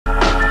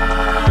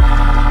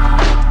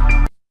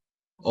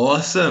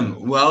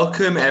Awesome.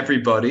 Welcome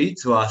everybody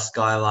to our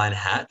Skyline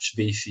Hatch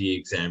VCE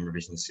exam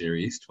revision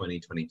series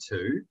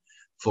 2022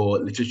 for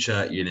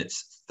literature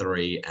units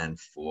 3 and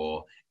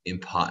 4 in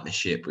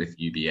partnership with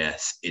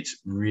UBS.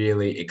 It's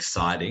really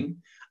exciting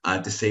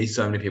to see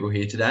so many people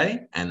here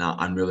today, and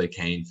I'm really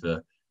keen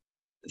to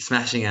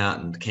smash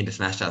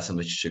out some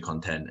literature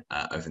content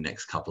over the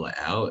next couple of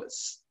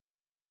hours.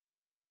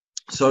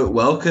 So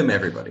welcome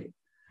everybody.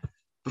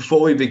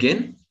 Before we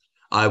begin,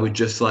 I would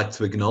just like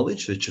to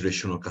acknowledge the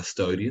traditional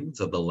custodians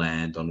of the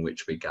land on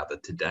which we gather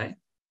today.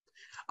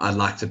 I'd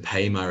like to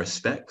pay my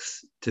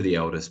respects to the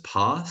elders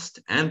past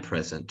and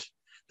present,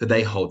 for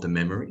they hold the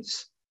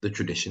memories, the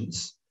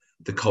traditions,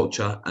 the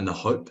culture and the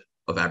hope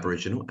of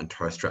Aboriginal and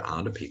Torres Strait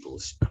Islander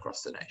peoples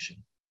across the nation.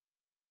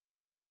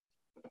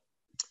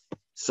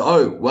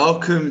 So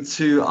welcome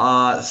to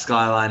our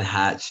Skyline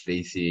Hatch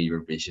VCE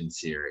revision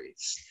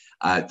series.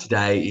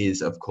 Today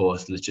is, of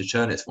course,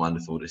 literature, and it's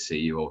wonderful to see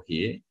you all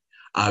here.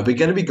 We're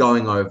going to be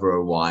going over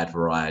a wide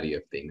variety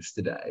of things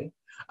today,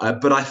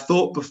 but I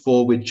thought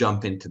before we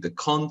jump into the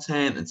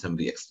content and some of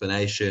the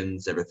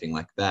explanations, everything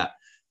like that,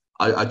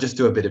 I'd just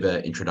do a bit of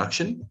an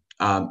introduction.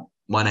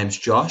 My name's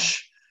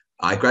Josh.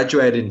 I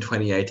graduated in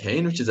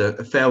 2018, which is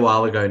a fair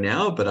while ago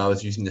now, but I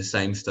was using the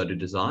same study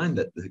design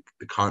that the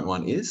current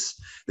one is.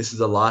 This is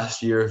the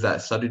last year of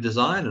that study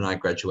design, and I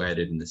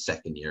graduated in the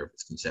second year of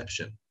its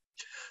conception.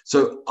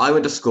 So I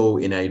went to school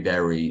in a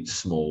very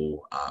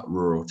small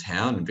rural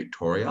town in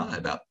Victoria,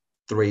 about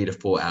 3 to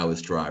 4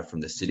 hours drive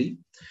from the city.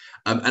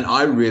 And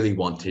I really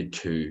wanted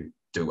to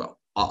do well.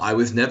 I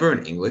was never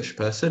an English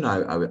person.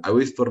 I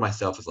always thought of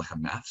myself as like a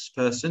maths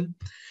person.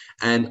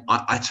 And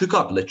I took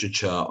up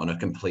literature on a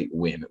complete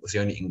whim. It was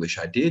the only English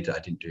I did. I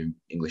didn't do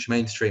English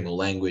mainstream or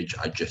language.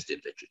 I just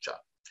did literature.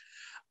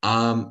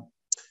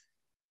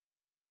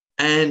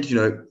 And, you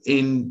know,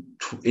 in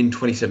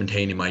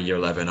 2017, in my year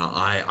 11,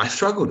 I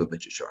struggled with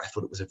literature. I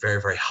thought it was a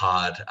very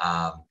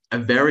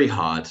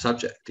hard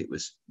subject. It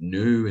was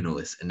new, and all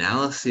this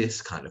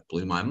analysis kind of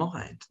blew my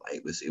mind.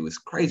 Like, it was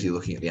crazy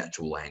looking at the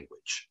actual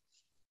language.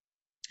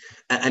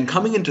 And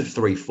coming into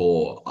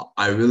 3-4,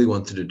 I really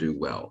wanted to do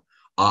well.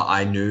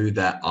 I knew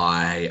that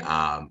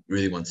I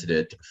really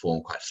wanted to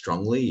perform quite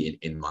strongly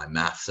in my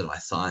maths and my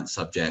science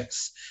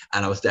subjects,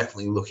 and I was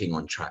definitely looking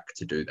on track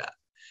to do that.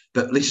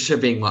 But literature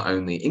being my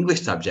only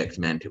English subject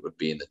meant it would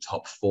be in the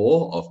top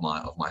 4 of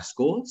my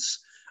scores,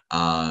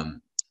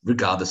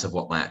 regardless of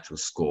what my actual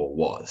score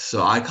was.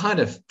 So I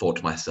kind of thought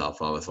to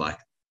myself, I was like,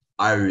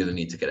 I really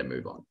need to get a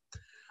move on.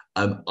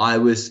 I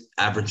was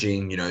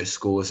averaging,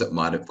 scores that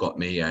might have got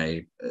me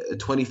a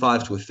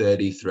 25 to a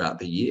 30 throughout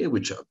the year,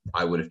 which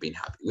I would have been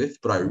happy with,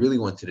 but I really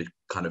wanted to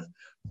kind of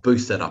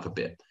boost that up a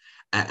bit.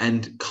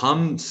 And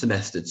come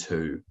semester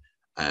 2,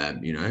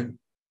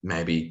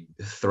 maybe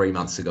 3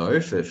 months ago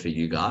for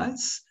you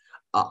guys,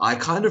 I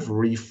kind of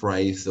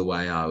rephrased the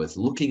way I was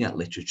looking at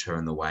literature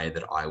and the way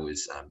that I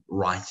was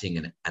writing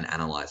and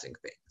analysing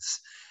things.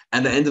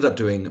 And I ended up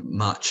doing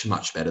much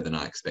better than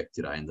I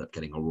expected. I ended up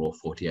getting a raw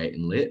 48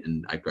 in lit,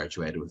 and I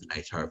graduated with an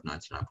ATAR of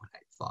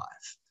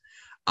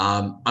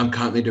 99.85. I'm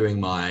currently doing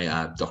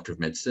my Doctor of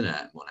Medicine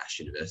at Monash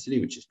University,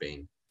 which has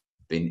been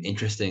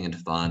interesting and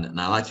fun.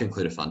 And I like to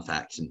include a fun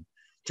fact. And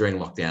during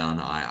lockdown,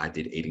 I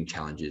did eating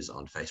challenges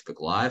on Facebook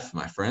Live for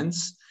my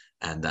friends,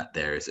 and that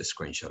there is a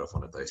screenshot of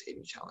one of those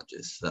eating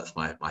challenges. So that's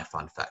my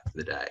fun fact for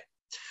the day.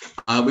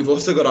 We've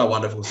also got our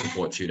wonderful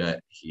support tutor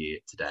here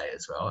today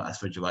as well.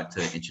 Asma, would you like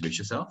to introduce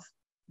yourself?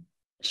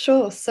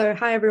 Sure. So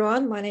hi,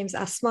 everyone. My name's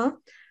Asma.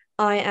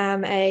 I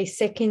am a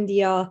second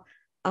year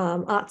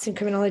arts and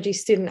criminology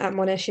student at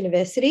Monash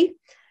University.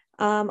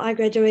 I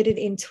graduated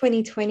in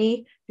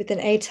 2020 with an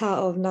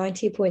ATAR of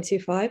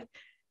 90.25,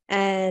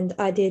 and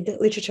I did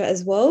literature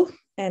as well,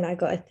 and I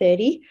got a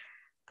 30.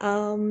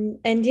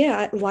 And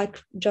yeah, like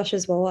Josh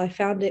as well, I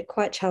found it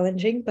quite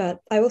challenging, but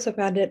I also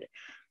found it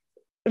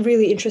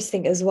really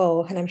interesting as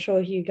well. And I'm sure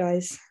you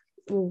guys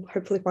will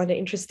hopefully find it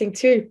interesting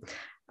too.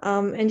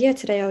 And yeah,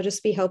 today I'll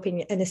just be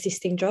helping and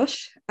assisting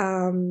Josh.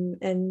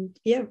 And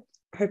yeah,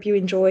 hope you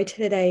enjoyed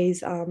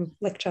today's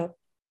lecture.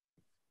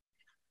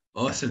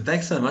 Awesome.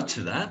 Thanks so much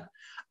for that.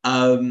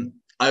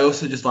 I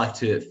also just like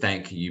to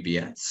thank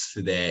UBS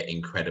for their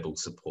incredible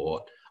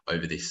support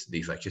over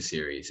these lecture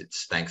series.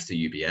 It's thanks to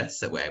UBS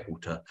that we're able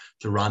to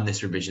run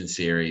this revision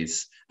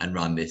series and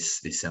run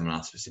this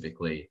seminar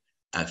specifically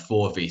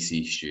for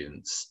VC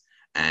students.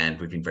 And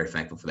we've been very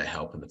thankful for their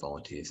help and the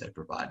volunteers they've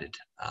provided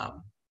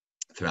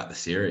throughout the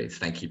series.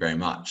 Thank you very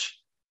much.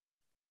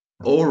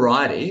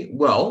 Alrighty,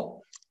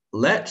 well,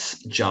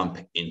 let's jump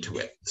into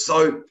it.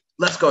 So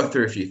let's go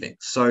through a few things.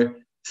 So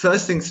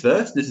first things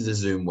first, this is a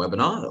Zoom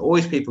webinar.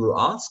 Always people who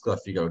ask, I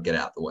figure I'll get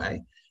out the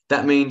way.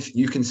 That means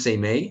you can see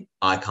me,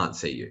 I can't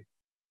see you.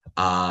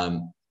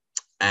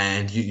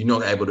 And you're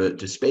not able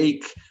to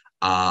speak,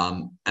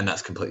 and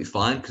that's completely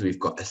fine because we've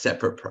got a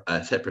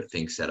separate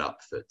thing set up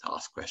to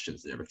ask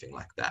questions and everything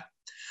like that.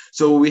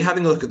 So we'll be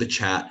having a look at the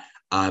chat,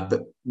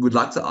 but we'd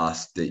like to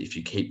ask that if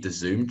you keep the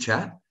Zoom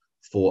chat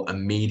for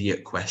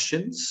immediate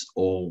questions,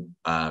 or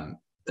and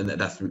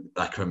that's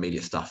like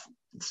immediate stuff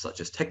such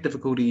as tech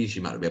difficulties,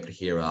 you might not be able to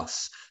hear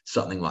us,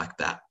 something like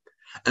that.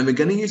 And we're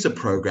going to use a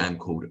program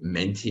called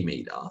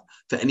Mentimeter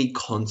for any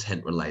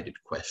content-related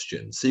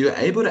questions. So you're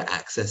able to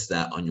access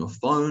that on your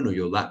phone or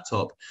your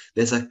laptop.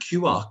 There's a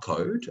QR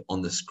code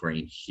on the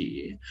screen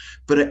here.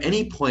 But at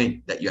any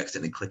point that you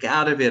accidentally click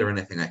out of it or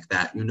anything like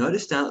that, you'll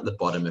notice down at the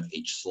bottom of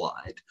each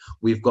slide,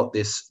 we've got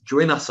this,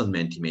 join us on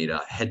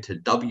Mentimeter, head to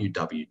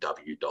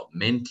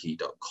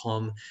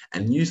www.menti.com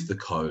and use the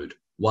code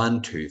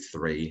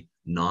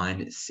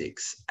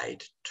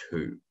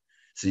 1239682.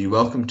 So you're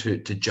welcome to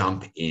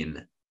jump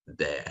in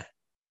there.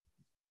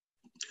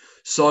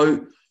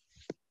 So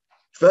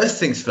first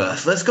things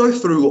first, let's go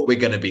through what we're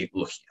going to be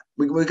looking at.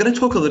 We're going to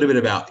talk a little bit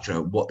about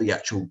what the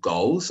actual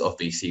goals of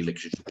VCE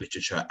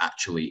literature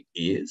actually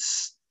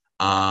is.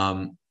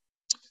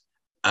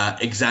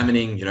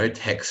 Examining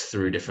text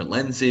through different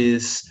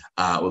lenses.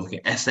 We're looking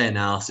at essay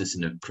analysis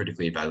and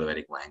critically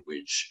evaluating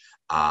language,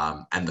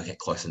 and looking at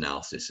close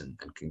analysis and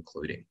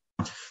concluding.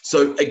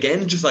 So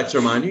again, just like to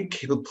remind you,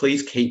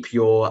 please keep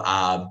your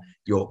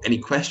any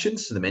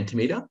questions to the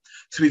Mentimeter.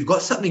 So we've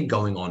got something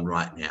going on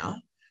right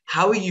now.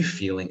 How are you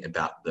feeling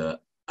about the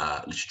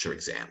literature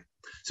exam?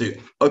 So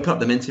open up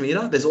the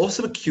Mentimeter. There's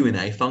also a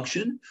Q&A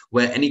function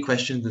where any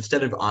questions,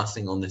 instead of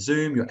asking on the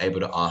Zoom, you're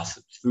able to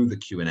ask through the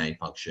Q&A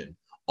function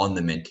on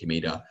the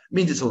Mentimeter. It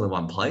means it's all in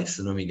one place.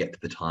 And when we get to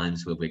the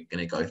times where we're going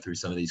to go through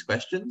some of these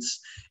questions,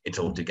 it's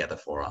all together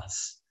for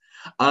us.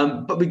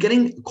 But we're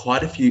getting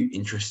quite a few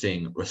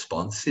interesting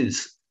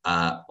responses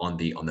on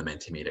the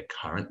Mentimeter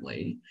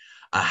currently.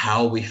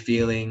 How are we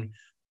feeling?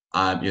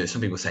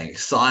 Some people are saying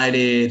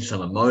excited,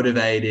 some are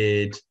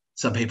motivated,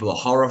 some people are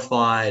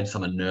horrified,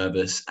 some are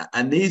nervous,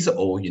 and these are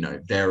all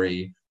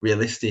very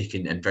realistic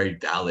and very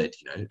valid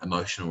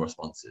emotional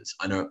responses.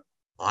 I know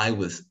I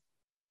was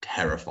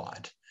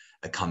terrified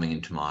coming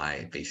into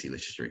my VCE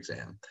literature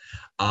exam.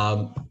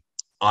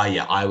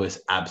 I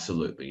was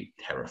absolutely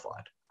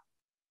terrified.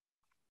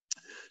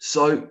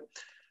 So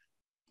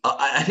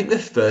I think the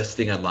first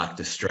thing I'd like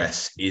to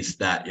stress is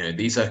that,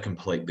 these are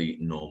completely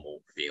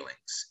normal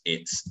feelings.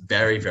 It's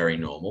very, very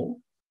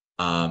normal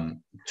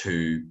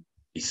to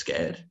be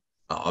scared.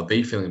 I'll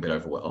be feeling a bit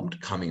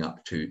overwhelmed coming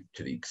up to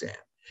the exam.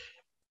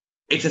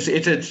 It's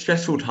a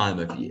stressful time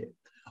of year.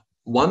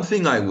 One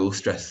thing I will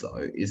stress,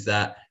 though, is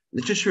that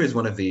literature is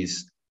one of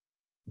these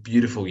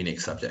beautiful, unique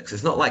subjects.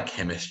 It's not like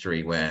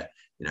chemistry where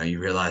you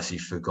realize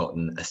you've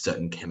forgotten a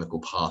certain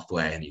chemical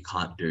pathway and you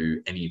can't do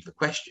any of the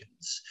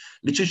questions.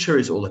 Literature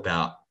is all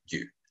about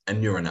you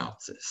and your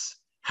analysis,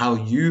 how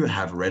you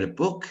have read a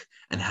book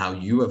and how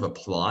you have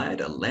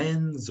applied a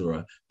lens or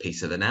a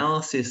piece of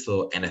analysis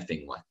or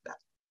anything like that.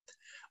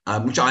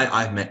 Which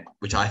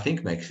I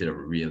think makes it a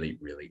really,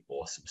 really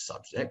awesome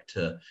subject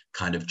to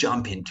kind of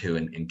jump into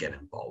and get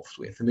involved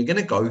with. And we're going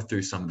to go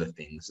through some of the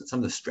things and some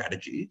of the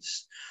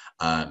strategies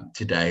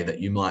today that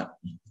you might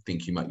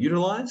think you might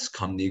utilize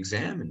come the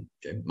exam and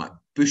might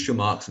boost your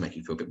marks and make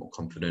you feel a bit more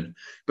confident.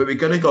 But we're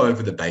going to go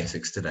over the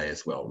basics today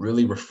as well,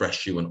 really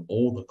refresh you on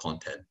all the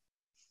content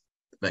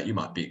that you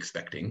might be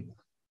expecting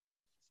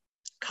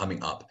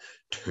coming up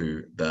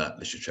to the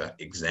literature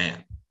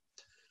exam.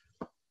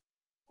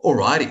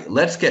 Alrighty,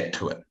 let's get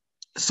to it.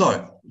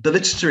 So the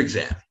literature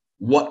exam,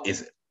 what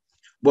is it?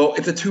 Well,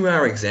 it's a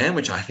 2-hour exam,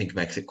 which I think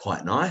makes it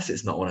quite nice.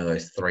 It's not one of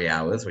those 3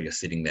 hours where you're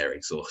sitting there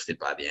exhausted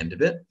by the end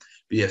of it.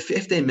 But you have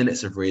 15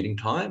 minutes of reading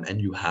time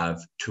and you have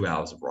 2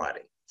 hours of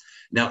writing.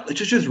 Now,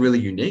 literature is really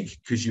unique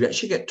because you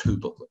actually get 2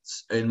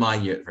 booklets. In my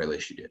year, at the very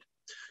least, you did.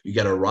 You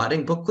get a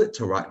writing booklet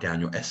to write down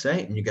your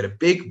essay, and you get a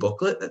big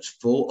booklet that's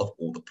full of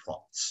all the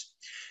prompts.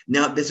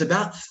 Now, there's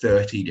about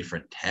 30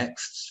 different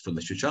texts for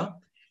literature.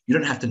 You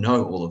don't have to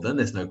know all of them.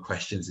 There's no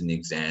questions in the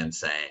exam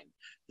saying,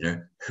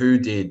 who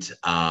did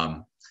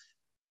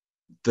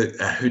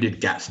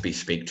Gatsby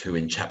speak to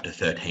in chapter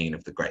 13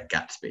 of The Great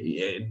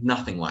Gatsby?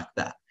 Nothing like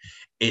that.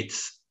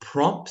 It's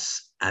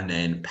prompts and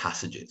then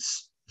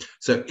passages.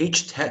 So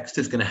each text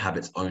is going to have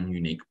its own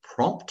unique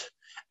prompt,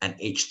 and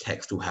each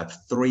text will have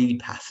 3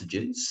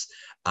 passages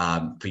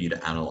for you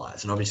to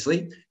analyze. And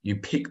obviously, you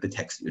pick the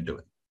text that you're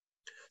doing.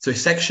 So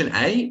section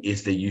A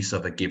is the use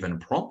of a given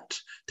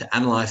prompt to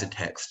analyze a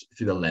text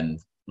through the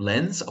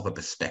lens of a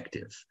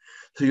perspective.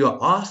 So you're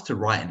asked to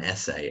write an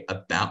essay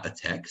about a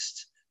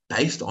text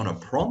based on a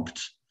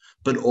prompt,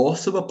 but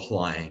also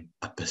applying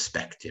a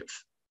perspective.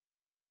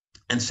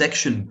 And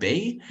section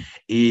B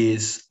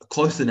is a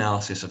close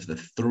analysis of the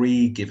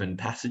 3 given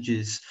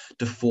passages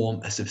to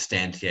form a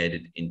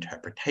substantiated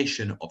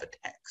interpretation of a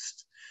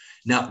text.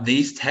 Now,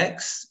 these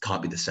texts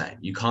can't be the same.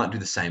 You can't do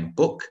the same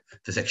book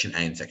for section A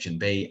and section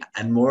B,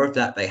 and more of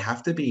that, they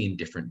have to be in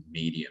different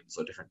mediums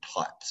or different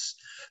types.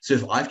 So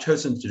if I've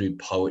chosen to do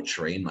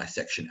poetry in my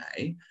section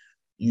A,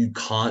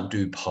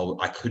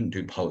 I couldn't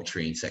do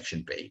poetry in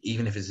section B,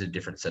 even if it's a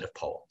different set of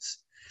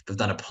poems. If I've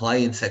done a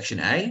play in section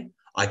A,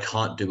 I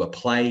can't do a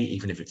play,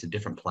 even if it's a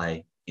different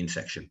play in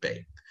section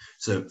B.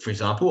 So for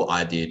example,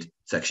 I did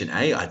section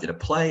A, I did a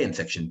play, and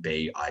section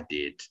B, I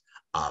did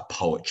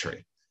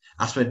poetry.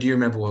 Asma, do you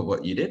remember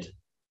what you did?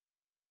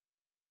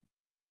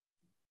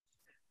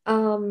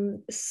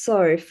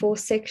 So for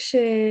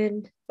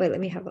section, wait, let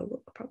me have a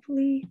look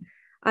properly.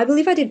 I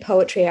believe I did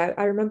poetry.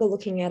 I remember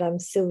looking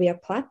at Sylvia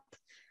Plath.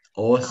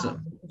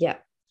 Awesome. Yeah.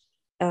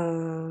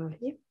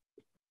 Yeah.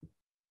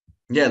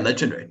 Yeah,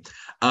 legendary.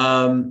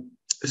 So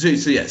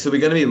we're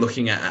going to be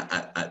looking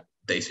at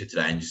these two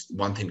today, and just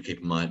one thing to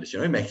keep in mind is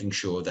making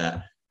sure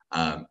that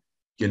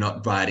you're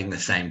not writing the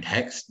same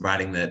text,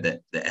 writing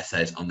the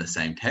essays on the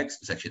same text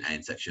for section A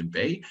and section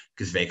B,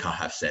 because VCA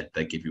have said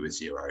they give you a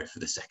 0 for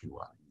the second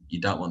one.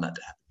 You don't want that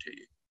to happen to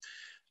you.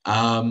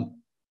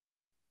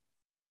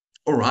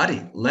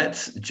 Alrighty,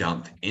 let's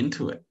jump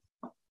into it.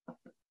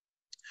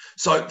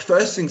 So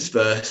first things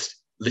first,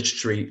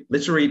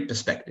 literary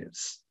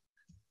perspectives.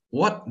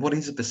 What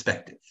is a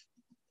perspective?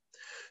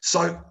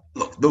 So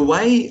look, the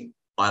way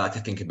I like to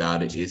think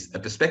about it is a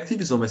perspective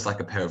is almost like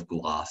a pair of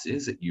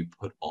glasses that you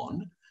put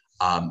on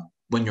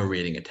when you're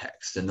reading a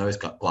text. And those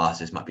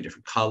glasses might be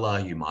different color.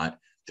 You might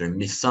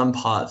miss some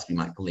parts. You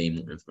might glean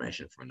more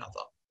information from another.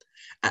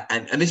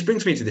 And this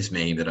brings me to this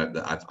meme that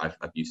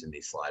I've used in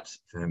these slides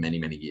for many,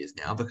 many years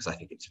now, because I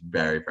think it's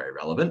very, very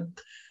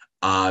relevant.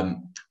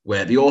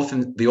 Where the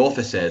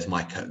author says,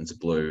 "My curtains are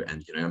blue,"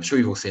 and I'm sure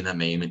you've all seen that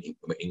meme. And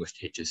English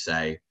teachers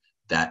say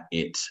that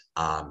it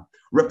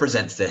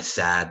represents their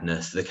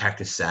sadness, the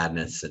character's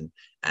sadness,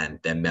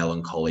 and their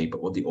melancholy.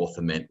 But what the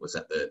author meant was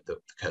that the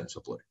curtains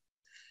were blue.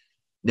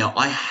 Now,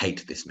 I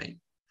hate this meme.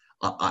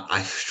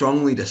 I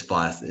strongly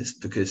despise this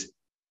because,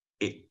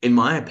 in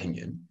my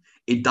opinion,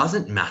 it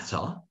doesn't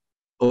matter,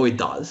 or it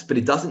does, but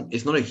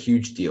it's not a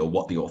huge deal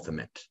what the author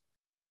meant.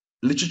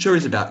 Literature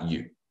is about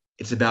you.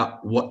 It's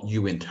about what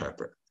you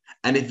interpret.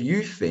 And if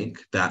you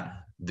think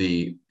that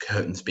the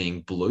curtains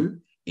being blue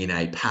in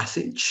a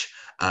passage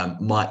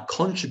might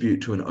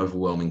contribute to an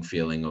overwhelming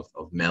feeling of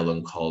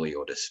melancholy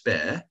or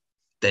despair,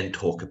 then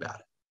talk about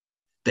it.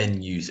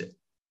 Then use it.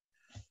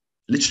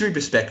 Literary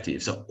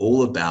perspectives are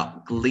all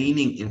about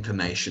gleaning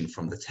information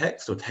from the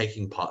text or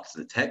taking parts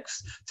of the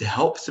text to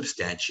help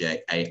substantiate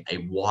a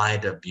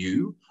wider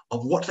view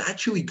of what's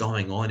actually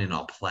going on in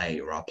our play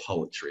or our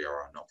poetry or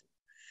our novel.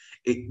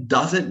 It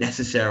doesn't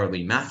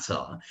necessarily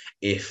matter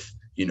if,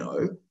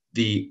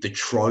 the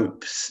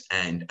tropes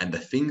and the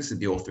things that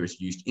the author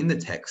has used in the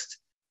text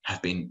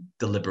have been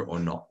deliberate or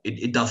not.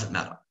 It doesn't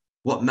matter.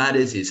 What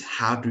matters is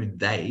how do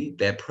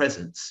their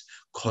presence,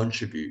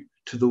 contribute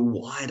to the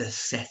wider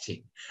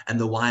setting and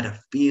the wider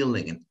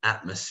feeling and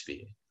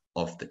atmosphere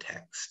of the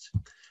text.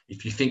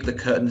 If you think the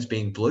curtains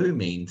being blue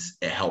means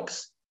it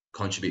helps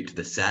contribute to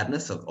the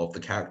sadness of the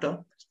character,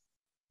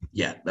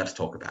 yeah, let's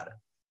talk about it.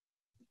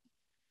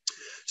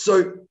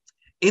 So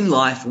in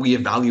life, we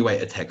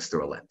evaluate a text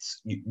through a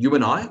lens. You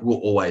and I will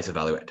always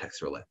evaluate a text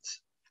through a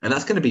lens. And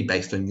that's going to be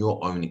based on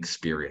your own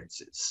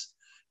experiences.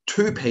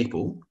 Two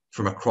people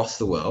from across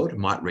the world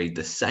might read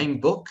the same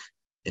book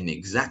in the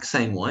exact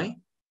same way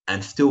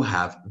and still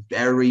have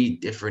very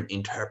different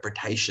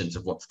interpretations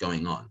of what's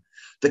going on.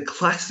 The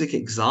classic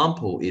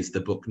example is the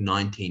book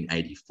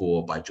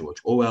 1984 by George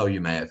Orwell.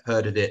 You may have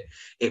heard of it.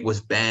 It was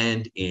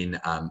banned in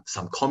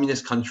some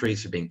communist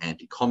countries for being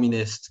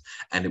anti-communist,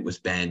 and it was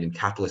banned in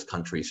capitalist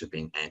countries for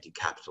being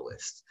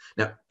anti-capitalist.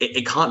 Now,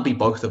 it can't be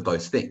both of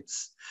those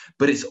things,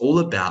 but it's all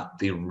about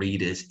the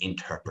reader's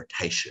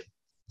interpretation.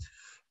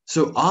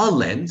 So our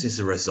lens is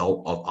a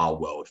result of our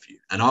worldview,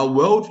 and our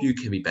worldview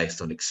can be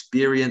based on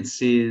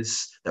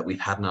experiences that we've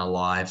had in our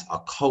lives,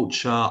 our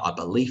culture, our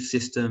belief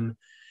system.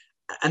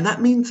 And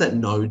that means that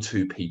no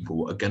two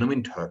people are going to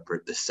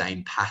interpret the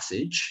same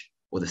passage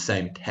or the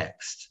same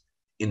text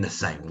in the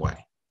same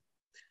way.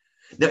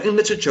 Now, in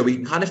literature, we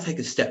can kind of take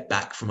a step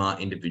back from our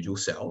individual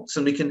selves,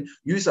 and we can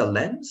use a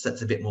lens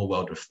that's a bit more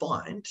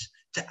well-defined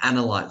to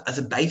analyze as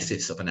a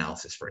basis of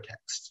analysis for a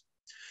text.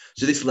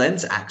 So this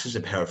lens acts as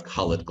a pair of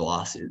colored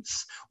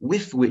glasses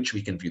with which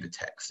we can view the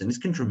text, and this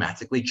can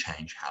dramatically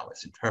change how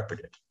it's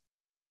interpreted.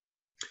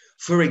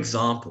 For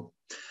example,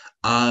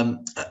 I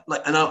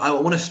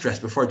want to stress,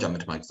 before I jump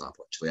into my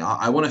example, actually,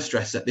 I want to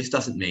stress that this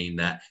doesn't mean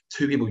that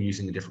two people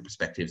using the different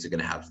perspectives are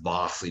going to have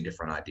vastly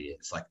different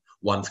ideas. Like,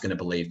 one's going to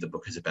believe the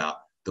book is about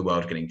the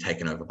world getting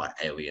taken over by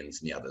aliens,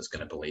 and the other's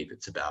going to believe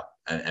it's about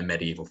a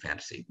medieval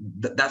fantasy.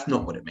 That's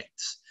not what it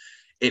means.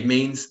 It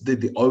means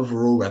that the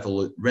overall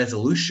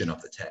resolution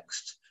of the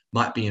text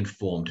might be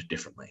informed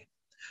differently.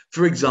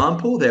 For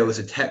example, there was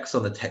a text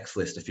on the text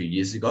list a few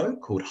years ago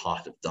called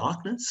Heart of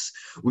Darkness,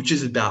 which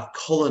is about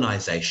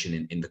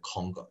colonization in the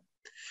Congo.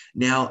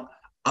 Now,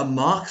 a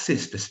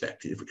Marxist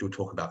perspective, which we'll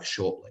talk about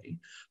shortly,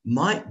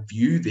 might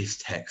view this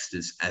text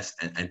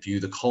and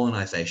view the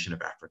colonization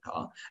of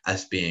Africa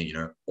as being,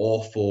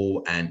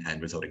 awful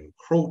and resulting in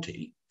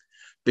cruelty,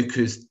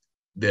 because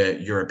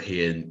the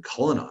European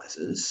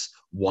colonizers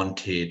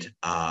wanted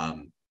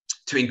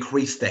to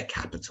increase their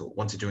capital,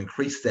 wanted to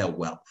increase their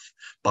wealth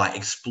by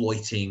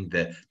exploiting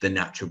the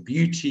natural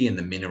beauty and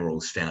the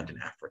minerals found in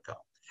Africa.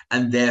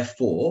 And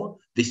therefore,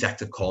 this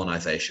act of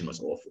colonization was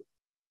awful.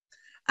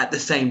 At the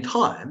same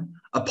time,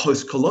 a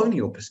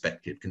post-colonial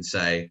perspective can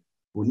say,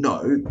 well,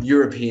 no,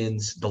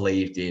 Europeans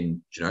believed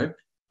in,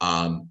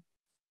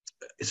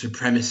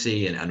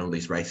 supremacy and all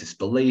these racist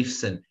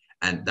beliefs, and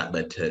that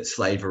led to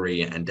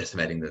slavery and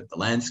decimating the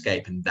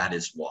landscape, and that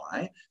is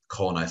why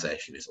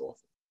colonization is awful.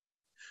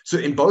 So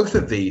in both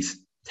of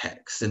these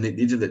texts, and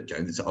these are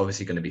there's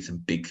obviously going to be some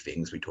big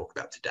things we talk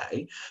about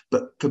today,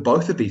 but for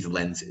both of these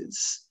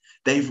lenses,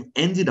 they've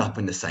ended up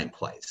in the same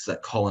place,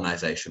 that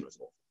colonization was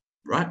awful,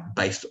 right?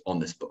 Based on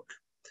this book.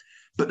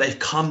 But they've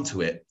come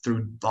to it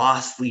through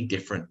vastly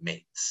different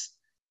means.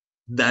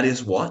 That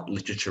is what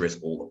literature is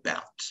all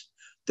about.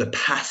 The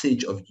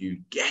passage of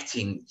you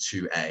getting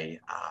to a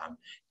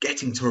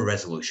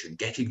resolution,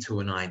 getting to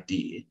an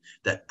idea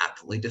that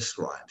aptly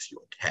describes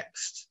your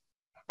text.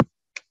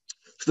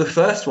 So the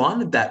first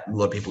one that a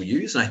lot of people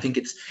use, and I think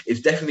it's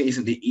definitely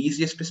isn't the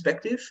easiest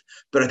perspective,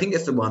 but I think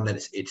it's the one that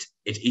it's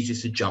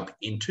easiest to jump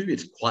into.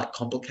 It's quite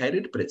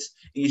complicated, but it's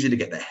easy to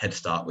get that head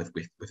start with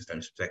a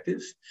feminist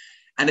perspective.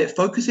 And it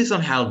focuses on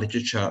how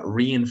literature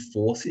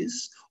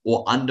reinforces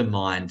or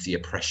undermines the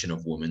oppression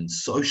of women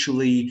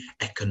socially,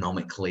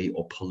 economically,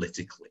 or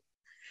politically.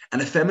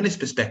 And a feminist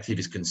perspective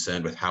is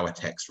concerned with how a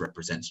text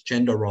represents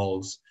gender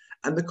roles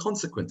and the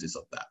consequences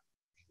of that.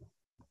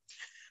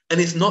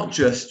 And it's not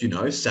just,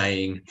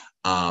 saying,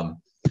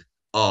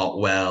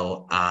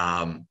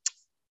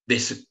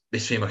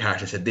 this female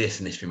character said this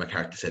and this female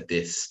character said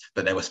this,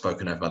 but they were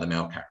spoken over by the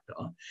male character.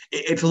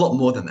 It's a lot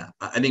more than that.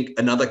 I think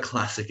another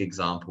classic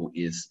example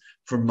is,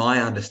 from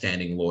my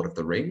understanding, Lord of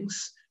the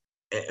Rings.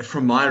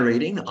 From my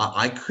reading,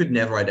 I could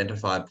never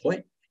identify a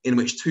point in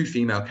which two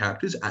female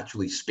characters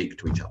actually speak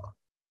to each other.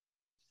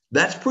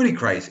 That's pretty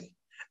crazy.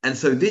 And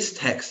so this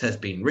text has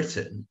been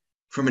written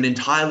from an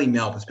entirely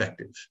male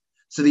perspective.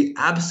 So the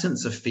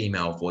absence of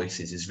female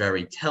voices is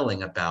very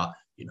telling about,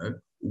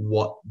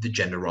 what the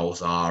gender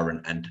roles are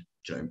and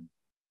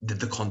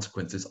the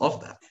consequences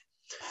of that.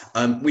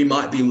 We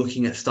might be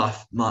looking at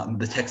stuff,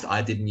 the text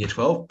I did in year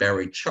 12,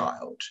 Buried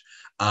Child.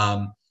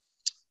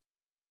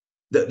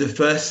 The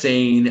first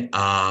scene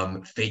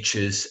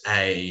features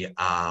the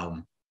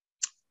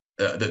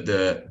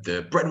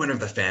breadwinner of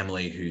the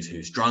family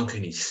who's drunk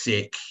and he's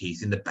sick.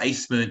 He's in the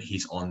basement.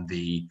 He's on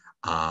the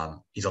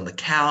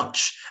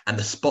couch, and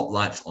the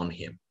spotlight's on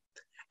him.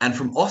 And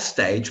from off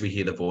stage, we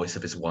hear the voice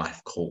of his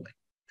wife calling.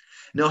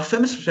 Now, a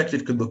feminist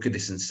perspective could look at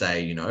this and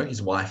say,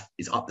 his wife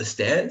is up the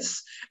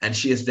stairs, and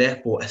she has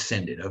therefore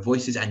ascended. Her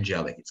voice is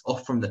angelic. It's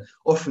off from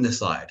the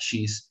side.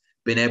 She's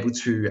been able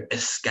to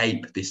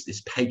escape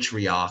this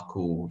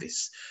patriarchal,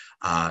 this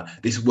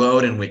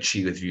world in which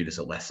she was viewed as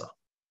a lesser.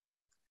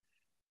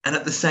 And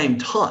at the same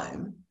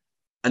time,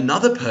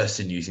 another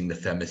person using the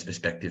feminist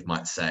perspective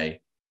might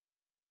say,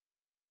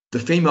 the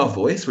female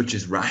voice, which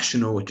is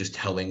rational, which is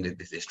telling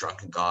this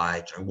drunken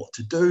guy what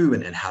to do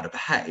and how to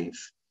behave,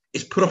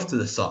 is put off to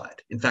the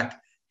side. In fact,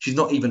 she's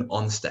not even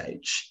on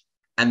stage.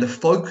 And the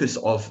focus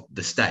of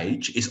the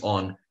stage is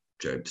on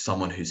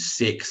someone who's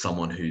sick,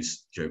 someone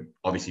who's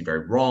obviously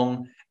very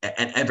wrong,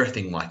 and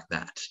everything like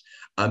that.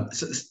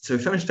 So a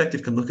feminist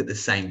perspective can look at the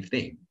same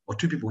thing, or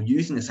two people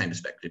using the same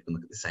perspective can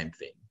look at the same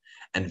thing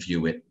and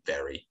view it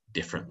very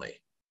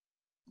differently.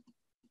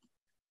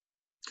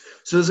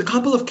 So there's a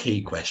couple of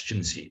key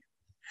questions here.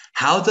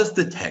 How does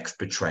the text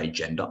portray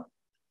gender?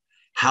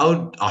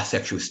 How are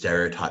sexual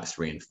stereotypes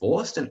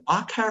reinforced? And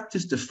are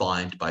characters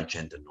defined by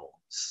gender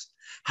norms?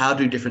 How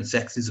do different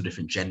sexes or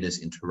different genders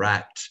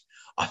interact?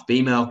 Are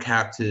female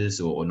characters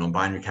or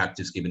non-binary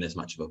characters given as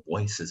much of a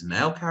voice as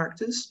male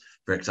characters?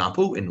 For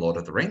example, in Lord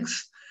of the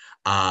Rings.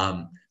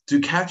 Do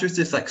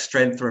characteristics like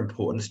strength or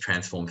importance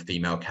transform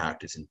female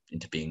characters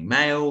into being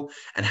male?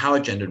 And how are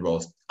gendered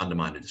roles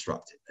undermined and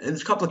disrupted? And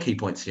there's a couple of key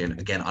points here. And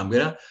again, I'm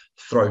going to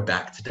throw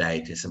back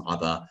today to some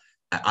other.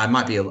 I'm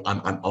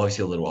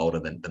obviously a little older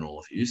than all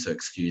of you, so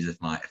excuse if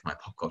my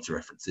pop culture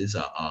references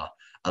are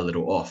a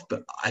little off.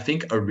 But I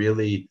think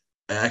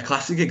a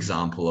classic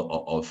example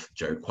of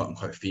quote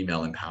unquote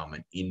female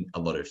empowerment in a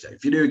lot of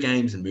video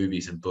games and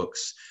movies and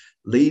books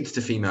leads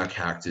to female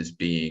characters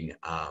being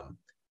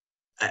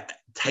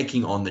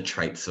taking on the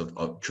traits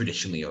of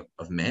traditionally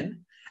of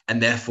men, and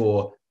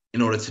therefore,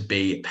 in order to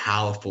be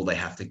powerful, they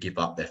have to give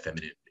up their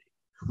femininity,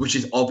 which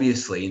is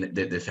obviously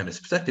the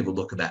feminist perspective will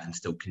look at that and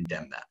still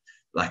condemn that.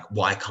 Like,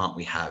 why can't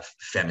we have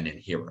feminine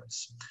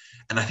heroes?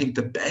 And I think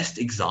the best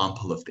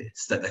example of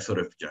this that they sort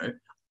of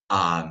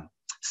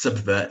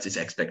subverts its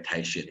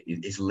expectation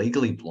is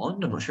Legally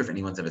Blonde. I'm not sure if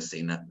anyone's ever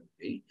seen that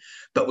movie,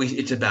 but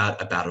it's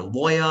about a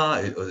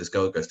lawyer, or this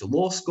girl goes to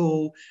law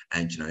school,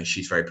 and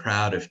she's very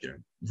proud of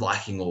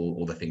liking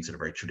all the things that are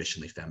very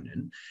traditionally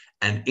feminine.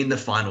 And in the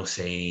final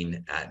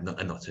scene,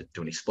 not to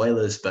do any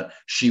spoilers, but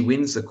she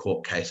wins the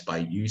court case by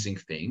using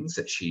things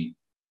that she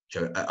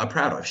are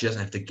proud of. She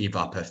doesn't have to give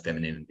up her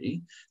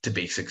femininity to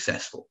be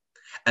successful.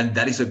 And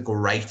that is a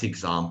great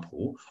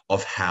example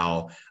of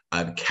how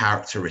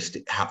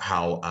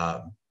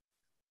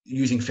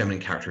using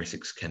feminine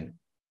characteristics can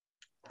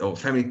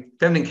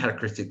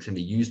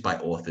be used by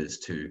authors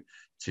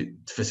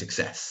for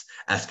success,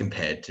 as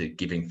compared to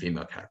giving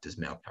female characters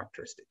male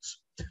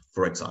characteristics,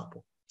 for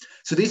example.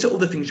 So these are all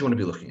the things you want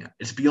to be looking at.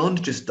 It's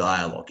beyond just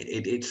dialogue.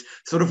 It's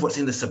sort of what's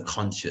in the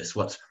subconscious,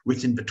 what's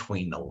written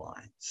between the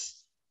lines.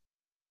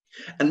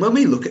 And when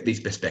we look at these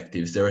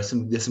perspectives, there's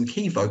some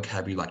key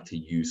vocab you like to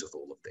use with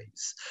all of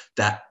these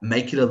that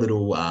make it a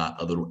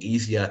little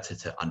easier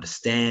to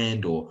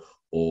understand, or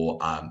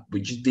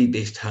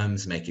these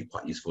terms make it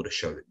quite useful to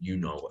show that you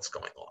know what's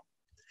going on.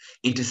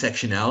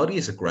 Intersectionality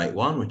is a great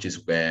one, which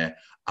is where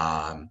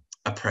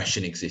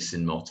oppression exists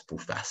in multiple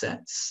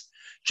facets.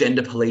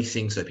 Gender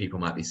policing, so people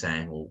might be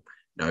saying, well,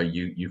 no,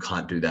 you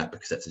can't do that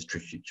because that's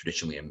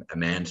traditionally a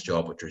man's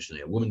job or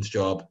traditionally a woman's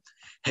job.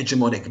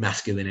 Hegemonic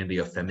masculinity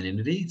or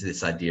femininity,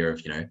 this idea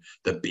of,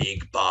 the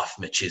big buff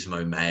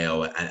machismo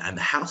male and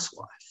the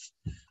housewife.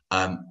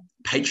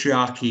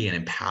 Patriarchy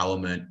and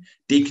empowerment,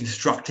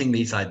 deconstructing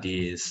these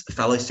ideas.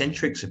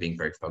 Phallocentrics are being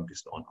very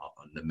focused on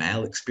the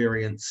male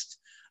experience,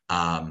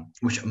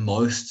 which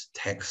most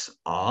texts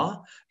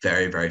are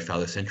very, very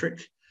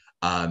phallocentric.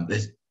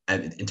 There's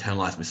an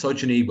internalized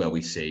misogyny where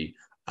we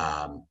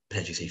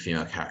potentially see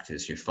female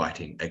characters who are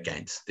fighting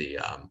against the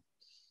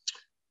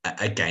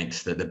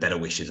better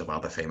wishes of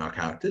other female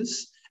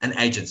characters. And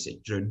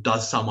agency.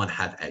 Does someone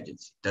have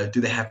agency?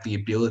 Do they have the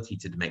ability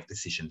to make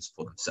decisions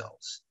for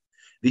themselves?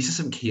 These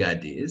are some key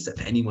ideas that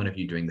for any one of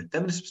you doing the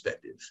feminist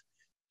perspective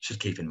should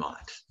keep in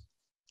mind.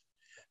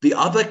 The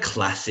other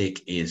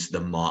classic is the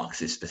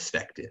Marxist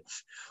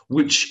perspective,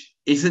 which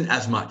isn't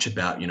as much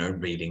about,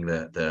 reading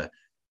the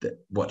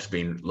what's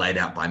been laid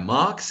out by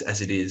Marx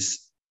as it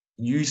is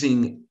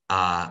using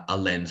a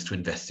lens to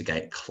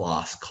investigate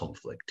class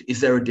conflict. Is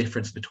there a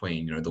difference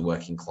between, the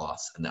working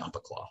class and the upper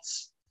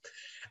class?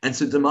 And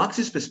so the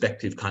Marxist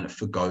perspective kind of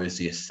forgoes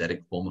the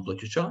aesthetic form of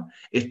literature.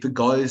 It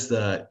forgoes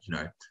the,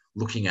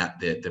 looking at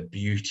the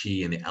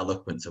beauty and the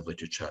eloquence of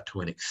literature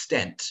to an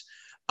extent,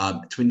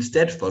 to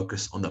instead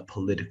focus on the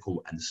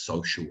political and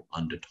social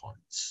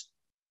undertones.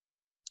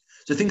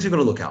 So things we've got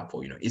to look out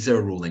for, is there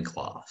a ruling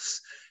class?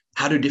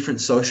 How do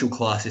different social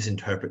classes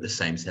interpret the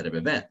same set of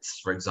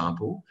events? For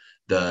example,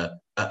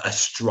 a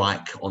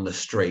strike on the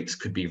streets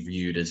could be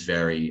viewed as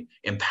very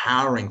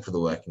empowering for the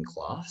working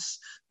class,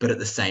 but at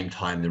the same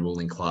time, the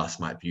ruling class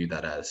might view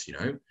that as,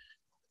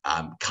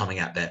 coming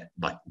at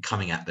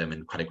them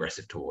and quite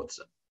aggressive towards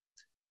them.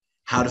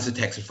 How does the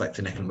text reflect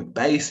an economic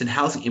base, and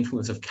how's the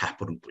influence of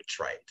capital with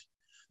trade?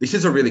 This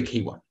is a really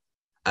key one.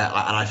 And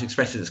I've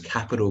expressed it as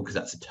capital because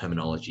that's the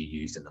terminology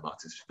used in the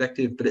Marxist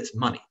perspective, but it's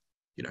money.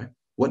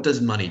 What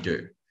does money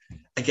do?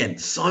 Again,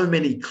 so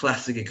many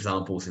classic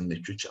examples in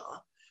literature,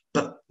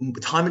 but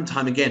time and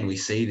time again, we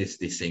see this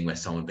thing where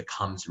someone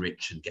becomes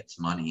rich and gets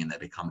money and they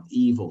become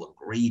evil and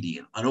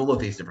greedy and all of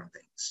these different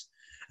things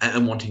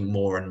and wanting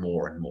more and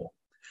more and more.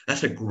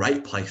 That's a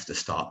great place to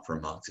start from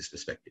a Marxist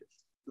perspective.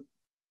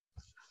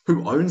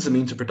 Who owns the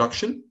means of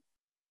production?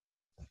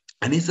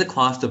 And is the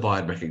class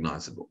divide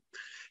recognizable?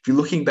 If you're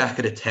looking back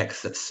at a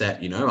text that's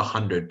set,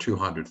 100,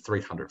 200,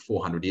 300,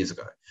 400 years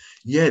ago,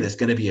 there's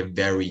going to be a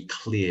very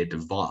clear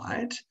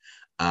divide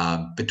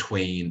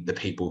between the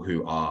people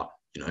who are,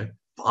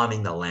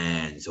 farming the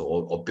lands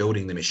or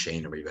building the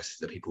machinery versus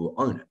the people who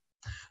own it.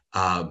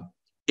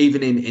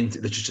 Even in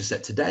literature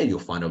set today, you'll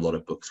find a lot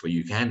of books where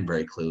you can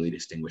very clearly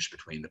distinguish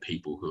between the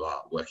people who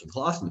are working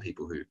class and the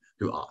people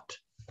who aren't.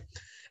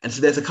 And so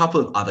there's a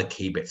couple of other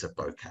key bits of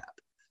vocab.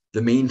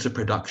 The means of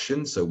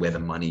production, so where the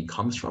money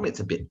comes from, I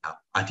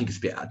think it's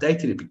a bit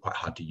outdated. It'd be quite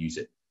hard to use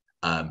it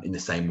in the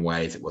same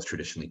way as it was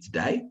traditionally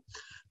today.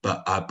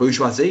 But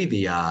bourgeoisie,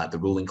 the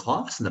ruling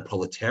class, and the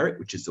proletariat,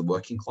 which is the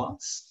working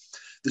class.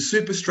 The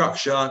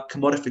superstructure,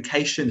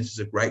 commodification, this is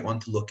a great one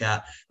to look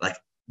at. Like,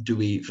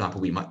 for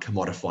example, we might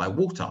commodify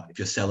water. If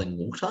you're selling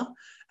water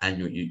and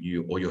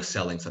you're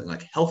selling something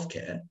like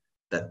healthcare,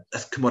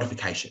 that's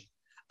commodification.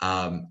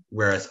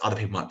 Whereas other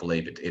people might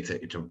believe it's a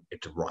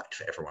right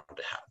for everyone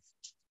to have.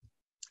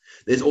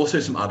 There's also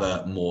some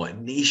other more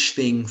niche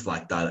things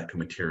like dialectical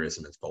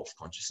materialism and false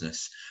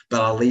consciousness, but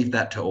I'll leave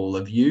that to all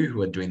of you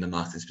who are doing the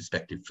Marxist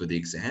perspective for the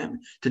exam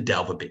to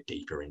delve a bit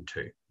deeper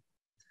into.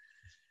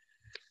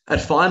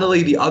 And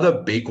finally, the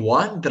other big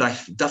one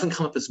that doesn't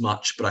come up as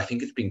much, but I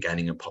think it's been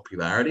gaining in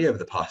popularity over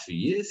the past few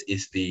years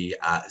is the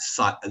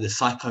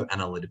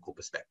psychoanalytical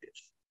perspective.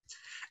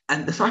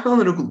 And the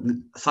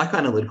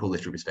psychoanalytical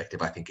literary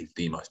perspective, I think, is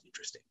the most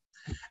interesting.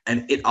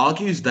 And it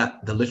argues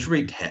that the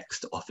literary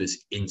text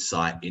offers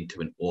insight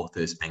into an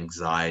author's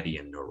anxiety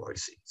and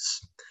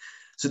neuroses.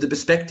 So the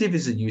perspective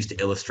is used to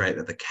illustrate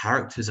that the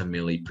characters are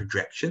merely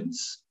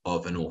projections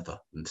of an author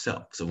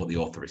themselves, of what the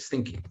author is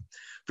thinking.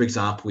 For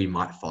example, we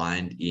might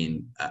find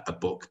in a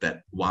book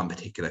that one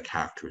particular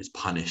character is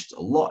punished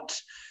a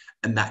lot,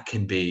 and that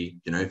can be,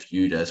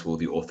 viewed as, well,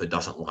 the author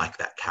doesn't like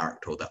that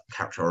character, or that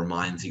character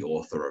reminds the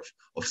author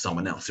of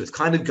someone else. So it's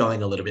kind of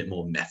going a little bit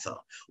more meta,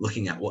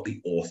 looking at what the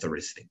author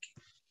is thinking.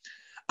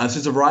 So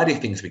there's a variety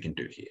of things we can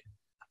do here.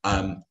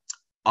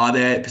 Are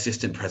there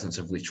persistent presence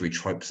of literary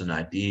tropes and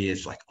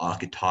ideas like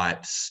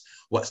archetypes?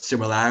 What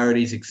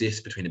similarities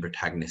exist between the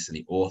protagonists and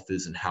the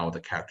authors, and how are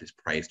the characters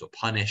praised or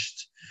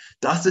punished?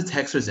 Does the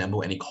text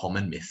resemble any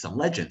common myths and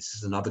legends? This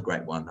is another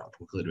great one that I'll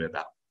talk a little bit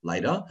about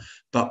later,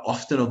 but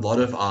often a lot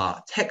of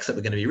our texts that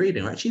we're going to be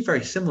reading are actually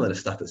very similar to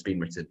stuff that's been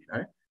written,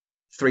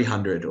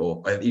 300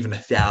 or even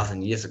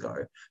 1,000 years ago,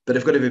 but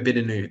have got a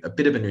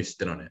bit of a new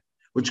spin on it,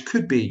 which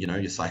could be, your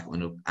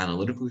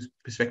psychoanalytical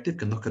perspective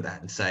can look at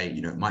that and say,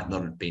 it might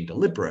not have been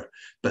deliberate,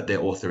 but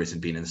their author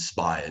hasn't been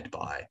inspired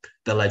by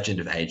the legend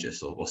of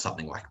Aegis or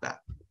something like that.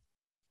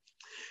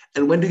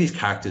 And when do these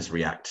characters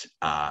act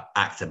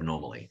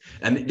abnormally?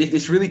 And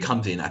this really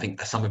comes in, I think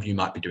some of you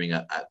might be doing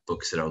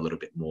books that are a little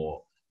bit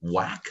more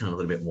whack and a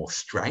little bit more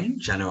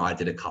strange. I know I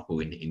did a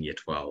couple in year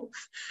 12.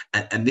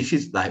 And this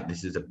is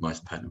the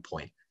most pertinent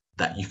point,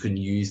 that you can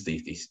use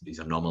these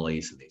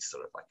anomalies and these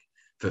sort of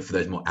for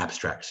those more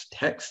abstract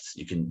texts,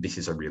 this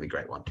is a really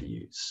great one to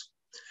use.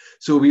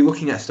 So we'll be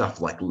looking at stuff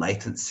like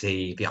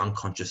latency, the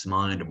unconscious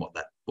mind and what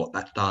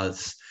that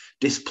does,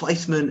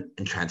 displacement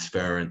and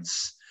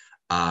transference,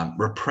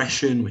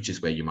 repression, which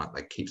is where you might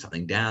keep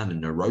something down,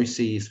 and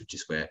neuroses, which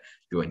is where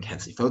you're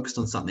intensely focused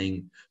on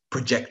something,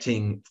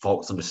 projecting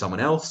faults onto someone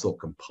else, or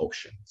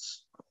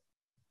compulsions.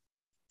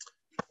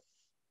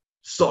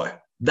 So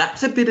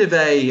that's a bit of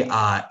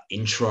a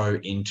intro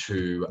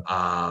into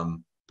I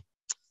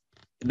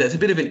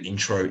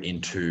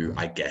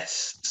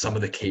guess, some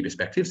of the key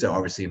perspectives. There are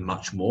obviously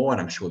much more,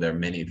 and I'm sure there are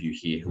many of you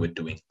here who are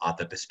doing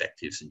other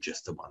perspectives than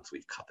just the ones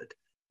we've covered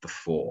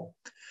before.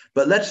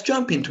 But let's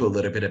jump into a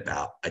little bit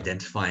about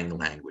identifying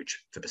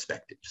language for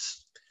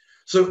perspectives.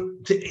 So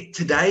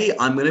today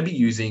I'm going to be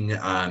using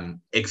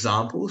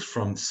examples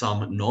from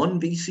some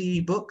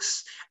non-VCE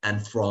books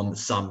and from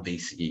some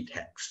VCE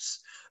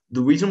texts.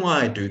 The reason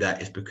why I do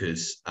that is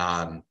because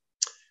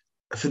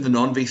for the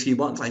non-VCE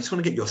ones, I just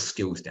want to get your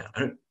skills down. I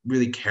don't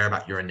really care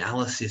about your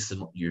analysis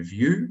and what you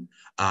view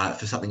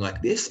for something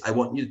like this. I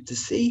want you to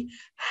see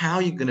how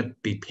you're going to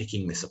be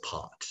picking this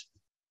apart.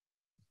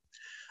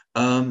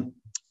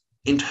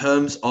 In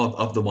terms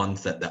of the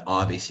ones that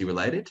are VC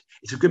related,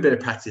 it's a good bit of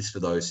practice for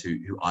those who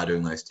are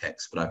doing those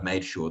texts, but I've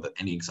made sure that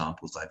any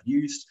examples I've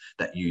used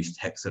that use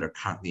texts that are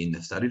currently in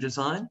the study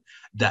design,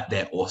 that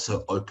they're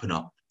also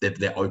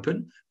they're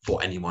open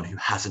for anyone who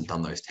hasn't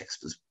done those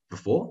texts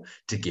before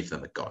to give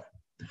them a go.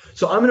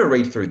 So I'm going to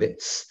read through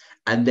this,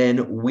 and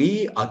then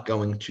we are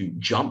going to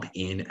jump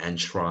in and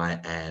try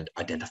and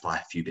identify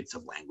a few bits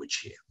of language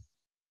here.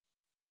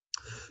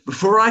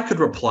 Before I could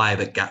reply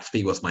that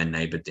Gatsby was my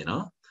neighbor,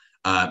 dinner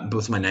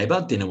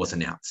was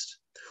announced.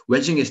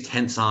 Wedging his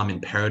tense arm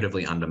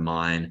imperatively under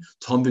mine,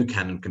 Tom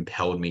Buchanan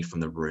compelled me from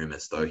the room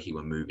as though he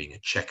were moving a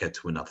checker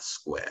to another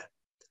square.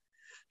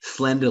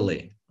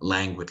 Slenderly,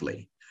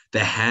 languidly,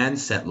 their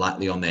hands set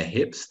lightly on their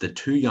hips, the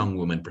two young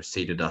women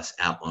preceded us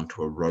out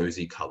onto a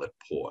rosy-coloured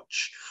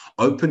porch,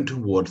 open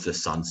towards the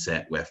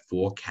sunset where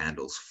 4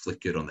 candles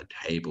flickered on the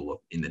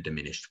table in the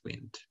diminished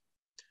wind.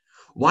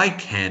 Why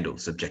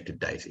candles? Objected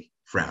Daisy,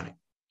 frowning.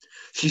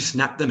 She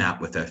snapped them out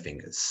with her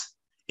fingers.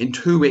 In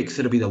 2 weeks,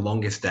 it'll be the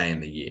longest day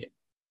in the year.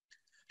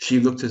 She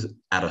looked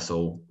at us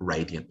all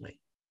radiantly.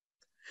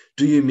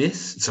 Do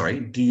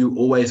you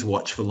always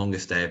watch for the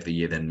longest day of the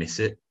year, then miss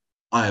it?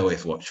 I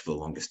always watch for the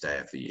longest day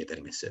of the year,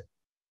 then miss it.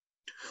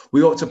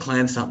 We ought to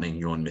plan something,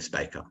 yawned Miss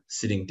Baker,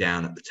 sitting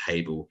down at the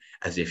table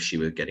as if she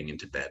were getting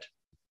into bed.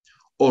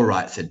 All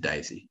right, said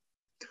Daisy.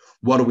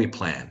 What do we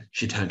plan?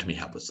 She turned to me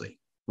helplessly.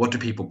 What do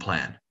people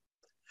plan?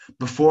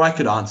 Before I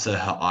could answer,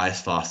 her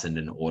eyes fastened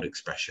an odd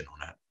expression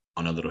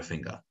on her little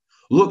finger.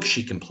 Look,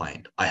 she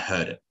complained. I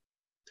heard it.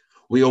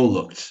 We all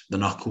looked. The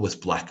knuckle was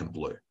black and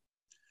blue.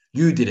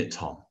 You did it,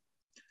 Tom,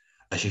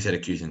 as she said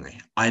accusingly.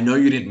 I know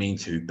you didn't mean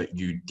to, but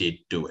you did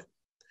do it.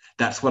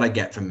 That's what I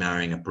get from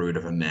marrying a brute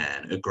of a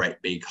man, a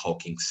great big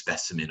hulking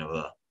specimen of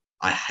a...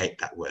 I hate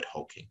that word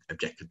hulking,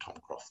 objected Tom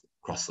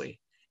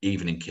crossly,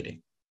 even in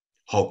kidding.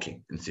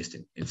 Hulking,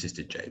 insisted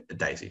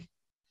Daisy. And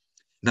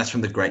that's from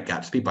The Great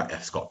Gatsby by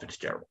F. Scott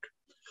Fitzgerald.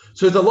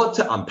 So there's a lot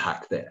to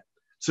unpack there.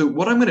 So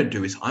what I'm going to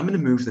do is I'm going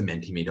to move the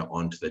Mentimeter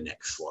onto the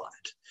next slide.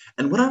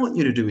 And what I want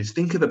you to do is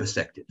think of a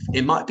perspective.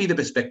 It might be the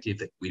perspective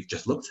that we've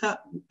just looked at,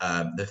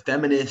 the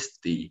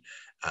feminist, the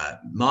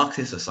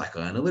Marxist or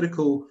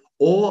psychoanalytical,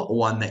 or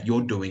one that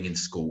you're doing in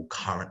school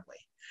currently,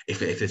 if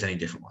there's any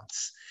different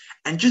ones.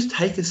 And just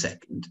take a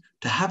second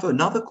to have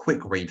another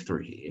quick read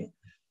through here,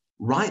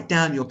 write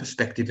down your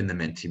perspective in the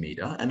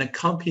Mentimeter and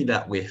accompany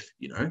that with,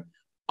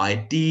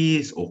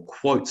 ideas or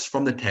quotes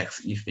from the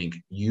text that you think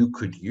you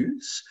could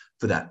use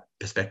for that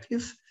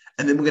perspective.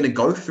 And then we're going to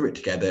go through it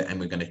together, and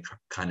we're going to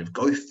kind of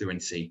go through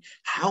and see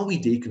how we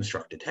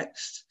deconstruct a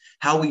text,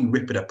 how we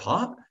rip it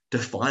apart to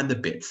find the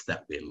bits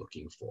that we're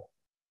looking for.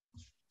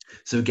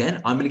 So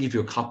again, I'm going to give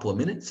you a couple of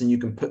minutes, and you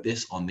can put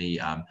this on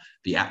the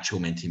actual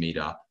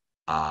Mentimeter.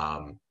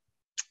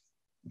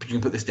 You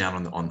can put this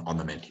down on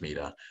the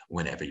Mentimeter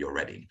whenever you're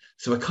ready.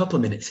 So a couple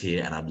of minutes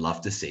here, and I'd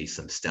love to see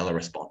some stellar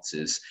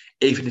responses,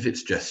 even if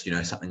it's just,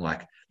 something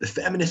like the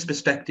feminist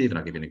perspective, and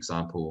I'll give you an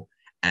example,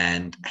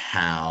 and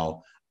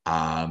how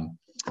Tom,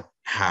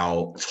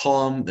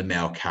 the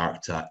male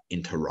character,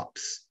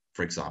 interrupts,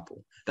 for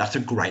example. That's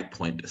a great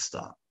point to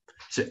start.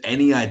 So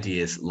any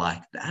ideas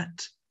like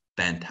that,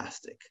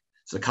 fantastic.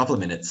 So a couple of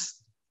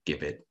minutes,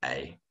 give it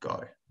a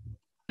go.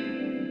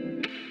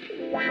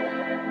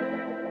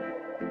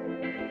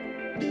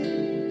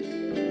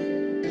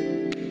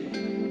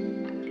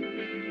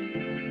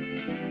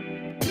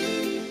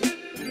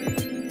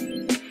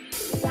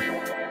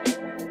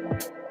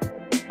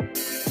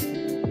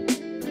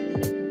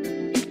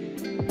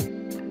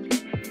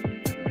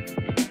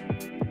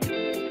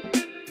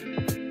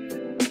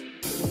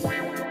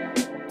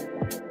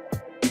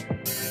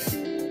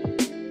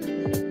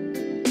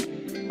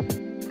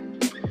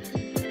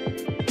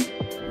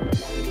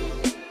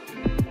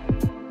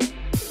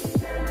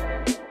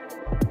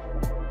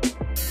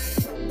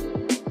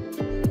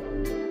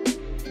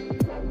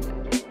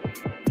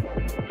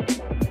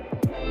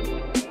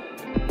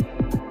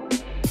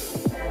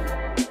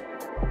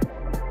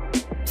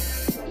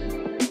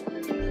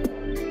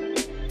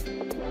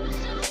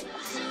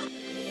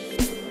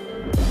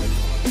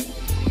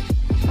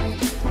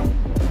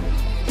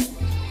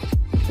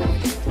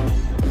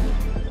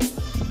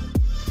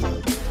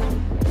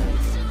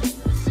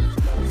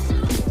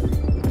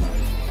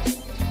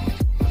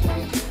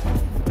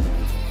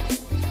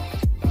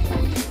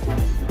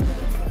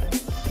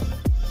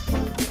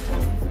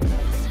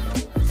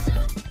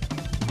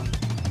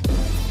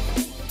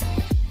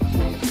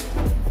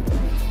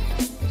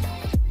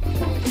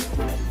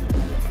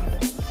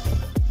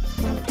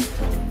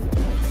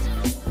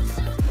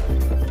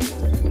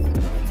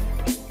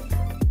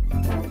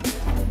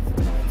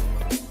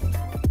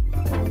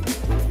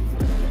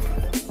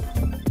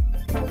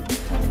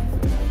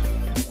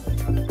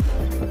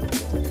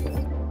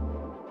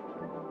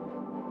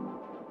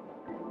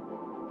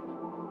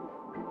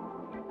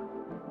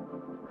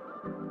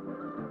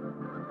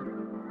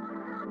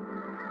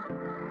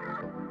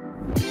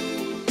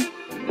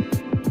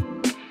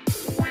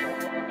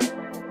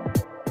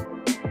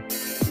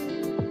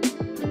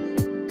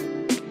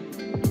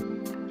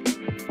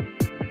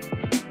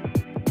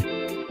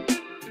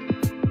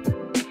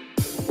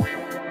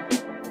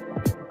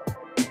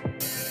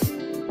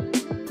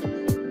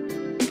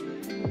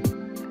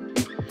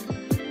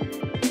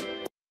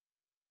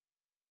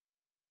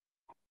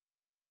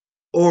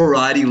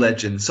 Alrighty,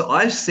 legends. So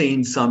I've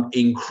seen some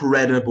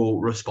incredible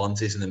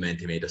responses in the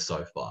Mentimeter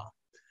so far.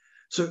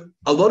 So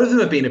a lot of them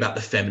have been about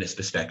the feminist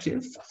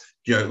perspective,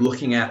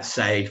 looking at,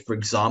 say, for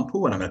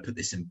example, and I'm going to put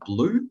this in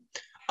blue,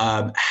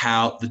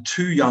 how the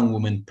two young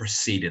women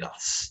preceded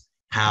us,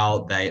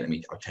 I'll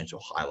change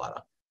your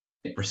highlighter.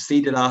 They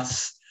preceded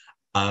us,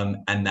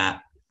 and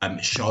that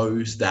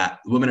shows that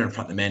women are in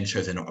front of the men,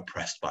 shows they're not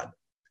oppressed by them.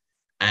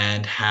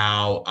 And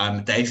how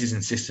Daisy's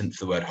insistence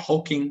for the word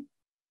hulking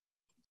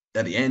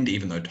at the end,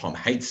 even though Tom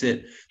hates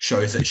it,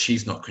 shows that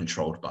she's not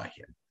controlled by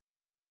him.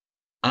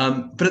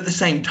 But at the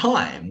same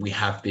time, we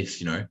have this,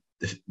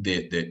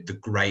 the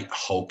great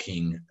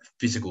hulking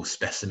physical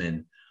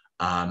specimen.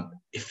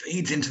 It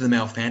feeds into the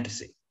male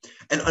fantasy.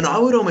 And I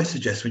would almost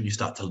suggest when you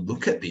start to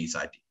look at these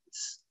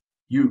ideas,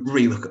 you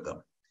relook at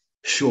them.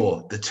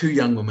 Sure, the two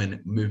young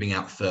women moving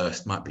out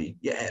first might be,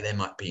 they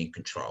might be in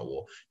control,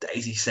 or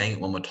Daisy saying it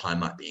one more time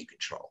might be in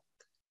control.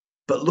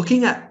 But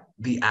looking at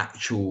the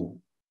actual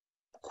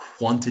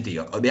quantity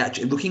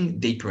looking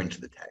deeper into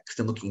the text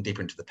and looking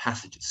deeper into the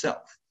passage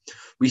itself,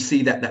 we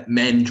see that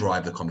men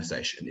drive the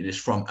conversation. It is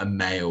from a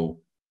male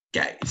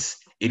gaze.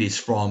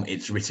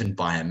 It's written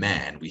by a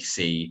man. We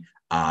see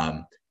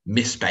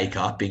Miss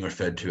Baker being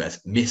referred to as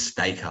Miss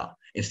Baker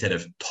instead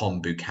of Tom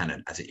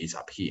Buchanan, as it is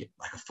up here,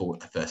 like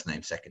a first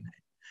name, second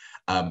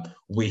name.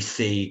 We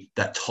see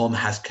that Tom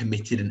has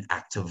committed an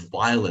act of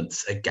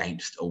violence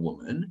against a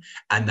woman,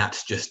 and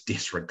that's just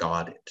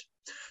disregarded.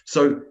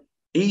 So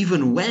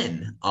even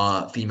when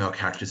female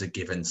characters are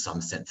given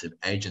some sense of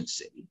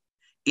agency,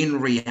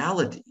 in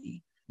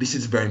reality, this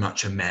is very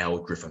much a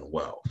male-driven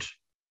world.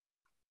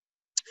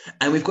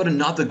 And we've got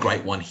another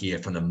great one here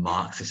from the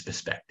Marxist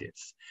perspective,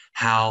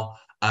 how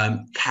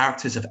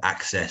characters have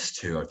access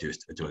to, I'll do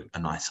a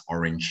nice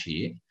orange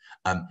here,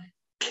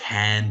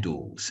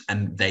 candles,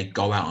 and they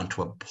go out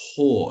onto a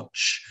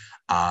porch.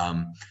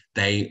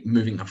 They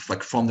moving up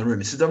like from the room.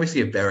 This is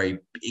obviously a very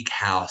big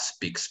house,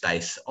 big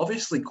space,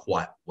 obviously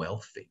quite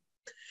wealthy.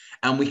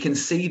 And we can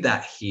see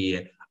that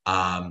here,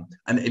 and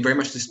it very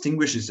much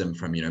distinguishes them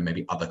from,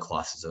 maybe other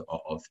classes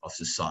of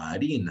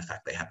society in the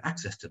fact they have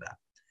access to that.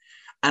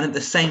 And at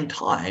the same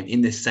time,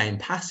 in this same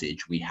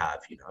passage, we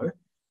have,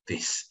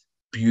 this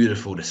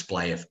beautiful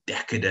display of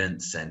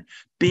decadence and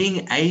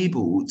being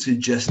able to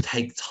just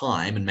take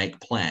time and make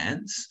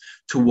plans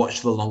to watch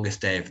the longest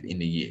day in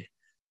the year.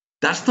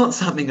 That's not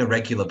something a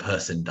regular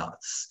person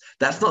does.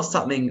 That's not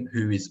something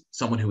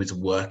someone who is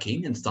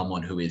working and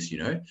someone who is,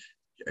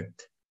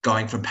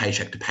 going from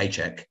paycheck to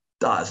paycheck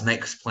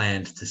makes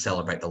plans to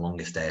celebrate the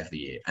longest day of the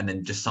year and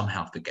then just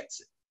somehow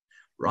forgets it,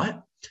 right?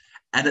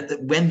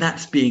 And when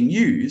that's being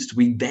used,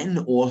 we then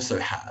also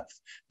have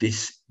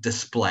this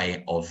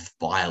display of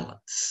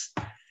violence.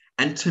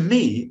 And to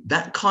me,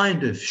 that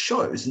kind of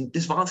shows, and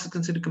this violence is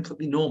considered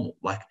completely normal.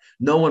 Like,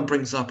 no one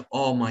brings up,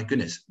 oh my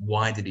goodness,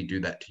 why did he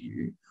do that to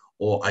you?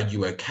 Or are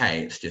you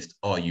okay? It's just,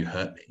 oh, you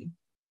hurt me.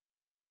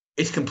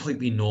 It's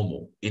completely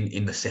normal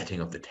in the setting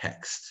of the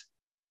text.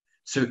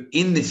 So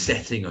in this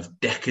setting of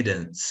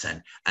decadence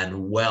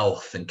and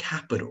wealth and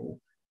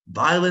capital,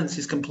 violence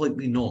is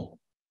completely normal.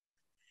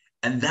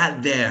 And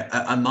that there,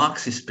 from a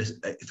Marxist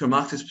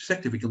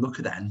perspective, we can look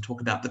at that and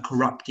talk about the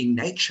corrupting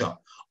nature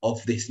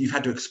of this. You've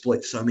had to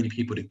exploit so many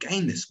people to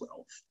gain this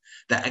wealth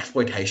that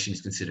exploitation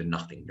is considered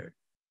nothing new.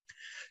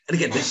 And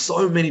again, there's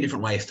so many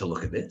different ways to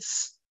look at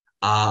this.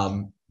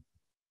 And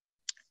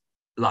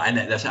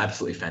that's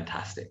absolutely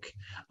fantastic.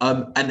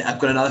 And I've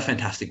got another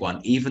fantastic one,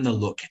 even the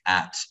look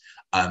at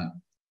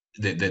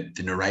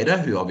the narrator,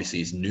 who obviously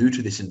is new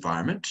to this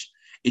environment,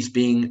 is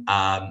being...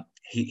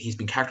 he's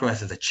been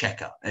characterized as a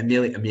checker, a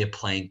mere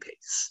playing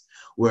piece.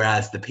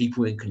 Whereas the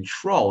people in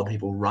control, the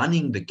people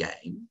running the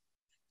game,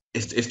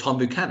 is Tom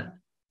Buchanan,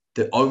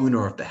 the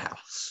owner of the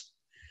house.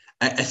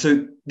 And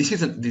so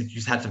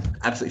you've had some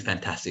absolutely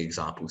fantastic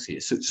examples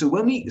here. So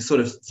when we sort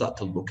of start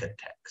to look at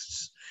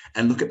texts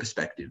and look at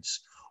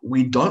perspectives,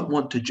 we don't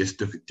want to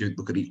just look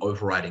at the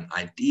overriding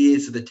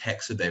ideas of the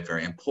text, so they're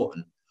very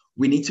important.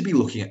 We need to be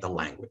looking at the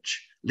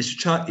language.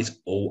 Literature is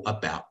all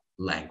about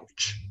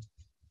language.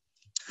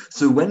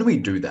 So when we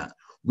do that,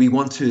 we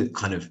want to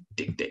kind of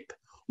dig deep,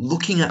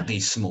 looking at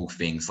these small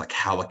things like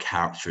how a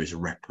character is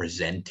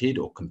represented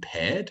or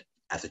compared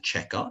as a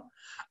checker.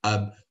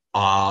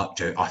 Are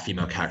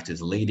female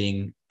characters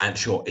leading? And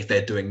sure, if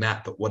they're doing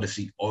that, but what is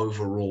the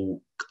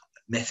overall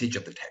message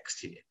of the text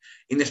here?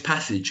 In this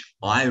passage,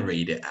 I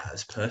read it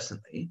as,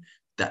 personally,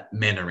 that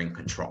men are in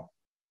control.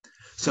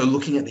 So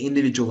looking at the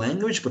individual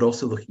language, but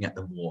also looking at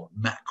the more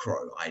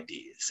macro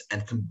ideas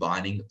and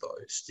combining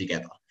those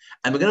together.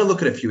 And we're going to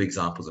look at a few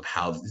examples of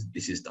how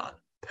this is done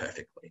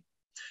perfectly.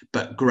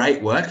 But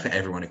great work for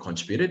everyone who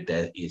contributed.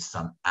 There is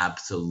some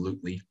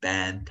absolutely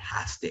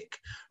fantastic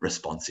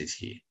responses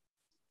here.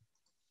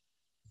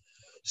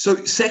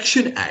 So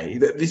section A,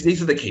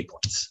 these are the key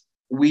points.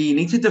 We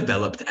need to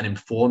develop an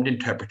informed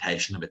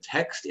interpretation of a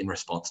text in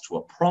response to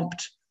a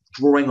prompt,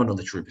 drawing on a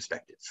literary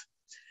perspective.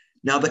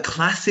 Now, the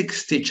classic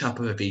stitch-up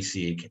of a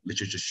VCE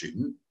literature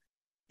student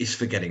is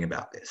forgetting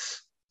about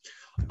this.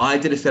 I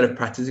did a set of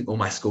practice, or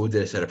my school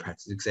did a set of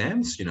practice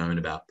exams, in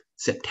about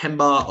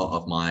September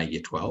of my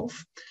year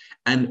 12.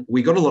 And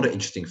we got a lot of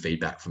interesting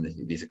feedback from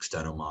these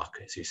external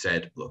markers who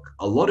said, look,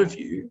 a lot of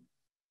you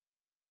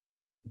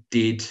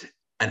did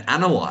and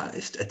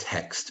analysed a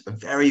text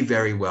very,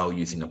 very well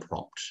using a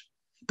prompt,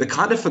 but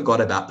kind of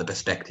forgot about the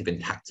perspective and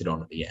tacked it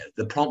on at the end.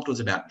 The prompt was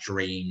about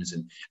dreams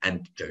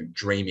and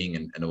dreaming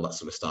and all that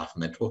sort of stuff.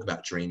 And they talk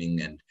about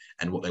dreaming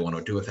and what they want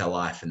to do with their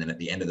life. And then at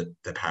the end of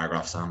the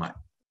paragraph, someone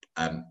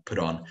might put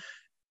on,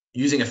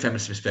 using a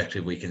feminist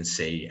perspective, we can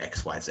see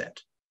X, Y, Z.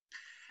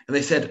 And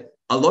they said,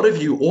 a lot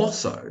of you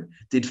also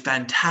did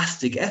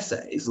fantastic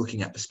essays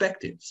looking at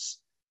perspectives,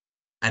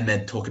 and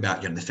then talk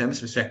about the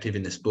feminist perspective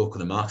in this book or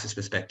the Marxist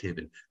perspective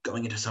and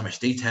going into so much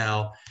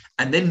detail.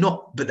 And then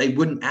but they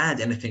wouldn't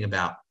add anything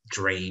about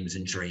dreams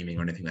and dreaming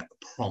or anything about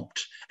the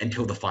prompt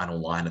until the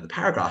final line of the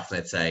paragraph.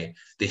 They'd say,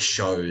 this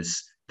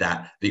shows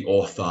that the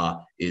author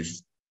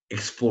is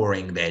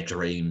exploring their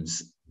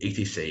dreams,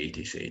 etc.,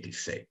 etc.,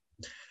 etc.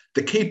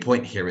 The key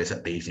point here is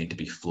that these need to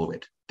be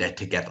fluid. They're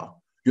together.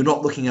 You're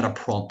not looking at a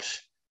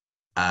prompt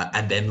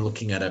and then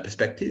looking at a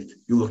perspective.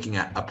 You're looking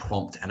at a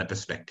prompt and a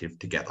perspective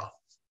together.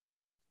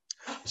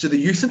 So the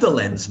use of the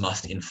lens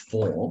must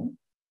inform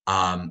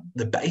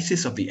the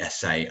basis of the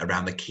essay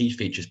around the key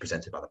features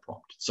presented by the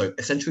prompt. So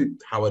essentially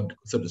how I'd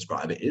sort of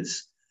describe it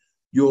is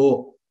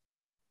your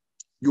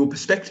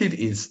perspective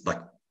is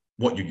like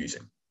what you're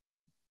using.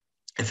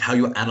 It's how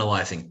you're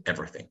analysing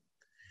everything.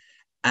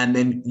 And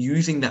then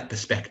using that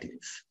perspective,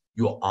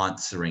 you're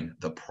answering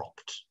the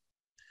prompt.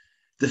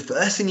 The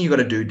first thing you've got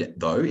to do,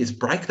 though, is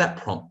break that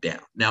prompt down.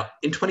 Now,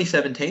 in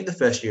 2017, the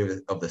first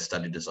year of the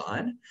study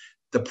design,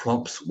 the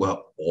prompts were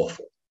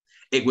awful.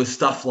 It was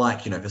stuff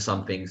like, for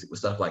some things, it was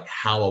stuff like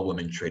how are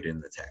women treated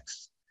in the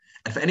text.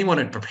 And for anyone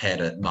who prepared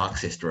a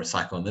Marxist or a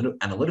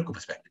psychoanalytical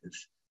perspective,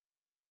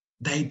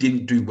 they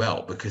didn't do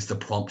well because the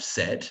prompt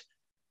said,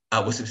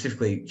 was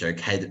specifically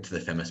catered to the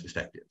feminist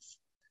perspective.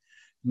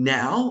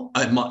 Now,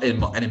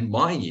 in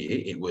my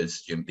year, it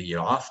was the year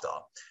after,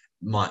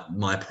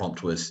 my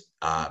prompt was,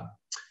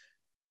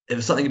 there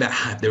was something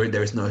about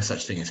there is no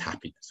such thing as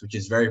happiness, which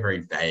is very,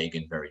 very vague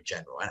and very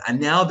general. And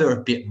now they're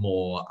a bit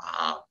more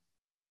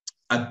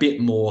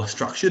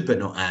structured, but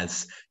not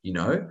as,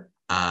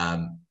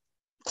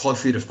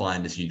 closely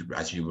defined as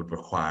you would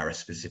require a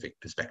specific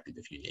perspective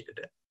if you needed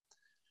it.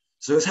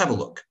 So let's have a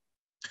look.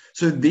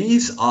 So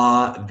these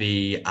are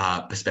the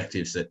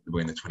perspectives that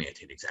were in the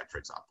 2018 exam, for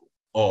example,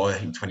 or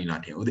in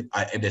 2019.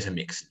 There's a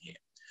mix in here.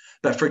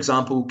 But for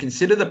example,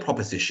 consider the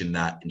proposition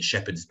that in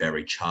Shepherd's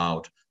Berry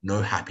Child,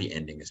 no happy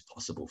ending is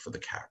possible for the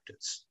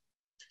characters.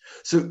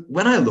 So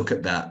when I look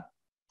at that,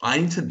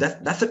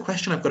 that's a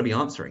question I've got to be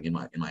answering in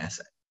my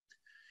essay.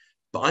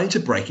 But I need to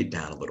break it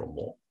down a little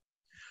more.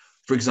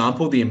 For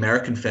example, the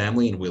American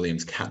family in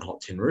Williams' Cat and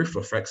Hot Tin Roof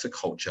reflects a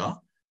culture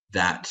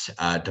that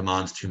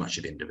demands too much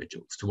of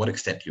individuals. To what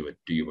extent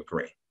do you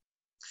agree?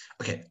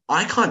 Okay,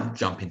 I can't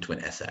jump into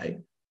an essay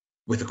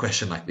with a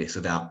question like this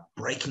without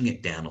breaking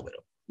it down a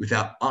little,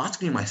 without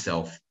asking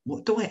myself,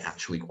 what do I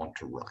actually want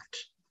to write?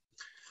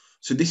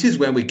 So this is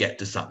where we get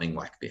to something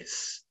like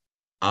this.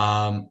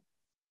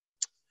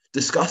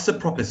 Discuss the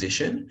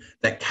proposition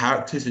that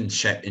characters in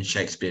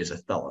Shakespeare's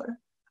Othello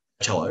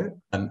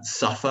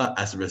suffer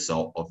as a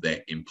result of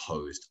their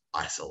imposed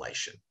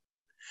isolation.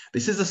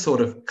 This is a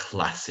sort of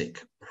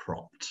classic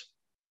prompt.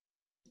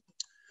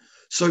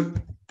 So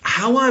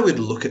how I would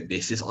look at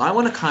this is I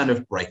want to kind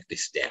of break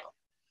this down.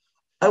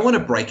 I want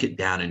to break it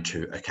down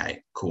into,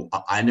 okay, cool.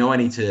 I know I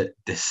need to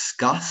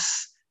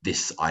discuss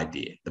this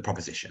idea, the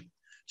proposition.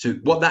 So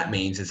what that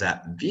means is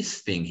that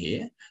this thing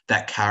here,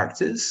 that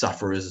characters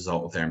suffer as a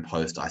result of their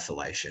imposed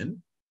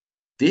isolation,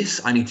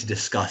 I need to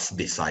discuss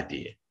this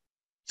idea.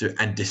 So,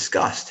 and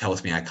discuss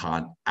tells me I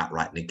can't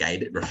outright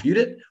negate it, refute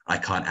it. I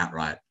can't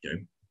outright,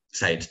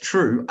 say it's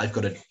true. I've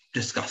got to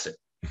discuss it.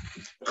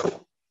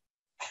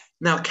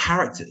 Now,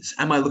 characters.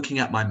 Am I looking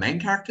at my main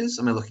characters?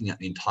 Am I looking at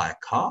the entire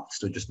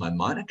cast or just my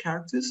minor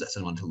characters? That's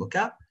the one to look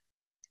at.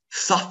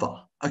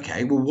 Suffer.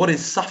 Okay, well, what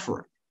is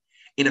suffering?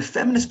 In a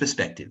feminist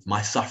perspective,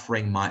 my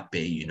suffering might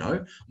be,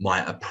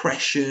 my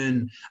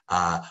oppression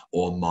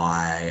or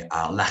my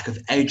lack of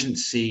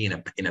agency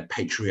in a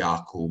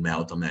patriarchal,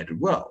 male-dominated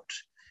world.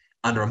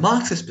 Under a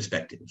Marxist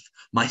perspective,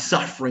 my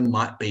suffering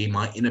might be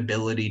my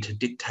inability to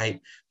dictate,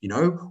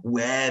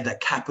 where the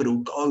capital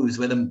goes,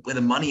 where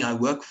the money I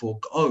work for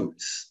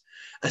goes.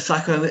 A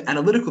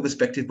psychoanalytical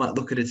perspective might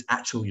look at its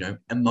actual,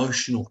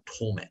 emotional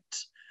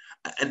torment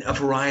and a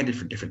variety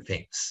of different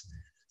things.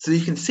 So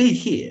you can see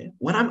here,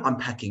 when I'm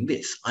unpacking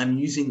this, I'm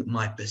using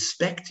my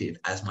perspective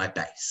as my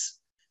base,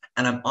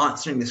 and I'm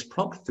answering this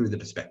prompt through the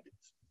perspective.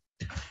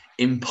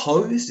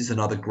 Imposed is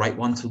another great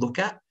one to look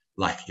at,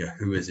 like,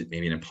 who is it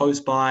being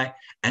imposed by,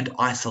 and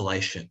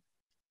isolation.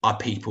 Are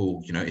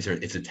people,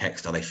 is a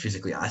text, are they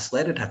physically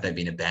isolated? Have they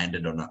been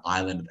abandoned on an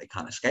island that they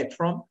can't escape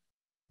from?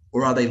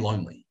 Or are they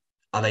lonely?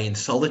 Are they in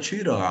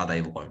solitude or are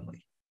they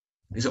lonely?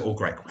 These are all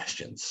great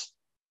questions.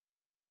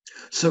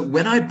 So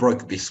when I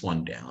broke this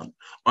one down,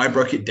 I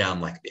broke it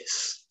down like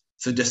this.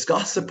 So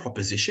discuss the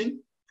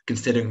proposition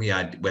considering the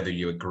idea, whether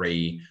you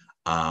agree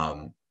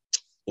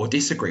or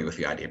disagree with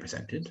the idea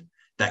presented.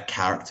 That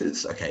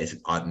characters, okay, is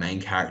it our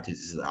main characters?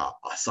 Is it our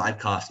side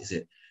cast?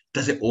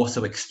 Does it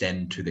also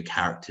extend to the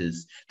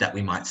characters that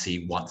we might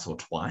see once or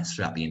twice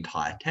throughout the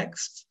entire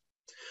text?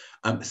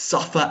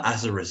 Suffer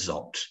as a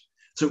result.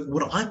 So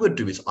what I would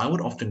do is I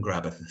would often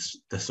grab a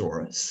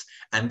thesaurus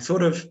and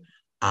sort of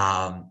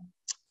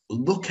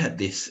look at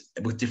this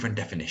with different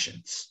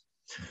definitions.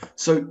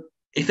 So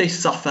if they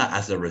suffer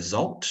as a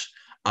result,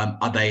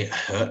 are they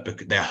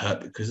hurt? They are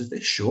hurt because of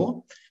this,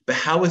 sure. But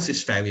how is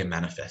this failure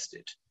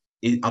manifested?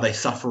 Are they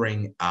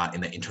suffering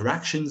in their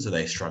interactions? Are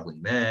they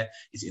struggling there?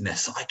 Is it in their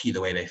psyche, the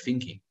way they're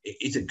thinking?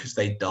 Is it because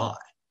they die?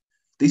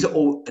 These are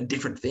all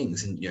different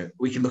things. And,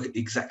 we can look at the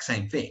exact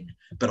same thing,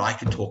 but I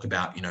can talk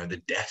about,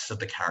 the deaths of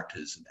the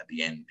characters at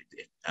the end,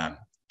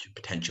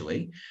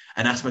 potentially.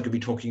 And Asma could be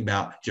talking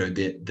about,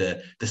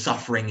 the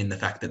suffering in the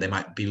fact that they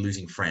might be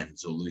losing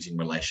friends or losing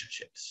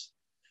relationships.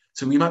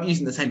 So we might be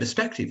using the same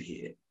perspective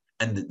here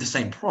and the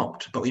same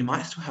prompt, but we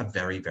might still have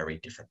very, very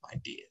different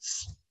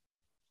ideas.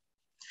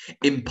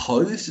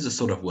 Imposed is a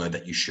sort of word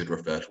that you should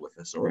refer to a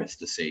thesaurus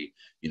to see,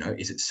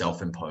 is it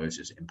self-imposed?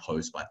 Is it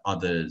imposed by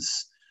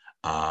others?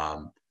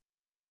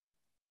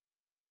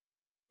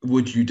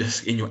 Would you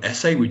just, in your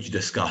essay, would you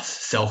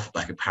discuss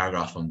like a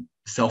paragraph on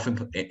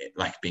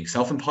being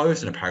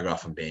self-imposed and a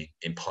paragraph on being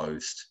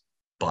imposed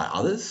by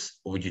others?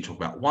 Or would you talk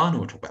about one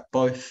or talk about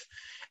both?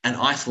 And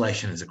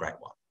isolation is a great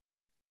one.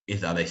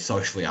 Are they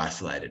socially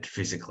isolated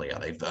physically? Are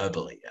they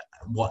verbally?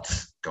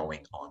 What's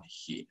going on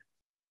here?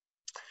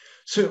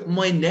 So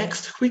my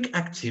next quick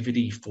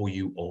activity for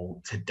you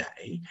all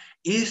today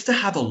is to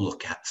have a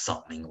look at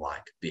something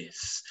like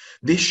this.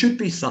 This should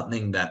be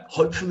something that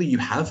hopefully you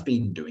have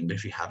been doing, but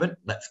if you haven't,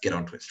 let's get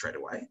onto it straight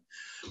away.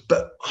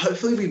 But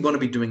hopefully we want to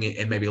be doing it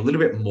in maybe a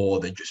little bit more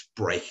than just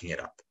breaking it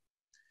up.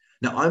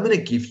 Now I'm going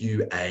to give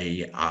you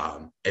a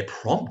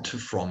prompt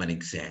from an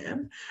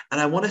exam, and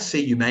I want to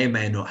see, you may or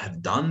may not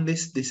have done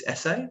this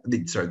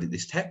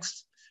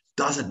text.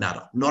 Doesn't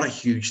matter, not a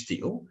huge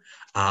deal.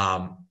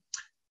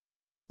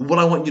 What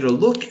I want you to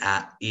look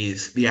at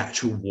is the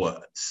actual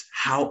words,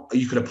 how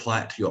you could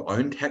apply it to your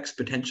own text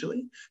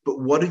potentially, but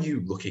what are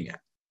you looking at?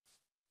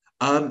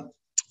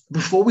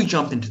 Before we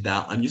jump into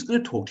that, I'm just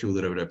going to talk to you a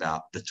little bit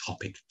about the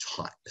topic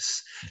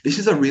types. This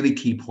is a really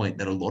key point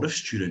that a lot of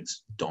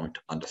students don't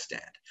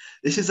understand.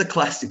 This is a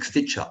classic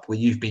stitch-up where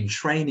you've been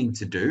training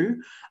to do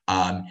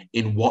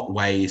in what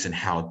ways and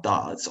how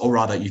does, or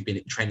rather you've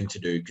been training to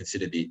do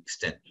consider the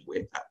extent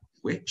at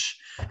which,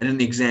 and in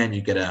the exam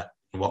you get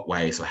in what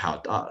ways or how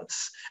it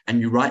does.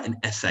 And you write an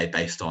essay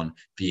based on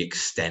the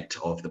extent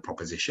of the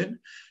proposition.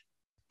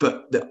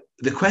 But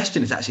the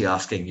question is actually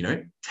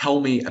asking, tell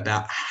me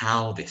about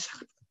how this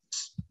happens.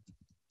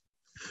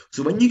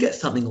 So when you get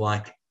something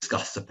like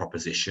discuss the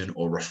proposition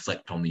or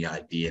reflect on the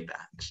idea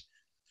that,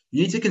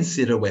 you need to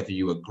consider whether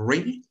you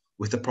agree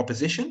with the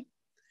proposition,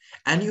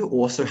 and you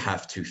also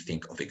have to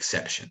think of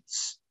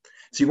exceptions.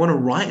 So you want to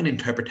write an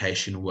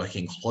interpretation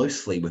working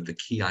closely with the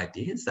key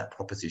ideas that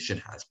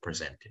proposition has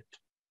presented.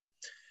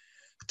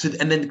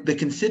 And then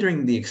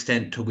considering the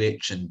extent to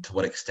which and to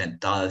what extent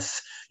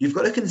does, you've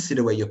got to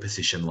consider where your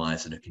position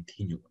lies in a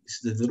continuum.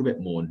 This is a little bit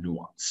more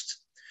nuanced.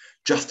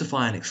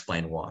 Justify and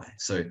explain why.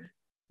 So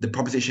the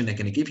proposition they're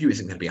going to give you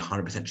isn't going to be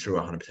 100% true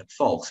or 100%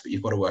 false, but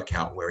you've got to work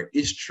out where it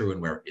is true and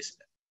where it isn't.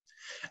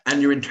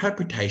 And your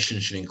interpretation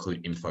should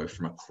include info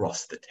from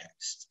across the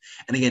text.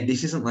 And again,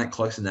 this isn't like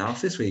close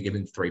analysis where you're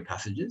given 3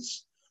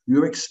 passages.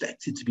 You're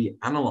expected to be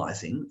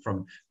analysing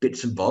from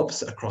bits and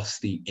bobs across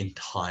the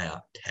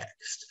entire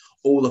text,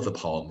 all of the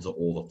poems or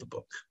all of the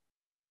book.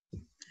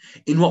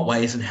 In what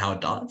ways and how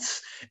it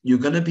does, you're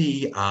going to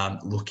be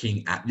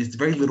looking at, there's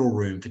very little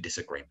room for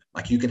disagreement.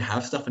 Like you can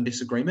have stuff in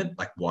disagreement,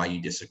 like why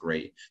you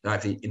disagree. Now,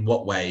 actually, in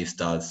what ways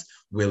does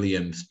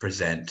Williams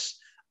present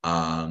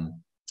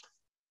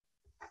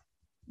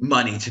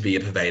money to be a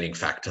pervading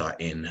factor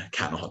in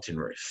Cat on a Hot Tin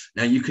Roof?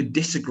 Now, you could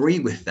disagree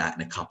with that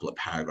in a couple of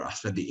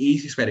paragraphs, but the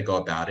easiest way to go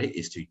about it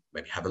is to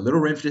maybe have a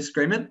little room for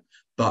disagreement,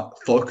 but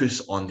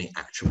focus on the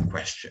actual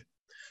question.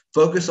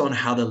 Focus on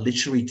how the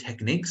literary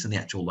techniques and the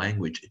actual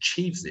language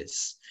achieves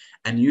this,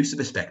 and use the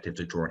perspective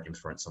to draw an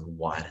inference on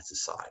wider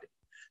society.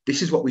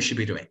 This is what we should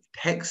be doing.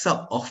 Texts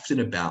are often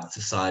about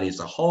society as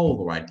a whole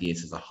or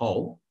ideas as a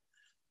whole.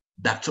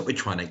 That's what we're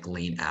trying to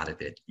glean out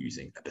of it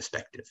using a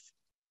perspective.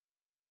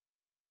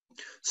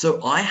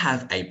 So I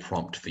have a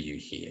prompt for you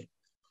here.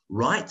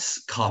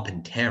 Wright's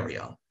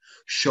Carpentaria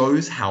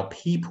shows how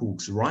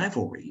people's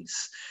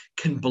rivalries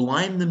can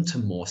blind them to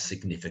more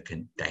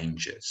significant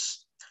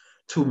dangers.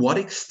 To what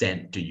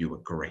extent do you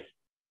agree?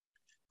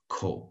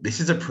 Cool. This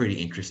is a pretty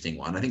interesting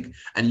one, I think,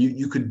 and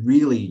you could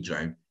really,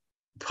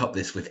 put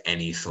this with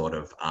any sort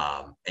of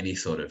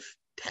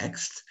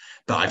text.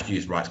 But I've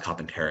used Wright's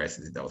Carpentaria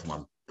since that was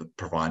one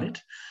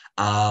provided.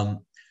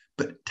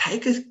 But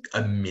take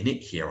a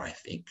minute here, I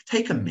think.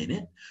 Take a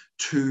minute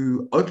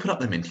to open up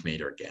the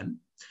Mentimeter again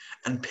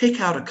and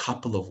pick out a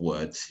couple of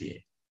words here.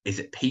 Is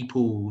it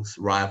people's,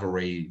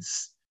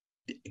 rivalries,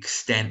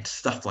 extent,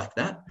 stuff like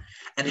that.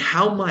 And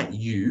how might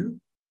you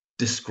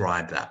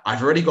describe that?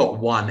 I've already got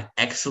one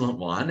excellent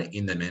one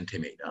in the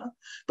Mentimeter,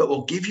 but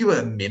we'll give you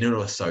a minute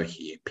or so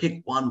here.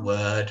 Pick one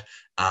word,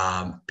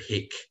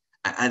 pick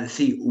and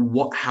see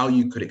how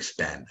you could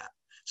expand that.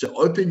 So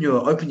open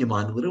your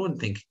mind a little and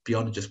think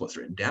beyond just what's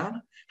written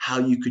down, how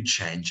you could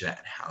change that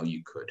and how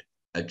you could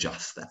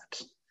adjust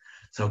that.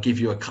 So I'll give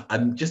you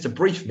just a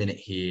brief minute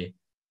here.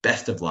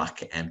 Best of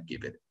luck and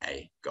give it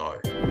a go.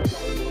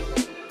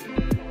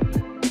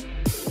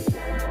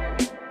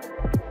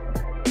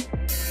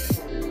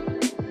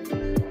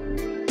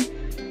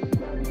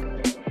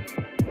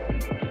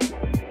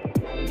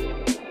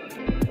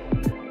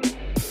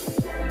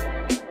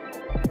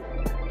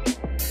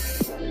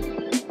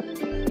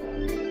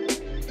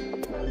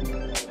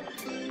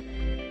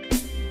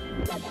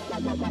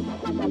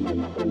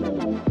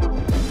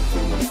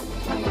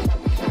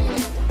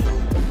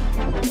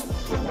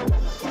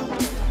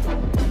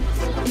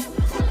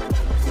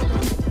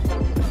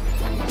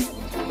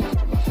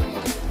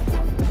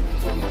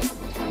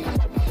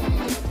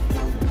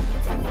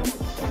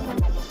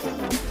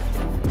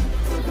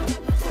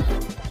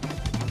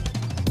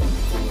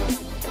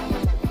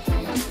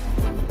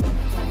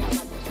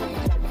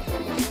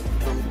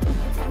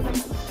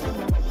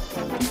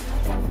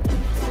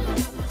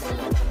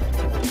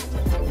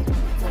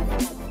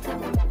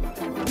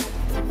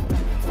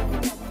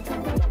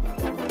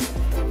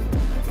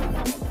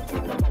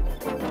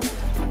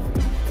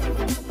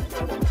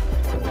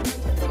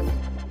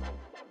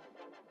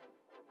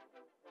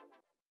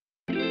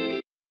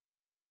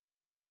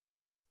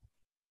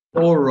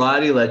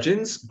 Alrighty,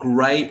 legends,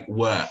 great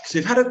work. So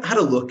you've had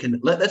a look, and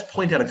let's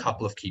point out a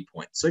couple of key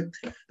points. So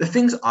the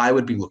things I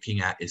would be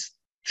looking at is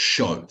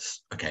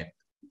shows. Okay,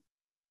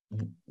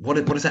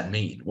 what does that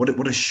mean? What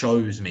do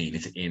shows mean?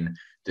 Is it in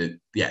the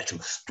actual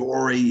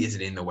story? Is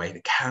it in the way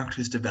the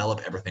characters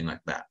develop? Everything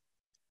like that.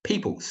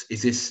 Peoples,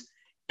 is this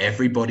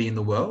everybody in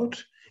the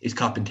world? Is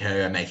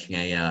Carpentaria making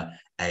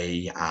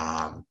a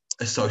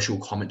social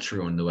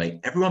commentary on the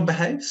way everyone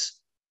behaves,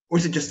 or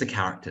is it just the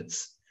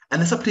characters?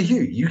 And it's up to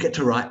you. You get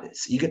to write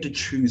this. You get to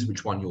choose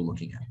which one you're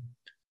looking at.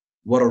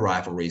 What are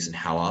rivalries and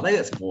how are they?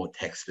 That's more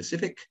text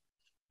specific.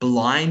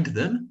 Blind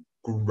them,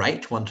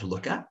 great one to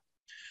look at.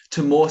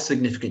 To more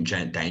significant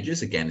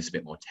dangers, again, it's a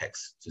bit more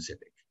text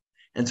specific.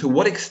 And to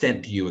what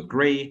extent do you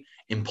agree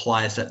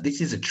implies that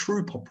this is a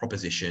true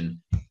proposition,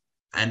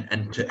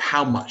 and to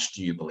how much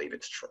do you believe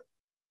it's true?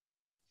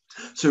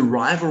 So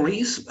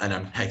rivalries, and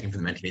I'm taking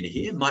from the Mentimeter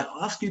here, might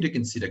ask you to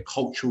consider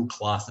cultural,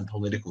 class, and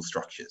political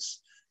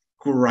structures.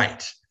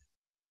 Great.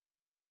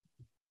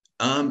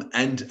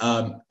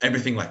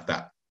 Everything like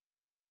that.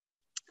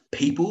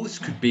 Peoples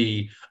could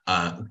be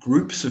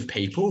groups of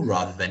people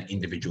rather than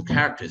individual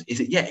characters. Is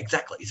it? Yeah,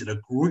 exactly. Is it a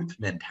group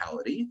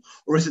mentality,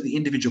 or is it the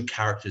individual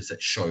characters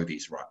that show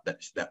these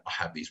that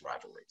have these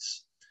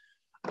rivalries?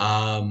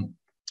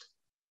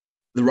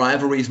 The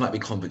rivalries might be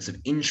conflicts of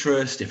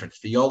interest, different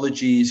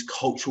theologies,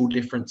 cultural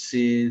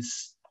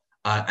differences.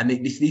 And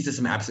these are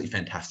some absolutely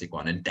fantastic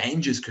ones. And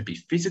dangers could be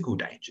physical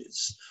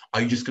dangers.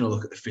 Are you just going to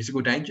look at the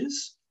physical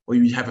dangers? Or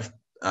you have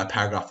a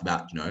paragraph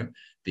about,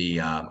 the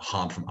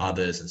harm from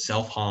others and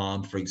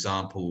self-harm, for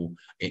example,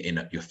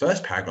 in your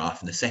first paragraph,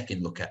 and the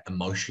second look at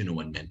emotional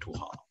and mental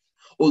harm.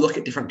 Or look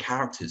at different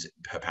characters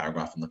per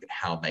paragraph and look at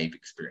how they've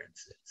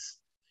experienced this.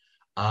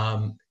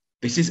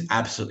 This is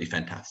absolutely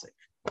fantastic.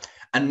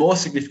 And more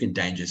significant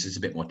dangers is a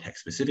bit more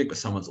text specific, but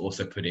someone's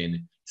also put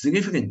in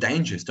significant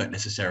dangers don't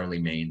necessarily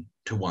mean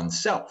to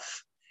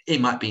oneself. It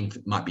might be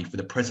for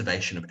the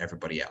preservation of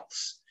everybody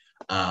else.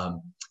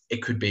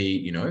 It could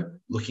be,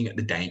 looking at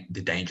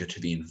the danger to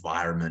the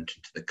environment,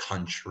 to the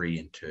country,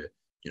 and to,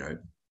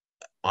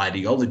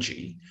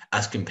 ideology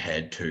as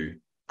compared to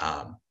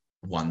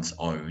one's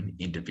own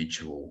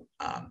individual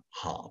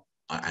harm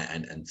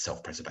and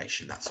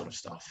self-preservation, that sort of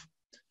stuff.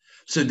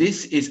 So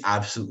this is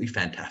absolutely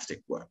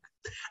fantastic work.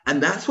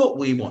 And that's what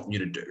we want you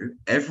to do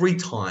every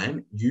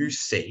time you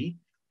see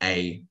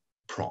a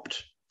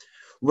prompt.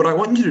 What I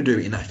want you to do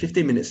in that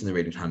 15 minutes in the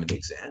reading time of the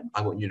exam,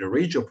 I want you to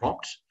read your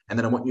prompt, and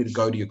then I want you to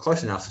go to your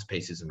close analysis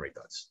pieces and read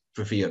those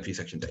for your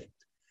section D.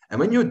 And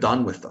when you're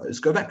done with those,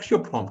 go back to your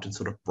prompt and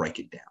sort of break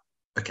it down.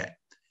 Okay,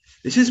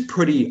 this is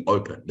pretty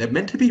open. They're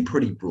meant to be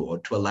pretty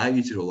broad to allow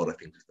you to do a lot of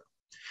things with them.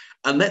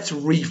 And let's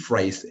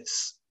rephrase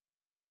this.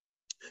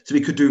 So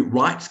we could do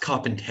Wright's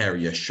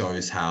Carpentaria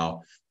shows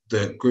how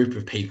the group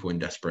of people in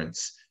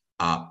Desperance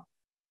and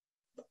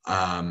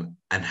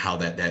how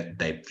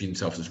they view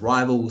themselves as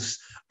rivals,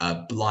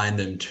 blind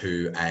them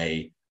to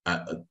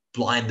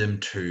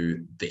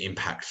the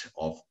impact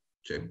of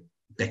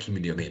their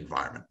community on the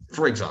environment.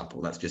 For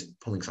example, that's just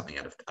pulling something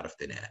out of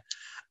thin air.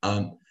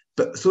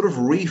 But sort of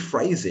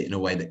rephrase it in a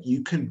way that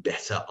you can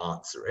better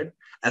answer it,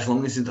 as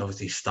long as it's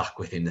obviously stuck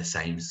within the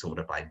same sort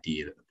of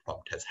idea that the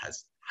prompt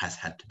has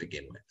had to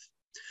begin with.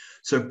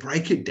 So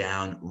break it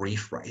down,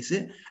 rephrase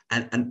it,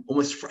 and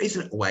almost phrase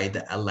it in a way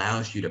that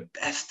allows you to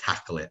best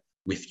tackle it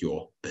with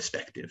your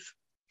perspective.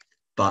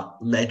 But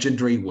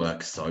legendary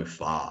work so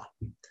far.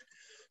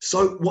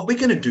 So what we're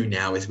going to do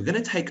now is we're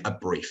going to take a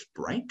brief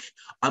break.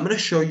 I'm going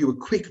to show you a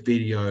quick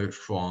video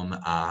from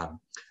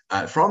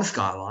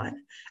Skyline,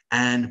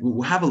 and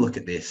we'll have a look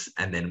at this,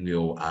 and then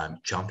we'll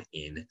jump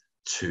in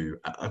to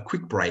a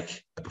quick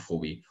break before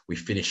we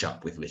finish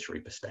up with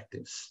literary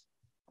perspectives.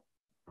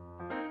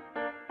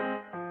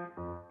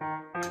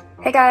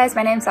 Hey guys,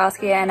 my name's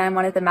Saskia and I'm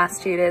one of the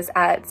maths tutors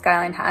at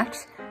Skyline Hatch.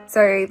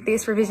 So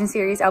this revision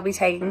series I'll be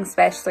taking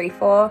Spec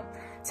 3-4.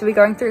 So we're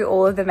going through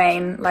all of the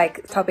main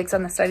topics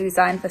on the study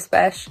design for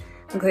Spec,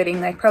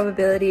 including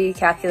probability,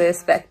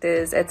 calculus,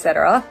 vectors,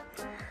 etc.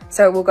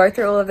 So we'll go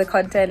through all of the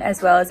content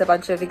as well as a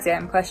bunch of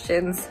exam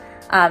questions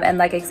and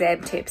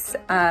exam tips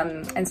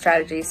and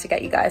strategies to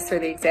get you guys through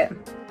the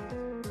exam.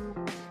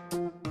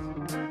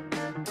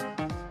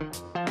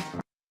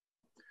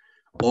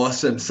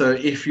 Awesome. So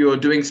if you're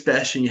doing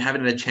Spec and you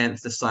haven't had a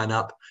chance to sign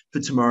up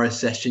for tomorrow's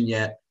session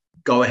yet,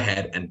 go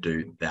ahead and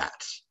do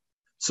that.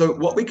 So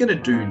what we're going to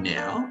do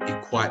now,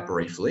 quite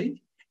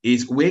briefly,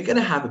 is we're going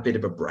to have a bit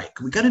of a break.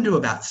 We're going to do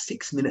about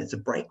 6 minutes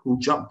of break. We'll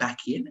jump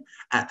back in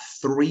at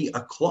 3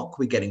 o'clock.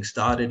 We're getting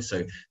started.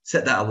 So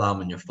set that alarm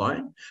on your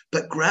phone,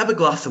 but grab a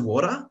glass of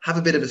water, have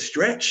a bit of a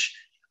stretch,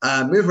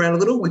 move around a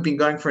little. We've been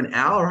going for an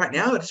hour right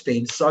now. It's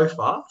been so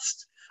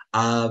fast.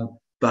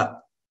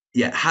 But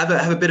yeah, grab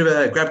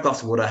a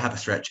glass of water, have a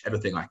stretch,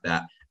 everything like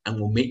that.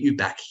 And we'll meet you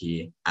back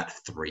here at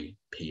 3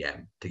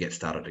 p.m. to get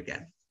started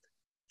again.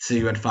 See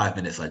you in 5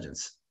 minutes,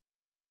 legends.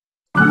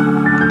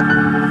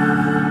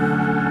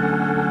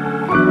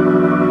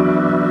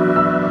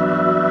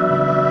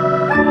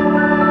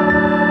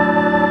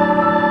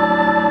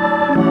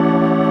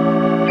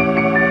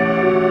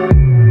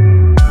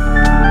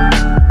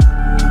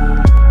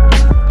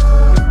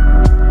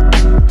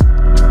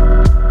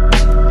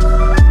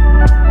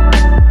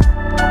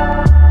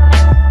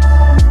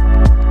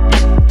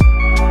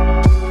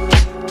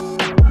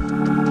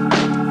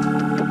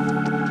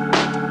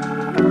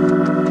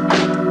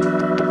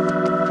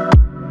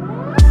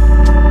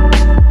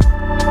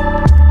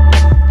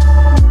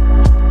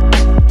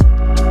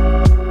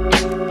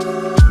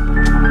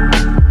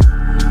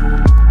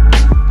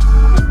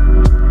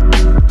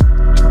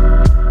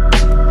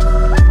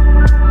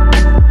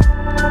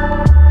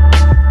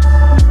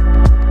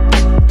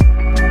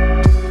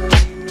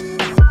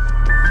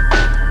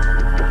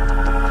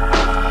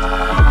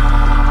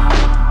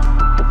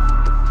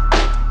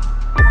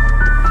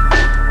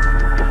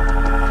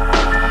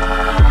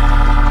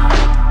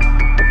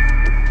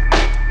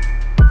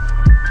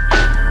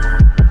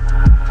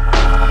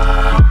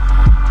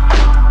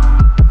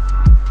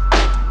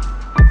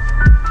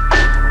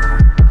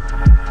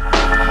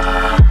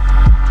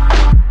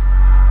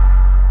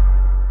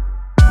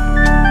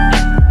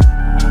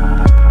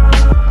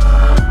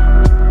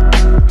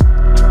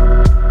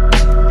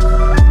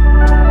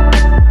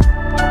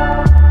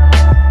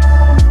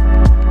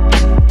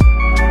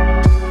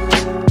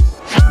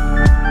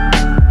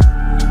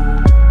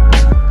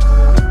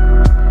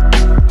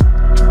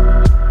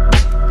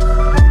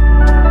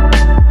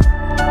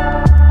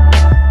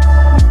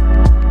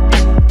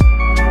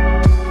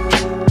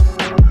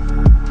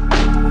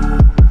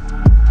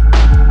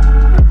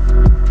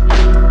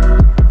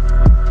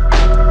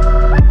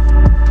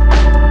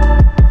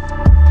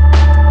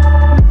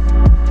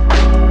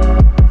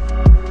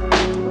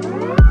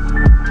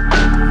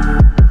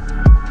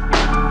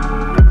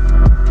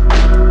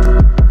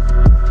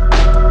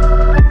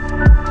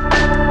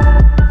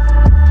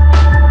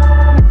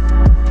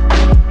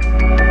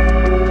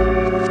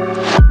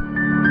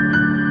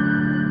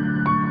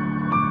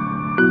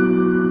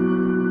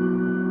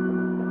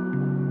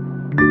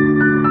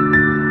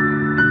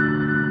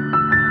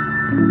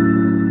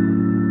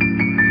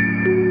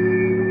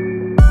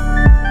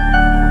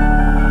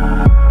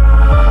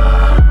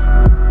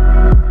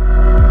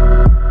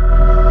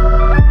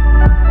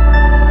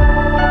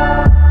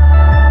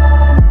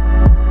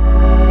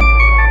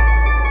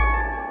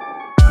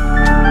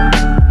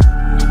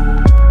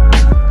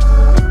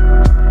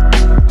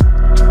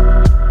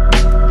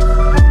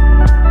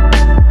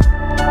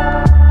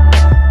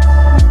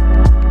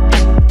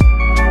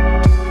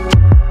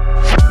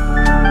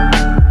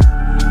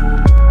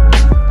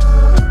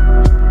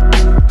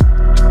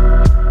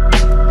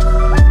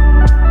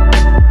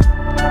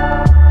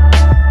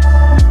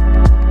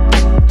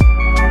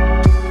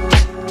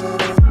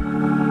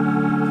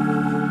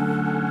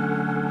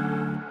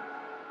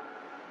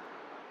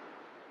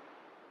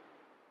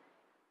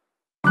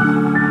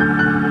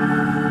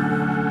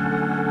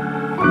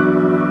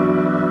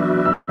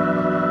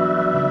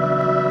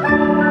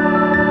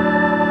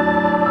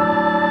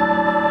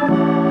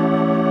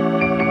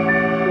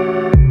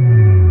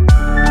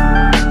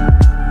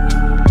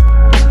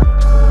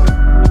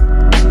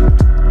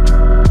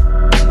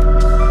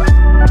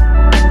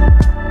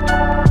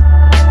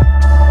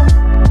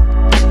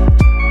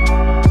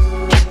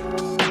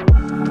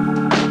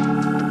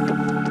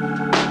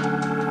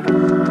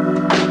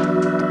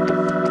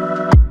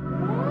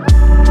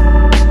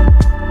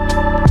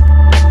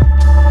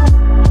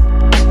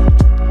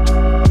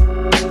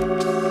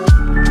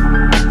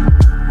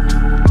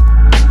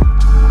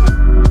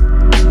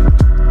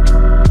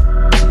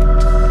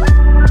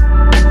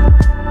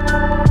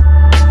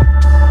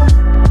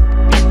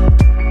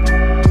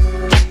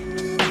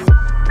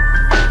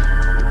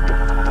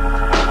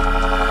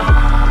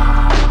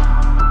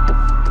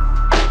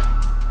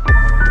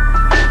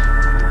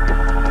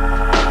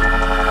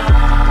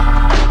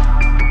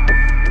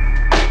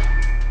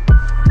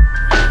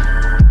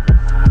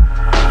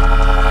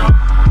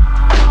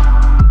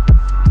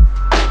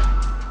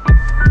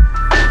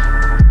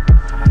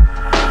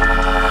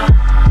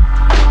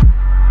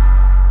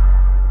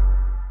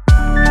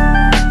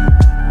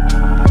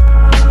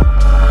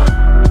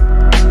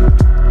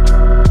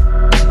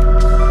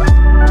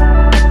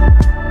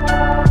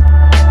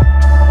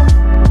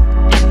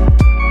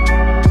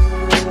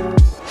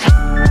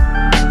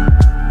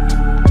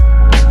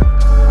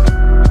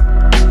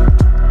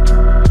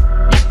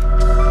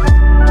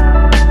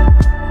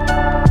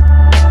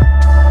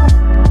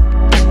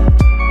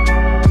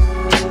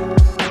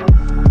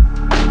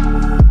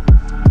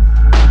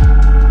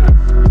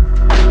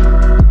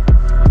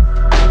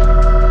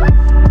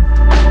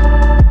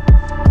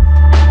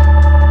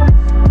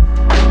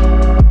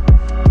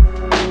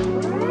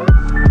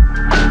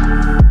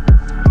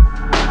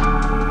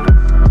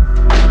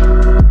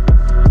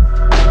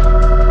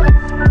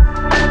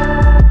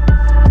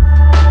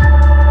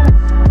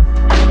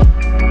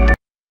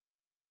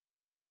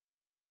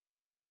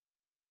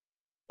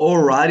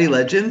 Alrighty,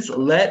 legends,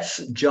 let's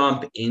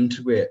jump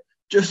into it.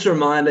 Just a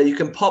reminder, you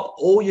can pop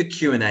all your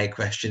Q&A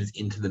questions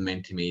into the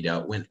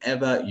Mentimeter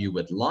whenever you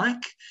would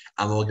like,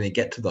 and we're going to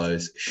get to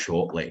those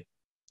shortly.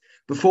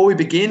 Before we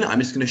begin,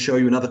 I'm just going to show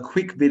you another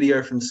quick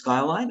video from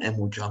Skyline, and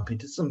we'll jump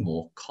into some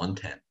more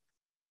content.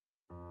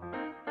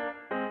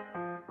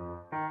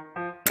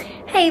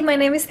 Hey, my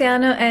name is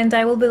Tiana and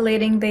I will be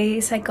leading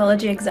the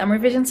psychology exam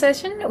revision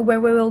session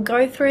where we will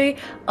go through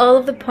all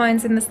of the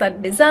points in the study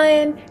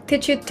design,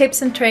 teach you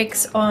tips and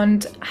tricks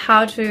on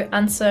how to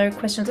answer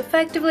questions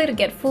effectively to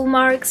get full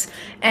marks,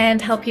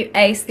 and help you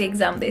ace the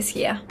exam this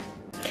year.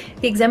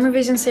 The exam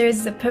revision series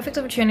is a perfect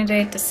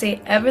opportunity to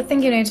see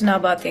everything you need to know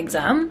about the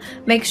exam,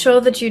 make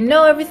sure that you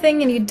know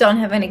everything and you don't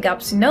have any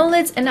gaps in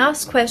knowledge, and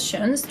ask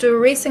questions to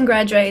recent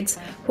graduates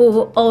who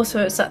will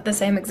also sat the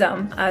same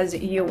exam as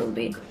you will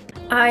be.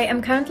 I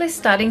am currently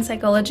studying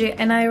psychology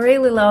and I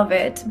really love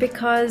it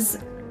because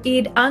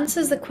it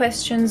answers the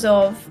questions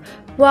of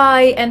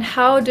why and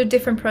how do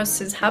different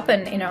processes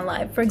happen in our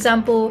life. For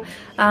example,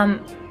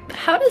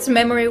 how does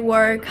memory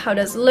work? How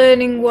does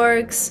learning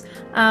works?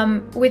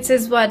 Which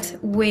is what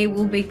we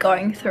will be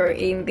going through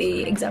in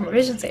the exam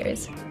revision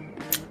series.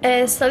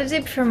 A study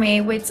tip for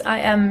me, which I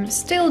am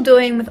still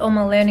doing with all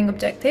my learning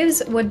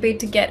objectives, would be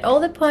to get all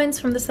the points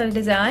from the study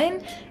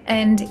design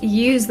and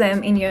use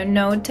them in your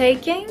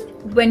note-taking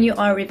when you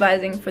are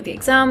revising for the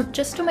exam,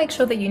 just to make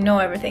sure that you know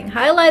everything.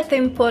 Highlight the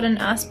important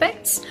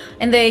aspects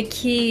and the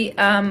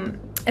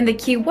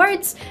key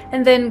words,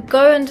 and then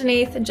go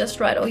underneath and just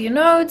write all your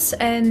notes,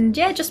 and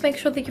yeah, just make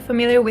sure that you're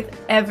familiar with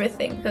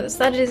everything, because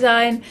study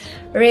design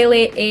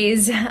really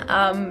is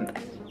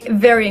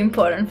very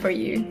important for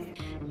you.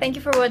 Thank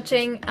you for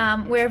watching.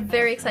 We're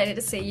very excited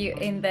to see you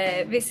in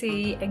the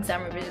VCE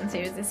exam revision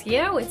series this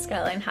year with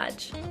Skyline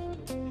Hatch.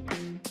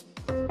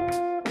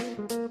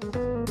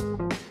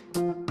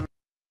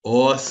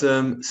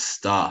 Awesome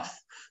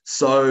stuff.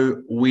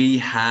 So we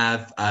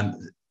have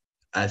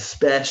a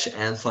Spec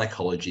and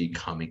Psychology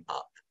coming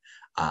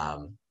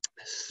up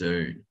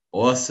soon.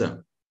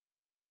 Awesome.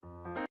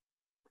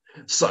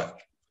 So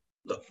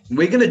look,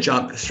 we're going to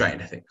jump straight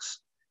into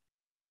things.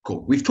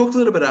 Cool. We've talked a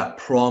little bit about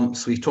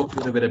prompts. We've talked a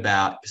little bit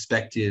about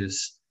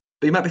perspectives,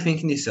 but you might be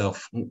thinking to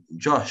yourself,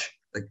 Josh,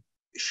 like,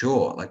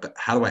 sure, like, but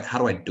how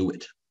do I do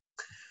it?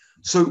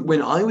 So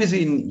when I was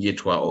in year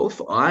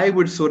 12, I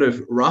would sort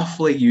of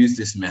roughly use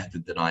this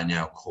method that I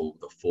now call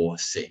the 4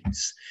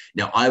 C's.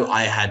 Now I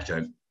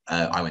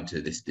went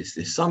to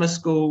this summer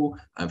school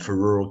for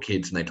rural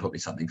kids, and they taught me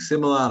something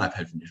similar, and I've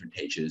heard from different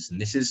teachers. And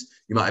this is,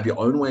 you might have your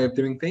own way of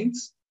doing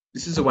things.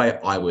 This is the way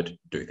I would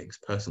do things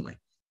personally.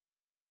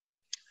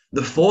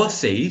 The 4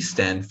 C's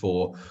stand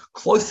for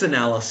close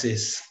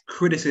analysis,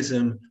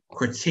 criticism,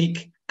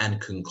 critique,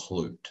 and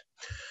conclude.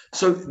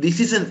 So this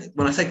isn't,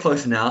 when I say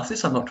close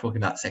analysis, I'm not talking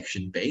about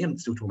section B, I'm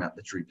still talking about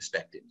literary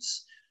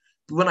perspectives.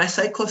 But when I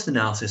say close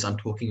analysis, I'm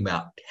talking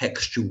about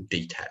textual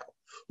detail,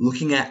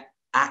 looking at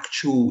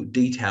actual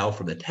detail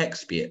from the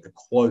text, be it a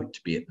quote,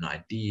 be it an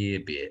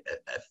idea, be it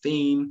a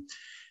theme,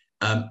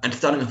 and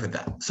starting off with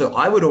that. So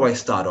I would always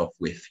start off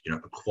with, a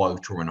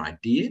quote or an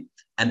idea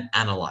and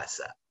analyze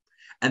that.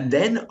 And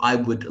then I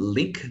would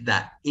link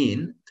that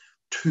in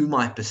to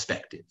my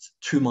perspectives,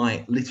 to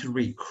my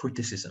literary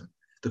criticism.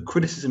 The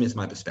criticism is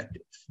my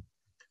perspective.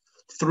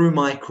 Through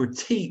my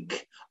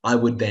critique, I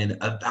would then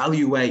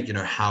evaluate,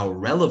 how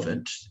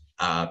relevant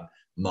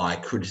my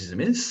criticism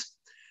is.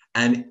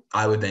 And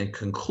I would then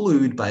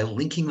conclude by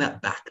linking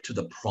that back to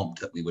the prompt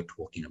that we were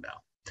talking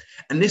about.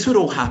 And this would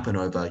all happen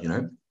over,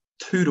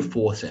 2 to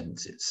 4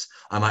 sentences.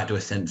 I might do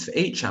a sentence for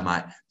each. I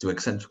might do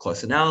a sentence for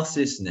close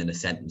analysis, and then a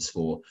sentence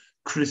for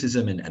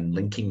criticism and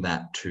linking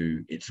that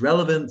to its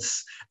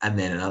relevance, and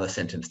then another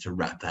sentence to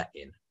wrap that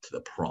in to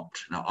the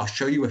prompt. Now, I'll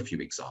show you a few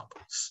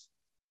examples.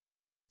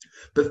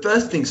 But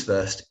first things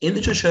first, in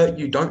literature,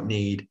 you don't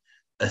need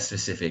a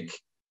specific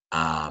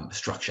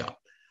structure.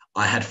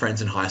 I had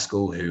friends in high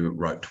school who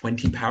wrote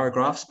 20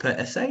 paragraphs per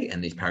essay,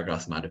 and these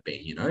paragraphs might have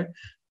been,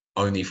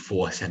 only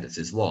 4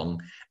 sentences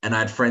long. And I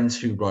had friends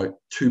who wrote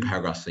 2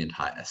 paragraphs for the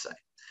entire essay.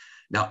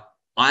 Now,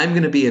 I'm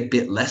going to be a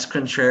bit less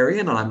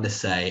contrarian, and I'm going to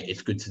say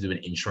it's good to do an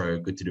intro,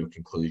 good to do a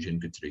conclusion,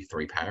 good to do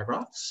 3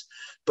 paragraphs.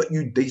 But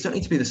these don't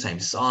need to be the same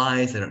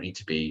size. They don't need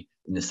to be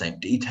in the same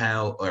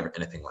detail or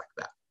anything like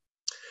that.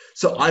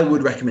 So I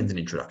would recommend an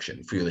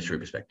introduction for your literary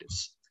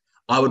perspectives.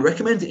 I would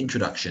recommend an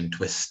introduction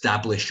to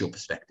establish your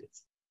perspective.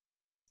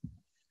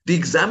 The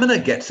examiner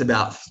gets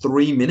about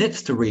 3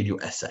 minutes to read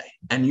your essay,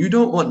 and you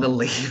don't want to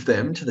leave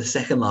them to the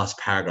second last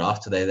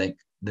paragraph till and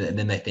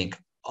then they think,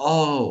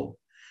 oh,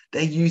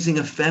 they're using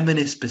a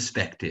feminist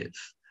perspective,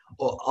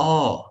 or,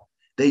 oh,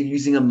 they're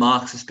using a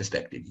Marxist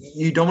perspective.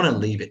 You don't want to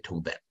leave it till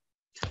then.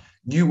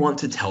 You want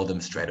to tell them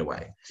straight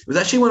away. It was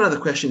actually one of the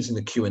questions in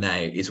the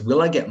Q&A is,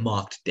 will I get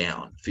marked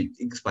down for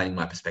explaining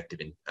my perspective,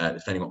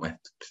 explaining what my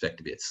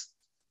perspective is?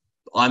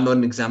 I'm not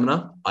an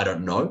examiner. I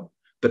don't know,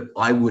 but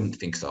I wouldn't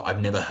think so. I've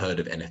never heard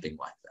of anything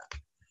like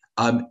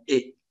that.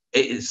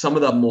 Some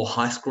of the more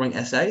high-scoring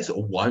essays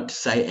won't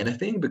say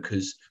anything but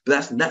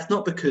that's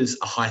not because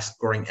a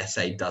high-scoring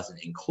essay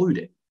doesn't include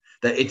it.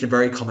 That it's a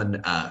very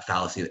common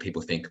fallacy that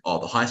people think, oh,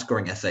 the high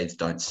scoring essays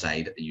don't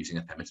say that they're using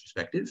a feminist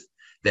perspective.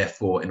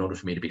 Therefore, in order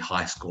for me to be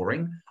high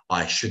scoring,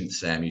 I shouldn't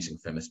say I'm using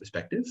feminist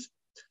perspective.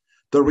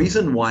 The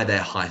reason why they're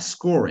high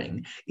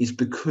scoring is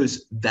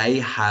because they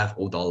have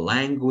all the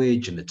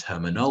language and the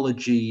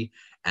terminology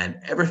and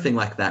everything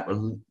like that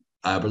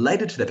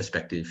related to their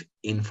perspective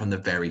in from the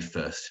very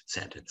first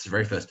sentence, the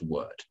very first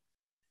word.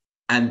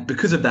 And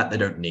because of that, they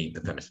don't need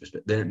the feminist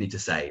perspective. They don't need to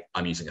say,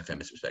 I'm using a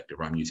feminist perspective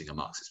or I'm using a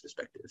Marxist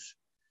perspective.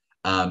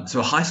 So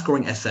a high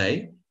scoring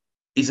essay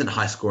isn't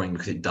high scoring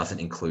because it doesn't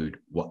include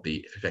what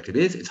the perspective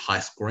is. It's high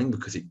scoring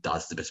because it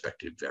does the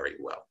perspective very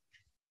well.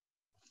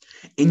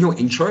 In your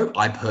intro,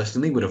 I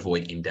personally would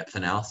avoid in-depth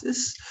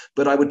analysis,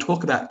 but I would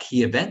talk about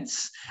key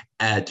events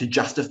to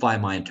justify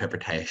my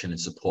interpretation and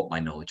support my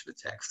knowledge of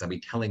the text. I'd be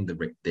telling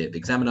the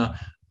examiner,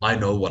 I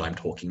know what I'm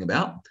talking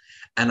about,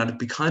 and I'd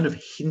be kind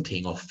of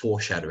hinting or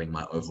foreshadowing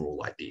my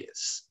overall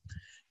ideas.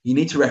 You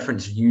need to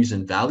reference views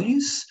and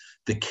values,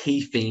 the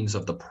key themes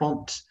of the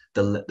prompt,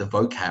 the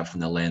vocab from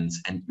the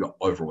lens, and your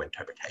overall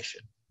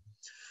interpretation.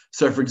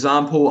 So for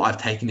example,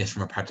 I've taken this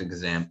from a practical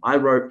exam I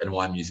wrote, and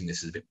why I'm using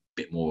this is a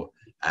bit more,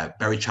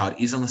 Barry Child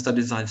is on the study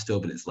design still,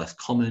 but it's less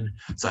common.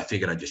 So I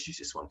figured I'd just use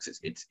this one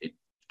because it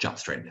jumps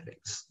straight into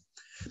things.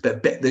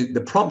 But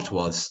the prompt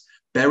was,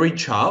 Barry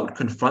Child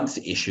confronts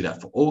the issue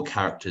that for all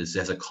characters,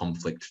 there's a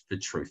conflict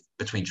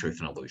between truth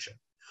and illusion.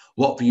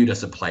 What view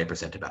does the play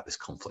present about this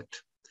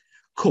conflict?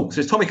 Cool, so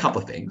it's told me a couple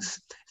of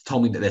things. It's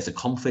told me that there's a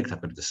conflict,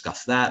 I've got to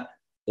discuss that.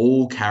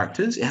 All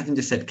characters, it hasn't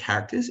just said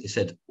characters, it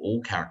said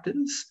all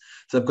characters.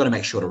 So I've got to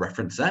make sure to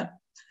reference that.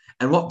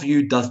 And what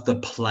view does the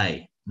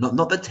play,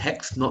 not the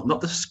text,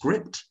 not the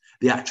script,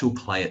 the actual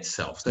play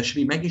itself. So I should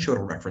be making sure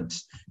to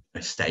reference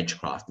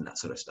stagecraft and that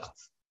sort of stuff.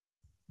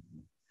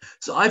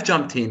 So I've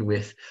jumped in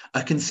with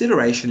a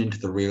consideration into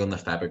the real and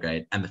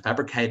the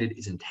fabricated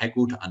is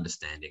integral to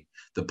understanding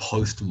the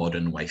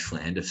postmodern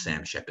wasteland of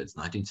Sam Shepard's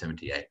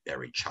 1978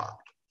 Barry Child.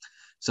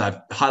 So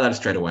I've highlighted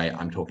straight away,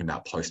 I'm talking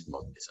about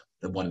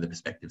postmodernism, one of the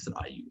perspectives that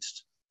I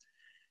used.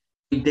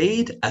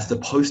 Indeed, as the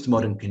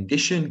postmodern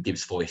condition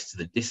gives voice to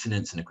the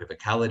dissonance and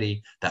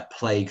equivocality that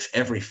plagues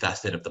every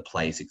facet of the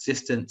play's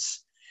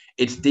existence,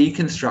 its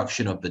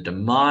deconstruction of the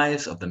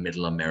demise of the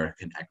middle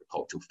American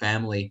agricultural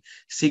family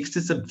seeks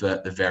to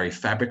subvert the very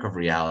fabric of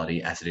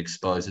reality as it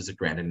exposes the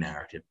grand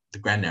narrative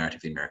of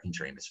the American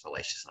dream is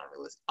fallacious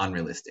and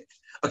unrealistic.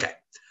 Okay,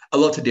 a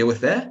lot to deal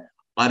with there.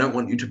 I don't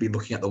want you to be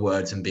looking at the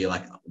words and be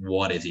like,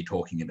 what is he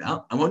talking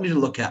about? I want you to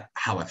look at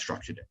how I've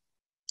structured it.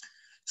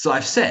 So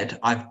I've said,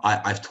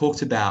 I've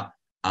talked about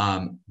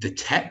the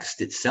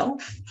text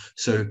itself.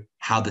 So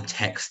how the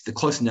text, the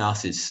close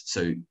analysis,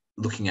 so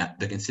looking at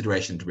the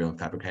consideration to real and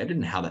fabricated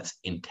and how that's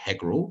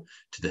integral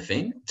to the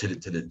thing, to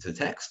the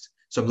text.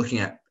 So I'm looking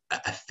at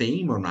a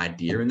theme or an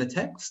idea in the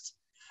text.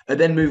 I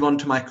then move on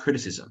to my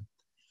criticism.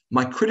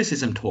 My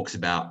criticism talks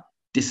about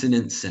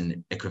dissonance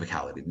and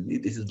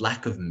equivocality. This is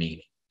lack of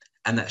meaning.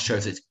 And that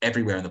shows it's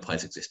everywhere in the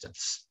play's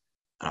existence.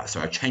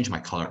 So I changed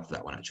my color up for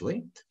that one,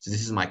 actually. So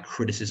this is my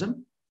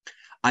criticism.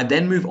 I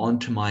then move on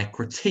to my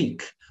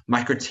critique.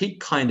 My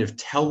critique kind of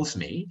tells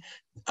me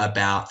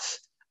about,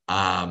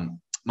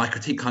 my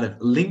critique kind of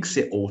links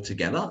it all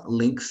together,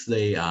 links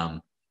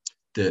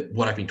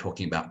what I've been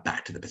talking about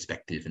back to the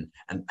perspective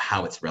and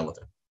how it's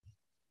relevant.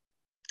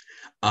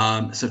 So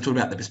I've talked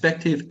about the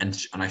perspective and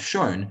I've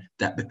shown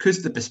that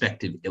because the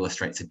perspective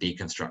illustrates a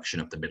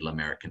deconstruction of the middle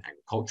American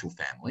agricultural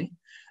family,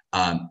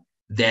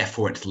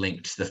 therefore it's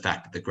linked to the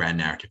fact that the grand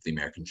narrative of the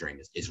American dream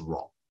is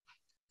wrong.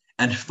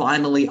 And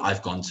finally,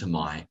 I've gone to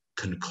my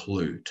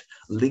conclude,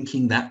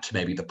 linking that to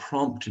maybe the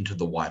prompt into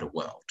the wider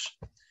world.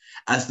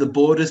 As the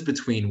borders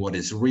between what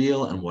is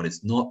real and what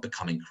is not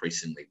become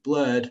increasingly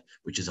blurred,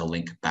 which is a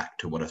link back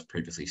to what I've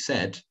previously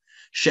said,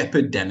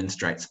 Shepard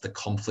demonstrates the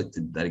conflict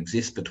that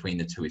exists between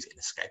the two is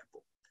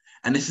inescapable.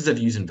 And this is of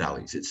views and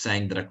values. It's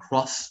saying that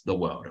across the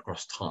world,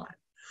 across time,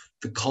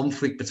 the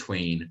conflict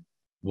between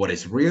what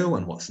is real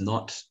and what's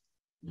not,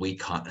 we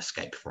can't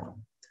escape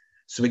from.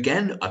 So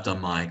again, I've done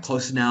my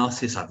close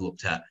analysis. I've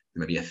looked at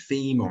maybe a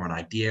theme or an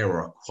idea or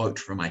a quote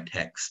from my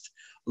text,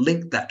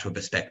 linked that to a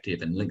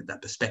perspective and linked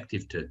that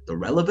perspective to the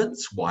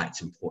relevance, why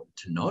it's important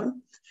to know.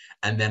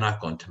 And then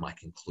I've gone to my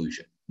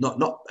conclusion,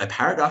 not a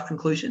paragraph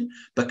conclusion,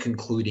 but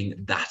concluding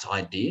that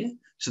idea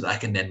so that I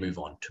can then move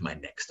on to my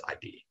next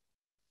idea.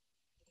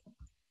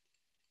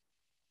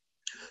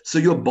 So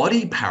your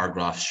body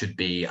paragraph should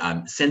be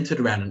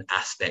centered around an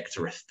aspect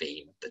or a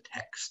theme of the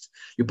text.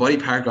 Your body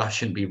paragraph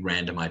shouldn't be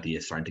random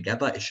ideas thrown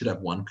together. It should have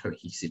one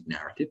cohesive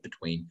narrative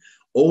between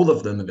all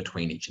of them and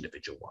between each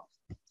individual one.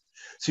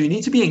 So you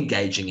need to be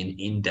engaging in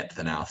in-depth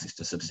analysis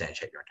to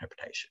substantiate your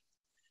interpretation.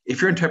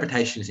 If your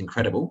interpretation is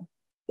incredible,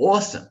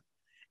 awesome.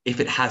 If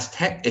it has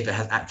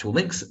actual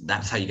links,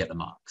 that's how you get the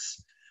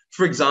marks.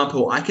 For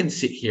example, I can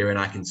sit here and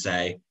I can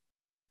say,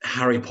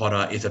 Harry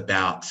Potter is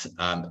about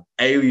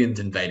aliens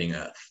invading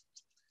Earth.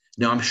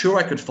 Now, I'm sure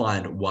I could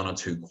find one or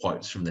two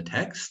quotes from the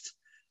text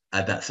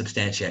that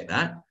substantiate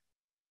that,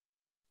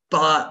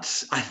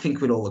 but I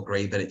think we'd all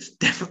agree that it's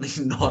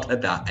definitely not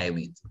about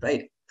aliens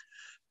invading.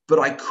 But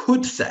I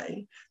could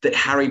say that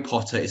Harry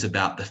Potter is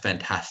about the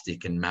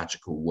fantastic and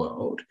magical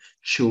world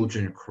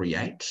children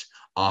create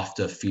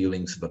after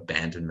feelings of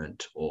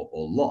abandonment or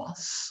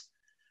loss.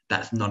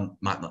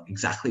 Might not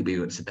exactly be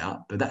what it's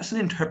about, but that's an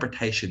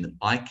interpretation that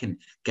I can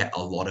get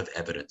a lot of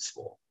evidence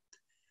for.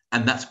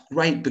 And that's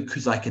great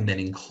because I can then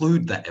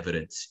include that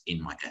evidence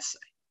in my essay.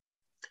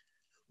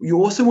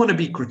 You also want to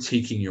be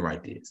critiquing your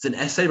ideas. An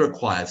essay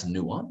requires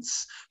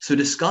nuance, so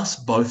discuss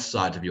both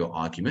sides of your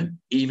argument,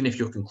 even if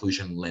your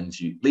conclusion leads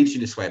you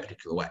to sway a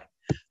particular way.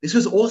 This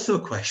was also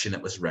a question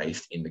that was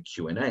raised in the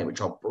Q&A,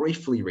 which I'll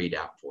briefly read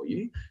out for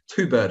you.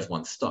 2 birds,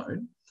 1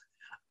 stone.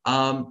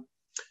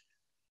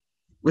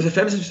 With a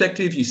feminist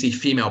perspective, you see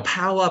female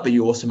power, but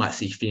you also might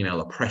see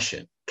female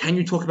oppression. Can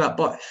you talk about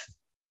both?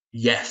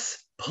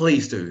 Yes,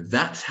 please do.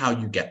 That's how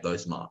you get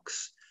those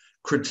marks.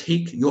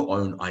 Critique your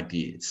own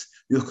ideas.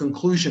 Your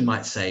conclusion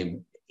might say,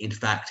 in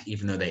fact,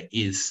 even though there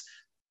is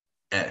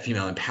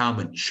female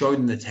empowerment shown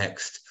in the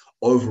text,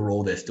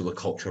 overall there's still a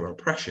culture of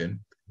oppression.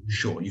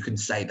 Sure, you can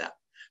say that.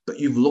 But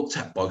you've looked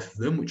at both of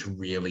them, which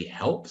really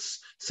helps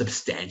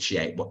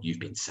substantiate what you've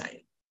been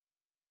saying.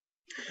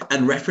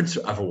 And reference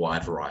of a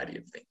wide variety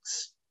of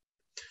things.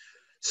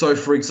 So,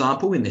 for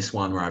example, in this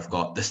one where I've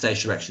got the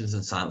stage directions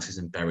and silences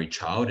and buried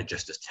child are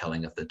just as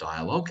telling of the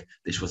dialogue,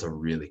 this was a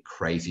really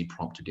crazy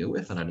prompt to deal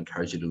with, and I'd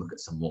encourage you to look at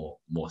some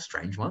more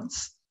strange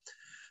ones.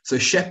 So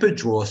Shepard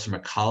draws from a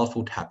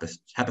colourful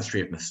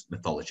tapestry of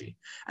mythology,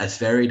 as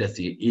varied as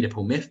the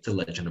Oedipal myth to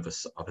legend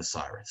of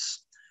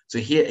Osiris. So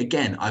here,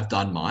 again, I've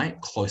done my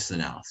close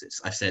analysis.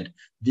 I've said,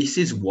 this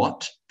is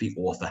what the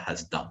author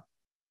has done.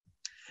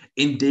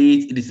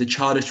 Indeed, it is the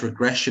childish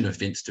regression of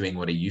Vince doing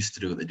what he used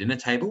to do at the dinner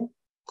table.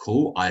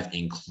 Cool, I've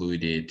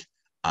included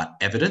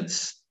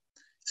evidence.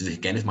 So this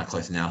again is my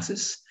close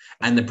analysis.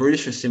 And the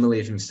brutish facsimile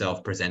of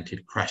himself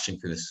presented crashing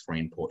through the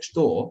screen porch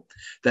door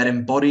that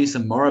embodies the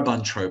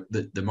moribund trope,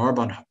 the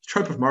moribund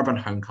trope of moribund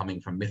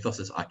homecoming from mythos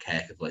as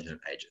archaic as Legend of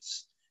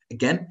Ages.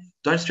 Again,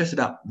 don't stress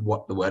about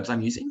what the words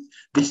I'm using.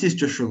 This is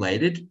just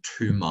related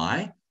to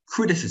my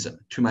criticism,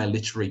 to my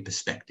literary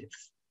perspective.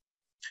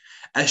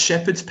 As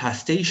Shepard's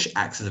pastiche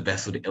acts as a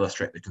vessel to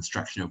illustrate the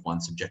construction of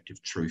one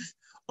subjective truth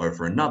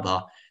over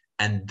another,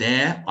 and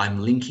there I'm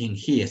linking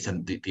here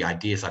some the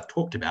ideas I've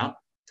talked about.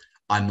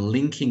 I'm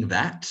linking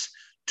that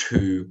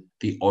to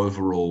the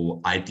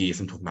overall ideas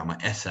I'm talking about in my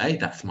essay.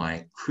 That's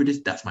my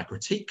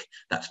critique.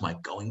 That's my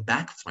going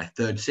back. That's my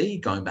 3rd C,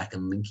 going back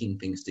and linking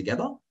things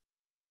together.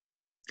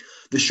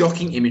 The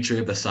shocking imagery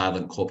of the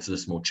silent corpse of a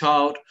small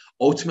child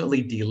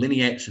ultimately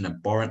delineates an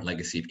abhorrent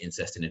legacy of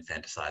incest and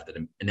infanticide that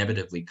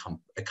inevitably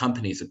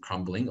accompanies the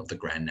crumbling of the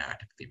grand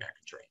narrative of the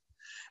American dream.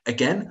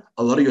 Again,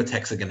 a lot of your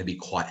texts are going to be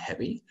quite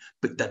heavy,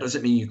 but that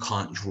doesn't mean you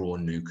can't draw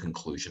new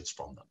conclusions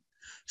from them.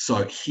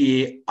 So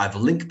here I've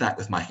linked that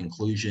with my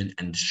conclusion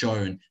and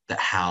shown that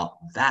how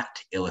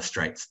that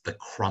illustrates the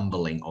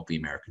crumbling of the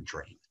American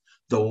dream,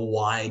 the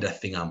wider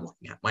thing I'm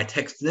looking at. My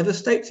text never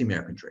states the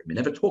American dream. It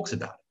never talks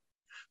about it.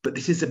 But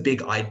this is a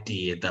big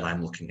idea that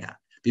I'm looking at,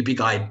 the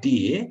big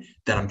idea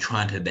that I'm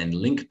trying to then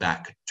link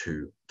back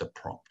to the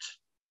prompt.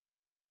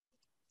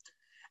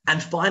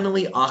 And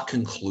finally, our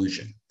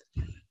conclusion.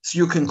 So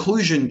your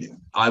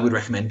conclusion, I would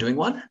recommend doing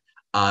one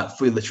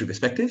for your literary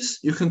perspectives.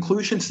 Your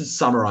conclusion is to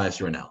summarize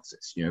your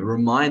analysis,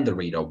 remind the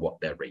reader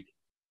what they're reading.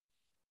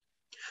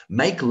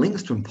 Make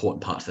links to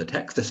important parts of the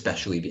text,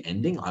 especially the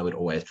ending. I would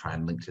always try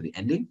and link to the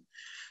ending,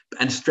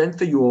 and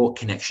strengthen your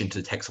connection to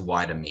the text's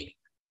wider meaning.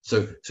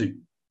 So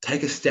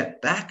take a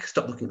step back,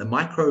 stop looking at the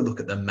micro,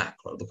 look at the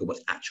macro, look at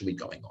what's actually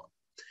going on.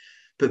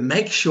 But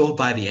make sure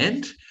by the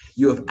end,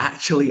 you have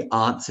actually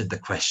answered the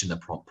question the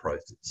prompt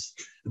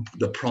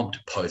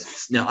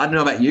poses. Now, I don't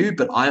know about you,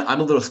 but I'm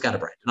a little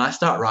scatterbrained. And I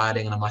start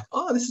writing and I'm like,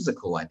 oh, this is a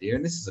cool idea.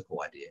 And this is a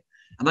cool idea.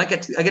 And I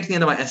get to the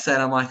end of my essay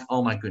and I'm like,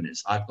 oh my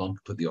goodness, I've gone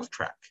completely off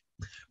track.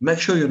 Make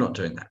sure you're not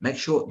doing that. Make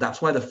sure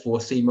that's why the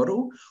 4C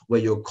model,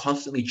 where you're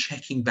constantly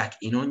checking back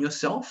in on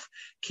yourself,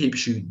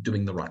 keeps you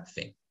doing the right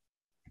thing.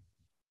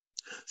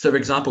 So for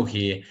example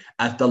here,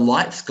 as the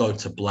lights go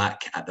to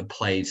black at the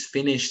play's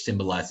finish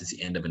symbolizes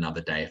the end of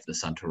another day for the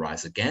sun to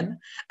rise again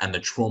and the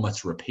trauma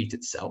to repeat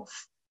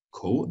itself.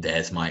 Cool,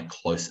 there's my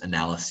close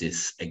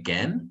analysis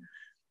again.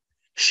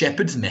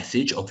 Shepard's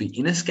message of the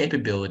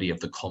inescapability of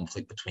the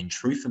conflict between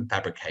truth and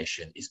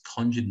fabrication is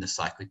conjured in the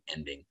cyclic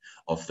ending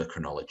of the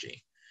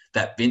chronology.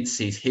 That Vince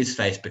sees his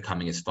face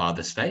becoming his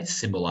father's face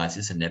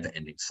symbolizes a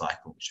never-ending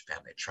cycle in which a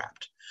family are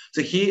trapped.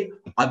 So here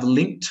I've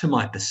linked to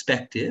my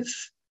perspective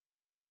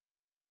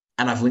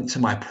and I've linked to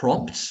my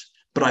prompts,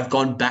 but I've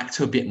gone back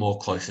to a bit more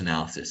close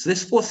analysis. So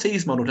this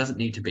 4Cs model doesn't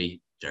need to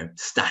be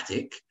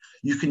static.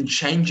 You can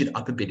change it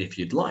up a bit if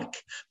you'd like,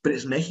 but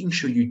it's making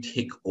sure you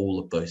tick all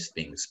of those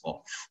things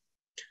off.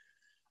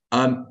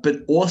 But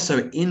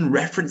also in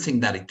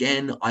referencing that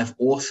again, I've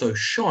also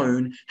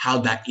shown how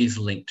that is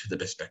linked to the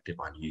perspective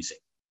I'm using.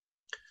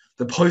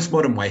 The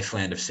postmodern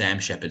wasteland of Sam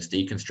Shepard's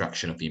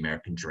deconstruction of the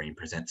American dream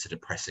presents a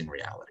depressing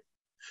reality.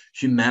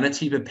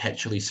 Humanity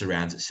perpetually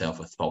surrounds itself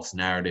with false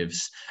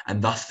narratives,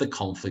 and thus the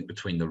conflict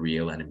between the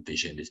real and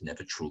envisioned is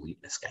never truly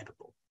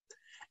inescapable.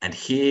 And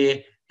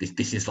here,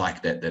 this is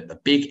like the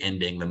big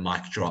ending, the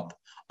mic drop.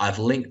 I've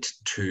linked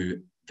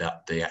to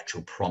the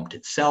actual prompt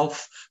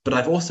itself, but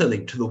I've also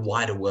linked to the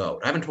wider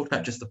world. I haven't talked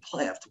about just the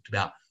play. I've talked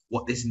about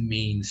what this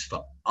means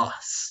for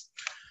us.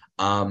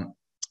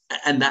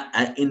 And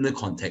that in the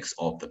context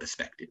of the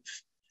perspective.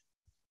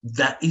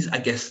 That is, I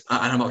guess,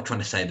 and I'm not trying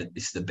to say that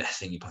this is the best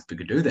thing you possibly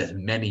could do. There's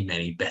many,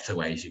 many better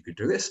ways you could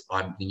do this.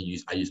 I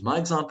use my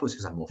examples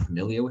because I'm more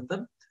familiar with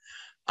them.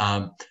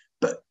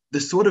 But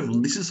this is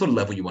the sort of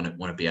level you want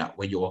to be at,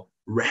 where you're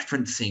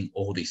referencing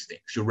all these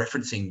things. You're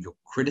referencing your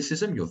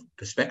criticism, your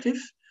perspective,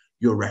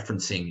 you're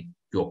referencing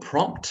your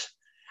prompt,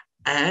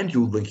 and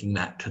you're linking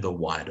that to the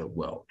wider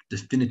world,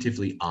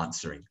 definitively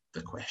answering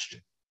the question.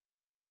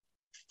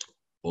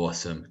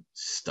 Awesome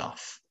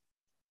stuff.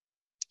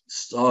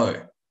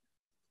 So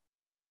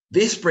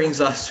this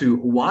brings us to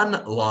one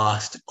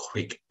last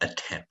quick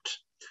attempt.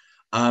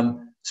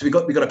 So we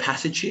got a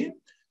passage here.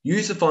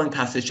 Use the following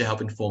passage to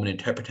help inform an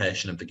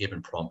interpretation of the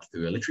given prompt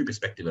through a literary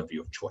perspective of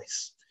your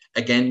choice.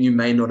 Again, you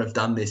may not have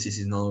done this. This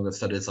is no longer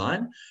study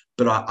design,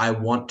 but I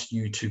want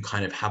you to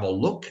kind of have a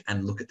look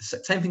and look at the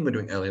same thing we were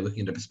doing earlier,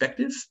 looking into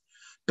perspective,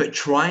 but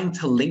trying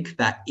to link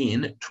that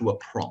in to a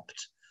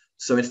prompt.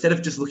 So instead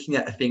of just looking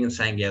at a thing and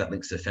saying, yeah, that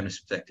links to a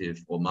feminist perspective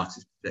or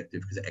Marxist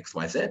perspective because of X,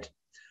 Y, Z,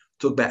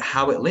 talk about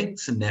how it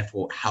links and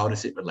therefore how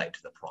does it relate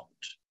to the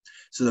prompt.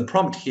 So the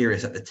prompt here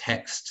is that the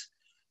text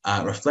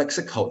reflects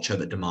a culture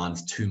that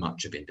demands too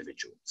much of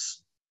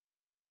individuals.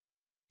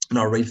 And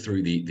I'll read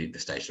through the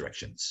stage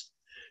directions.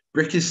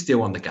 Brick is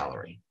still on the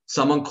gallery.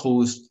 Someone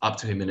calls up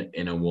to him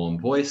in a warm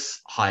voice.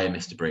 Hiya,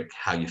 Mr. Brick,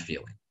 how you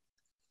feeling?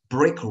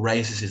 Brick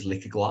raises his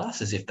liquor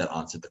glass as if that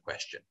answered the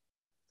question.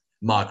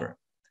 Margaret,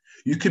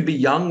 you can be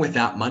young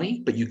without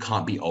money, but you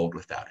can't be old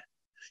without it.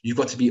 You've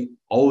got to be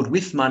old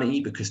with money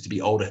because to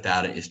be old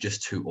without it is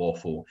just too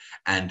awful,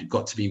 and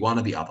got to be one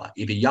or the other.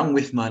 Either young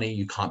with money,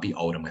 you can't be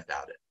old and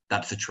without it.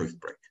 That's the truth,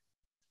 Brick.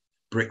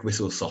 Brick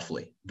whistles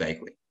softly,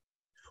 vaguely.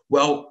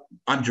 Well,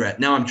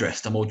 now I'm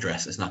dressed. I'm all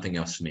dressed. There's nothing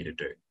else for me to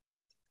do.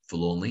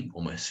 Forlornly,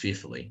 almost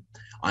fearfully.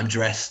 I'm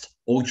dressed,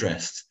 all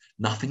dressed.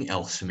 Nothing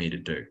else for me to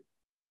do.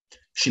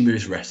 She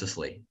moves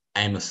restlessly,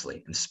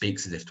 aimlessly, and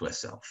speaks as if to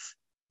herself.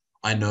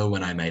 I know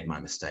when I made my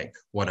mistake.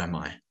 What am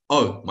I?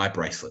 Oh, my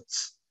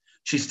bracelets.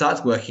 She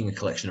starts working a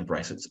collection of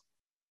bracelets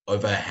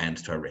over her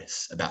hands to her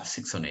wrists, about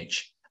 6 on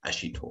each, as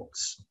she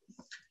talks.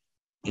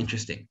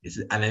 Interesting.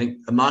 And I think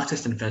a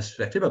Marxist and feminist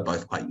perspective are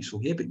both quite useful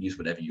here, but use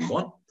whatever you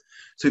want.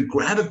 So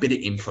grab a bit of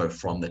info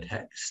from the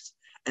text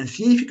and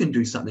see if you can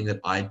do something that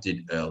I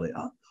did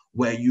earlier,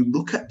 where you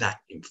look at that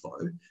info,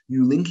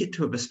 you link it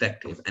to a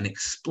perspective and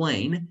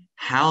explain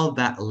how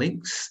that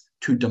links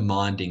to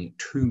demanding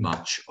too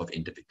much of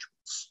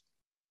individuals.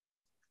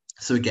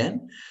 So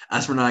again,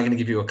 Asma and I are going to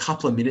give you a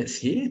couple of minutes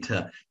here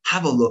to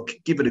have a look,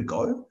 give it a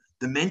go.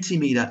 The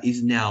Mentimeter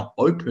is now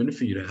open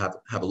for you to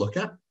have a look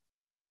at.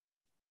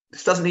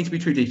 This doesn't need to be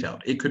too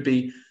detailed. It could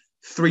be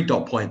 3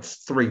 dot points,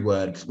 3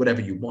 words,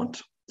 whatever you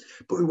want.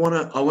 But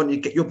I want you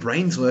to get your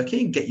brains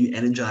working, get you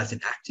energized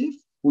and active.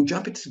 We'll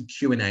jump into some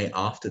Q&A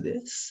after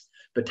this,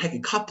 but take a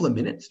couple of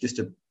minutes just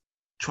to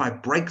try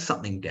break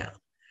something down.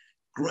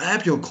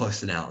 Grab your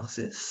close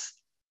analysis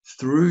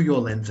through your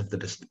lens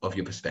of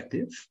your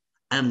perspective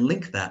and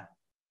link that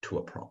to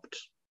a prompt.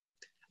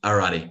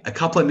 Alrighty, a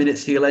couple of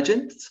minutes here,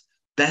 legends.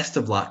 Best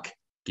of luck.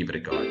 Give it a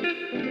go.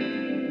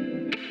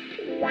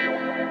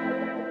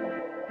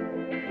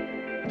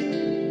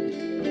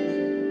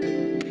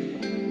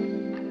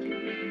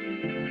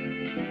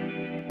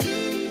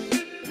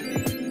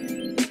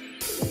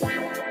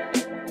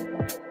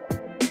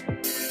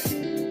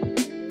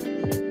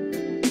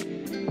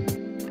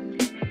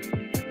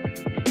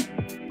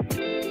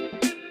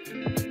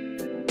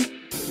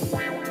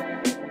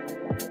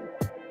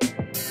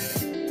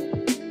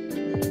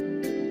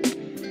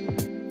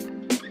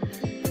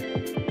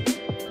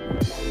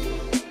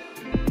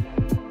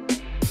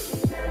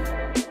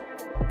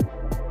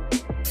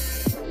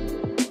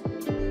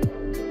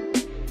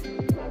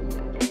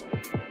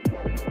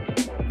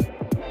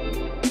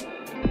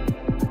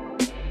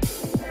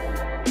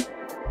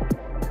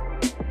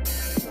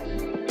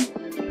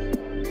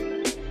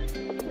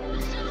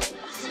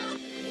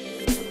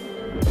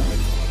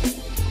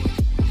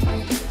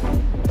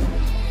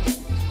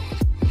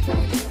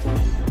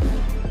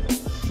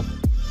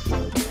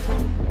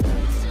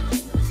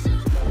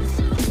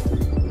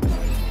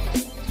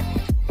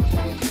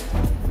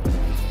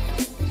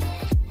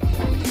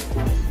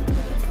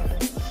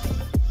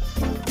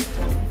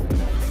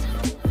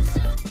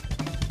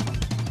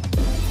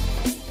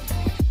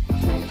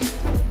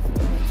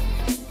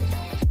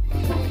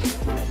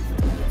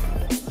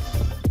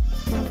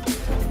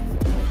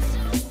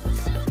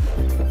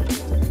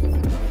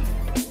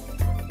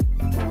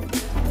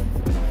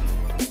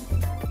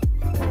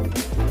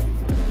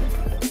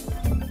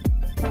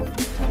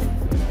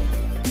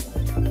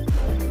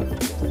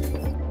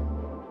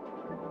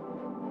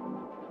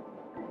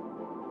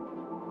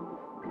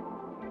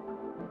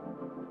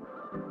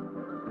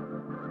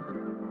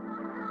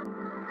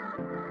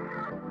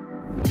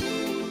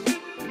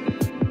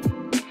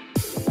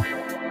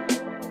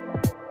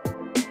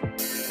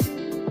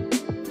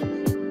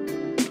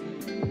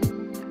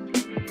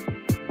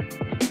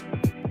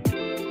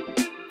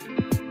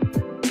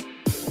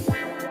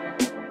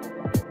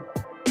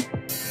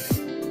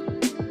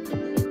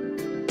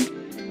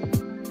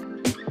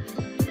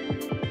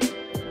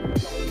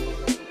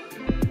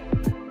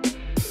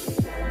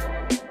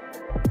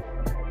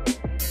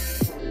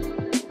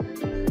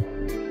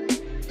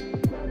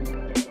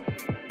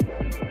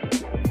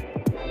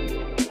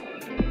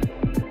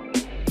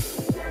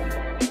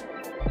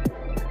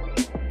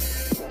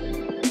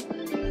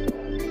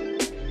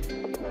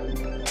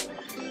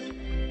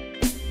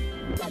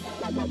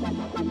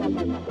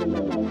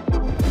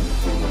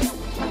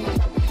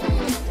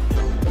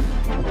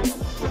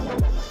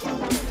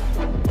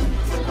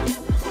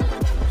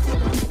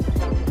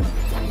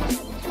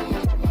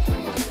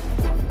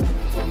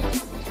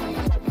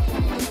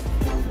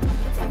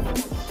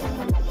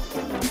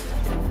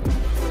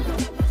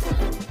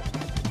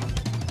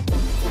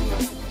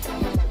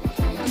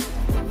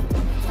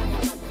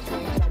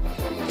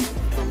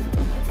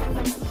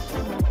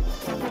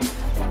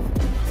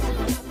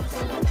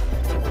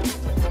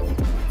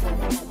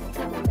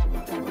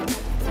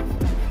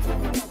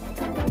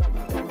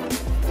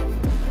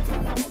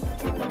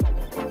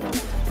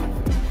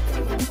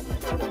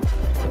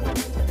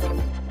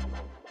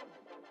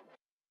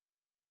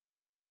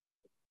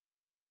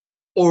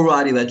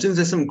 Alrighty, legends,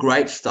 there's some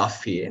great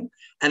stuff here.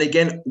 And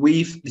again,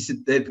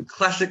 the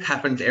classic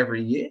happens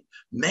every year.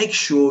 Make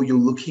sure you're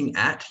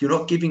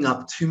not giving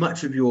up too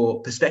much of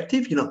your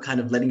perspective. You're not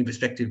kind of letting your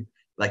perspective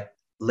like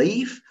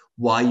leave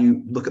while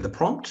you look at the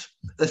prompt.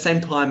 At the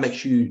same time, make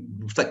sure you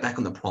reflect back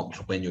on the prompt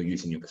when you're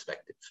using your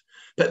perspective.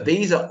 But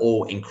these are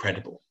all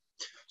incredible.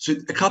 So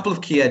a couple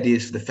of key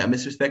ideas for the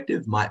feminist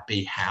perspective might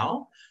be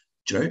how,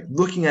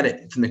 looking at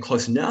it from the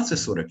close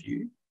analysis sort of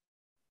view,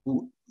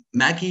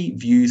 Maggie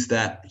views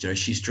that,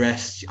 she's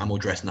dressed, I'm all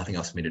dressed, nothing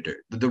else for me to do.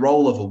 The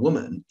role of a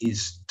woman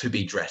is to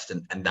be dressed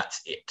and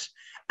that's it.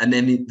 And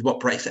then what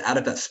breaks it out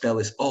of that spell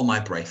is, oh, my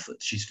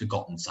bracelet, she's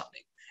forgotten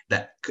something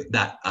that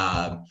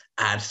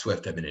adds to her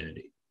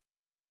femininity.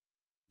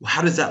 Well,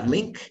 how does that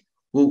link?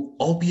 Well,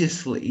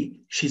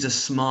 obviously, she's a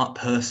smart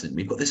person.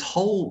 We've got this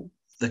whole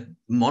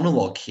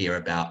monologue here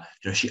about,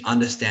 she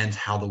understands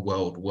how the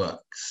world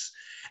works.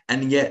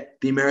 And yet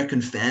the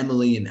American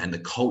family and the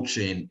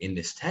culture in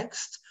this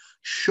text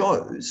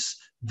shows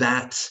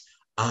that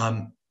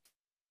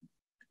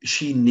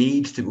she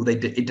needs to,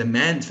 it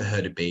demands for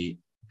her to be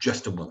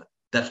just a woman.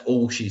 That's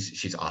all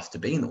she's asked to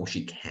be and all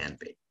she can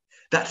be.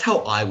 That's how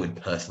I would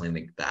personally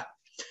link that.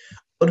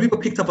 A lot of people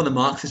picked up on the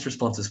Marxist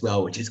response as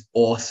well, which is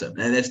awesome.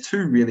 And there's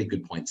two really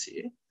good points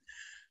here.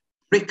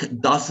 Rick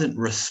doesn't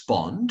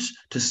respond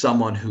to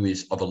someone who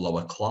is of a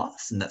lower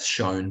class, and that's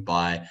shown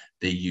by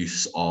the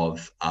use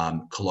of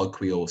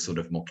colloquial, sort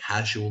of more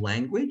casual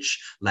language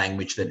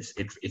that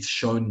it's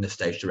shown in the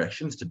stage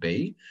directions to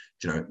be,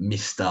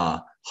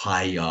 Mr.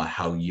 Hiya,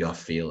 how you're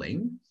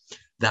feeling.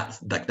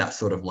 That's like that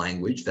sort of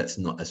language that's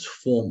not as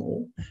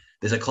formal.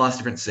 There's a class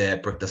difference there.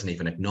 Brooke doesn't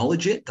even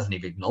acknowledge it, doesn't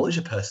even acknowledge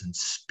a person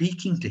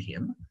speaking to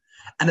him.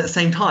 And at the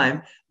same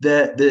time,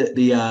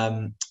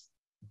 the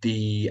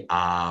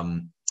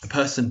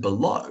person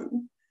below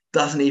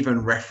doesn't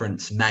even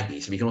reference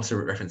Maggie. So we can also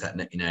reference that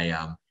in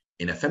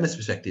a feminist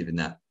perspective, in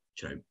that,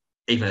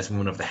 even as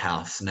woman of the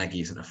house,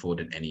 Maggie isn't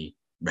afforded any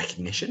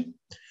recognition.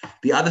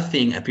 The other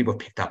thing that people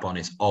picked up on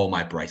is, oh,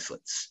 my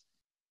bracelets.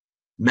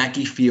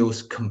 Maggie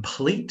feels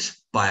complete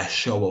by a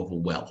show of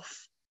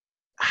wealth.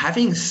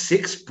 Having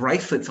 6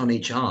 bracelets on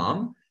each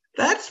arm,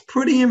 that's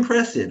pretty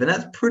impressive. And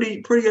that's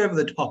pretty over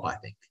the top, I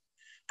think.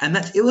 And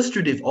that's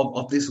illustrative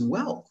of this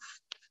wealth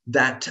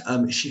that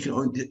she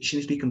needs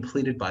to be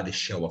completed by this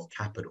show of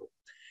capital.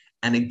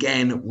 And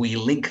again, we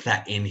link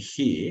that in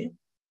here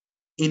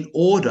in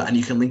order, and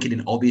you can link it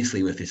in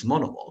obviously with this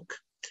monologue,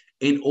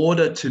 in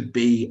order to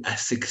be a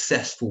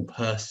successful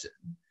person,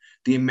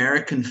 the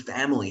American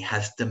family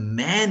has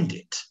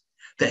demanded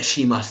that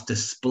she must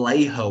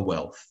display her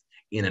wealth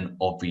in an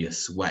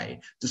obvious way,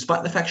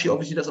 despite the fact she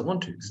obviously doesn't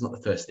want to. It's not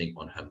the first thing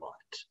on her mind.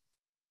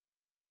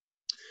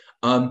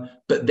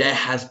 But there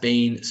has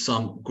been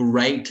some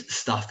great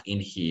stuff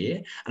in here,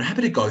 and I'm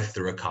happy to go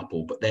through a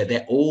couple, but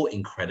they're all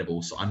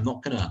incredible. So I'm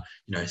not gonna,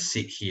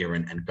 sit here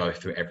and go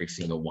through every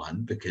single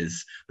one,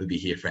 because we'll be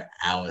here for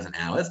hours and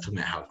hours talking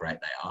about how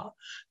great they are.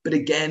 But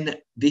again,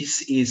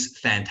 this is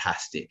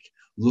fantastic.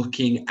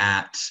 Looking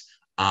at,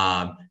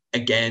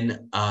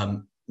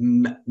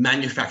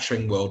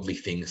 manufacturing worldly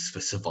things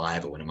for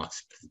survival in a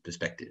Marxist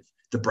perspective.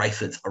 The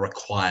bracelets are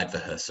required for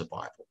her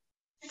survival.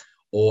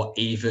 Or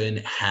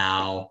even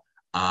how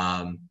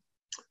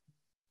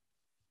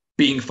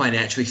being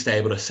financially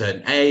stable at a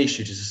certain age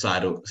due to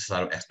societal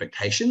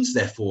expectations,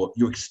 therefore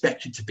you're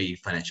expected to be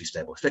financially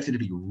stable, expected to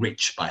be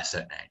rich by a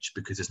certain age,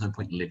 because there's no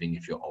point living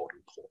if you're old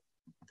and poor.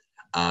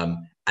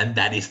 And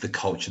that is the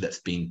culture that's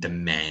being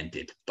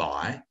demanded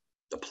by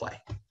the play.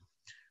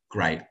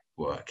 Great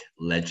work,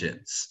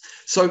 legends.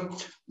 So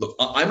look,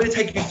 I'm going to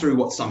take you through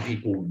what some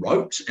people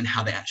wrote and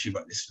how they actually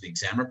wrote this for the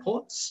exam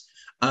reports.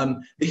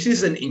 This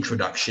is an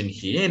introduction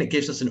here, and it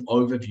gives us an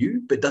overview,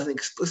 but doesn't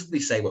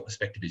explicitly say what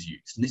perspective is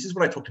used. And this is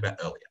what I talked about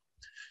earlier.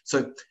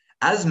 So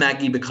as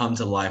Maggie becomes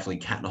a lively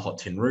cat in a hot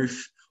tin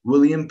roof,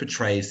 William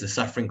portrays the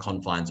suffering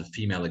confines of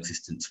female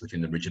existence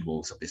within the rigid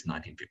walls of this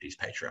 1950s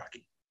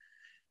patriarchy.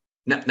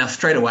 Now,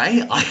 straight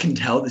away, I can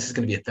tell this is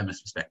going to be a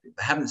feminist perspective.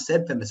 They haven't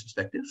said feminist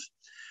perspective,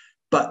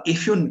 but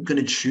if you're going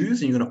to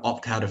choose and you're going to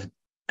opt out of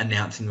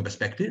announcing your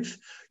perspective,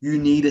 you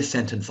need a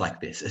sentence like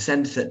this, a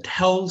sentence that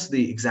tells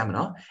the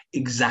examiner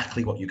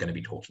exactly what you're going to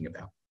be talking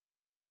about.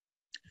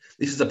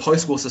 This is a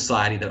post-war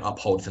society that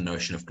upholds the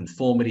notion of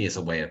conformity as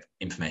a way of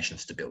information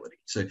stability.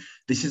 So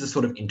this is a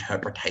sort of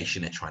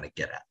interpretation they're trying to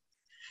get at.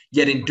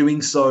 Yet in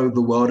doing so,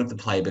 the world of the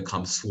play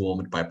becomes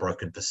swarmed by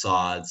broken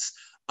facades.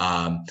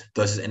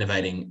 Those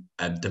innovating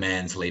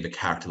demands leave a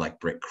character like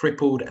Brick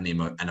crippled and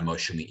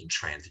emotionally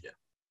intransigent.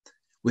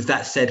 With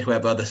that said,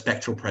 however, the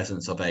spectral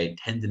presence of a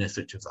tenderness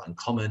which is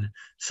uncommon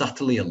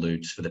subtly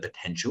alludes for the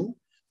potential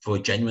for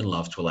genuine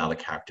love to allow the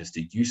characters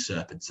to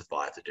usurp and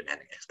survive the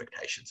demanding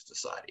expectations of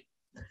society.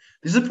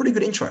 This is a pretty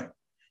good intro.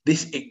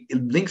 It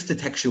links to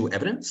textual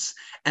evidence,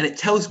 and it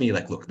tells me,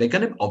 like, look, they're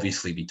going to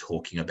obviously be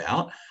talking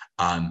about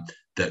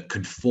the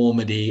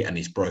conformity and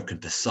these broken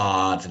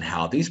facades, and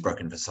how these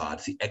broken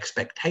facades, the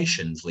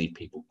expectations, leave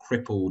people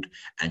crippled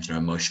and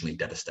emotionally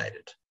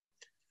devastated.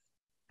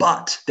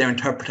 But their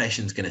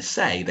interpretation is going to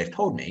say, they've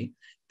told me,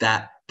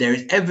 that there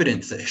is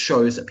evidence that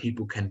shows that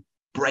people can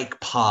break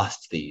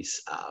past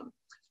these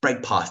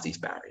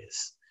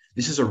barriers.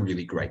 This is a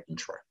really great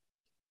intro.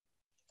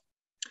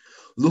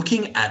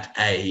 Looking at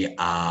a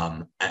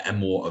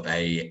more of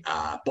a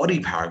body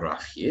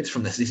paragraph here,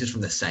 this is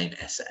from the same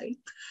essay.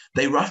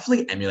 They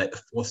roughly emulate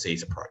the 4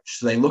 C's approach.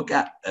 So they look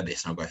at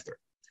this, and I'll go through.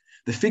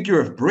 The figure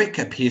of Brick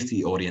appears to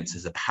the audience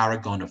as a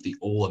paragon of the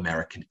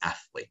all-American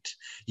athlete,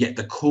 yet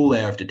the cool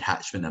air of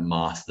detachment that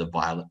masks the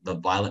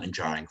violent and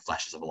jarring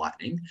flashes of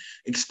lightning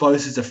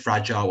exposes the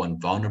fragile and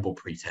vulnerable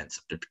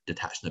pretense of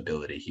detached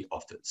nobility he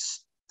offers.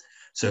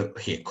 So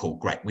here, cool,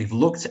 great. We've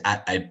looked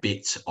at a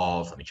bit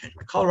of, let me change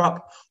my color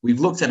up. We've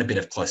looked at a bit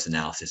of close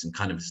analysis and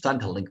kind of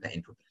starting to link that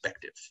into a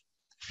perspective.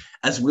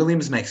 As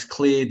Williams makes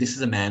clear, this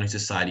is a man whose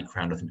society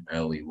crowned with an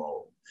early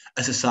laurel,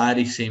 a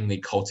society seemingly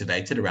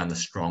cultivated around the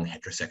strong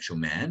heterosexual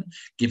man,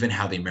 given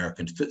how the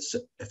American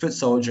foot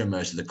soldier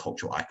emerged as a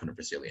cultural icon of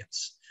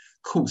resilience.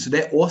 Cool, so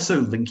they're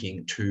also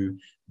linking to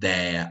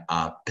their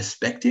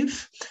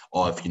perspective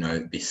of,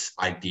 this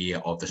idea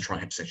of the strong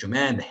heterosexual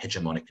man, the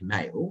hegemonic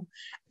male,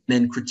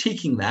 then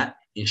critiquing that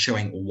in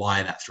showing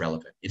why that's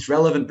relevant. It's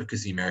relevant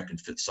because the American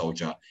foot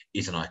soldier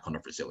is an icon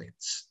of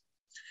resilience.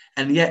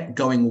 And yet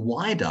going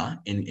wider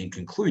in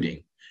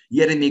concluding,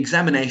 yet in the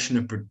examination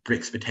of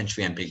Brick's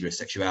potentially ambiguous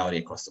sexuality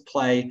across the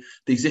play,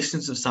 the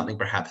existence of something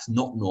perhaps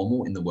not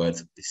normal, in the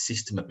words of the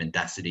system of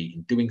mendacity,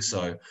 in doing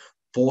so,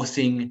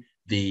 forcing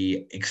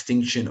the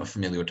extinction of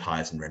familial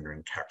ties and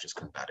rendering characters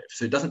combative.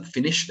 So it doesn't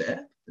finish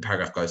there. The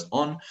paragraph goes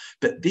on,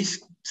 but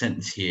this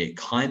sentence here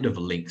kind of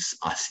links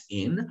us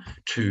in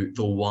to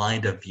the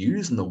wider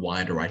views and the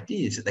wider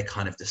ideas that they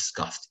kind of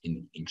discussed in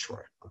the intro.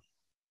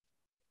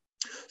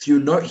 So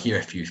you'll note here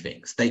a few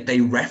things.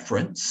 They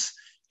reference,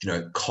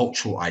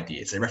 cultural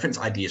ideas. They reference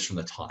ideas from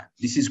the time.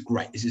 This is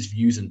great. This is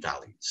views and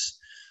values.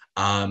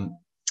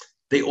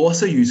 They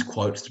also use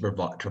quotes to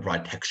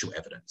provide textual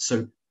evidence.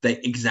 So they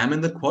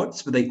examine the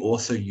quotes, but they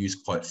also use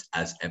quotes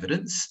as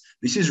evidence.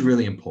 This is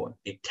really important.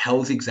 It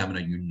tells the examiner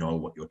you know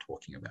what you're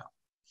talking about.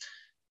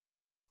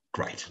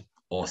 Great,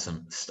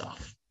 awesome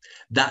stuff.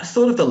 That's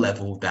sort of the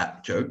level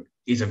that, Joe,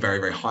 is a very,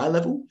 very high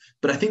level,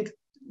 but I think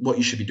what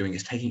you should be doing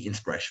is taking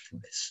inspiration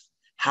from this.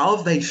 How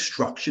have they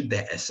structured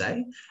their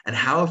essay and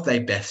how have they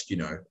best,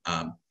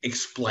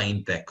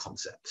 explained their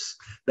concepts?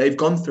 They've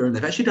gone through and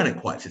they've actually done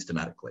it quite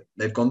systematically.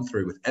 They've gone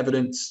through with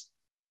evidence,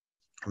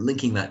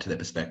 linking that to their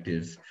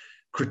perspective,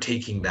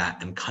 critiquing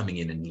that and coming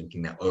in and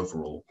linking that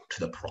overall to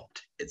the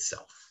prompt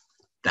itself.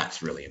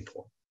 That's really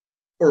important.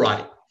 All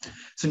right.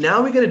 So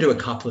now we're going to do a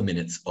couple of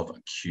minutes of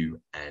a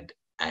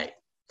Q&A.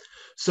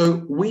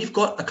 So we've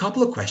got a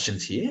couple of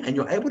questions here and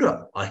you're able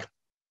to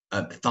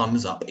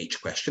thumbs up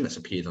each question that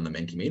appears on the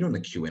Mentimeter on the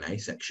Q&A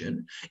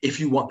section if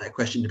you want that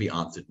question to be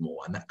answered more,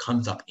 and that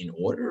comes up in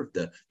order of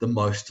the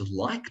most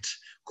liked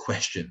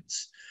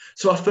questions.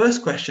 So our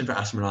first question for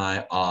Asma and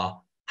I are,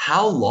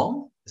 how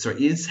long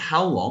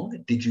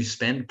did you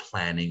spend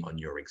planning on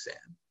your exam?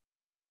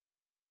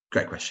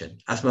 Great question.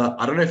 Asma,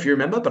 I don't know if you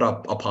remember, but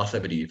I'll pass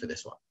over to you for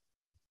this one.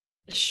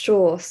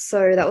 Sure.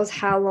 So that was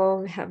how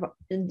long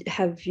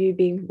have you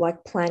been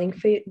planning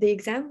for the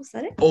exam? Was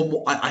that it?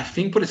 Or I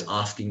think what it's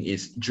asking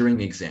is during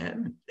the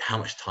exam, how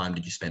much time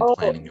did you spend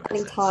planning your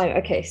essays? Time.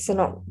 Okay, so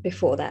not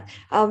before that.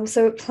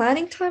 So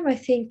planning time, I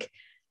think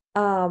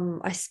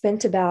I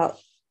spent about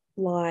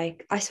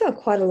I spent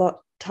quite a lot of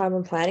time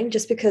on planning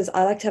just because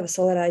I like to have a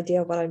solid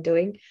idea of what I'm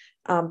doing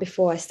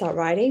before I start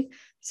writing.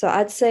 So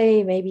I'd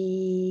say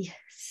maybe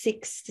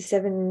 6 to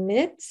 7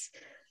 minutes.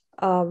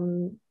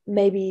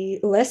 Maybe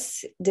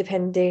less,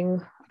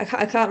 depending. I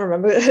can't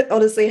remember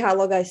honestly how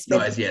long I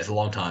spent. No, it's a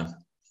long time.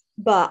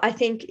 But I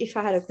think if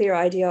I had a clear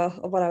idea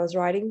of what I was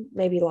writing,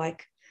 maybe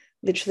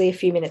literally a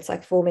few minutes,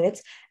 4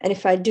 minutes. And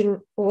if I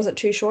wasn't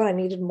too sure, I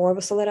needed more of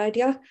a solid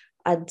idea,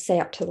 I'd say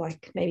up to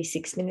maybe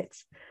 6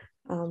 minutes.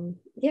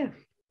 Yeah.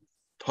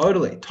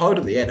 Totally.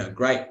 Yeah, no,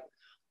 great.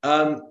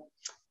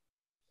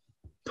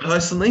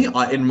 Personally,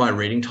 in my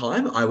reading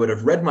time, I would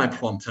have read my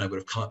prompt and I would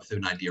have come up with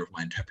an idea of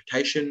my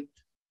interpretation.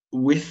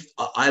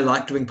 I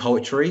like doing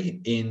poetry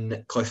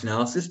in close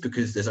analysis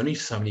because there's only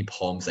so many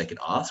poems they could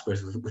ask,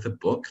 whereas with a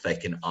book, they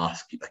can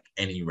ask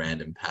any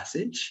random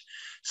passage.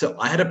 So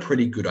I had a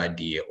pretty good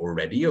idea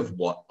already of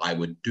what I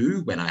would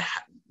do when I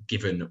had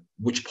given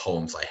which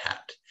poems I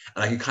had.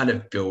 And I could kind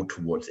of build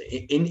towards it.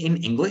 In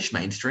English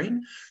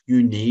mainstream,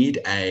 you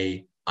need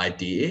an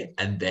idea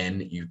and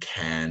then you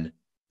can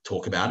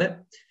talk about it.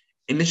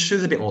 In literature,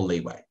 there's a bit more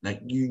leeway.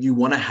 You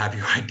want to have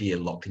your idea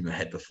locked in your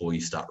head before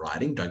you start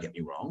writing, don't get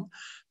me wrong.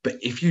 But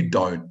if you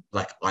don't,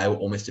 I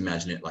almost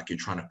imagine it like you're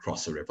trying to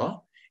cross a river.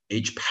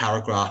 Each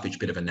paragraph, each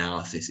bit of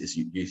analysis is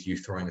you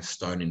throwing a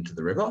stone into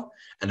the river.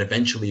 And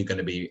eventually you're going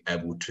to be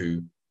able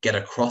to get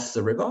across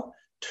the river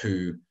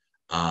to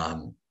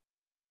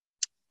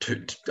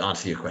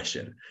answer your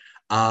question.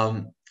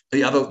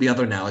 The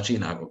other analogy,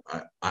 and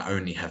I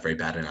only have very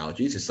bad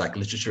analogies, it's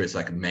literature is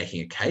like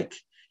making a cake.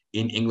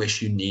 In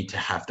English, you need to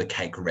have the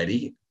cake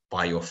ready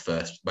by your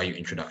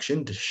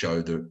introduction to show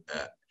the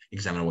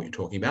examiner what you're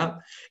talking about.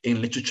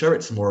 In literature,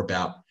 it's more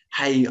about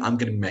hey, I'm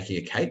going to be making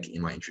a cake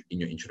in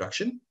your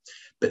introduction,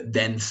 but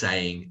then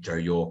saying,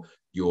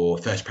 your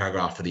first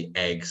paragraph for the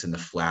eggs and the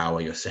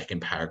flour, your second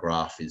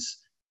paragraph is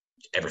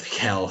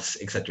everything else,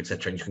 etc.,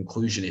 etc., and your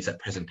conclusion is that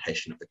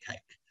presentation of the cake.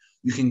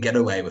 You can get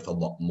away with a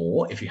lot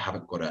more if you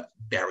haven't got a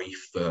very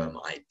firm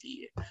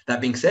idea. That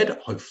being said,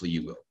 hopefully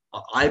you will.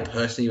 I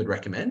personally would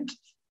recommend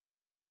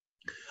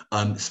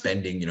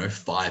spending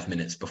 5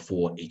 minutes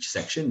before each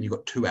section. You've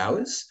got 2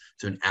 hours,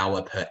 so an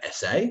hour per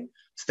essay.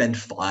 Spend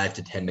 5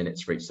 to 10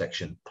 minutes for each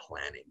section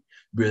planning,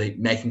 really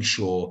making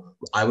sure.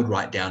 I would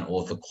write down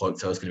all of the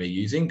quotes I was going to be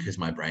using because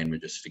my brain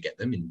would just forget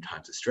them in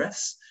times of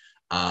stress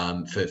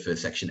for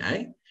section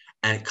A,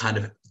 and kind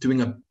of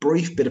doing a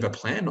brief bit of a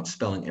plan, not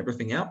spelling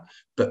everything out,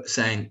 but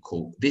saying,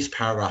 cool, this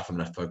paragraph I'm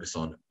going to focus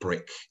on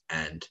brick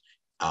and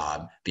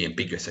the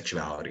ambiguous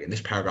sexuality. And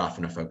this paragraph,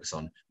 I'm going to focus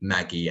on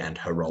Maggie and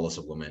her role as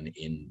a woman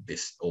in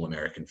this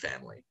all-American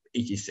family,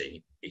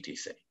 etc.,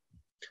 etc.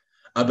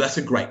 But that's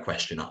a great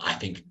question. I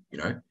think,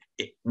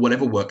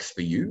 whatever works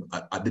for you,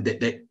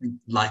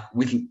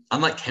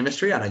 unlike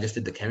chemistry, and I just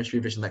did the chemistry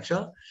revision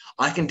lecture,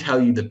 I can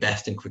tell you the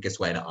best and quickest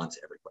way to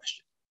answer every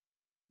question.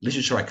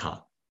 Literature, I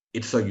can't.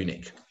 It's so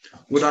unique.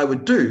 What I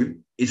would do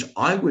is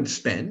I would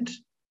spend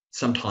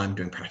some time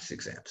doing practice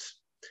exams.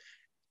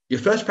 Your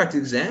first practice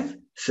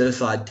exam, set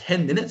aside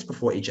 10 minutes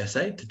before each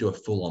essay to do a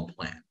full-on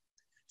plan.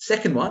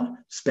 Second one,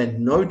 spend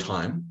no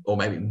time, or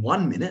maybe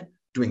 1 minute,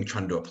 trying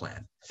to do a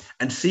plan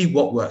and see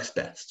what works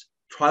best.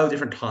 Try with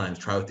different times,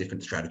 try with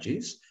different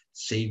strategies,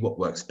 see what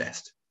works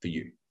best for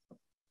you.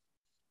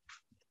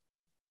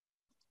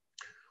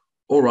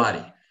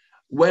 Alrighty.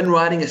 When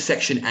writing a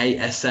section A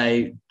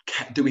essay,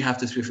 do we have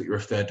to specifically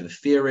refer to the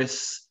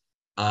theorists?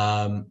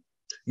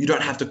 You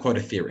don't have to quote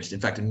a theorist. In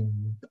fact,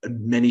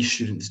 many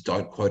students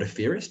don't quote a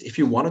theorist. If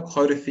you want to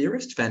quote a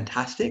theorist,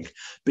 fantastic,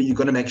 but you've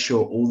got to make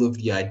sure all of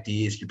the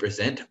ideas you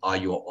present are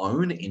your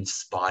own,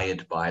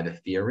 inspired by the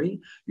theory.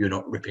 You're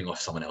not ripping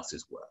off someone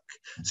else's work.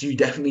 So you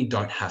definitely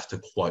don't have to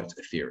quote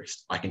a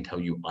theorist. I can tell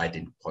you I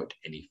didn't quote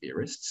any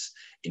theorists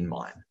in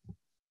mine.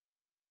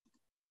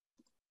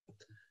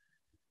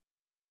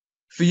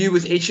 For you,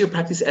 was each of your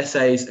practice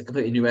essays a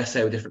completely new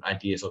essay with different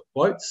ideas or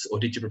quotes, or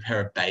did you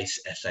prepare a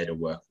base essay to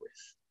work with?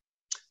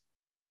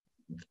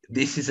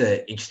 This is an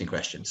interesting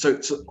question. So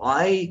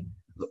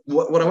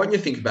what I want you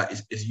to think about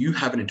is you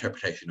have an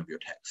interpretation of your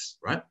text,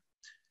 right?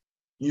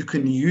 You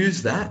can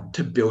use that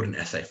to build an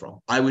essay from.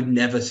 I would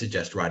never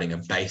suggest writing a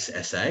base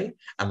essay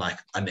and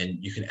then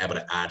you can be able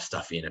to add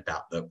stuff in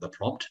about the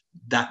prompt.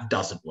 That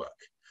doesn't work.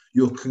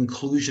 Your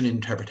conclusion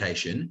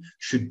interpretation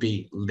should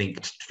be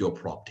linked to your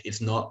prompt.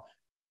 It's not,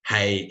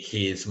 hey,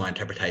 here's my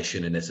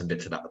interpretation and there's some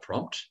bits about the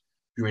prompt.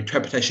 Your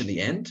interpretation at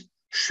the end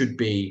should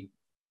be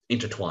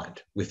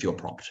intertwined with your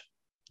prompt.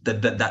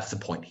 That's the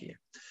point here.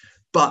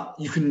 But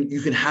you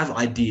can have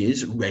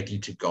ideas ready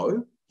to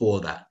go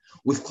for that.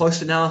 With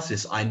close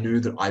analysis, I knew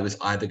that I was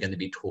either going to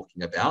be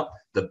talking about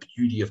the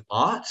beauty of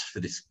art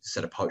for this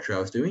set of poetry I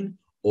was doing,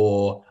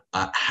 or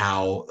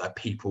how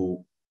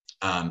people,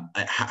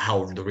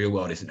 how the real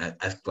world isn't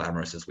as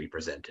glamorous as we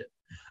present it.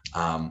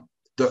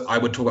 I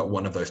would talk about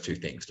one of those two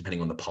things,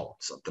 depending on the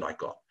poems that I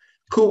got.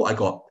 Cool, I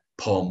got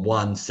poem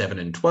 1, 7,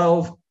 and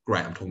 12.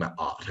 Great, I'm talking about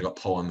art. I got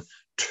poem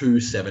 2,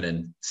 7,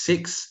 and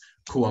 6.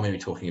 Cool, I'm going to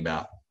be talking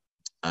about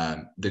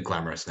the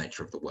glamorous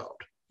nature of the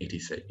world,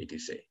 etc.,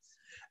 etc.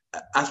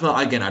 Asma,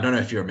 again, I don't know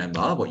if you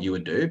remember what you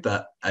would do,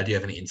 but do you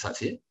have any insights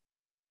here?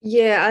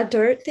 Yeah, I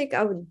don't think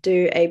I would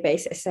do a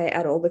base essay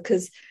at all,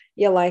 because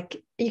you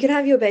can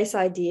have your base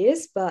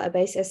ideas, but a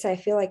base essay, I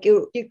feel like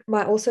it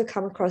might also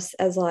come across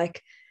as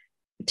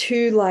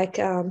too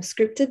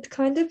scripted,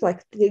 kind of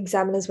like the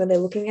examiners when they're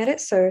looking at it.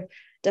 So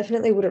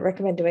definitely wouldn't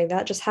recommend doing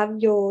that. Just have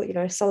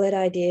your solid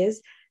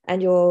ideas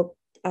and your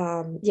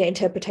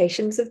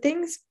interpretations of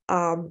things.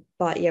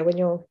 But yeah, when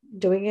you're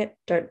doing it,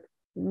 don't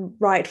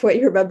write what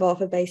you remember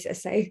off a base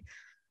essay.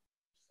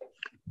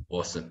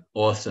 Awesome.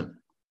 So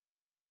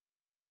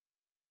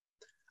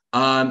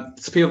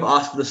people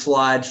have asked for the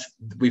slides.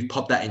 We've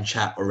popped that in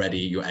chat already.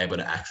 You're able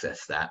to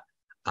access that,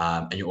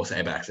 and you're also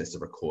able to access the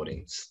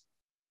recordings.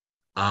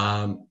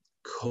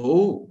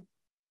 Cool.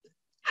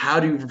 How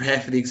do you prepare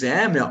for the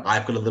exam? Now,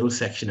 I've got a little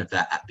section of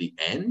that at the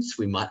end, so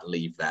we might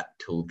leave that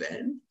till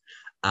then.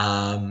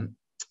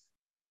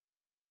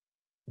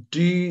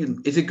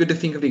 Is it good to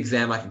think of the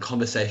exam like a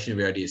conversation of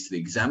your ideas to the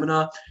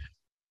examiner?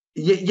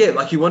 Yeah,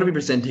 like you want to be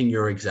presenting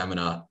your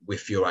examiner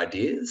with your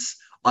ideas.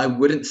 I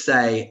wouldn't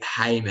say,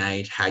 hey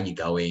mate, how you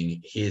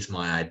going? Here's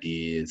my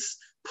ideas.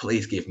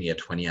 Please give me a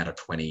 20 out of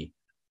 20.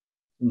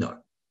 No,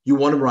 you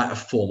want to write a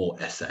formal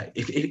essay.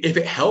 If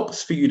it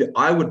helps for you to,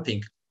 I would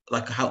think,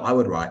 like how I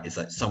would write is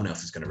like someone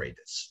else is going to read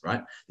this,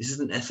 right? This is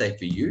an essay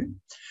for you.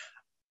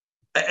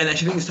 And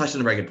actually, I think this touches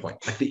on a very good point.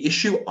 Like the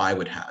issue I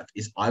would have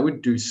is I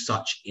would do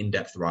such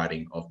in-depth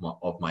writing of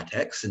my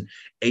text, and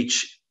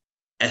each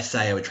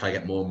essay I would try to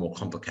get more and more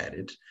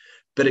complicated.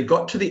 But it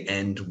got to the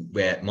end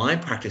where my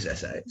practice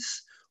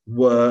essays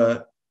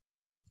were,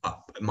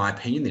 in my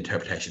opinion, the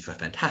interpretations were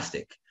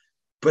fantastic,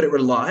 but it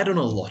relied on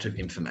a lot of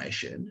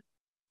information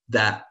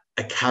that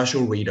a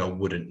casual reader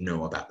wouldn't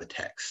know about the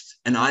text.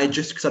 And I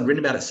just, because I'd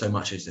written about it so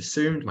much, I just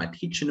assumed my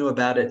teacher knew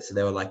about it. So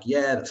they were like,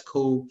 yeah, that's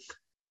cool.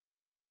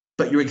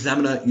 But your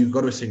examiner, you've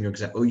got to assume your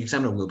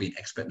examiner will be an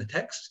expert in the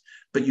text,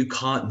 but you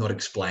can't not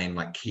explain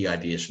like key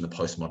ideas from the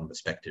postmodern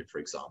perspective, for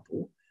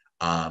example,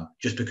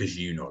 just because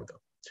you know them.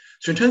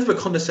 So in terms of a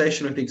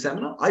conversation with the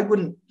examiner, I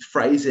wouldn't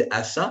phrase it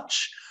as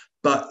such,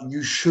 but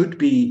you should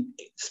be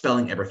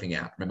spelling everything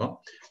out. Remember,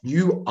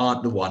 you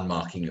aren't the one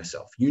marking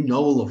yourself. You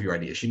know all of your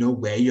ideas. You know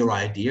where your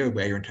idea,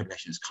 where your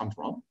interpretation has come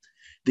from.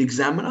 The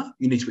examiner,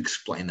 you need to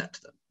explain that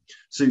to them.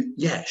 So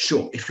yeah,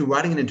 sure. If you're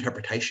writing an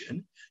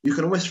interpretation, you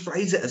can almost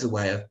phrase it as a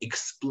way of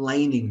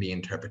explaining the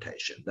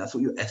interpretation. That's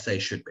what your essay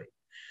should be.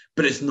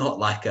 But it's not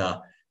like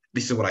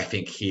this is what I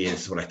think here,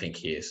 this is what I think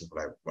here, this is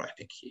what I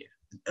think here.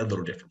 A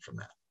little different from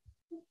that.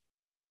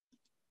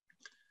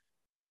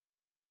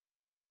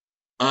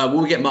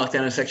 Will we get marked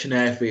down in section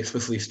A if we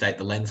explicitly state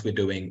the lens we're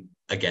doing?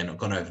 Again, I've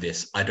gone over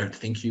this. I don't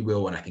think you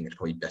will, and I think it's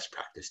probably best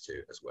practice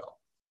too as well.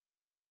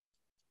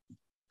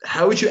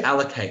 How would you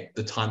allocate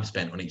the time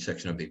spent on each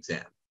section of the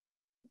exam?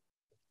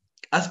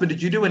 Asma,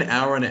 did you do an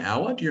hour and an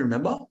hour? Do you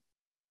remember?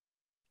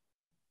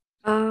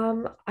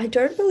 I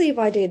don't believe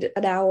I did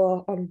an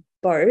hour on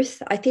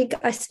both. I think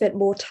I spent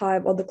more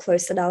time on the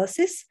close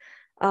analysis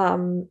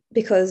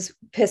because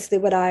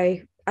personally when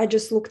I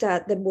just looked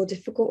at the more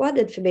difficult one,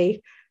 and for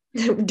me,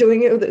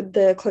 doing it,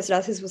 the close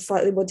analysis was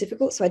slightly more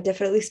difficult. So I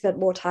definitely spent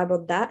more time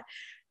on that.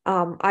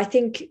 I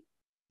think,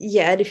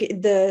 yeah, and if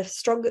the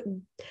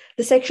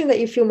section that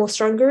you feel more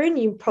stronger in,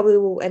 you probably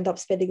will end up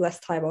spending less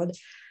time on.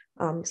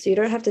 So you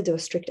don't have to do a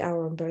strict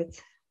hour on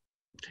both.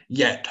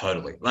 Yeah,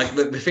 totally. Like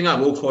the thing I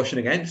will caution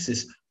against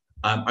is,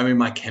 I mean,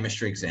 my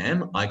chemistry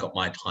exam, I got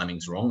my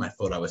timings wrong. I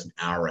thought I was an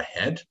hour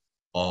ahead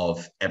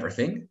of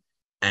everything.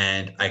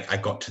 And I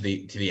got to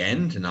the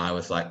end and I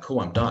was like, cool,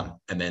 I'm done.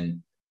 And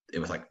then it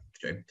was like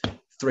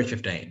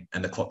 3:15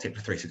 and the clock ticked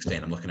to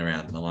 3:16. I'm looking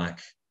around and I'm like,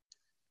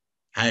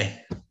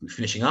 hey, we're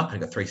finishing up. And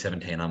I got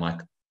 3:17. I'm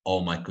like,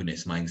 oh my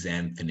goodness, my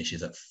exam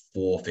finishes at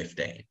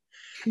 4:15.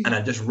 And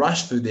I just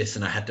rushed through this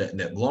and I had to,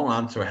 the long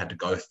answer I had to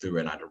go through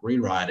and I had to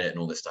rewrite it and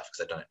all this stuff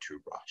because I'd done it too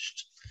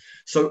rushed.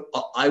 So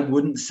I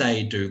wouldn't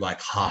say do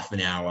like half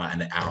an hour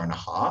and an hour and a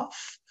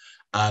half.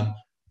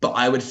 But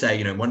I would say,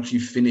 you know, once you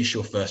finish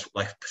your first,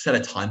 like set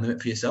a time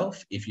limit for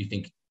yourself. If you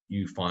think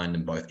you find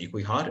them both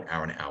equally hard, an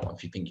hour and an hour.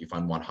 If you think you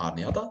find one hard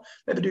than the other,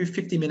 maybe do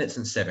 50 minutes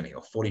and 70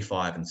 or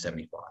 45 and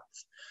 75.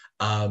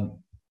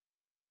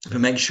 But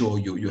make sure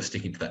you're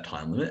sticking to that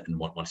time limit. And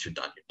once you're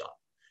done, you're done.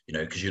 You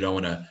know, because you don't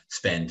want to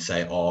spend,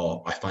 say,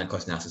 oh, I find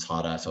close analysis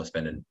harder, so I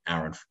spend an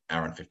hour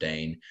and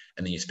 15,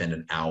 and then you spend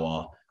an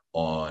hour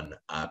on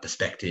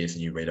perspectives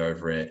and you read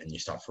over it and you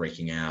start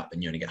freaking out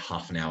and you only get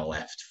half an hour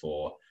left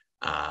for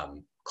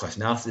close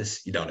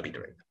analysis. You don't want to be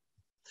doing that.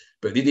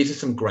 But these are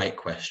some great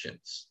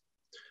questions.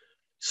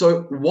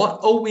 So what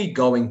are we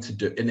going to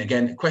do? And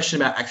again,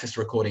 question about access to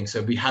recording.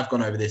 So we have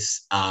gone over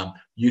this.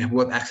 You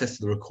have access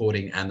to the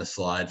recording and the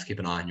slides. Keep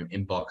an eye on your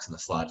inbox, and the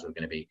slides are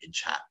going to be in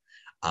chat.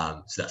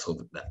 So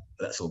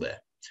that's all there.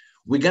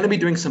 We're going to be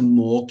doing some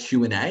more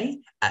Q&A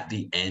at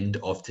the end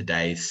of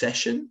today's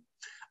session.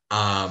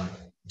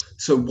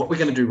 So what we're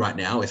going to do right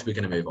now is we're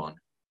going to move on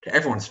to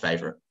everyone's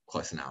favorite,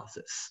 close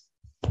analysis.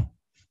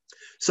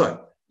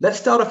 So let's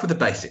start off with the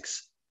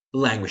basics,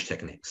 language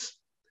techniques.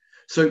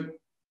 So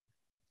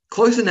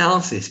close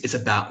analysis is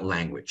about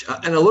language.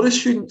 And a lot of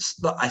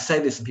students, I say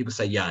this and people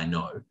say, yeah, I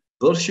know.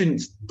 A lot of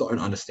students don't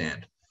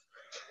understand.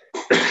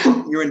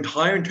 Your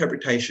entire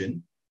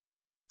interpretation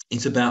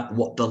is about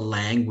what the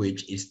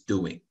language is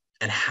doing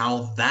and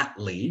how that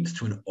leads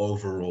to an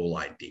overall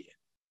idea.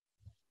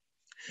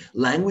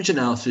 Language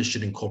analysis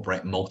should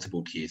incorporate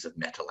multiple tiers of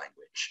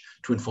meta-language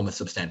to inform a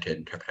substantive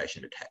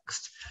interpretation of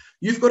text.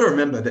 You've got to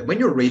remember that when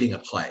you're reading a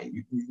play,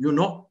 you're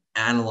not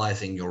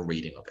analysing your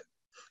reading of it.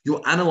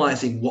 You're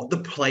analysing what the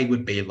play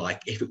would be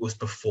like if it was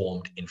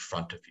performed in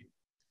front of you.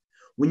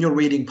 When you're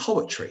reading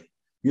poetry,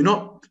 you're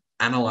not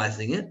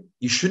analysing it.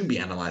 You shouldn't be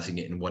analysing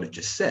it in what it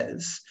just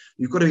says.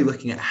 You've got to be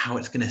looking at how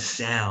it's going to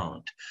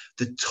sound,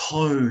 the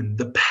tone,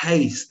 the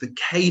pace, the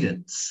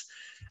cadence.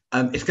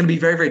 It's going to be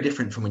very, very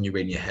different from when you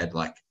read in your head,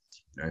 like,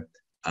 you know,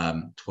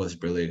 'twas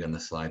brillig and the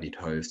slithy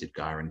toves did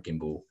gyre and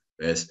gimble.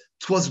 There's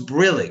 'twas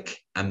brillig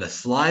and the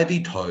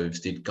slithy toves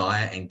did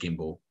gyre and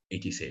gimble,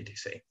 etc,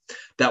 etc.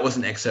 That was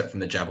an excerpt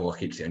from the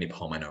Jabberwocky. It's the only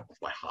poem I know off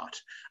by heart.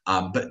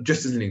 But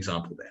just as an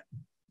example there.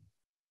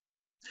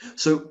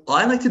 So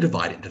I like to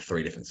divide it into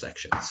 3 different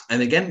sections.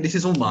 And again, this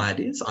is all my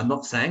ideas. I'm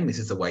not saying this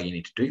is the way you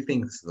need to do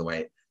things. This is the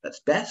way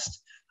that's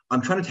best.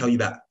 I'm trying to tell you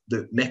about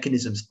the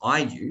mechanisms I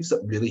use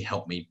that really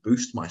help me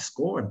boost my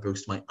score and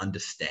boost my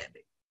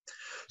understanding.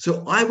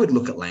 So I would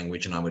look at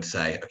language and I would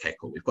say, okay,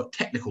 cool, we've got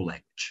technical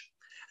language.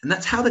 And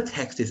that's how the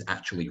text is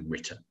actually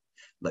written.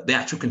 Like the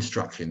actual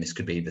construction, this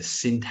could be the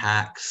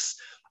syntax.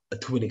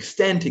 To an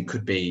extent, it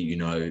could be, you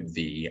know,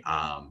 the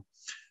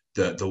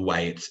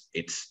way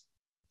it's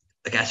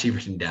like actually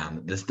written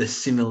down. There's the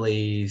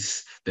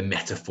similes, the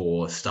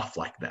metaphors, stuff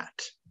like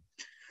that.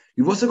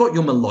 You've also got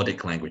your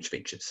melodic language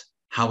features,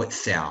 how it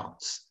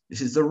sounds,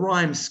 This is the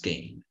rhyme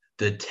scheme,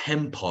 the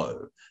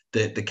tempo,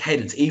 the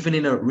cadence, even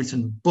in a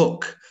written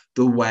book,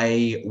 the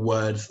way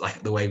words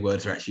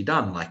are actually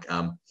done, like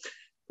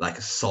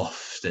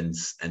soft and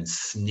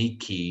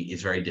sneaky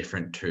is very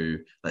different to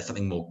like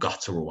something more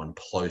guttural and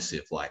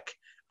plosive, like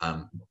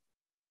I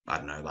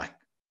don't know, like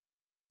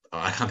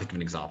I can't think of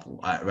an example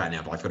right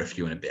now, but I've got a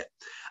few in a bit.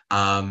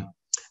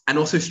 And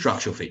also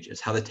structural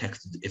features, how the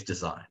text is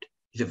designed.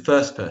 Is it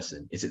first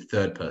person? Is it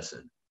third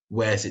person?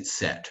 Where's it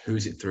set?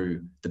 Who's it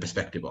through the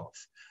perspective of?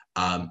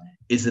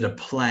 Is it a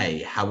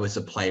play? How is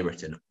a play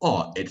written?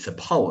 Oh, it's a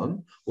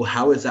poem. Well,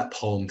 how is that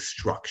poem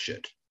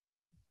structured?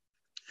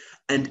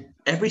 And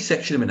every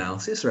section of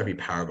analysis or every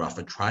paragraph,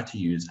 I try to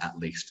use at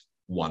least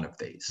one of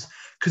these,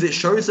 because it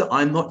shows that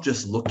I'm not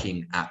just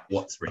looking at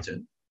what's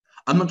written.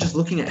 I'm not just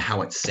looking at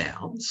how it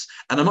sounds,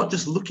 and I'm not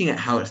just looking at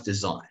how it's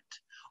designed.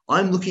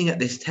 I'm looking at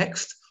this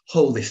text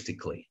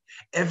holistically.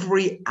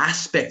 Every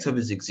aspect of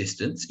its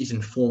existence is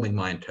informing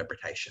my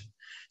interpretation.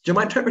 So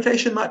my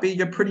interpretation might be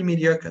pretty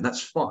mediocre, and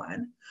that's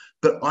fine,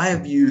 but I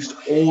have used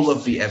all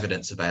of the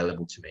evidence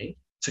available to me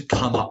to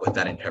come up with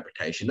that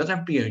interpretation. It doesn't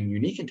have to be a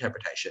unique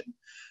interpretation,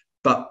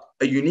 but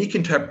a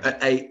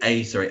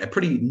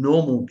pretty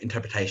normal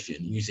interpretation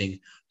using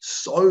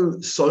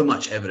so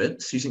much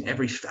evidence, using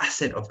every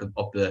facet of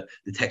the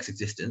text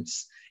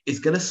existence, is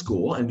going to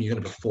score, and you're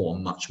going to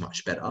perform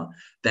much better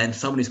than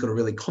someone who's got a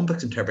really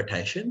complex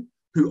interpretation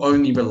who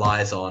only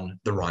relies on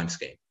the rhyme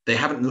scheme. They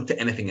haven't looked at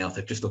anything else.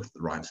 They've just looked at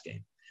the rhyme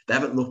scheme. They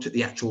haven't looked at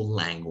the actual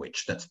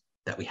language that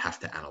we have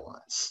to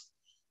analyze.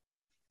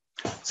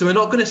 So we're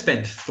not going to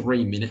spend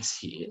 3 minutes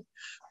here,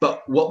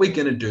 but what we're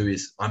going to do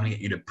is I'm going to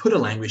get you to put a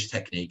language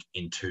technique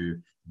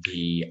into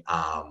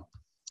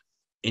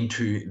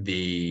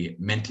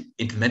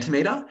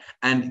Mentimeter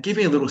and give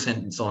me a little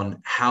sentence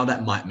on how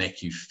that might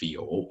make you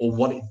feel or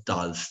what it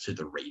does to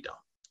the reader.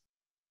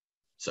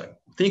 So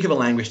think of a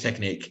language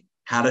technique.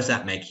 How does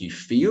that make you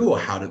feel, or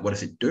what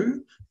does it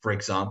do? For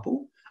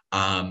example,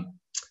 a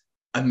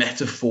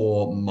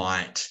metaphor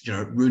might,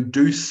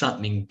 reduce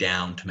something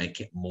down to make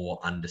it more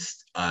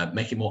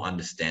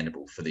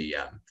understandable for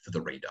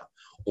the reader,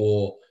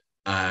 or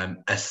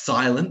a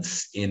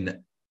silence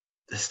in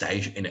the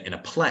stage in a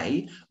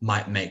play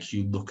might make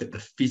you look at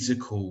the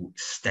physical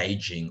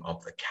staging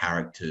of the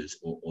characters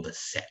or the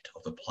set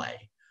of the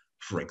play,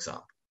 for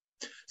example.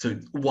 So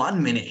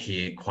 1 minute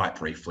here, quite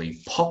briefly,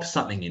 pop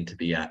something into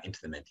the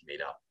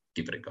Mentimeter,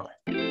 give it a go.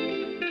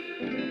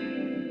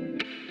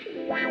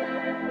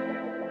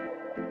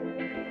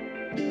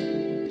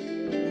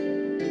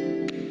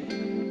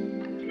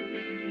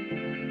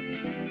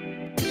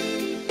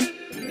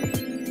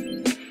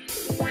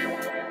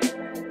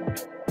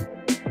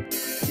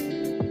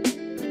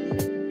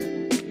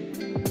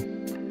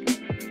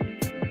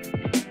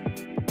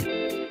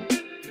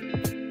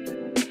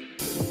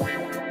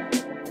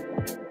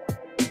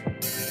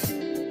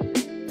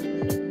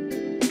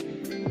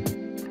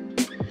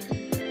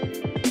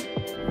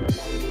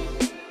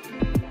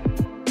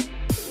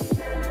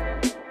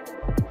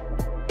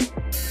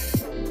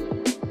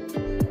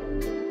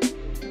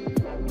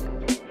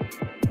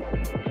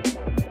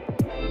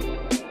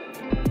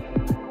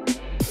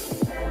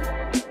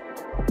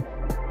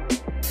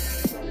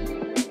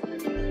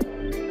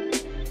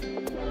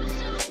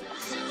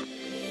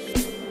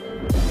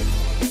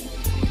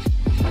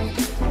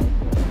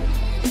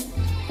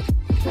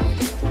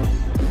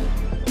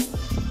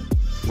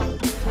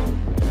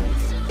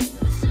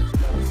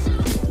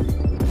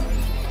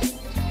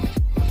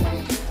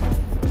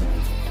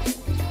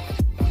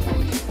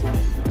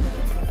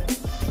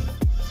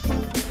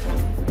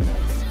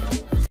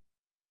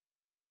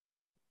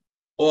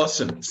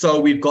 Awesome. So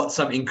we've got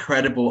some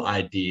incredible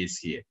ideas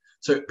here.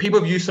 So people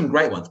have used some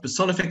great ones.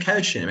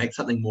 Personification, it makes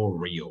something more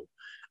real.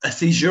 A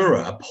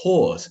caesura, a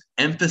pause,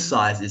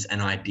 emphasizes an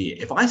idea.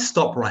 If I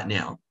stop right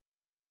now,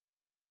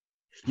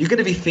 you're going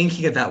to be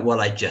thinking about what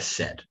I just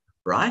said,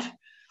 right?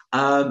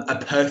 A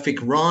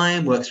perfect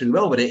rhyme works really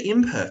well, but an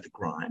imperfect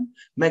rhyme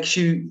makes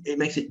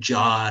it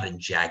jarred and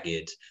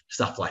jagged,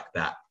 stuff like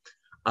that.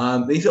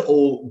 These are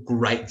all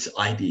great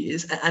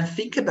ideas, and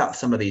think about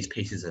some of these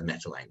pieces of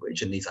meta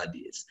language and these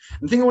ideas.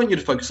 And the thing I want you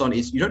to focus on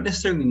is you don't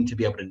necessarily need to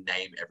be able to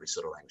name every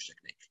sort of language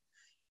technique.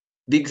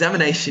 The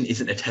examination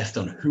isn't a test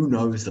on who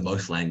knows the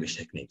most language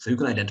techniques, who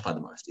can identify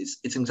the most.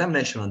 It's an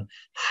examination on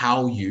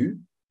how you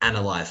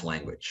analyze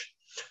language.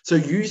 So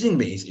using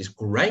these is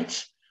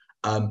great,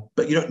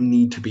 but you don't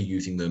need to be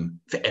using them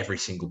for every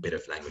single bit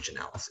of language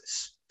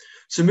analysis.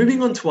 So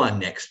moving on to our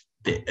next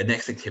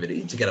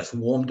activity to get us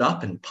warmed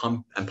up and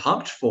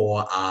pumped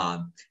for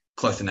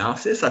close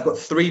analysis, I've got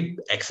 3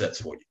 excerpts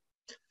for you.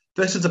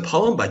 First is a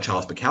poem by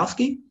Charles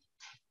Bukowski.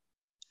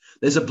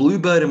 There's a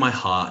bluebird in my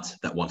heart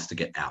that wants to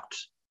get out,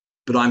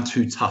 but I'm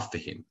too tough for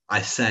him.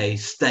 I say,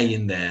 stay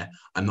in there.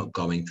 I'm not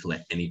going to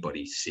let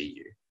anybody see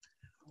you.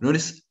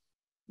 Notice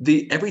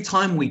every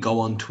time we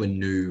go on to a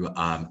new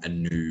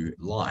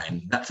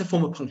line, that's a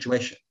form of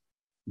punctuation.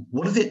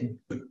 What does it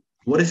do?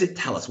 What does it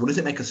tell us? What does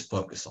it make us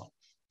focus on?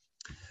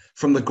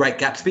 From The Great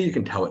Gatsby, you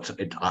can tell I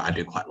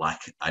don't quite like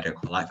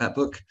that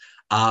book.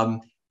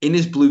 In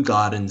his blue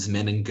gardens,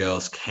 men and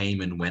girls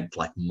came and went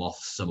like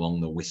moths among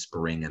the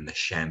whispering and the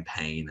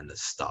champagne and the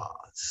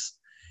stars.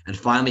 And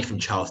finally, from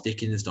Charles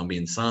Dickens, Dombey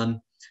and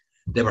Son,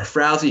 there were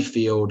frowsy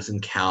fields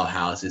and cow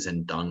houses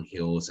and dung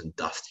hills and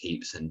dust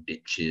heaps and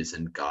ditches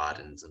and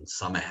gardens and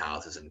summer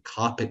houses and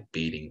carpet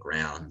beating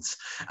grounds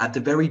at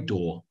the very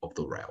door of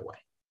the railway.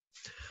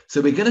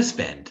 So we're going to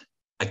spend,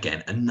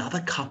 again,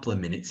 another couple of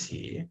minutes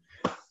here.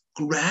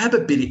 Grab a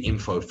bit of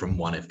info from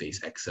one of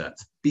these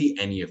excerpts, be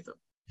any of them,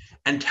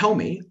 and tell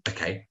me,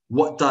 okay,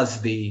 what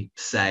does the,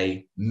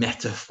 say,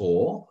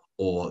 metaphor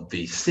or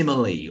the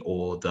simile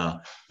or the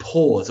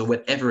pause or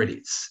whatever it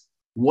is,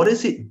 what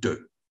does it do?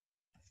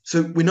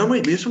 So we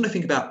just want to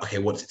think about, okay,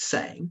 what's it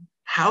saying?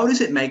 How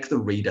does it make the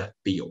reader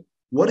feel?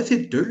 What does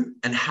it do?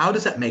 And how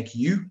does that make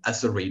you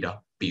as the reader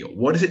feel?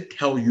 What does it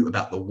tell you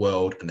about the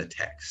world and the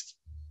text?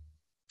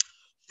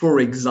 For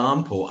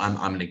example, I'm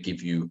going to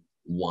give you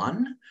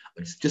one.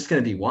 It's just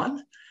going to be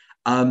one.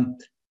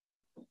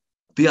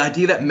 The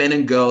idea that men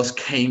and girls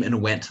came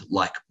and went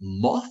like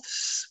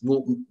moths.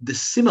 Well, the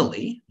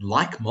simile,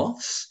 like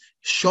moths,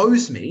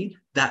 shows me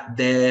that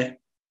they're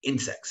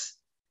insects.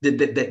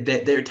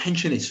 Their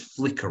attention is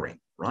flickering,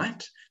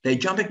 right? They're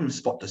jumping from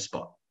spot to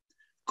spot.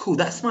 Cool,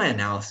 that's my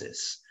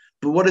analysis.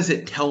 But what does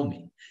it tell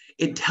me?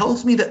 It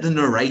tells me that the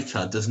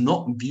narrator does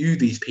not view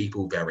these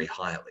people very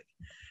highly.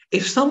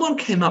 If someone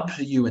came up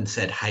to you and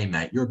said, hey,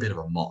 mate, you're a bit of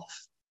a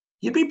moth,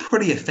 you'd be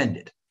pretty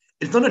offended.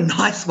 It's not a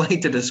nice way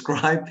to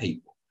describe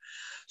people.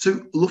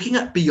 So looking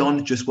at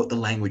beyond just what the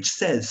language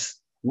says,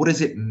 what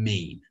does it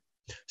mean?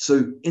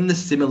 So in the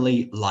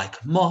simile,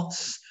 like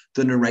moths,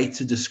 the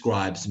narrator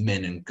describes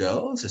men and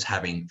girls as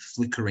having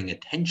flickering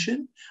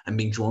attention and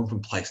being drawn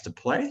from place to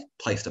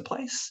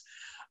place,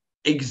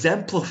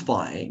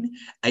 exemplifying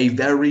a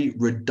very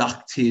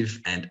reductive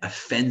and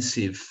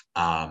offensive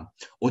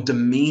or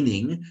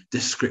demeaning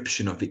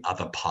description of the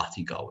other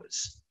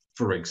partygoers,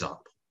 for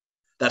example.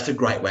 That's a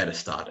great way to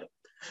start it.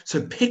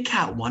 So pick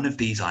out one of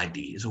these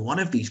ideas or one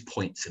of these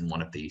points in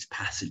one of these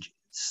passages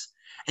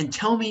and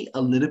tell me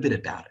a little bit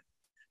about it.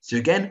 So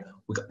again,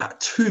 we've got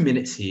about 2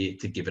 minutes here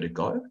to give it a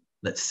go.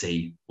 Let's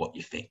see what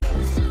you think.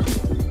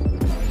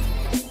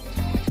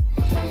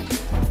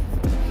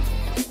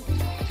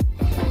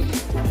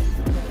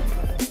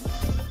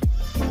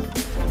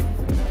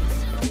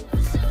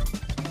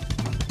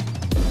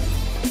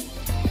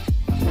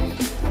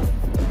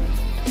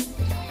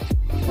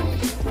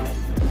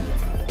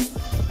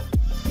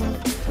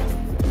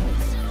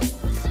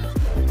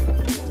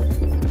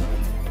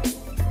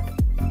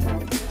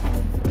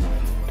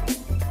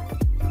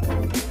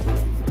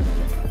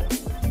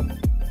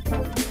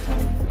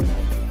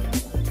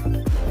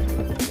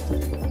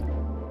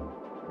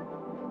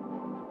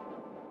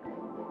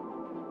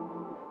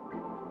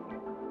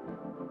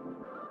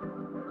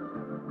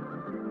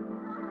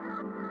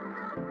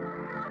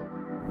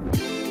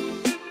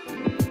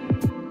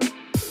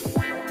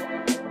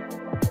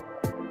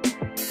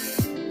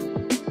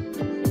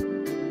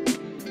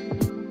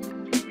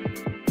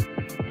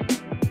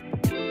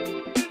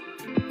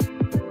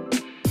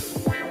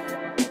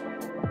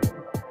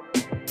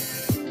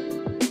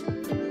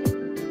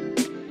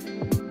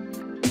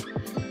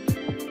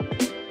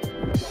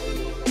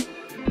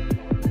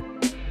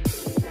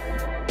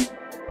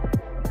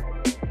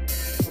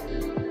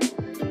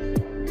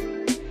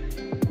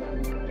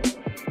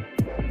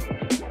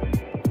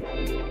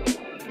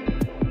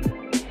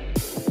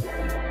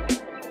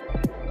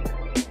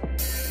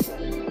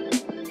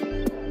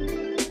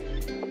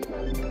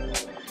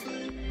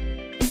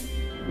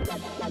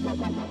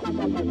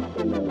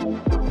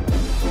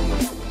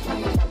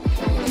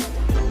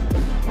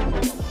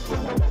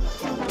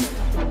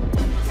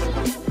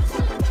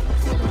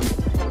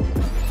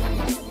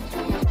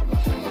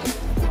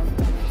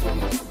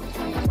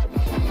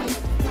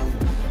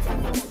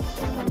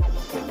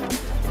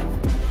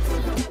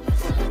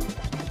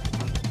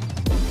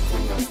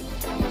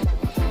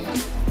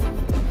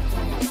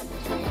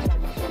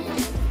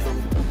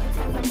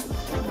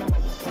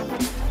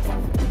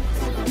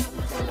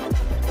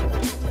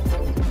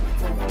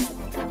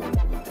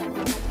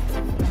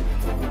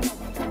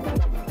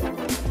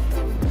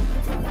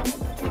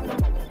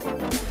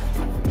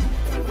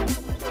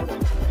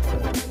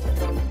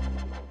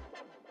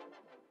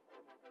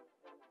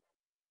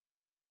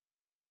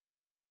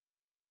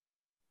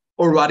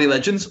 Alrighty,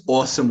 legends,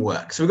 awesome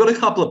work. So we've got a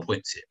couple of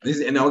points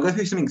here. And I'll go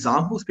through some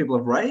examples people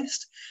have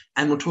raised,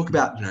 and we'll talk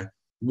about,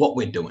 what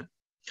we're doing.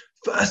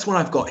 First one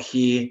I've got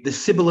here, the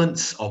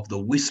sibilance of the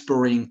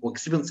whispering, or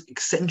sibilance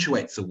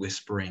accentuates the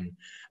whispering,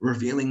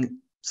 revealing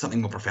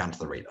something more profound to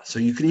the reader. So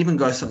you could even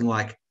go something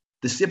like,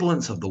 the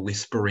sibilance of the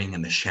whispering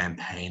and the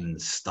champagne and the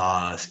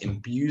stars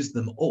imbues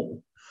them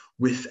all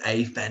with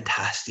a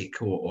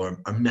fantastic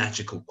or a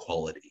magical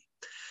quality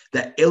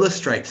that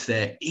illustrates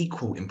their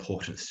equal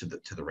importance to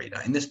the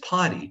reader. In this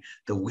party,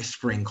 the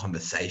whispering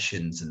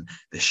conversations and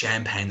the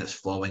champagne that's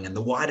flowing and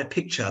the wider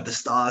picture, the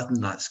stars in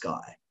the night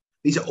sky,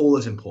 these are all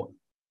as important.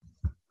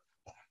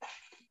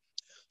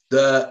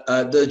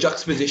 The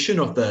juxtaposition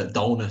of the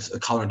dullness, the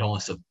color and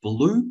dullness of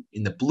blue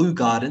in the blue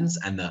gardens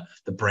and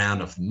the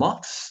brown of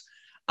moths,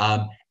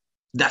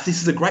 this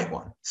is a great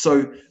one.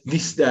 So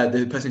this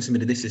the person who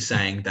submitted this is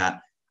saying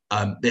that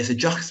there's a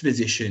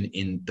juxtaposition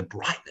in the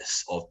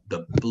brightness of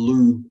the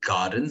blue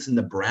gardens and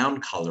the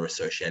brown color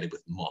associated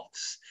with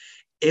moths,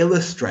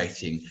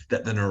 illustrating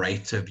that the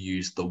narrator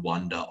views the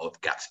wonder of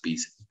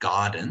Gatsby's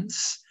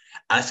gardens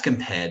as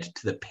compared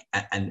to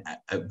and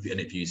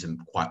it views them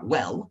quite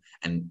well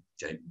and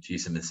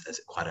views them as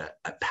quite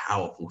a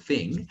powerful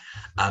thing,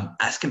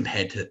 as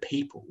compared to the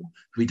people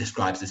who he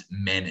describes as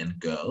men and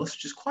girls,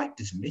 which is quite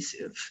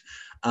dismissive,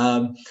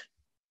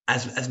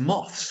 as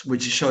moths,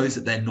 which shows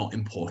that they're not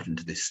important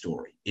to this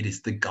story. It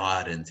is the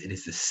gardens, it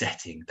is the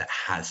setting that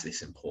has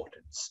this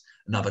importance.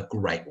 Another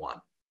great one.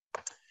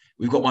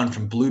 We've got one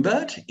from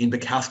Bluebird. In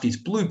Bukowski's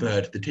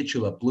Bluebird, the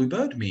titular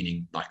Bluebird,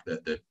 meaning like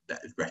that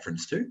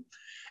reference to,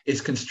 is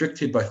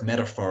constricted both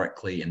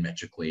metaphorically and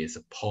metrically as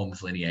the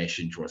poem's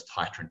lineation draws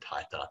tighter and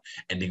tighter,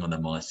 ending on the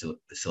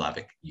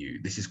monosyllabic U.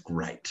 This is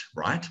great,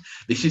 right?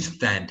 This is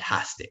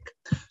fantastic.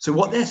 So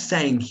what they're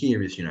saying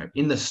here is,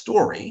 in the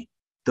story,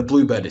 the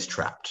bluebird is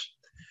trapped,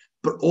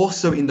 but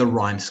also in the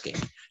rhyme scheme.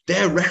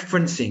 They're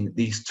referencing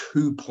these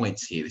 2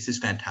 points here. This is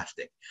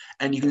fantastic.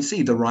 And you can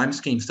see the rhyme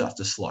scheme starts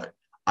to slow.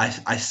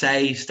 I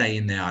say, stay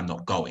in there, I'm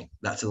not going.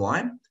 That's a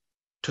line.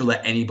 To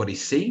let anybody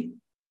see,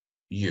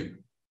 you.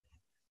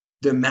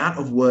 The amount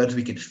of words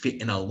we can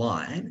fit in a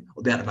line,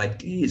 or the amount of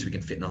ideas we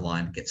can fit in a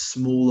line, gets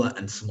smaller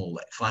and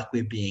smaller. It's like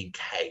we're being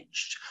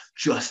caged,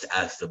 just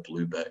as the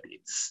bluebird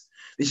is.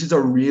 This is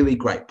a really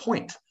great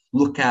point.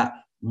 Look at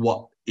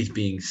what is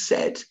being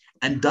said,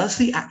 and does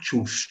the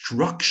actual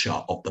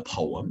structure of the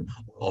poem,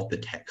 of the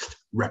text,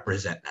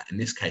 represent that? In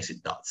this case,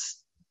 it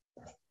does.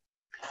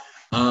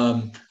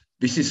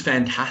 This is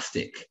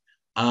fantastic.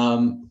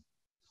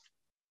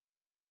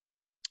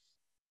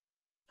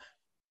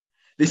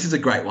 This is a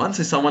great one.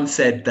 So someone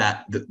said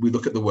that we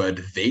look at the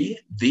word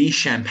the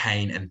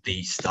champagne and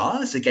the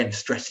stars, again,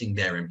 stressing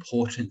their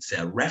importance,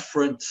 they're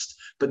referenced,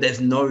 but there's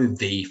no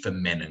the for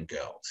men and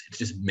girls. It's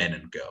just men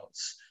and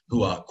girls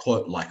who are,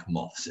 quote, like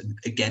moths. And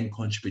again,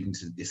 contributing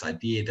to this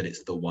idea that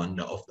it's the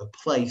wonder of the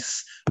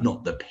place,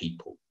 not the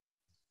people.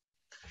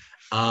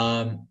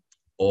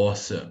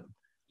 Awesome.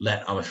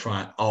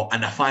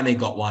 And I finally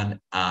got one,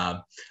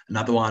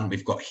 another one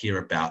we've got here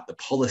about the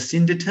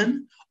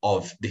polysyndeton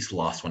of this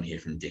last one here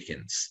from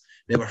Dickens.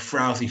 There were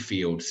frowsy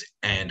fields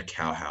and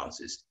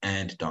cowhouses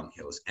and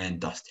dunghills and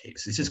dust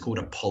heaps. This is called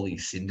a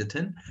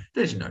polysyndeton.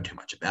 Don't know too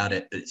much about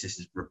it, but it's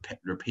just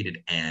repeated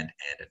and.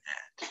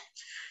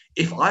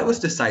 If I was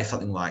to say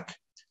something like,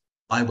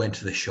 I went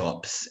to the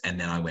shops and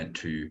then I went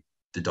to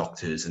the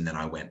doctors and then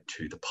I went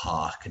to the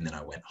park and then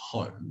I went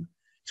home,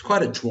 it's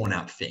quite a drawn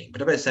out thing.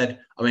 But if I said,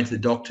 I went to the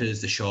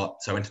doctors, the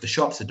shops, I went to the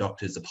shops, the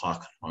doctors, the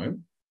park, and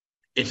home,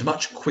 it's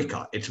much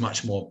quicker. It's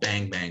much more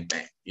bang, bang,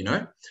 bang,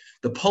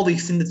 The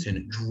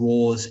polysyndeton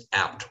draws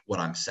out what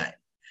I'm saying.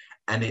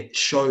 And it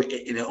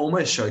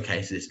almost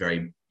showcases this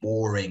very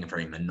boring,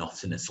 very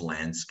monotonous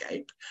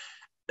landscape.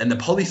 And the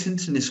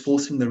polysyndeton is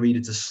forcing the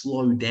reader to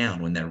slow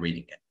down when they're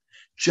reading it.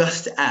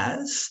 Just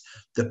as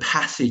the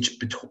passage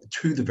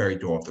to the very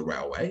door of the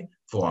railway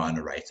for our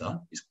narrator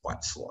is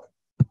quite slow.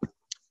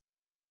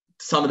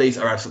 Some of these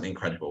are absolutely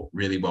incredible.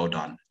 Really well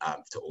done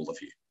to all of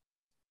you.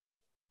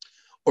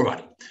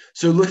 Alrighty,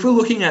 so if we're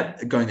looking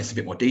at going into a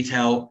bit more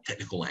detail,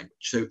 technical language.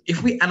 So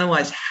if we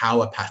analyze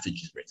how a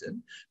passage is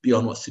written,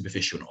 beyond what's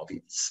superficial and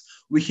obvious,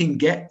 we can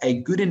get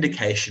a good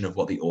indication of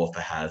what the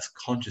author has,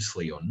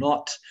 consciously or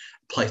not,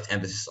 placed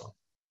emphasis on.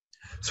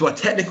 So our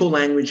technical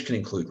language can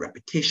include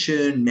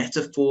repetition,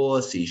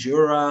 metaphor,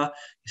 caesura,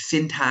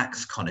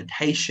 syntax,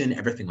 connotation,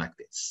 everything like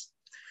this.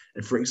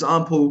 And for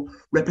example,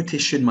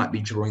 repetition might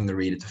be drawing the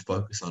reader to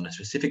focus on a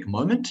specific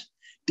moment,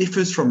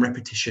 differs from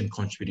repetition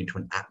contributing to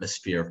an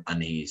atmosphere of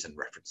unease and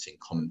referencing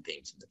common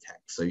themes in the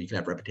text. So you can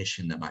have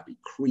repetition that might be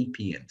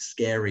creepy and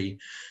scary,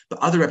 but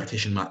other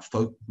repetition might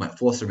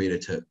force the reader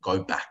to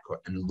go back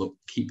and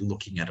keep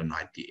looking at an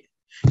idea.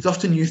 It's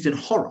often used in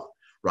horror,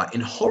 right? In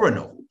horror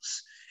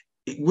novels,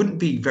 it wouldn't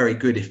be very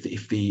good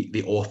if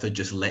the author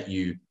just let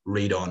you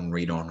read on.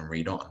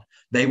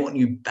 They want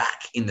you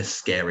back in the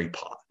scary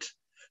part.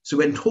 So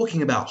when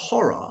talking about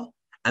horror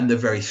and the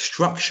very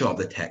structure of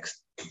the text,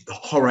 the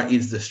horror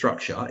is the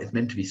structure, it's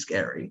meant to be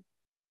scary.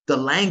 The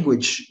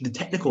language, the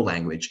technical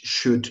language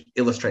should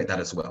illustrate that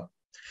as well.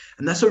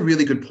 And that's a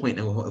really good point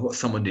in what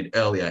someone did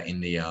earlier in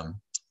the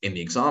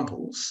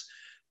examples,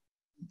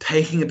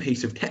 taking a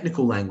piece of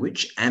technical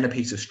language and a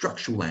piece of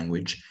structural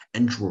language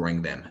and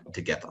drawing them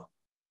together.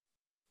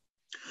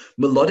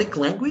 Melodic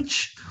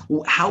language,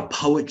 well, how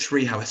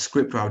poetry, how a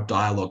script, or how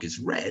dialogue is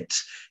read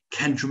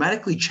can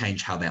dramatically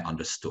change how they're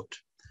understood.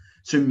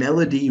 So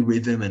melody,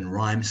 rhythm, and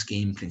rhyme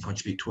scheme can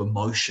contribute to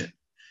emotion.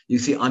 You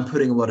see, I'm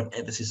putting a lot of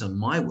emphasis on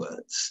my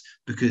words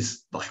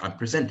because I'm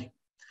presenting.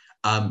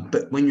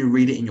 But when you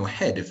read it in your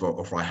head, if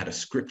I had a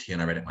script here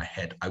and I read it in my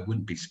head, I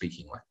wouldn't be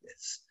speaking like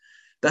this.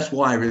 That's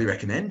why I really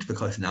recommend, for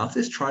close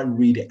analysis, try and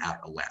read it out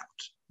aloud.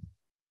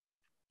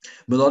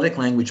 Melodic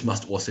language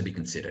must also be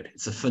considered.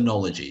 It's a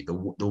phonology,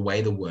 the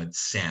way the words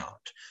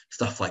sound,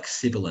 stuff like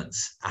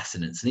sibilance,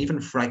 assonance, and even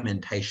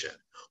fragmentation.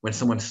 When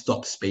someone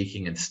stops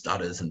speaking and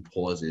stutters and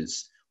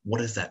pauses, what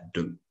does that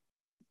do?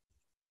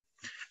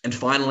 And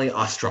finally,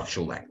 our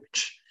structural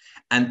language.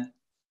 And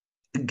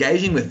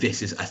engaging with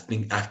this is, I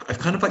think, I've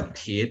kind of like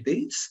tiered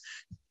these.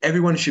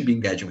 Everyone should be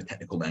engaging with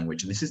technical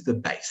language, and this is the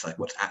base, like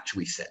what's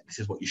actually said. This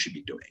is what you should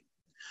be doing.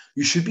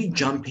 You should be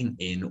jumping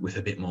in with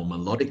a bit more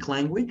melodic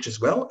language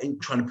as well,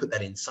 and trying to put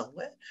that in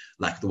somewhere,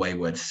 like the way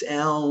words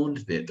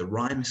sound, the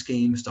rhyme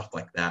scheme, stuff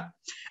like that.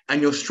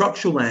 And your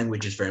structural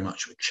language is very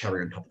much a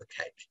cherry on top of the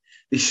cake.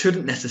 This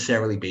shouldn't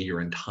necessarily be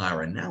your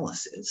entire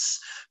analysis,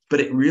 but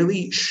it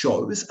really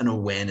shows an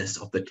awareness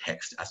of the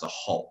text as a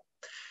whole.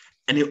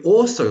 And it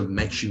also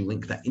makes you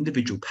link that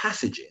individual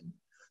passage in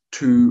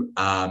to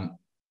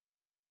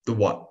the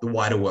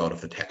wider world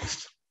of the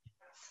text.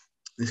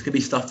 This could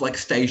be stuff like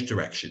stage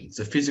directions,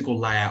 the physical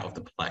layout of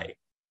the play,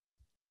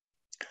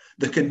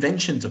 the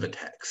conventions of a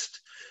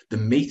text, the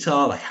meter,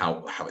 like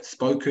how it's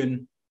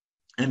spoken,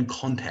 and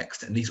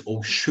context. And these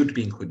all should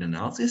be included in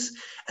analysis.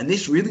 And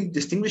this really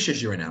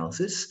distinguishes your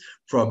analysis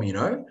from,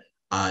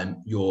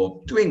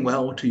 you're doing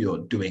well to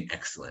you're doing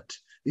excellent.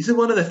 These are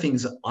one of the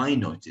things that I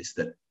noticed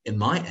that in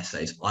my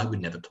essays, I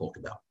would never talk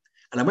about.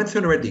 And I went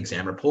through and read the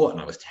exam report,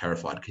 and I was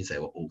terrified because they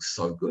were all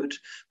so good.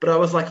 But I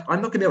was like,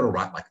 I'm not going to be able to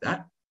write like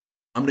that.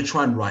 I'm going to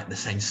try and write in the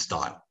same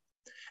style.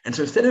 And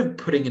so instead of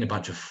putting in a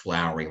bunch of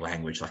flowery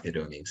language like they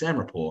do in the exam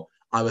report,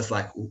 I was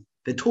like,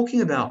 they're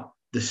talking about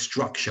the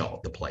structure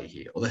of the play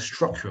here, or the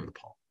structure of the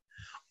poem.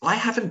 I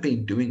haven't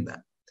been doing that.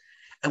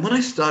 And when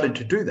I started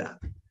to do that,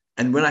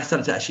 and when I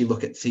started to actually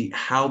look at,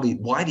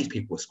 why these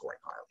people were scoring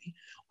highly,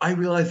 I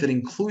realized that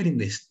including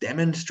this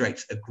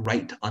demonstrates a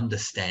great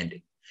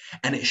understanding.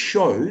 And it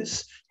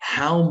shows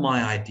how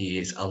my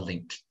ideas are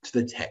linked to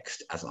the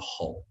text as a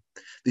whole.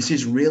 This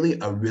is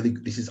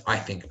I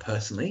think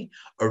personally,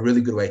 a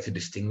really good way to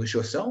distinguish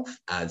yourself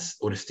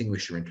or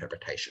distinguish your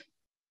interpretation.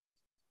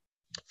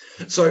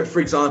 So for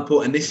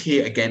example, and this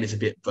here again is a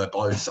bit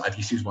verbose. I've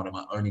just used one of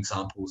my own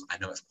examples. I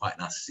know it's quite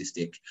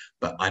narcissistic,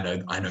 but I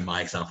know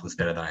my example is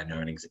better than I know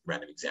an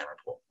random exam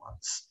report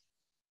ones.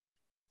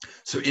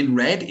 So in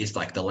red is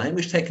like the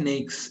language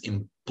techniques,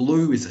 in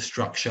blue is the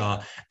structure,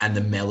 and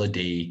the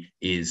melody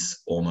is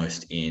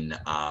almost in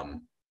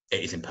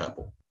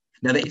purple.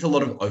 Now, there is a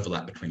lot of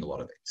overlap between a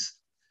lot of these.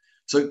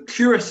 So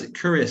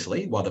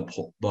curiously, while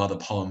the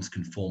poems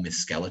conform this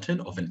skeleton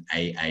of an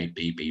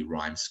AABB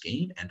rhyme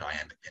scheme and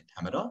iambic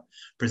pentameter,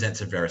 presents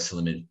a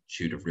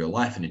verisimilitude of real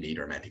life and indeed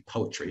romantic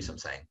poetry. So I'm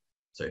saying,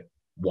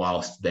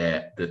 whilst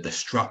the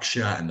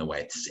structure and the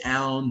way it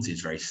sounds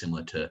is very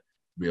similar to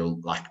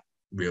real life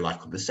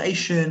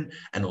conversation,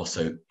 and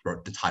also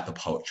the type of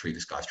poetry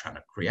this guy's trying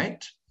to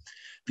create,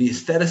 the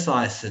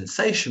aestheticized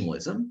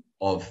sensationalism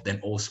of then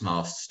all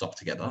smiles stop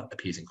together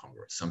appears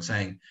incongruous. So I'm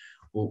saying,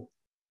 well,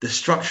 the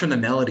structure and the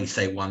melody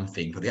say one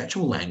thing, but the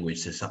actual language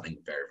says something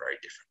very, very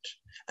different.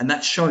 And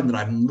that's shown that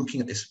I'm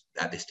looking at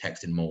this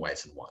text in more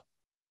ways than one.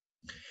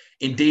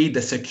 Indeed,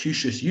 the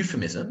circuitous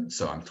euphemism,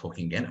 so I'm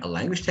talking again, a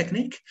language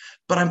technique,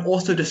 but I'm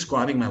also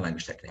describing my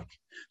language technique.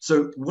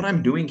 So what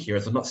I'm doing here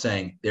is I'm not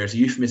saying there's a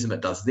euphemism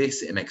that does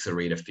this, it makes the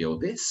reader feel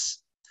this.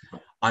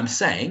 I'm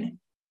saying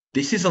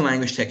this is a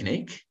language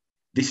technique,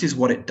 this is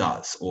what it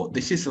does, or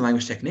this is the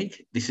language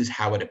technique, this is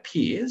how it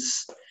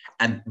appears,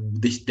 and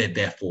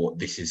therefore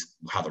this is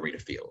how the reader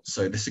feels.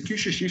 So the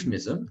circuitous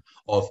euphemism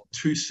of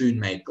too soon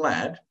made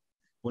glad,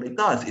 what it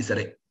does is that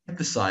it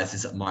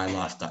emphasizes that My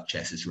Last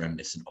Duchess is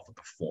reminiscent of a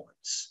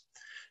performance.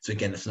 So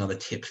again, that's another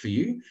tip for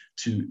you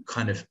to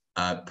kind of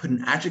put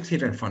an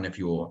adjective in front of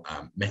your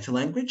meta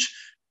language,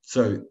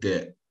 so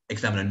the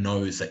examiner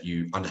knows that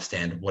you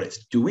understand what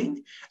it's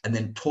doing, and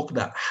then talk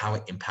about how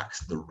it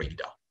impacts the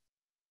reader.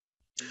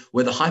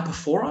 Where the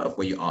hyperphora, of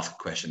where you ask a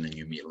question and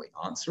you immediately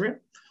answer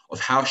it, of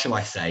how shall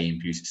I say,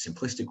 imbues a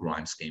simplistic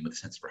rhyme scheme with a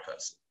sense of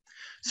rehearsal.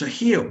 So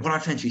here, what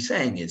I'm essentially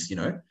saying is,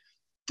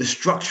 the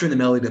structure and the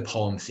melody of the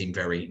poem seem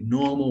very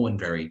normal and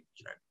very,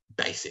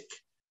 basic.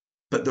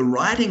 But the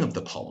writing of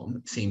the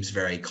poem seems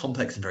very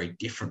complex and very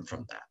different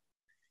from that.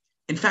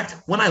 In fact,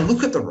 when I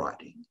look at the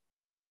writing,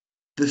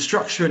 the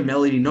structure and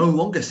melody no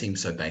longer seem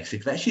so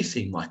basic. They actually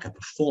seem like a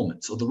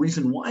performance. Or the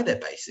reason why they're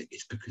basic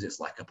is because it's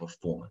like a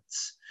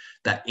performance.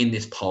 That in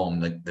this poem,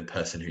 the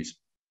person who's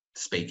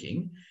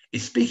speaking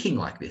is speaking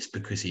like this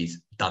because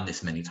he's done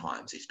this many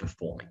times. He's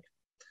performing it.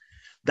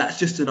 That's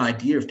just an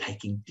idea of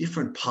taking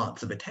different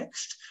parts of a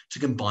text to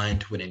combine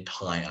to an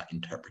entire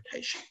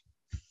interpretation.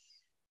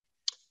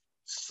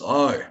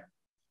 So,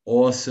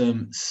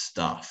 awesome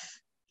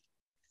stuff.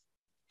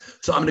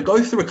 So I'm going to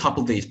go through a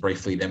couple of these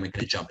briefly, then we're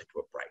going to jump into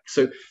a break.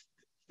 So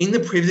in the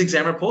previous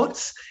exam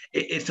reports,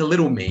 it's a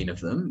little mean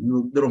of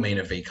them, little mean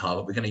of VCAR,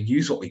 but we're going to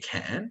use what we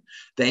can.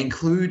 They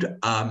include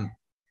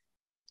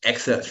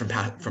excerpts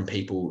from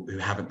people who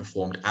haven't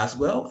performed as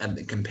well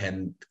and compare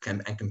them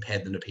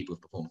to people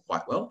who've performed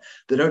quite well.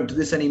 They don't do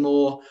this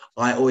anymore.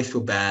 I always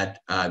feel bad,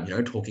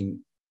 talking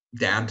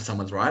down to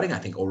someone's writing. I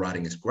think all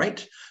writing is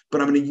great,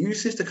 but I'm going to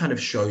use this to kind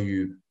of show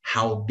you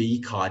how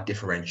VCAR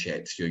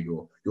differentiates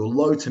your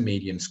low to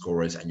medium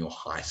scorers and your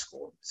high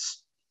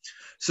scorers.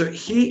 So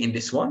here in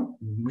this one,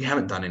 we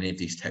haven't done any of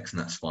these texts,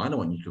 and that's fine. I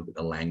want you to look at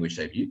the language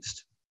they've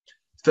used.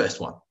 First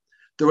one,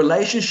 the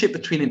relationship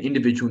between an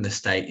individual and the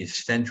state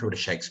is central to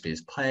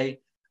Shakespeare's play.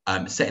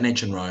 Set in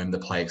ancient Rome, the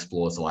play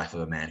explores the life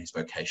of a man whose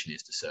vocation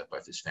is to serve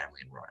both his family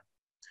and Rome.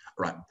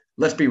 All right,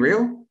 let's be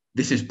real.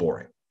 This is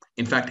boring.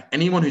 In fact,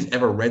 anyone who's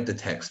ever read the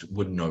text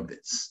would know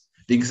this.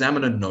 The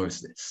examiner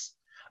knows this.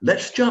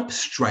 Let's jump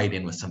straight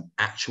in with some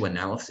actual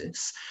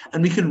analysis,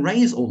 and we can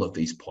raise all of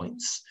these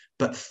points,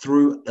 but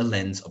through the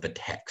lens of a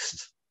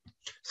text.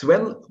 So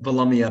when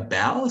Volumnia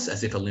bows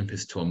as if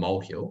Olympus to a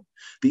molehill,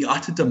 the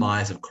utter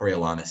demise of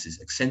Coriolanus is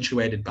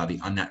accentuated by the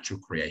unnatural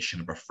creation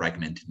of a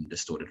fragmented and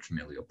distorted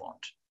familial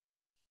bond.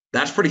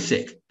 That's pretty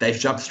sick. They've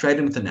jumped straight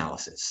in with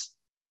analysis.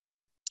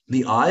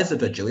 The eyes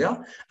of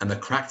Virgilia and the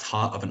cracked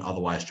heart of an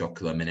otherwise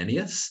jocular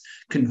Menenius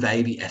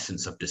convey the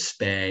essence of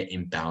despair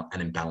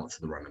and imbalance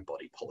of the Roman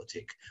body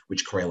politic,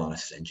 which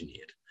Coriolanus has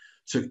engineered.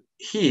 So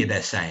here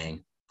they're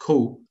saying,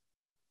 cool,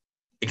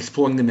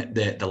 exploring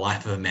the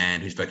life of a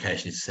man whose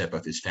vocation is to serve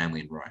both his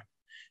family and Rome.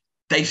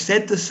 They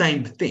said the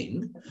same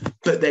thing,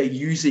 but they're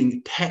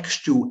using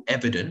textual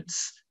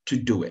evidence to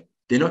do it.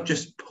 They're not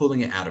just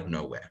pulling it out of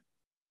nowhere.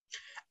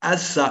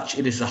 As such,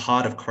 it is the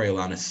heart of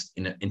Coriolanus'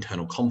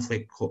 internal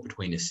conflict caught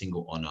between his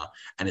single honour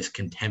and his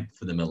contempt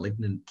for the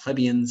malignant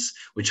plebeians,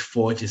 which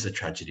forges the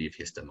tragedy of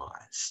his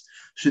demise.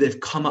 So they've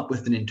come up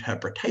with an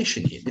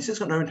interpretation here. This has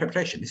got no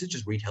interpretation. This is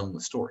just retelling the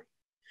story.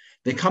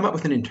 They come up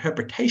with an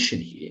interpretation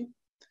here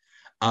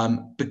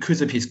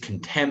because of his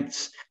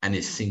contempt and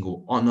his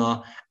single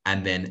honour,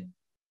 and then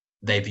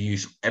they've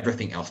used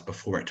everything else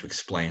before it to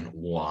explain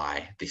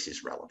why this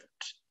is relevant.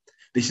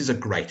 This is a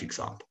great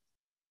example.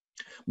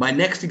 My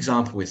next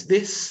example is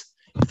this.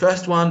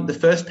 First one, the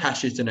first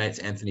passage denotes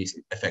Antony's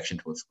affection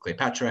towards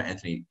Cleopatra.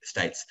 Antony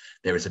states,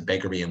 there is a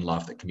beggary in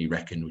love that can be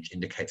reckoned, which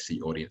indicates to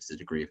the audience the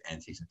degree of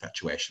Antony's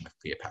infatuation with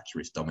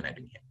Cleopatra is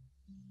dominating him.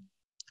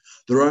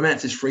 The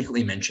romance is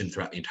frequently mentioned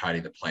throughout the entirety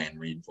of the play and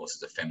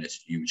reinforces a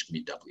feminist view, which can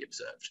be doubly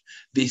observed.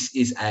 This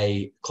is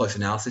a close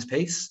analysis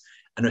piece.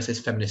 I know it says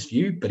feminist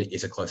view, but it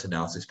is a close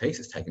analysis piece.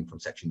 It's taken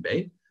from section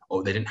B.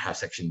 Or they didn't have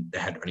section, they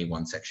had only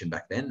one section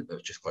back then, but it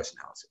was just close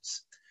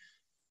analysis.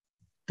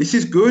 This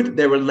is good.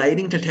 They're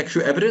relating to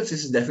textual evidence.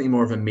 This is definitely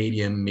more of a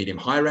medium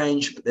high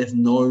range, but there's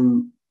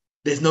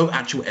no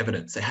actual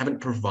evidence. They haven't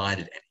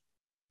provided any.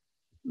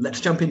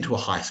 Let's jump into a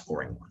high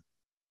scoring one.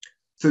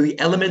 Through the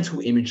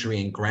elemental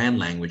imagery and grand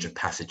language of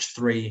passage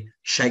 3,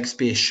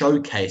 Shakespeare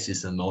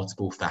showcases the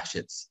multiple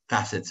facets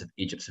of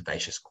Egypt's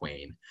vivacious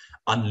queen,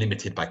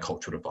 unlimited by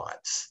cultural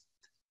divides.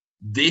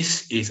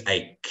 This is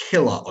a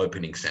killer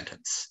opening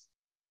sentence.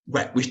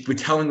 We're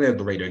telling the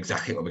reader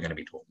exactly what we're going to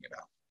be talking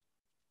about.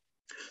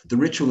 The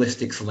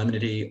ritualistic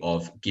solemnity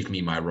of "give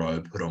me my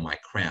robe, put on my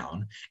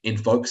crown"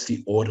 invokes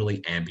the orderly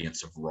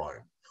ambience of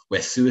Rome,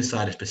 where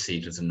suicide is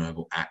perceived as a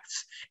noble act.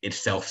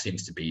 Itself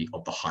seems to be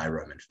of the high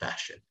Roman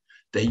fashion.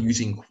 They're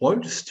using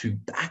quotes to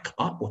back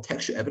up, or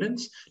textual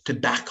evidence to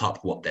back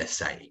up what they're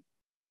saying.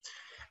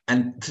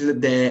 And so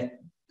they're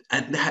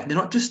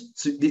not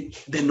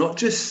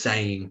just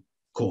saying,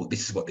 cool,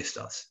 this is what this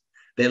does.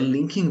 They're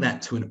linking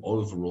that to an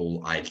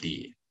overall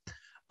idea.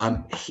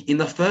 In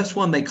the first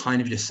one, they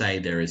kind of just say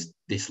there is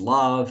this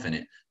love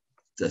and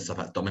there's stuff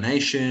about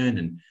domination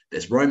and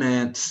there's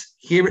romance.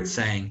 Here it's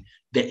saying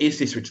there is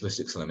this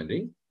ritualistic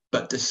solemnity,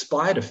 but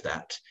despite of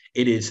that,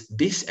 it is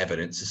this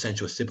evidence,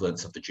 essential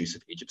sibilance of the juice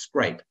of Egypt's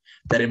grape,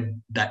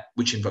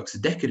 which invokes the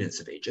decadence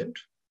of Egypt.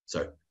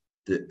 So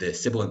the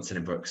sibilance that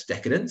invokes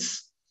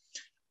decadence,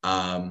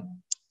 and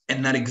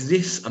that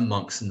exists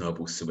amongst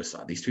noble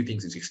suicide. These two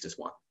things exist as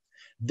one.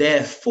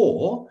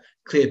 Therefore,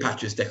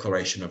 Cleopatra's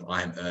declaration of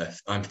 "I am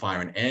earth, I'm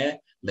fire and air"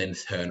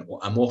 lends her an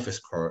amorphous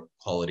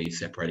quality,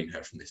 separating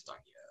her from this tiny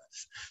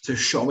earth. So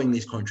showing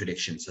these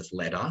contradictions has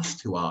led us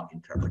to our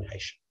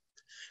interpretation.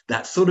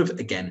 That's sort of,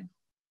 again,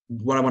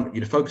 what I want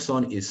you to focus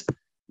on is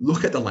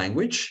look at the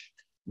language.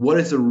 What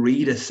does the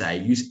reader say?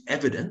 Use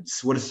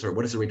evidence. What does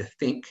the reader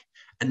think?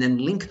 And then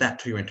link that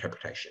to your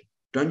interpretation.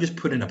 Don't just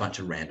put in a bunch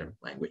of random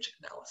language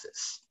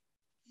analysis.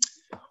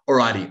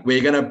 Alrighty,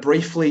 we're going to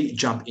briefly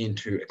jump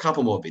into a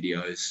couple more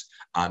videos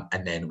and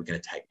then we're going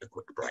to take a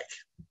quick break.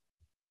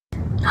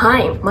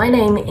 Hi, my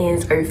name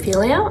is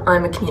Ophelia.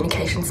 I'm a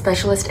communication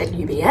specialist at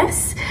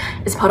UBS.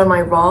 As part of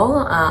my role,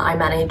 I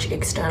manage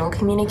external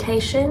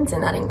communications,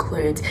 and that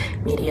includes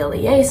media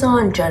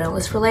liaison,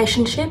 journalist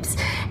relationships,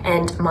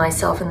 and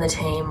myself and the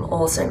team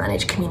also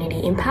manage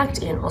community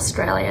impact in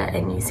Australia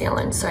and New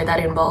Zealand. So that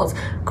involves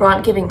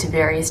grant giving to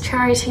various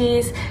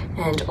charities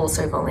and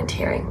also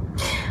volunteering.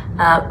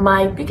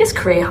 My biggest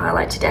career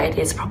highlight to date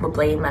is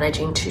probably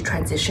managing to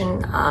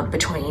transition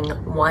between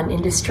one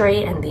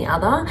industry and the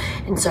other.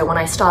 And so when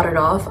I started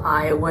off,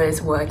 I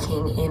was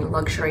working in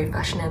luxury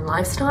fashion and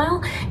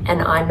lifestyle,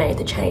 and I made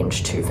the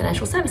change to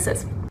financial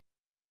services.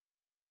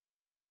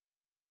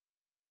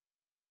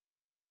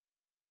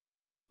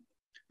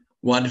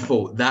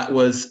 Wonderful. That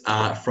was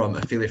from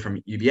Ophelia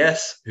from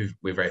UBS, who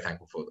we're very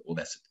thankful for all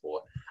their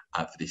support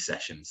for these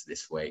sessions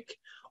this week.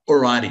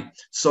 Alrighty,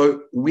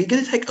 so we're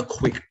going to take a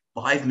quick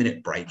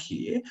 5-minute break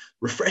here,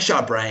 refresh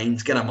our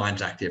brains, get our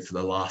minds active for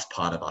the last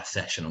part of our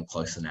session on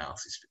close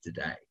analysis for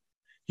today.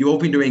 You've all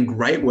been doing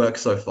great work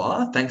so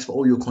far. Thanks for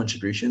all your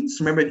contributions.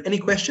 Remember, any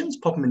questions,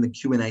 pop them in the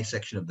Q&A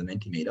section of the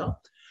Mentimeter.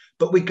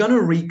 But we're going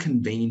to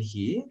reconvene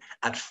here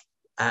at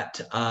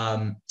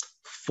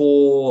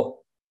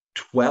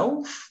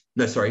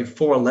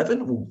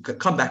 4:11. We'll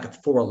come back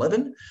at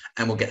 4:11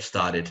 and we'll get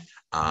started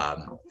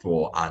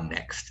for our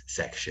next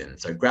section.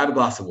 So grab a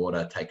glass of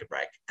water, take a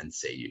break, and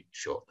see you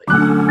shortly.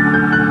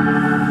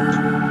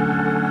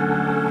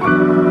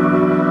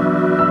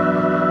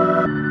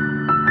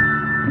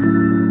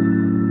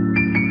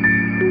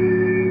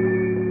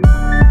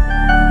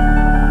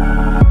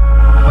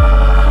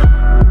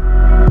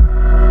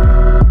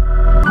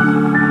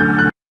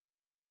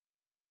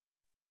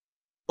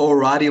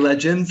 Alrighty,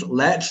 legends,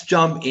 let's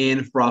jump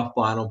in for our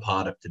final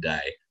part of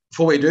today.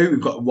 Before we do,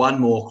 we've got one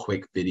more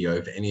quick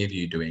video for any of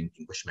you doing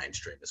English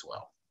mainstream as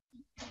well.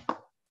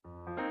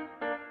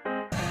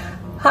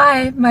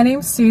 Hi, my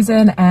name's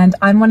Susan and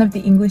I'm one of the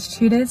English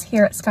tutors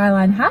here at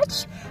Skyline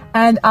Hatch,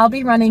 and I'll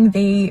be running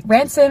the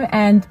Ransom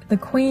and the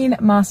Queen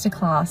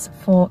Masterclass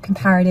for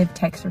comparative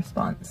text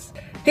response.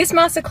 This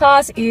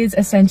masterclass is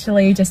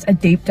essentially just a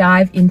deep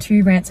dive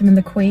into Ransom and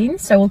the Queen.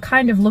 So we'll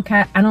kind of look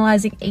at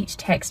analysing each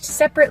text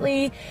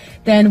separately,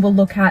 then we'll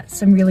look at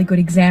some really good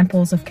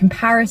examples of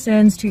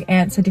comparisons to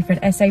answer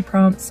different essay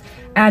prompts,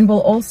 and we'll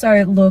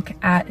also look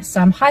at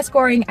some high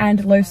scoring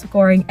and low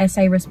scoring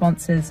essay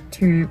responses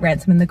to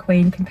Ransom and the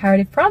Queen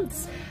comparative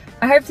prompts.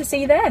 I hope to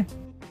see you there.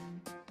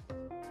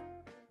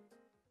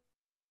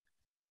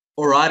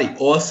 Alrighty,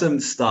 awesome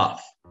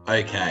stuff.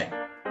 Okay,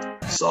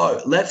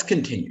 so let's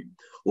continue.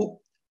 Well,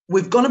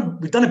 we've done a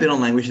bit on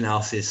language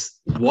analysis.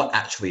 What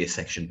actually is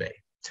section B?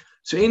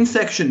 So in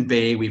section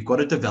B, we've got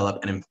to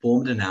develop an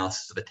informed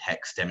analysis of a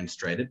text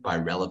demonstrated by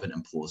relevant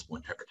and plausible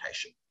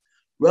interpretation.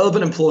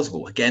 Relevant and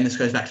plausible. Again, this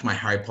goes back to my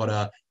Harry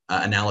Potter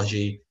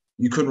analogy.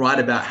 You could write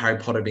about Harry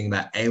Potter being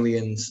about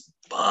aliens,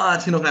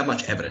 but you're not going to have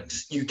much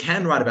evidence. You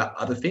can write about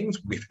other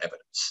things with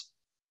evidence.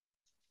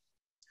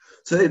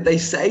 So they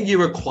say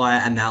you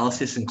require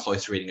analysis and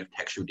close reading of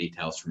textual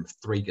details from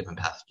 3 given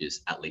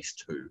passages, at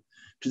least 2,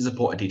 to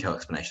support a detailed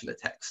explanation of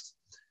the text.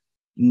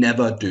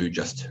 Never do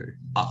just 2.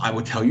 I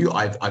will tell you,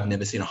 I've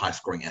never seen a high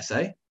scoring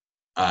essay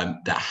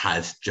that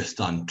has just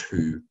done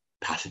 2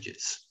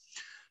 passages.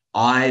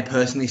 I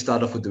personally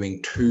started off with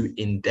doing 2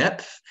 in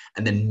depth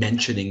and then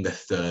mentioning the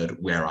 3rd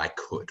where I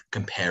could,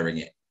 comparing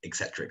it,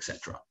 etc.,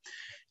 etc.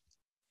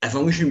 As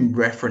long as you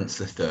reference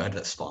the 3rd,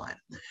 that's fine.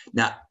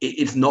 Now,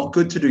 it's not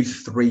good to do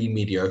 3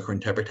 mediocre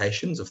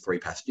interpretations of 3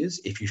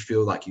 passages if you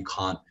feel like you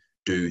can't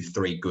do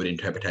 3 good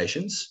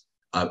interpretations.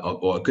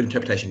 Or a good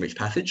interpretation of each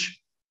passage,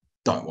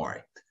 don't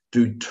worry.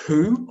 Do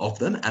 2 of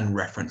them and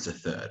reference a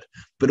 3rd,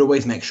 but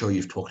always make sure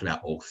you've talked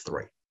about all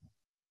 3.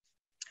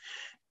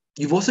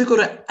 You've also got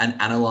to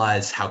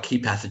analyse how key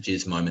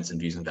passages, moments, and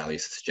views and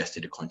values are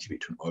suggested to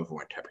contribute to an overall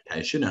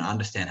interpretation and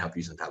understand how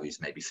views and values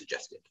may be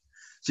suggested.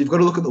 So you've got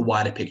to look at the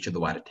wider picture, the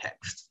wider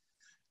text.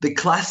 The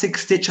classic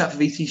stitch up for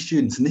VC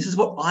students, and this is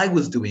what I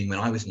was doing when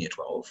I was in year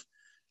 12.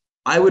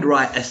 I would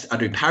I'd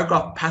do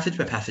paragraph, passage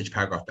by passage,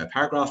 paragraph by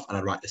paragraph, and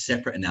I'd write a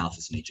separate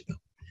analysis in each of them.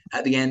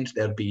 At the end,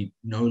 there would be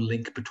no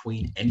link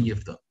between any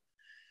of them.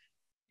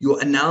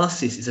 Your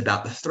analysis is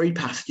about the 3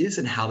 passages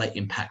and how they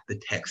impact the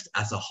text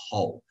as a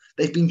whole.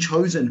 They've been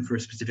chosen for a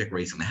specific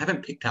reason. They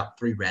haven't picked out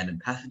 3 random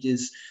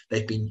passages.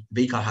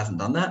 VCAR hasn't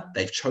done that.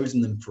 They've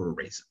chosen them for a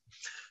reason.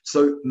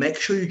 So make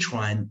sure you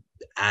try and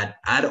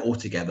add it all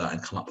together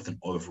and come up with an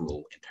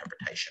overall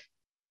interpretation.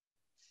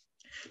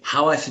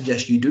 How I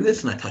suggest you do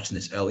this, and I touched on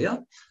this earlier,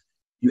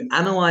 you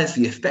analyse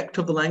the effect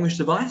of the language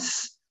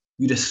device,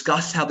 you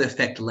discuss how the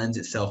effect lends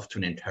itself to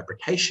an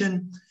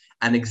interpretation,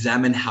 and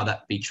examine how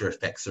that feature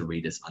affects the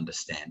reader's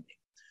understanding.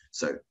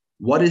 So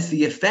what is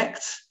the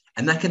effect?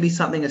 And that can be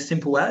something as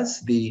simple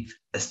as the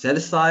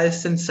aestheticized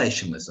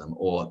sensationalism,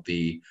 or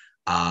the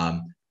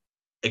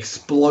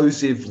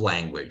explosive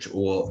language,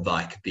 or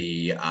like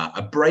the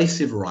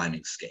abrasive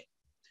rhyming scheme.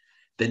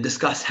 Then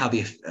discuss how the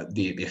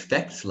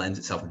effect lends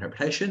itself to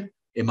interpretation.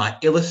 It might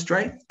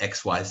illustrate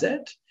X, Y, Z,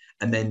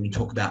 and then you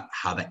talk about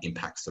how that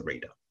impacts the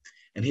reader.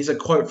 And here's a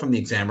quote from the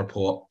exam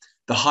report.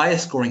 The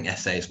highest scoring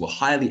essays were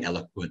highly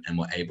eloquent and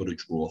were able to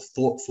draw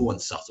thoughtful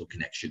and subtle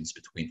connections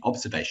between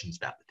observations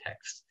about the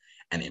text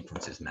and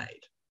inferences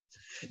made.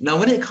 Now,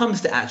 when it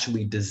comes to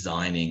actually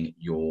designing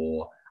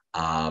your,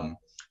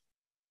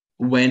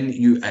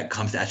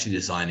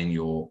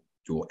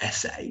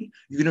 essay,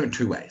 you can do it in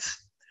 2 ways.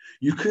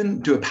 You can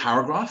do a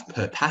paragraph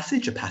per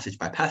passage, a passage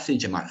by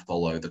passage. It might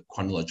follow the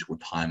chronological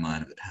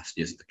timeline of the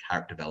passages, the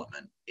character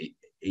development,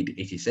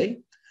 etc.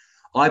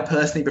 I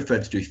personally prefer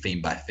to do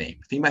theme by theme.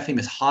 Theme by theme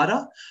is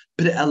harder,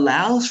 but it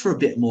allows for a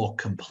bit more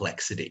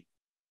complexity.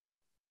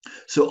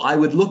 So I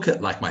would look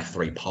at like my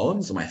 3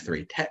 poems or my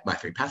 3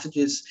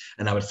 passages,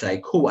 and I would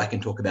say, cool, I can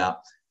talk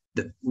about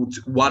that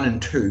 1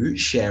 and 2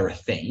 share a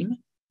theme,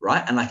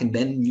 right? And I can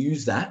then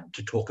use that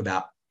to talk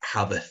about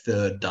how the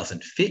third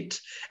doesn't fit.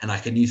 And I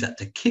can use that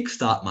to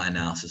kickstart my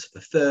analysis of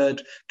the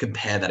third,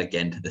 compare that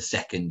again to the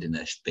second in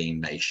the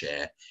theme they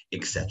share,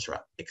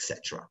 etc.,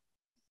 etc.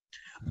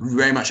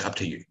 Very much up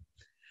to you.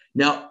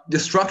 Now, the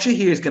structure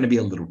here is going to be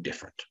a little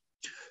different.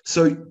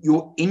 So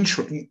your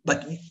intro,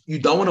 like you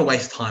don't want to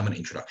waste time on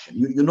introduction.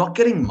 You're not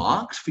getting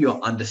marks for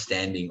your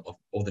understanding of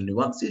all the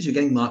nuances. You're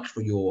getting marks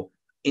for your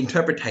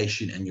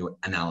interpretation and your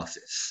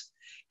analysis.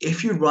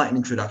 If you write an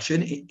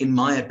introduction, in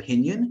my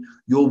opinion,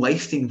 you're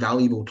wasting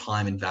valuable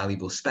time and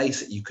valuable space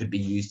that you could be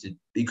using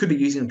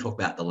to talk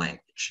about the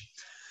language.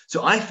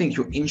 So I think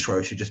your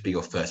intro should just be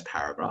your first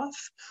paragraph,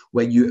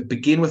 where you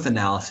begin with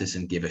analysis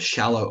and give a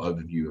shallow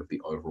overview of the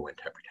overall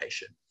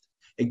interpretation.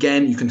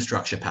 Again, you can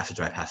structure passage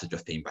by passage or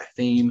theme by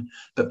theme,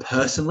 but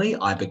personally,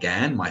 I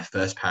began my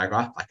first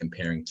paragraph by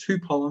comparing 2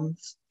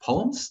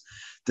 poems,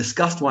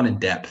 discussed one in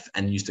depth,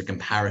 and used a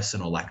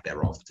comparison or lack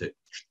thereof to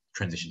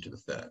transition to the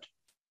third.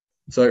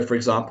 So, for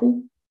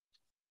example,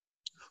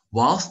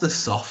 whilst the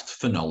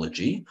soft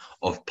phonology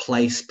of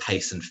place,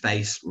 pace, and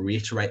face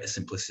reiterate the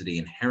simplicity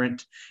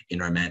inherent in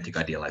romantic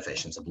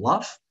idealizations of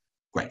love,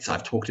 great. So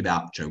I've talked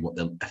about what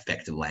the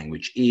effect of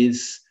language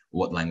is,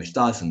 what the language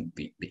does, and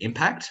the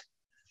impact.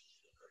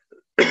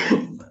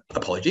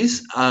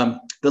 Apologies. The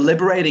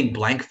liberating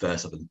blank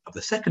verse of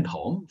the second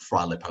poem,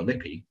 Fra Lippo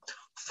Lippi,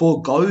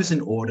 foregoes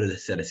in order to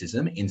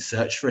asceticism in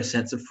search for a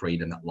sense of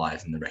freedom that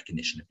lies in the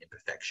recognition of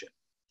imperfection.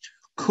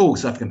 Cool,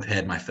 so I've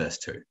compared my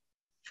first 2.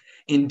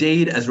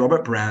 Indeed, as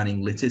Robert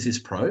Browning litters his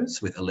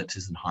prose with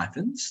ellipses and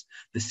hyphens,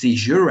 the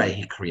caesure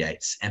he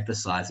creates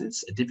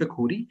emphasizes a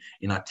difficulty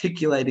in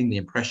articulating the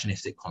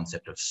impressionistic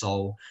concept of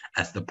soul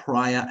as the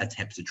prior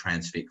attempts to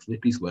transfix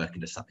Lippi's work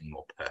into something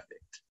more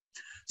perfect.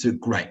 So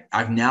great,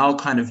 I've now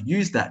kind of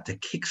used that to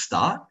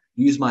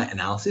use my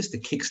analysis to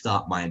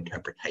kickstart my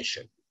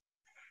interpretation.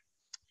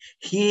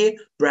 Here,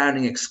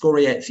 Browning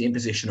excoriates the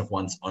imposition of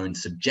one's own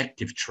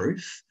subjective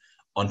truth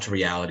onto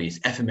reality's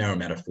ephemeral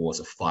metaphors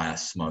of fire,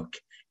 smoke,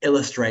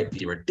 illustrate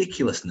the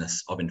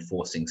ridiculousness of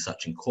enforcing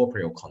such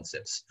incorporeal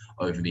concepts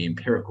over the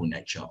empirical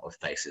nature of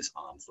faces,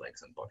 arms,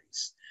 legs, and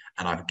bodies.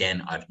 And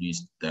I've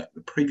used the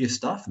previous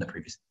stuff and the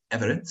previous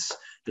evidence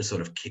to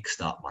sort of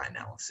kickstart my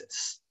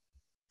analysis.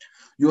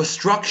 Your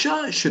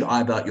structure should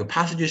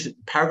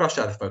paragraphs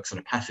should either focus on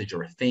a passage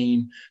or a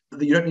theme,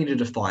 but you don't need a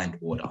defined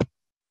order.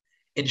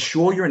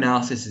 Ensure your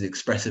analysis is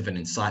expressive and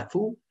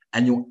insightful,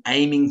 and you're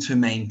aiming to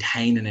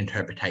maintain an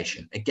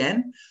interpretation.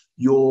 Again,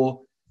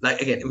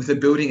 with the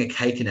building a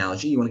cake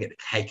analogy, you want to get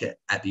the cake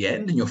at the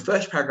end, and your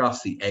first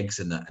paragraph's the eggs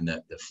and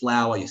the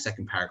flour, your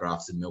second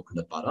paragraph's the milk and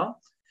the butter.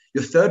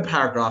 Your third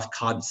paragraph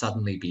can't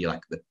suddenly be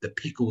like the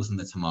pickles and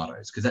the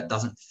tomatoes, because that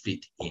doesn't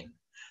fit in.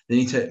 You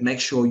need to make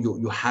sure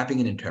you're having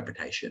an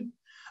interpretation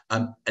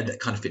and that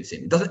kind of fits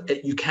in.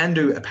 You can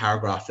do a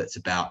paragraph that's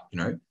about,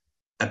 an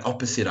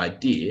opposite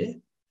idea,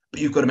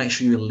 but you've got to make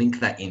sure you link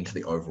that into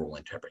the overall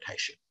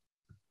interpretation.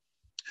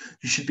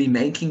 You should be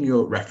making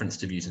your reference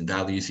to views and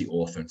values, the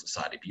author and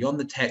society beyond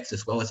the text,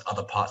 as well as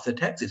other parts of the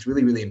text. It's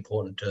really, really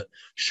important to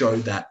show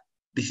that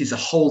this is a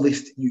whole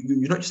list.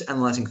 You're not just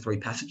analysing 3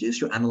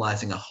 passages, you're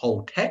analysing a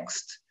whole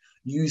text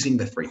using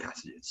the 3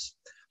 passages.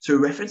 So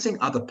referencing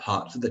other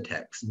parts of the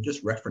text, and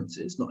just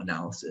references, not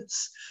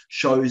analysis,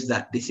 shows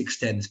that this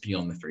extends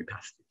beyond the 3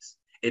 passages.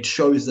 It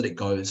shows that it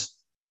goes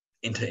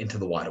into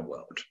the wider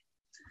world.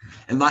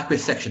 And like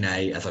with section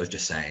A, as I was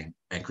just saying,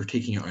 and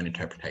critiquing your own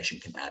interpretation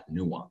can add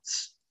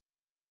nuance.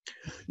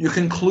 Your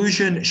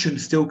conclusion should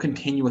still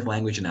continue with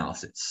language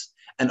analysis,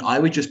 and I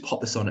would just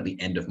pop this on at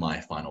the end of my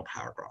final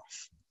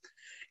paragraph.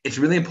 It's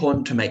really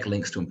important to make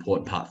links to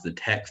important parts of the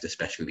text,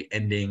 especially the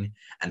ending,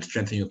 and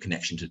strengthen your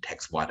connection to the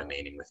text's wider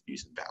meaning with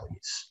views and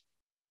values.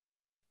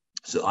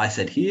 So I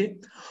said here,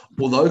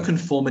 although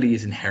conformity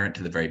is inherent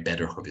to the very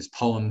bedrock of his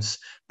poems,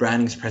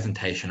 Browning's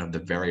presentation of the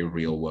very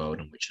real world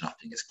in which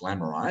nothing is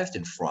glamorized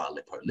in Fra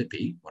Lippo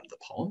Lippi, one of the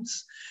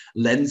poems,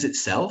 lends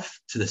itself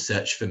to the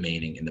search for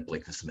meaning in the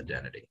bleakness of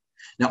modernity.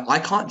 Now, I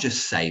can't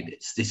just say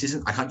this.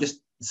 I can't just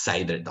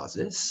say that it does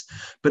this,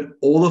 but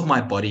all of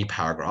my body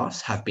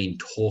paragraphs have been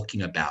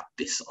talking about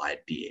this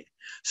idea.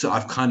 So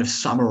I've kind of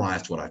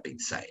summarized what I've been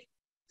saying.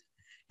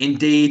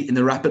 Indeed, in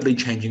the rapidly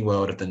changing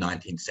world of the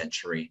 19th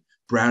century,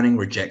 Browning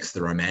rejects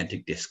the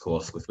romantic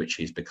discourse with which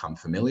he's become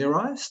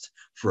familiarized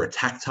for a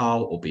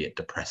tactile, albeit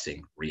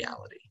depressing,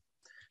 reality.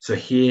 So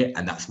here,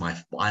 and that's my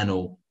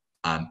final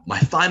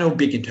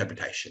big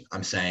interpretation.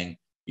 I'm saying,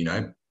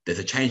 there's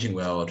a changing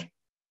world.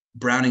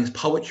 Browning's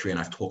poetry, and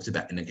I've talked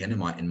about, and again in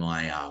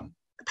my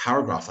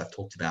paragraphs, I've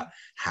talked about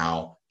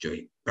how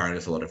Browning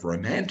does a lot of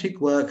romantic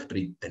work, but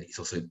then he's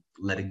also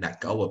letting that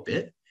go a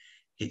bit.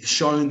 He's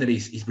shown that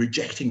he's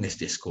rejecting this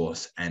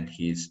discourse, and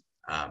he's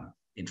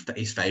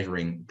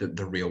favouring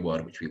the real world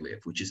in which we live,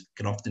 which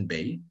can often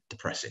be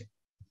depressing.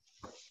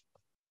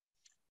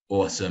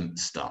 Awesome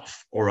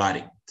stuff.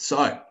 Alrighty.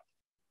 So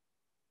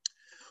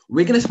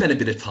We're going to spend a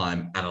bit of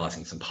time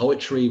analysing some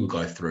poetry. We'll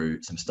go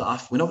through some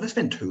stuff. We're not going to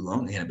spend too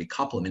long. It's going to be a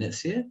couple of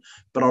minutes here,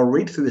 but I'll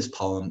read through this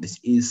poem. This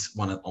is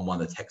one of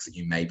the texts that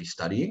you may be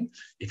studying.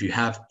 If you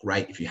have,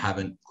 great. If you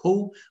haven't,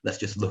 cool. Let's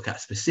just look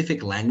at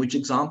specific language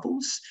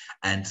examples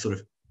and sort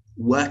of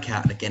work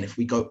out. And again, if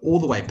we go all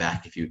the way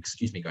back, if you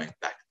excuse me going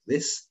back to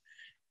this,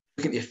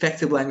 look at the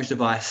effective language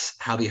device,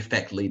 how the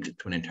effect leads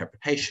to an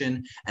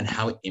interpretation, and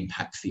how it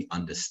impacts the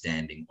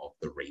understanding of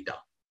the reader.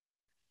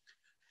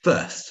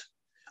 First,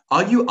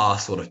 are you our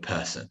sort of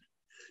person?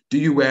 Do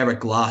you wear a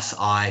glass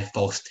eye,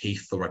 false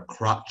teeth, or a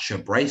crutch, a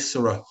brace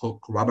or a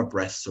hook, rubber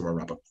breasts or a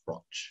rubber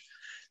crotch?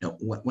 Now,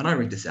 when I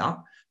read this out,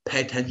 pay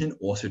attention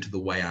also to the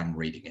way I'm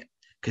reading it,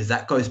 because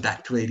that goes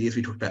back to the ideas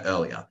we talked about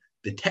earlier,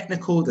 the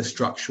technical, the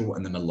structural,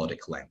 and the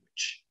melodic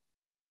language.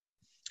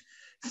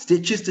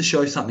 Stitches to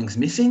show something's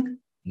missing?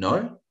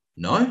 No,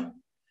 no.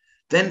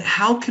 Then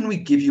how can we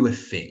give you a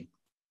thing?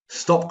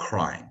 Stop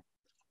crying.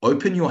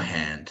 Open your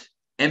hand.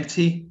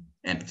 Empty,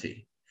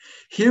 empty.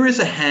 Here is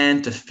a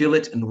hand to fill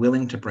it and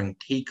willing to bring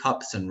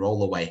teacups and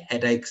roll away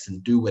headaches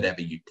and do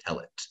whatever you tell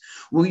it.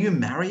 Will you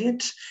marry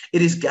it?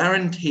 It is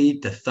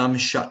guaranteed to thumb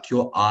shut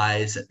your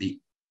eyes at the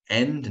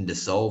end and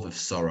dissolve of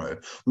sorrow.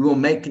 We will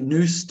make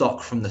new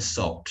stock from the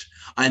salt.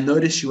 I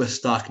notice you are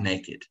stark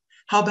naked.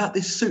 How about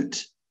this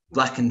suit?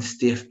 Black and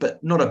stiff,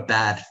 but not a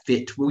bad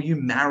fit. Will you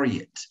marry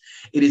it?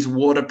 It is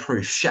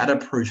waterproof,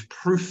 shatterproof,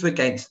 proof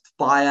against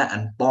fire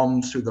and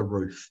bombs through the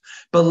roof.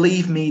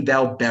 Believe me,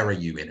 they'll bury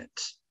you in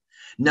it.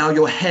 Now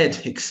your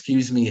head,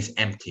 excuse me, is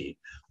empty.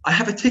 I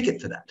have a ticket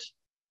for that.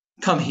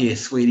 Come here,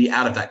 sweetie,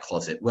 out of that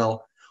closet.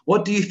 Well,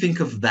 what do you think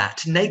of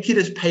that? Naked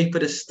as paper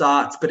to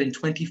start, but in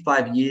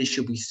 25 years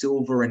she'll be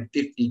silver and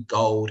 50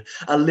 gold.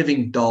 A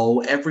living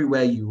doll.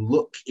 Everywhere you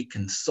look, it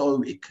can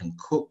sew, it can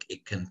cook,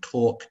 it can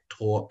talk,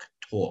 talk,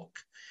 talk.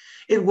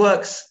 It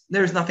works.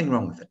 There is nothing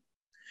wrong with it.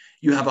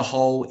 You have a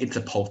hole, it's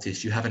a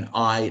poultice. You have an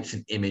eye, it's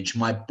an image.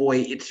 My boy,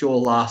 it's your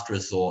last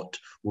resort.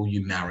 Will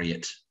you marry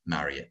it,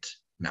 marry it,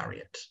 marry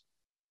it?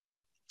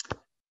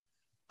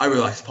 I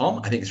really like this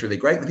poem. I think it's really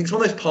great. I think it's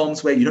one of those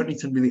poems where you don't need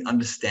to really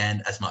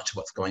understand as much of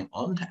what's going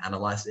on to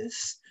analyze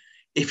this.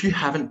 If you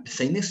haven't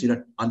seen this, you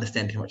don't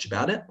understand too much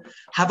about it,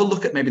 have a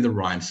look at maybe the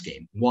rhyme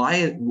scheme.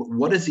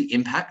 What is the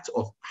impact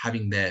of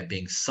having there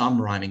being some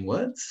rhyming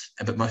words,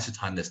 but most of the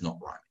time there's not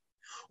rhyming?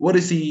 What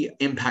is the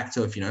impact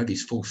of,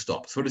 these full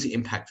stops? What is the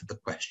impact of the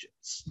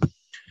questions?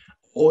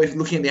 Or if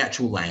looking at the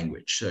actual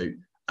language, so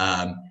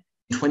in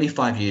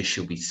 25 years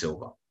she'll be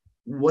silver.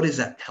 What is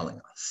that telling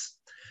us?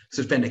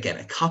 So spend, again,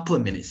 a couple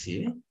of minutes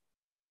here.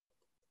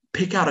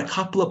 Pick out a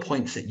couple of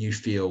points that you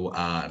feel,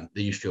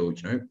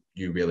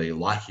 you really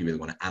like, you really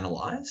want to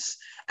analyze,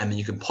 and then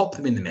you can pop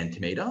them in the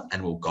Mentimeter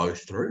and we'll go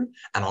through,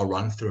 and I'll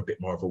run through a bit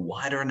more of a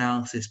wider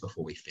analysis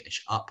before we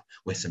finish up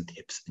with some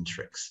tips and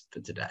tricks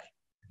for today.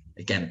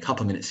 Again, a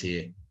couple of minutes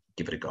here,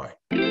 give it a go.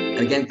 And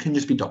again, it can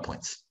just be dot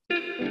points.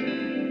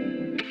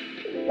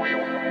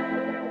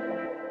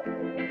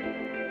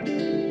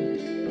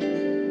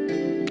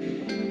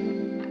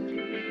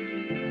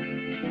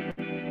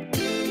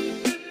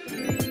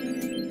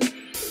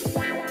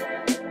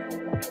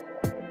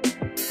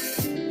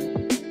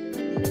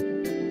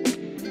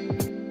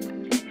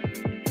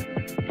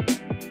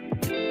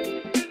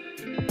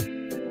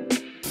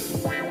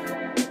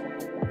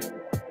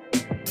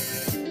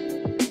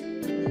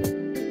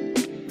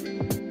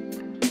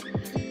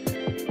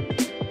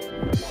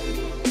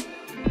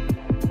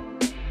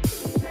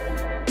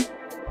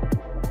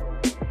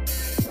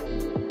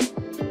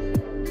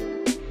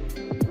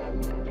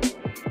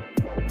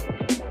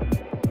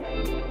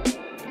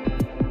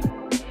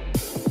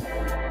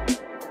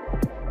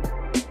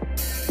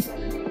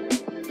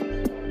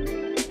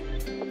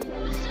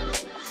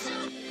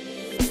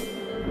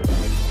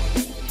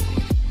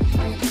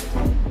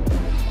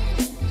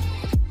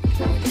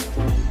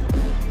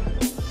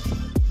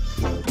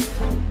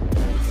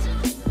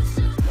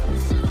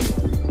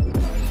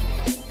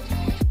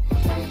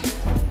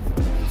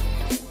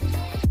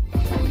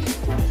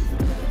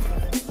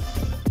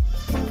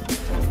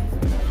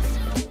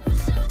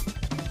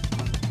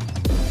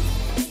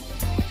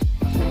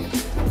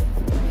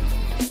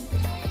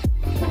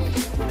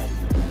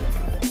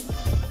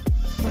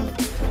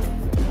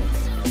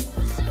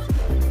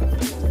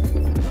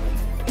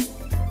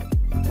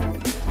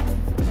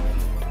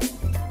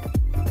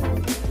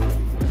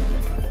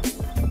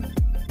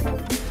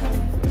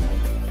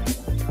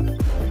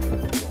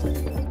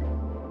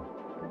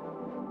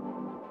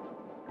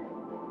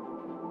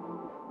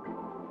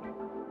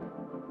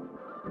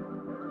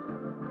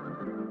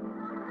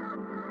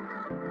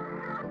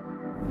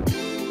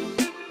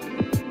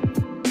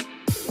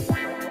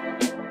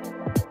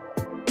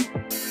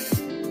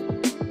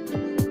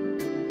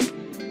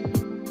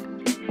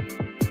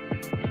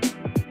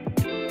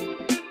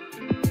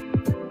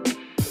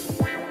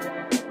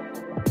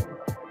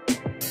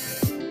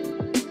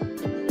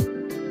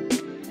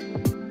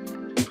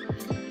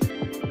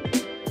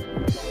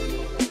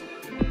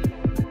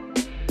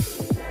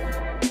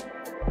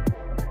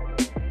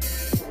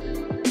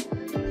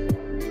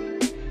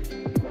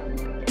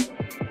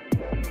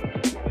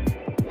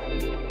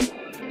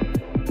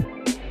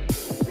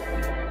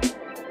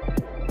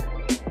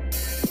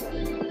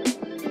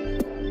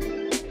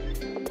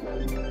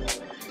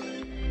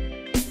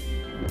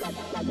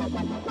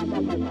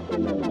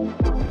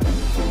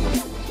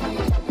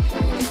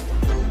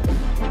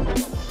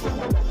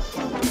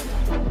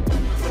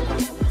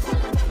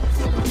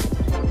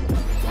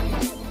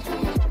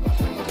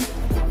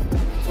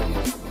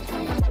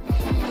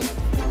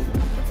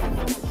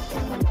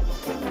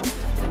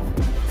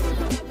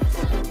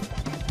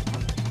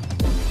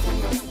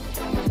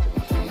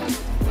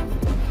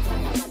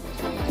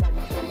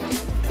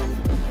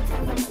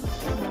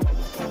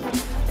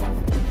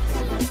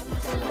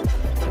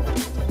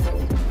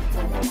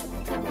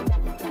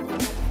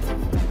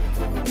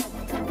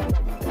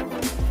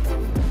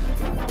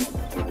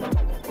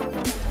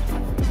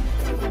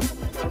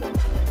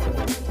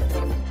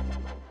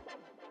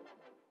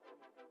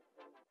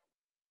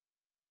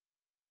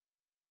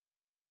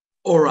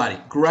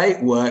 Alrighty,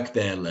 great work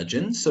there,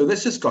 legends. So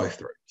let's just go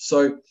through.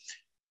 So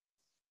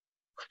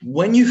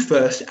when you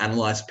first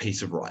analyze a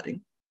piece of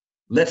writing,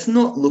 let's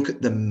not look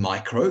at the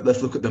micro,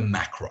 let's look at the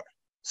macro.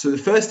 So the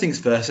first things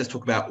first, let's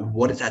talk about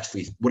what it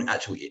actually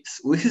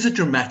is. Well, this is a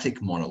dramatic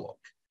monologue.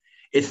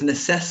 It's an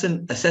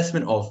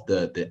assessment of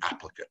the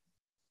applicant.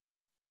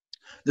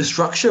 The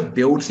structure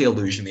builds the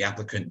illusion the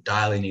applicant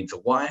direly needs a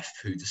wife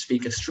who the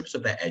speaker strips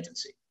of their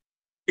agency.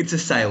 It's a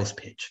sales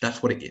pitch.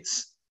 That's what it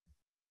is.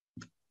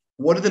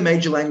 What are the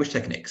major language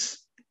techniques?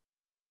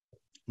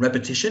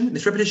 Repetition.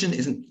 This repetition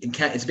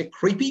it's a bit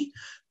creepy,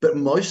 but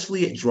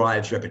mostly it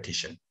drives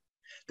repetition.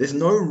 There's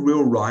no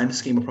real rhyme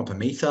scheme or proper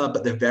meter,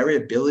 but the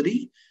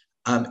variability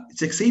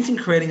succeeds in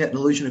creating an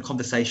illusion of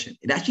conversation.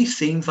 It actually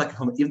seems like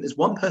even there's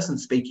one person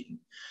speaking,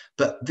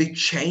 but the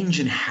change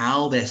in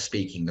how they're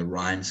speaking, the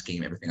rhyme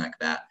scheme, everything like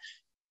that,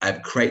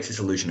 creates this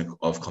illusion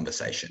of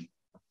conversation.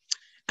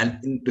 And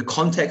in the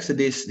context of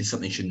this is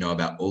something you should know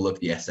about all of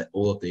the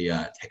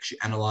text you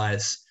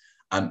analyze.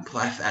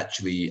 Plath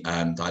actually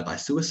died by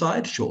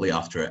suicide shortly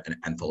after an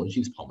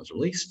anthology. His poem was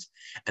released,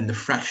 and the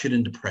fractured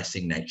and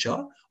depressing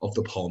nature of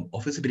the poem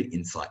offers a bit of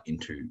insight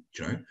into,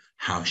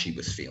 how she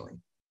was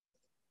feeling.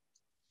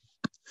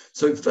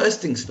 So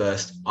first things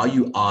first, are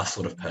you a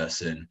sort of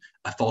person,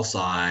 a false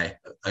eye,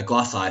 a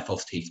glass eye,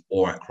 false teeth,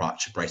 or a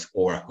crutch, a brace,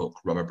 or a hook,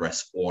 rubber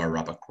breast, or a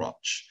rubber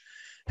crotch?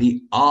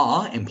 The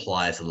R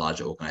implies a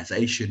larger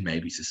organization,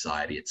 maybe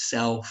society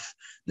itself.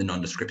 The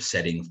nondescript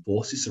setting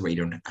forces the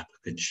reader into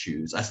applicant's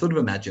shoes. I sort of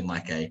imagine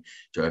like a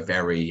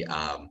very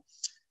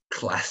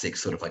classic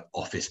sort of like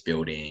office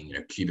building,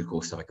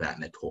 cubicle, stuff like that,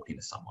 and they're talking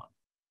to someone.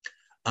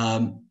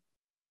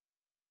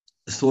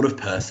 The sort of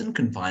person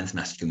confines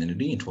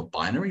masculinity into a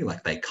binary,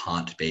 like they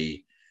can't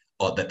be,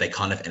 or that they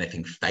can't have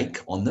anything fake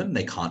on them.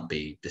 They can't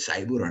be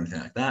disabled or anything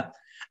like that.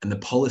 And the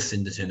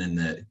polysyndeton and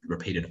the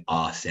repeated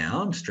R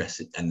sound,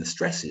 the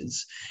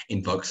stresses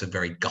invokes a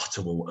very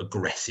guttural,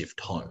 aggressive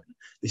tone.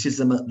 This is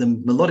the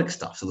melodic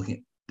stuff. So looking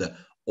at the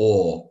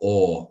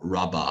or,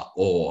 rubber,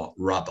 or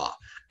rubber,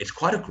 it's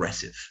quite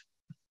aggressive.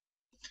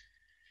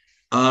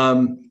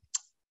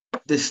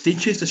 The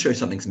stitches to show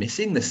something's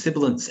missing. The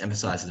sibilance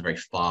emphasizes a very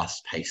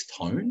fast-paced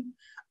tone.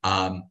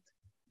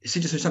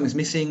 Stitches show something's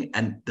missing,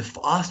 and the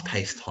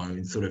fast-paced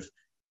tone sort of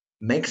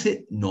makes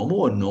it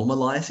normal or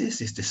normalizes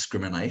this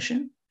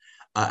discrimination.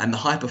 And the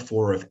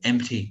hyperphora of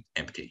empty.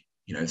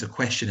 It's a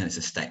question and it's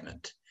a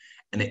statement.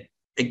 And it,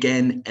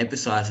 again,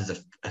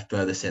 emphasizes a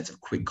further sense of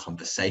quick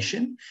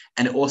conversation.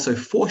 And it also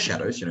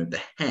foreshadows,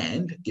 the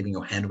hand, giving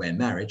your hand away in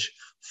marriage,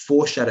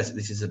 foreshadows that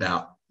this is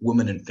about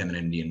woman and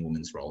femininity and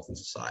women's roles in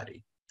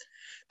society.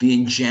 The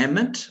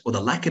enjambment, or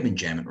the lack of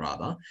enjambment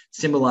rather,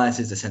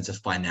 symbolizes a sense of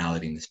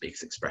finality in the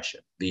speaker's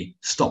expression. The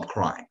stop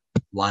crying,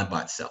 line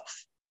by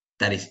itself.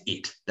 That is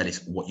it. That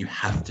is what you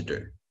have to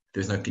do.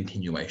 There's no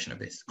continuation of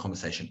this.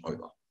 Conversation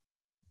over.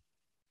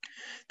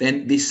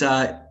 Then this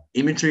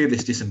imagery of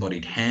this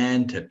disembodied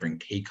hand to bring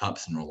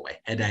teacups and roll away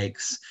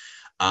headaches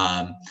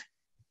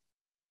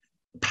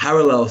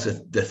parallels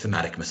the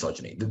thematic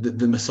misogyny,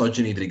 the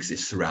misogyny that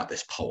exists throughout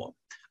this poem.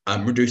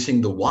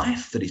 Reducing the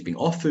wife that is being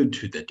offered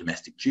to the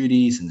domestic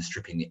duties and the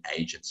stripping the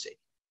agency.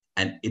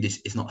 And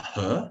it's not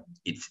her,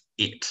 it's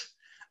it.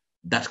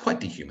 That's quite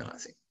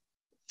dehumanizing.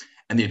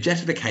 And the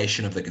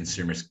objectification of the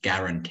consumer's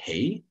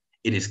guarantee,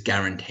 it is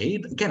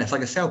guaranteed. Again, it's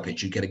like a sale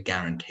pitch, you get a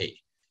guarantee.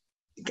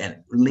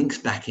 Again, links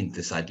back into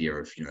this idea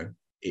of,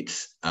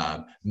 it's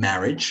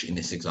marriage, in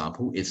this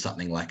example, is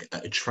something like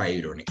a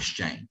trade or an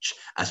exchange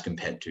as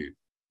compared to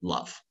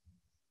love.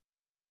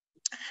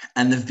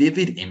 And the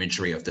vivid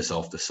imagery of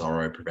Dissolve the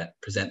Sorrow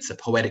presents a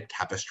poetic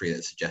tapestry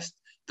that suggests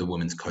the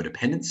woman's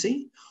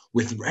codependency,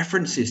 with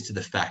references to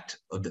the fact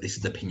that this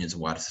is the opinions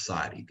of wider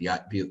society,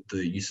 the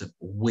use of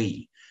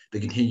we, the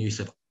continued use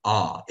of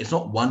are. It's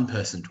not one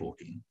person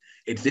talking,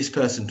 it's this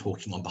person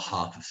talking on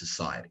behalf of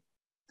society.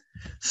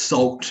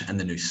 Salt and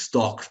the new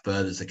stock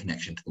furthers the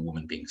connection to the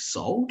woman being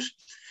sold,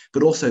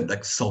 but also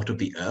like salt of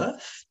the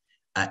earth,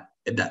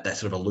 that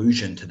sort of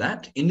allusion to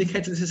that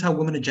indicates that this is how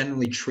women are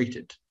generally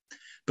treated.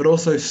 But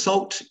also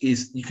salt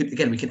is, we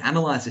can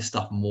analyze this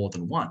stuff more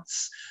than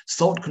once.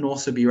 Salt can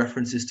also be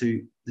references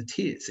to the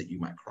tears that you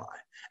might cry.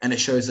 And it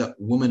shows that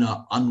women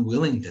are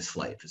unwilling to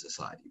slave for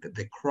society, that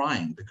they're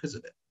crying because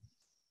of it.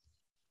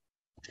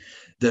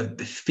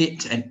 The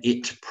fit and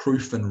it,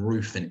 proof and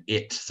roof and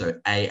it, so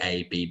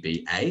A,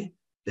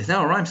 there's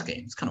now a rhyme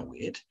scheme. It's kind of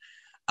weird.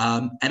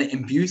 And it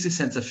imbues a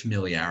sense of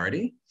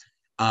familiarity,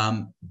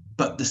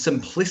 but the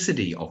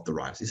simplicity of the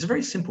rhymes. It's a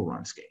very simple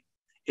rhyme scheme.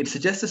 It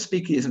suggests the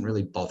speaker isn't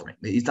really bothering.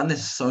 He's done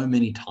this so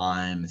many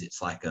times.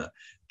 It's like a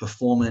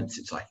performance.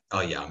 It's like,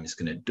 oh yeah, I'm just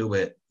going to do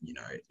it.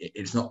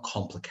 It's not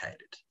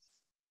complicated.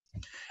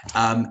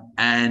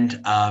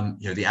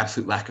 The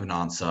absolute lack of an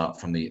answer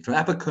from the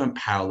applicant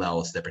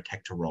parallels their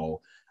protector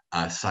role.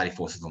 Society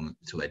forces them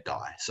until they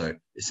die. So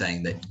it's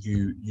saying that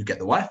you get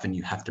the wife and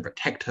you have to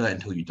protect her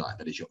until you die.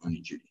 That is your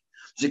only duty.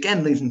 Which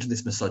again leads into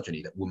this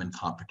misogyny that women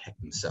can't protect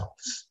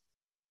themselves.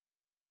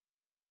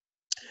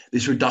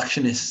 This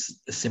reductionist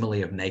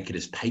simile of naked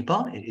as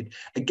paper,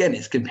 again,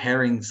 it's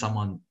comparing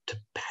someone to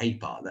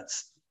paper.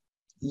 That's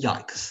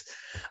yikes.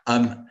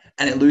 And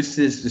it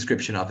loses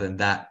description of them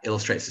that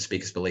illustrates the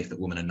speaker's belief that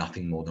women are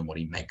nothing more than what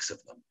he makes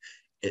of them,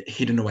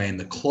 hidden away in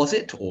the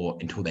closet or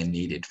until they're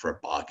needed for a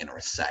bargain or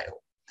a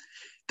sale.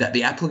 That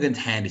the applicant's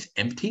hand is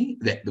empty,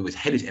 that his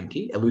head is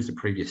empty, eludes the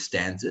previous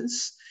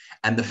stanzas,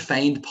 and the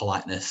feigned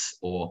politeness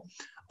or,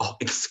 oh,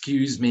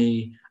 excuse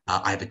me,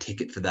 I have a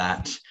ticket for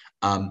that.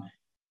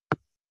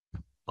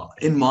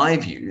 In my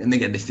view, and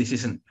again, this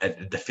isn't a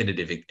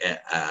definitive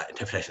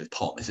interpretation of the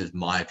poem, this is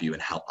my view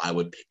and how I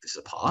would pick this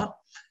apart.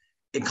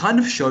 It kind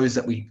of shows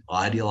that we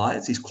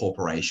idealize these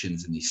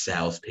corporations and these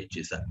sales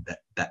pitches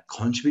that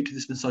contribute to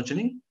this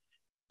misogyny.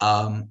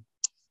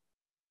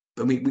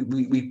 But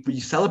we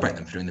celebrate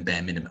them for doing the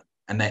bare minimum,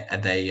 and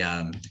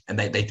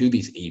they do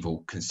these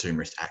evil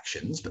consumerist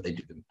actions, but they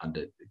do them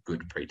under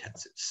good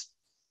pretenses.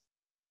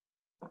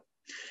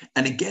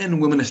 And again,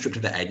 women are stripped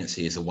of their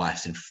agency as a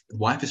wife, and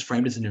wife is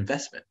framed as an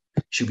investment.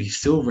 She'll be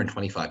silver in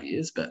 25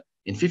 years, but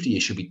in 50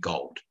 years she'll be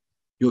gold.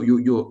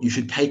 You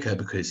should take her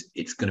because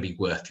it's going to be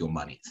worth your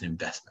money. It's an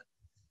investment.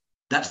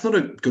 That's not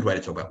a good way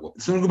to talk about women.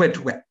 It's not a good way to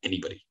talk about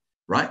anybody,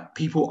 right?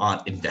 People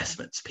aren't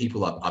investments.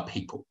 People are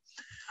people.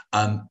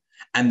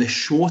 And the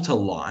shorter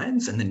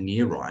lines and the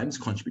near rhymes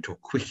contribute to a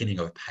quickening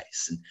of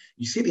pace. And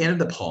you see at the end of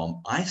the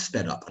poem, I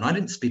sped up, and I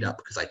didn't speed up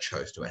because I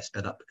chose to. I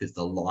sped up because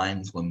the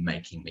lines were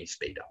making me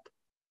speed up.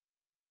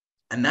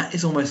 And that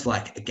is almost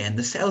like, again,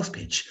 the sales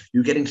pitch.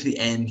 You're getting to the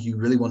end. You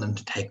really want them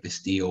to take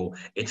this deal.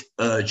 It's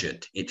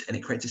urgent. And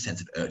it creates a sense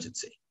of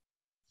urgency.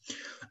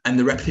 And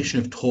the repetition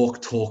of talk,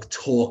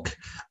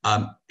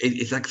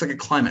 it's like a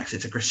climax.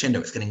 It's a crescendo.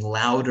 It's getting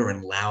louder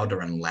and louder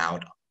and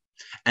louder.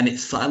 And it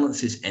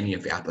silences any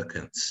of the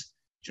applicants'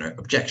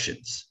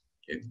 objections.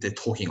 They're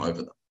talking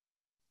over them.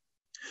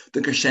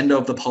 The crescendo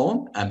of the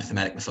poem,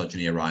 thematic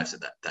misogyny, arrives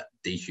at that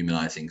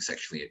dehumanizing,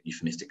 sexually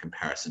euphemistic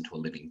comparison to a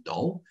living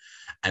doll.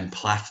 And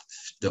Plath,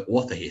 the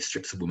author here,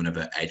 strips a woman of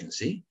her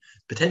agency,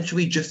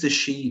 potentially just as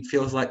she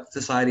feels like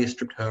society has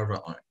stripped her of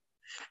her own.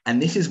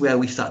 And this is where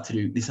we start to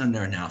do, this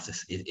under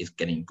analysis is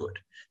getting good.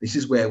 This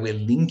is where we're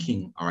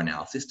linking our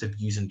analysis to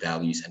views and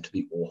values and to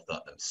the author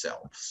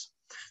themselves.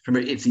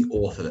 Remember, it's the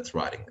author that's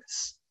writing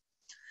this.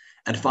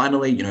 And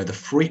finally, the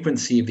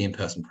frequency of the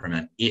in-person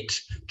pronoun it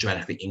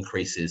dramatically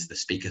increases. The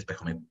speaker's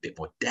becoming a bit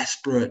more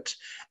desperate,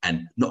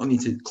 and not only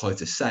to close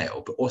the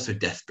sale, but also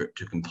desperate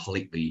to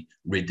completely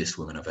rid this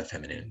woman of her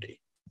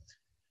femininity.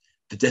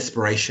 The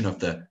desperation of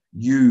the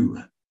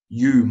you,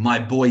 my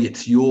boy,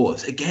 it's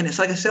yours. Again, it's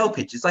like a sell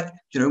pitch. It's like,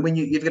 when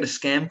you've got a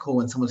scam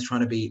call and someone's trying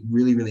to be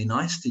really, really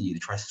nice to you to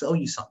try to sell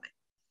you something.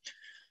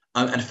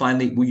 And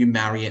finally, will you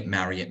marry it,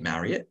 marry it,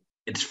 marry it?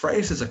 It's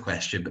phrased as a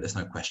question, but there's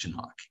no question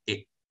mark.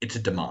 It's a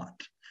demand.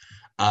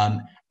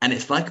 And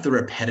it's like the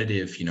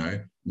repetitive,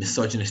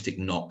 misogynistic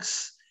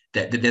knocks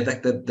that they're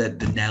like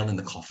the nail in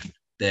the coffin.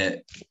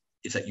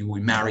 It's like you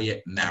will marry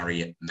it,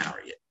 marry it,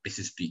 marry it. This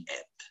is the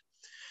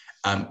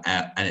end.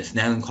 And it's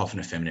nail in the coffin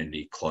of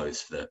femininity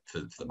closed for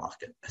the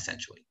market,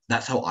 essentially.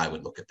 That's how I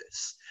would look at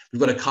this.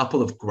 We've got a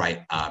couple of great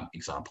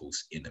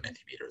examples in the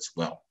Mentimeter as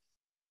well.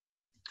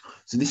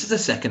 So this is the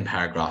second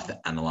paragraph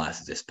that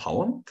analyzes this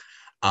poem.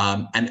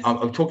 And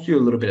I'll talk to you a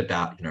little bit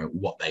about,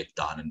 what they've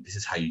done, and this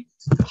is how you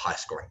the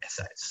high-scoring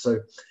essays. So,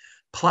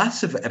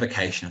 Plath's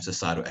evocation of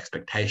societal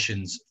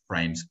expectations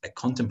frames a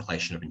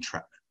contemplation of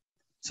entrapment.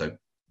 So,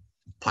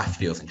 Plath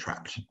feels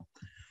entrapped.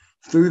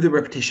 Through the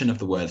repetition of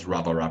the words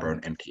rubber, rubber,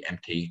 and empty,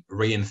 empty,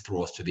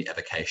 re-enthralls to the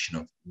evocation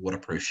of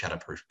waterproof,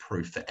 shatterproof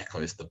proof that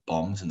echoes the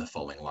bombs in the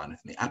following line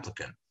from the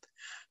applicant.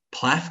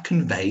 Plath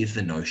conveys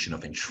the notion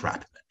of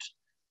entrapment.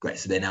 Great.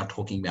 So they're now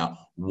talking about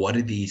what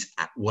are these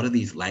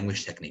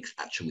language techniques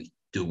actually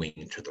doing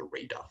to the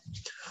reader,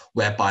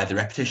 whereby the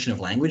repetition of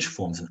language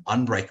forms an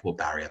unbreakable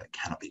barrier that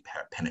cannot be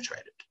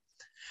penetrated.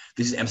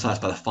 This is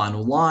emphasized by the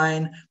final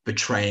line,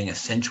 betraying a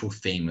central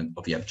theme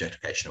of the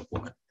objectification of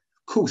woman.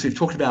 Cool. So we've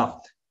talked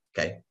about,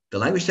 the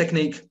language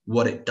technique,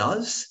 what it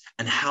does,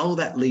 and how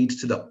that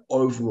leads to the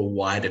overall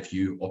wider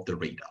view of the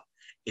reader.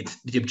 It's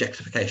the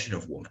objectification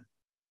of woman.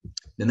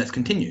 Then let's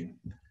continue.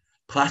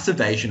 Plath's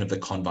evasion of the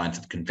confines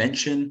of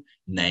convention,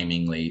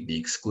 namely the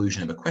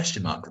exclusion of a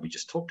question mark that we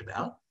just talked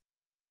about,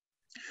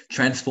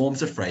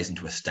 transforms a phrase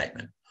into a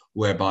statement,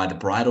 whereby the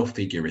bridal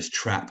figure is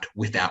trapped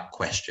without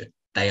question.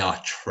 They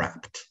are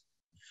trapped.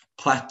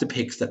 Plath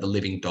depicts that the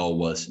living doll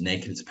was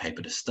naked as a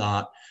paper to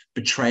start,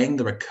 betraying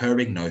the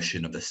recurring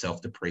notion of the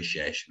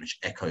self-depreciation which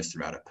echoes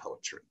throughout her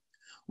poetry,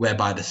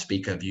 whereby the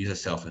speaker views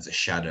herself as a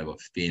shadow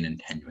of thin and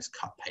tenuous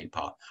cut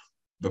paper,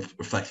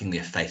 reflecting the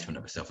effacement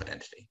of her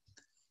self-identity.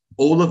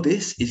 All of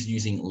this is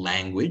using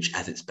language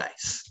as its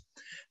base.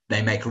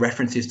 They make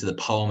references to the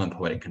poem and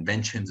poetic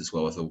conventions as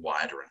well as a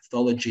wider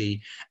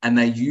anthology, and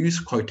they use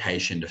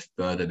quotation to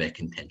further their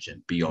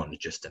contention beyond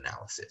just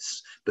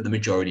analysis. But the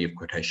majority of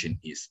quotation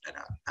is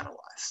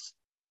analysed.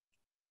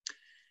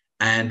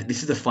 And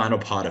this is the final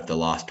part of the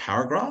last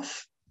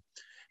paragraph.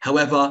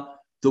 However,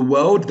 The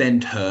world then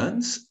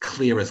turns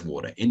clear as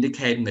water,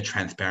 indicating the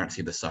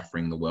transparency of the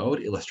suffering in the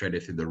world,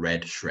 illustrated through the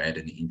red shred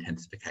and the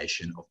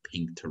intensification of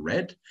pink to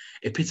red,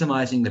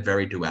 epitomizing the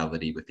very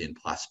duality within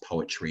Plath's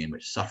poetry in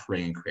which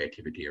suffering and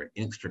creativity are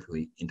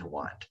inextricably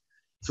intertwined.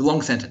 It's a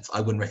long sentence.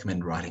 I wouldn't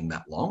recommend writing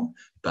that long,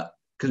 but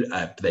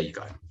there you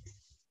go.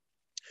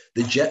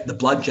 The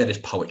blood jet is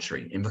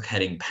poetry,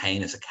 implicating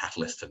pain as a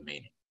catalyst for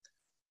meaning.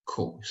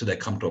 Cool. So they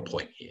come to a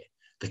point here,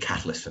 the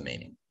catalyst for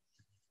meaning.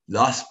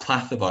 Thus,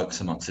 Plath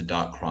evokes amongst the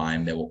dark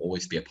crime, there will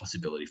always be a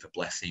possibility for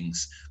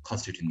blessings,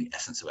 constituting the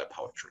essence of her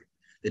poetry.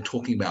 They're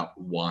talking about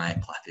why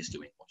Plath is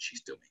doing what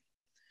she's doing.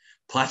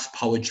 Plath's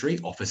poetry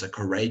offers a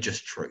courageous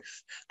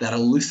truth that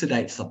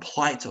elucidates the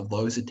plight of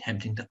those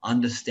attempting to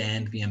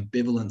understand the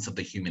ambivalence of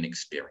the human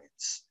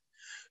experience.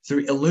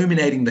 Through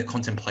illuminating the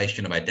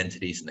contemplation of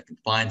identities in the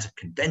confines of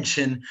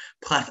convention,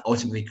 Plath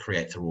ultimately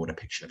creates a broader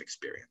picture of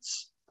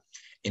experience,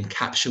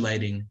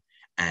 encapsulating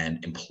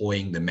and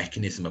employing the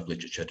mechanism of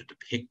literature to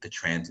depict the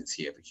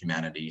transiency of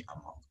humanity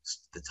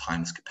amongst the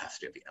timeless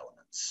capacity of the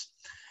elements.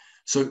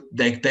 So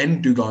they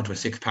then do go into a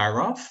sixth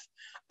paragraph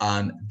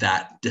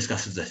that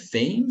discusses the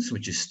themes,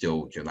 which is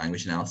still your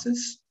language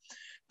analysis,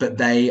 but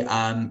they're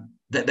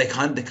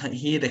kind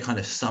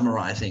of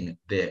summarizing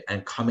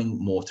and coming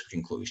more to a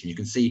conclusion. You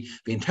can see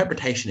the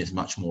interpretation is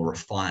much more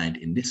refined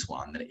in this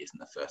one than it is in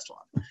the first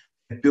one.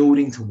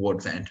 Building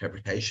towards that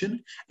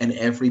interpretation, and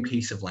every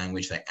piece of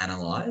language they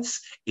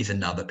analyze is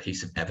another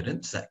piece of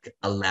evidence that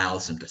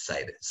allows them to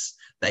say this.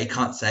 They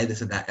can't say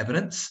this about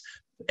evidence.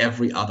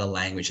 Every other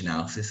language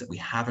analysis that we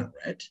haven't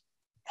read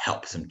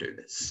helps them do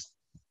this.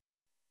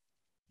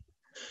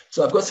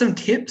 So I've got some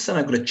tips and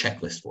I've got a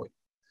checklist for you.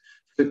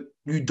 But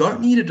you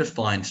don't need a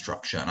defined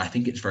structure, and I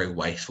think it's very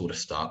wasteful to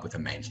start with a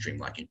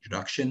mainstream-like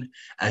introduction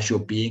as you're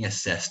being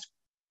assessed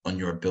on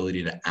your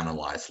ability to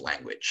analyze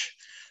language.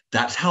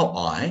 That's how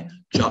I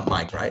jumped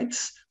my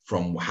grades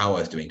from how I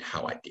was doing to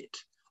how I did.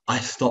 I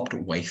stopped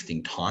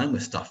wasting time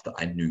with stuff that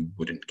I knew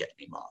wouldn't get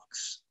me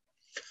marks.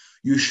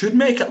 You should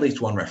make at least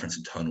one reference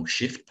to tonal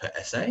shift per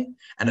essay,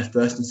 and a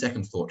first and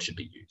second thought should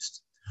be used.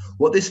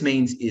 What this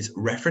means is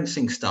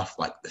referencing stuff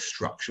like the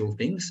structural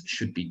things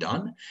should be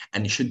done,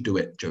 and you should do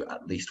it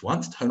at least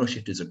once. Tonal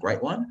shift is a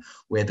great one,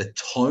 where the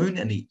tone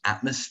and the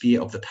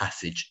atmosphere of the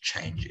passage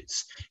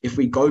changes. If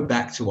we go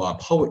back to our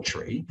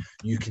poetry,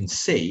 you can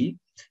see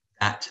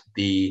that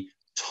the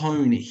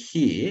tone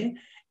here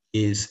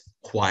is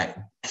quite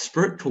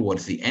desperate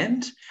towards the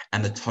end,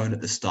 and the tone at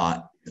the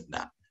start is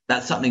that.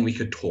 That's something we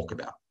could talk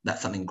about.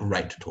 That's something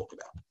great to talk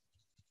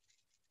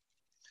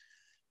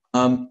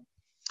about.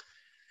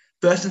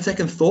 First and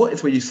second thought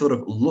is where you sort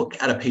of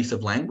look at a piece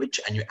of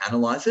language and you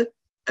analyze it,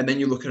 and then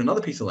you look at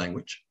another piece of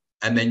language,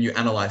 and then you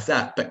analyze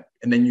that,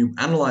 and then you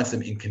analyze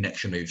them in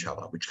connection to each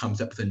other, which comes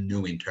up with a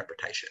new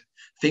interpretation.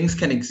 Things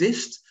can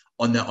exist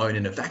on their own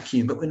in a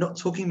vacuum, but we're not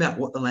talking about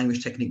what the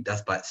language technique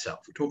does by itself.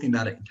 We're talking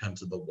about it in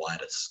terms of the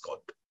wider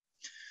scope.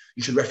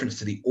 You should reference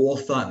to the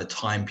author and the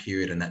time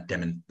period, and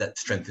that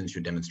strengthens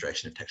your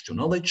demonstration of textual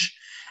knowledge.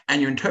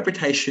 And your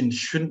interpretation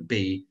shouldn't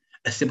be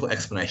a simple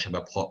explanation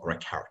of a plot or a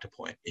character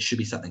point. It should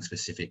be something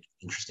specific,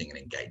 interesting, and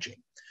engaging.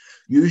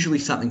 Usually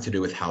something to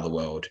do with how the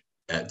world,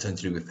 something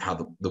to do with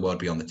how the world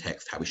beyond the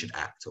text, how we should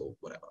act or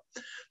whatever.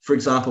 For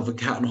example, for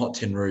Cat on a Hot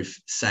Tin Roof,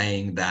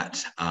 saying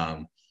that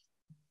Cat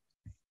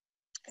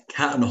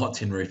on a Hot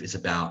Tin Roof is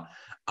about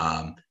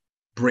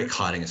Brick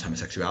hiding his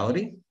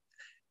homosexuality.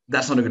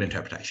 That's not a good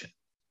interpretation.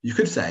 You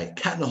could say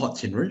Cat on a Hot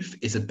Tin Roof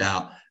is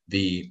about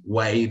the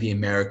way the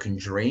American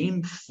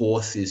dream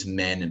forces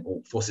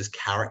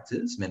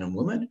characters, men and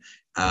women,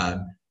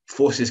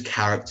 forces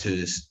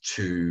characters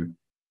to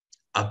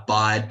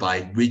abide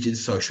by rigid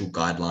social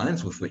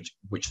guidelines with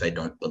which they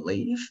don't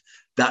believe.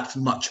 That's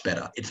much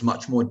better. It's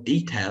much more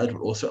detailed, but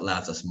also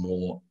allows us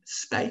more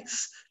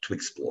space to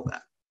explore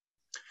that.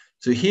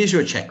 So here's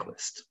your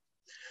checklist.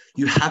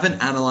 You haven't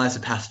analysed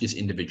the passages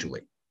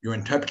individually. Your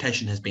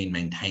interpretation has been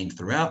maintained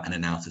throughout and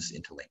analysis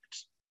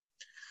interlinked.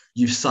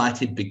 You've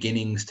cited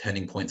beginnings,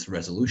 turning points, and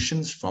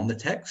resolutions from the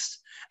text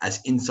as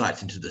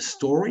insights into the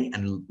story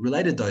and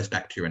related those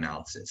back to your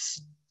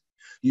analysis.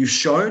 You've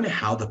shown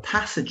how the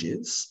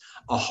passages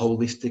are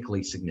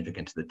holistically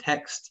significant to the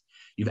text.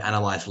 You've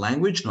analysed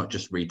language, not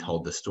just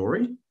retold the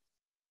story.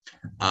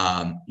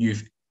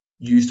 You've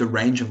used a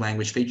range of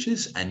language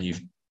features, and you've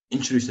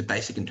introduced a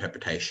basic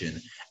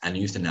interpretation and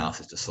used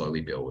analysis to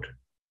slowly build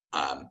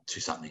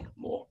to something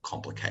more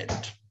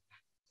complicated.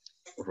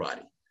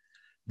 Alrighty.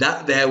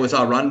 That there was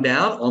our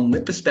rundown on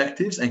lit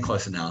perspectives and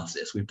close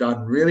analysis. We've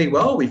done really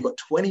well. We've got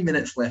 20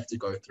 minutes left to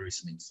go through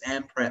some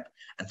exam prep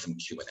and some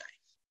Q&A.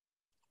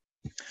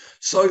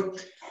 So,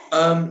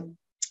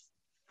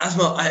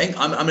 Asma, I think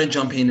I'm going to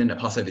jump in and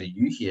pass over to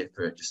you here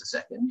for just a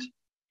second.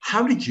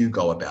 How did you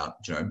go about,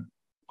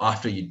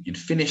 after you'd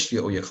finished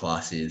all your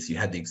classes, you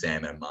had the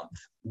exam in a month,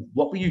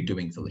 what were you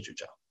doing for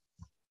literature?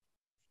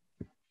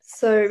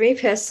 So me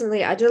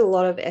personally, I did a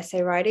lot of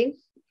essay writing.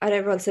 I know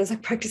everyone says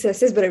like practice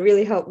essays, but it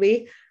really helped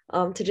me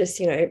to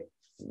just,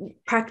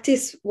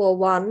 practice, well,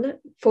 one,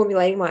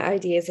 formulating my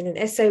ideas in an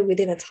essay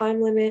within a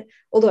time limit,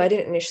 although I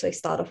didn't initially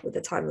start off with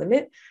a time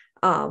limit.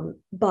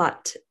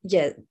 But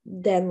yeah,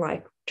 then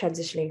like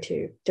transitioning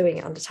to doing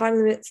it under time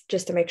limits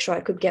just to make sure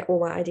I could get all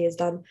my ideas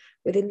done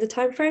within the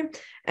time frame.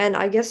 And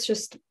I guess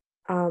just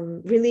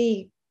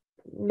really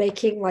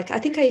making, like, I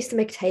think I used to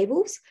make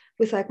tables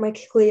with like my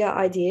clear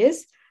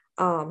ideas,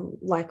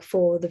 like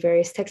for the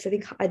various texts. I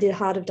think I did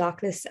Heart of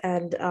Darkness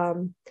and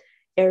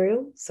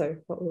Ariel, so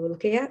what we were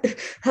looking at.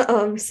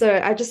 So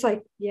I just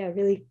like, yeah,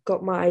 really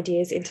got my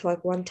ideas into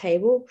like one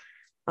table,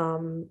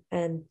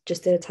 and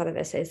just did a ton of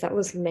essays. That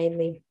was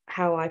mainly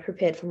how I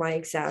prepared for my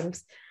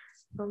exams.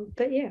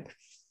 But yeah,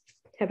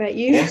 how about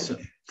you?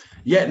 Awesome.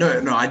 Yeah,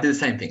 no, I did the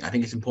same thing. I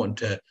think it's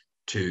important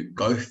to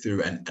go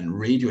through and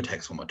read your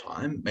text one more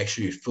time, make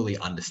sure you're fully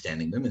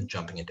understanding them and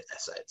jumping into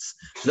essays.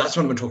 So that's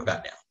what I'm going to talk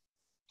about now.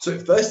 So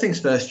first things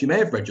first, you may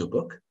have read your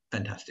book.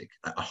 Fantastic.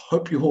 I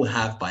hope you all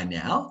have by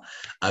now.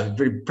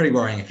 Pretty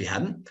worrying if you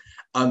hadn't.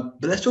 But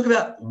let's talk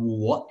about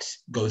what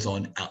goes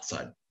on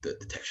outside the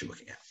text you're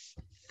looking at.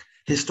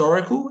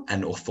 Historical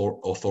and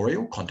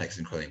authorial context is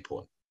incredibly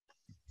important.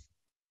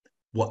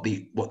 What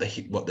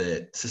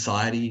the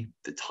society,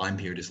 the time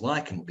period is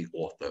like, and what the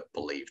author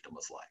believed and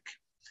was like.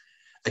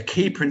 A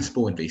key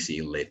principle in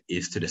VCE Lit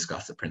is to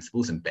discuss the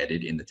principles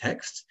embedded in the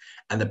text,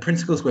 and the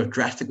principles will have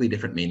drastically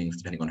different meanings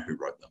depending on who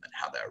wrote them and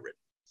how they are written.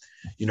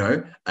 You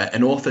know,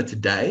 an author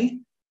today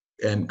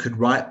could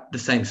write the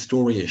same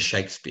story as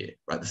Shakespeare,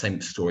 right? The same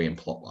story and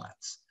plot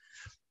lines,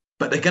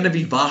 but they're going to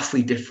be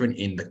vastly different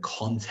in the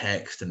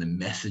context and the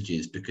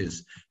messages,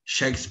 because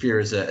Shakespeare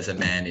as a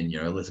man in, you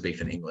know,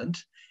 Elizabethan England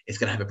is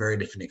going to have a very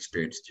different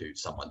experience to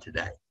someone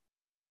today.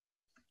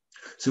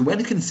 So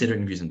when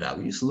considering views and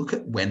values, look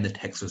at when the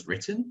text was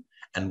written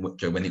and where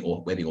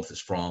the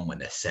author's from, when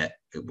they're set,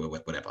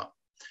 whatever.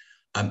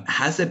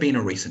 Has there been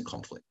a recent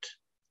conflict?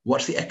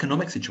 What's the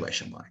economic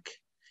situation like?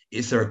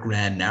 Is there a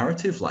grand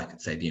narrative,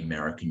 like, say, the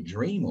American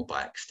dream, or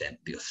by extent,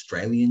 the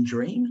Australian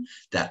dream,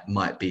 that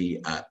might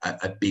be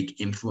a big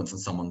influence on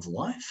someone's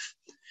life?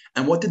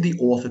 And what did the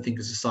author think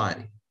of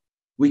society?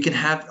 We can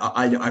have,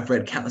 I've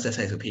read countless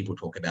essays where people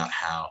talk about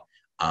how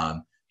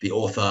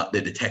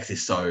the text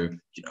is so,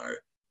 you know,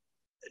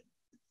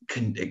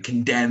 it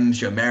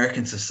condemns your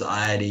American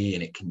society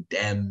and it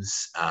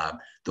condemns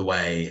the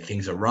way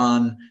things are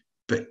run,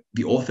 but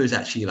the author is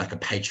actually like a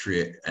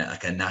patriot,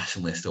 like a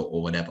nationalist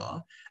or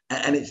whatever.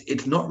 And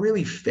it's not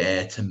really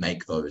fair to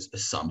make those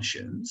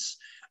assumptions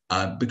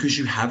because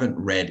you haven't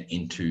read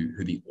into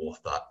who the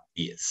author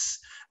is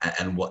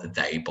and what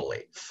they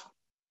believe.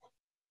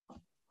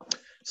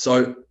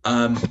 So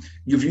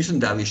your views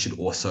and values should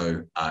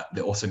also,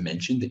 they also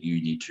mention that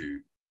you need to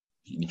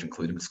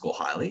include them and score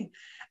highly.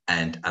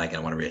 And again, I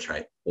want to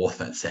reiterate,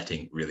 author and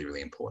setting, really,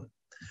 really important.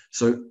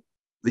 So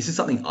this is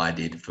something I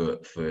did for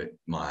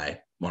one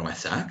of my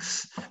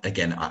SACs.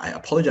 Again, I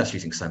apologize for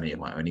using so many of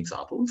my own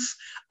examples,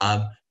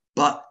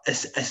 but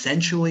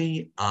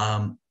essentially,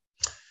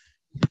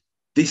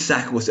 this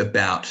SAC was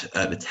about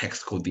the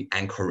text called The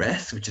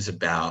Anchoress, which is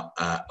about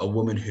a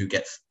woman who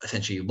gets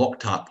essentially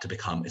locked up to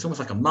become, it's almost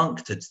like a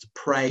monk, to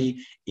pray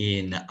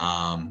in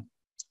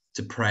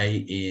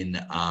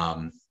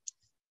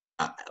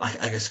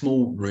like a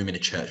small room in a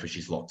church where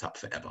she's locked up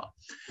forever.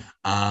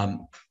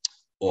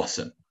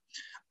 Awesome.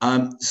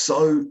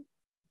 So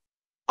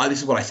this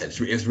is what I said.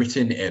 It was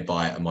written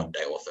by a modern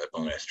day author,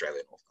 an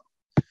Australian author.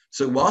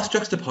 So whilst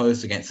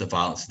juxtaposed against the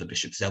violence of the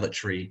bishop's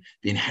zealotry,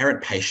 the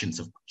inherent patience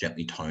of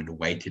gently toned,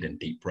 weighted and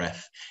deep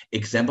breath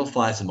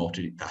exemplifies the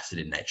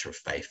multifaceted nature of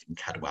faith in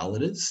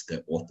Cadwallader's,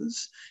 the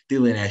author's,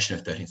 delineation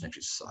of 13th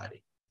century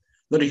society.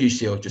 Not a huge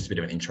deal, just a bit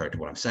of an intro to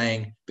what I'm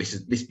saying. This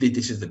is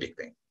the big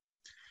thing.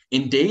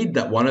 Indeed,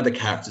 that one of the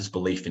characters'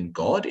 belief in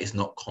God is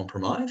not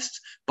compromised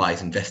by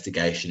his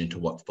investigation into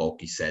what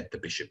Folke said the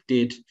bishop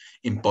did,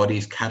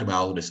 embodies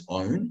Cadwallader's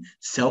own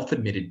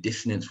self-admitted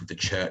dissonance with the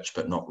church,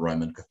 but not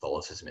Roman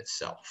Catholicism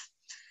itself.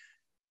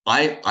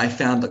 I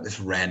found like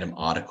this random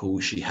article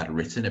she had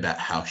written about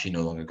how she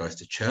no longer goes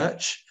to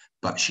church,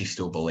 but she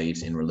still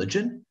believes in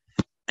religion.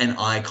 And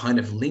I kind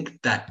of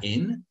linked that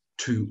in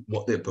to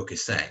what the book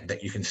is saying,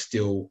 that you can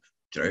still,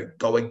 you know,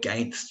 go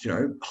against, you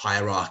know,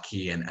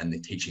 hierarchy and the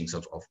teachings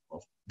of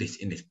this,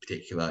 in this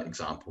particular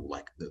example,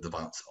 like the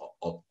violence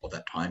of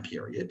that time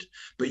period,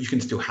 but you can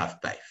still have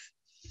faith.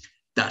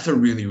 That's a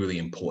really, really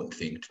important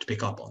thing to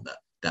pick up on,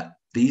 that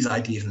these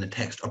ideas in the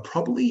text are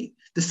probably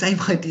the same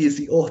ideas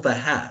the author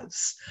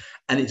has.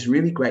 And it's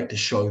really great to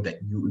show that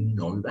you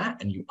know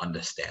that and you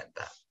understand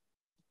that.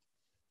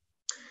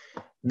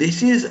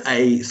 This is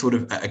a sort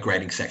of a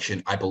grading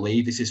section. I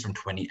believe this is from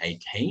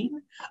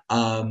 2018.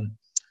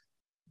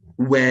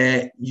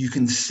 Where you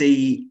can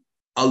see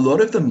a lot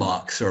of the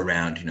marks are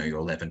around, you know, your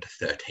 11 to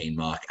 13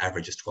 mark,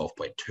 average is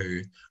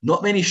 12.2.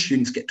 Not many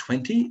students get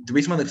 20. The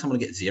reason why someone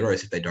gets 0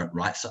 is if they don't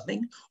write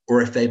something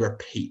or if they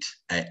repeat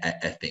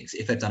things.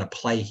 If they've done a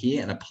play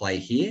here and a play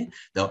here,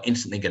 they'll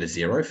instantly get a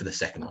 0 for the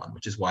second one,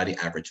 which is why the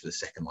average for the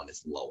second one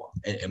is lower,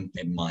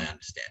 in my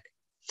understanding.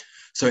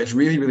 So it's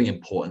really, really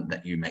important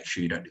that you make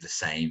sure you don't do the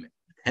same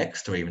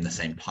text or even the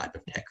same type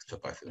of text for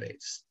both of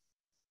these.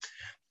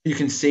 You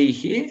can see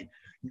here,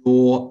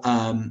 your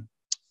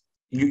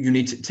you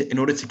need to, in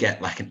order to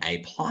get like an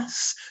A+,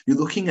 you're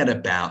looking at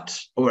about,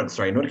 or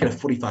sorry, in order to get a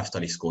 45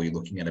 study score, you're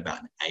looking at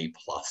about an A+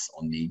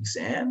 on the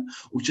exam,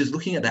 which is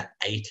looking at that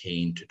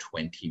 18 to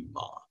 20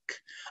 mark.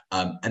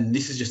 And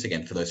this is just,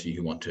 again, for those of you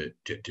who want to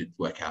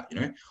work out,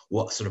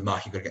 what sort of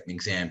mark you've got to get in the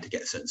exam to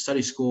get a certain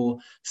study score.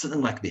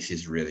 Something like this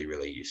is really,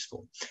 really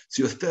useful.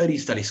 So your 30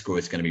 study score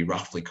is going to be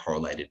roughly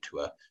correlated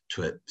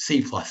to a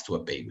C+ to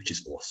a B, which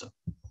is awesome.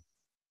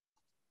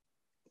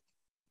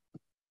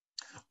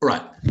 All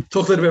right,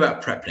 talk a little bit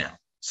about prep now.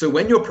 So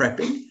when you're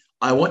prepping,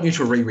 I want you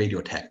to reread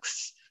your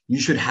texts. You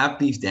should have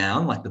these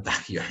down like the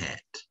back of your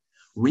hand.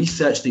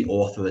 Research the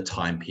author, the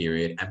time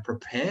period, and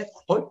prepare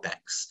quote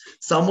banks.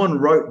 Someone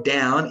wrote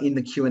down in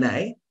the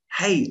Q&A,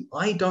 hey,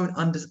 I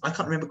can't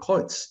remember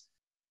quotes.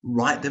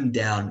 Write them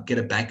down, get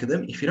a bank of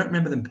them. If you don't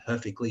remember them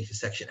perfectly for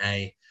section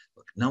A,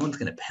 look, no one's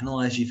going to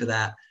penalize you for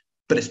that,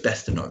 but it's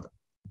best to know them.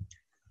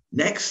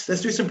 Next,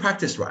 let's do some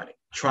practice writing.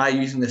 Try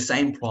using the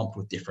same prompt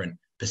with different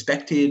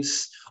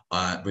perspectives,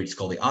 read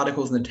scholarly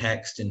articles in the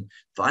text, and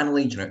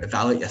finally,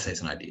 evaluate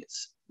essays and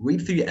ideas.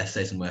 Read through your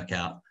essays and work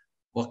out,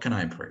 what can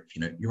I improve?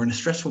 You're in a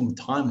stressful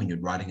time when you're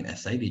writing an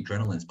essay, the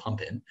adrenaline's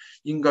pumping.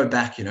 You can go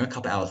back, a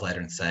couple hours later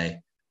and say,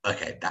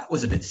 okay, that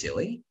was a bit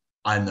silly.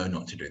 I know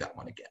not to do that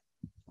one again.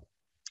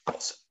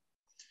 Awesome.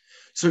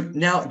 So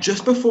now,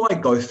 just before I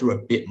go through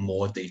a bit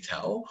more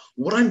detail,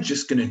 what I'm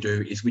just going to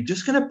do is we're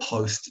just going to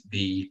post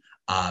the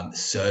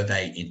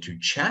survey into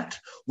chat.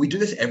 We do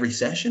this every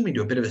session. We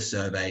do a bit of a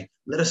survey.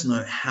 Let us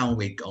know how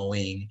we're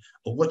going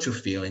or what you're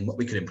feeling, what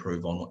we could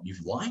improve on, what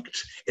you've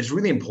liked. It's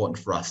really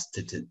important for us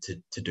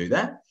to do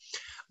that.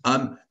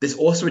 There's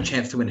also a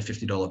chance to win a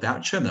 $50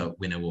 voucher. The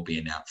winner will be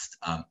announced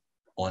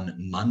on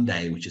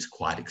Monday, which is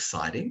quite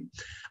exciting.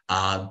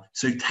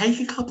 So take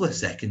a couple of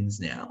seconds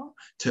now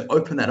to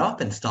open that up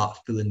and start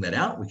filling that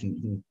out. We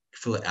can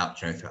fill it out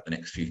throughout the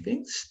next few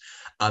things.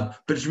 But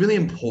it's really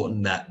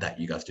important that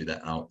you guys do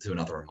that. And I'll do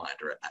another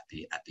reminder at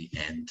the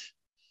end.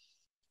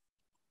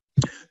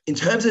 In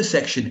terms of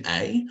section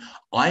A,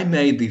 I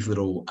made these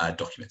little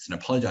documents, and I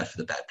apologize for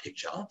the bad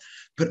picture,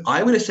 but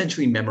I would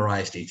essentially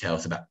memorize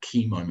details about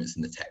key moments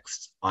in the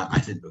text.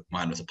 I said, look,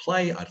 mine was a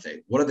play. I'd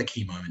say, what are the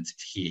key moments?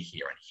 It's here,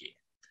 here, and here.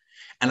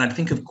 And I'd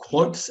think of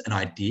quotes and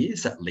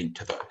ideas that link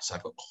to those. So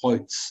I've got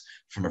quotes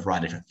from a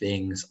variety of different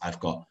things. I've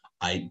got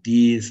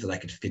ideas that I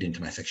could fit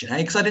into my section A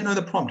because I didn't know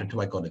the prompt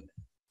until I got in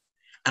there.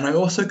 And I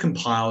also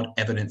compiled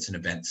evidence and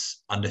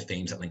events under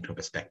themes that link to a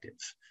perspective.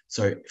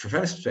 So for a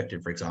feminist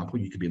perspective, for example,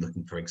 you could be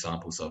looking for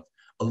examples of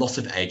a loss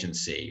of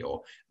agency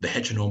or the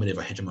heteronormative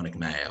or hegemonic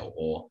male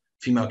or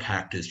female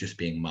characters just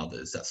being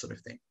mothers, that sort of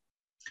thing.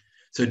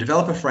 So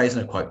develop a phrase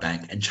and a quote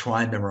bank and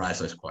try and memorize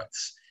those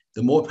quotes.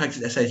 The more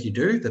practice essays you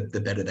do,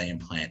 the better they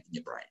implant in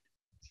your brain.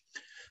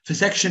 For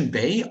section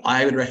B,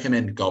 I would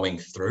recommend going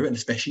through, and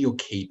especially your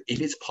key,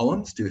 if it's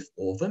poems, do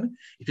all of them.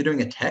 If you're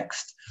doing a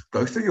text,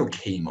 go through your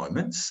key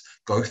moments,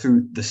 go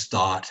through the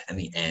start and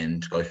the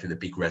end, go through the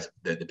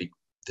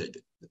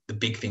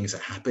big things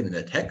that happen in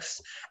the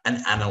text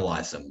and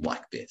analyze them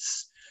like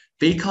this.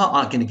 VCAR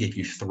aren't going to give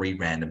you 3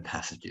 random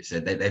passages.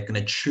 They're going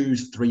to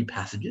choose 3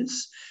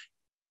 passages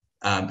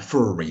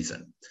for a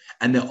reason.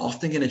 And they're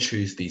often going to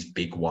choose these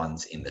big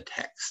ones in the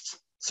text.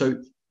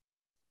 So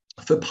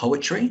for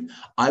poetry,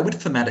 I would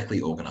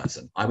thematically organize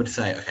them. I would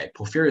say, okay,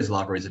 Porphyria's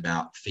Lover is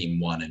about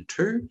theme 1 and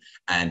 2,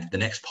 and the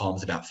next poem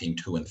is about theme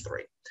 2 and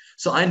 3.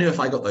 So I knew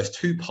if I got those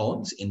 2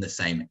 poems in the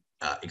same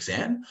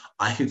exam,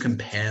 I could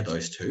compare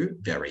those 2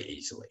 very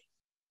easily.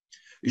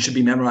 You should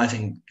be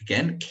memorizing,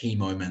 again, key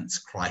moments,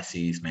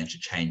 crises, major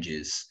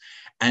changes.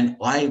 And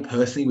I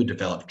personally would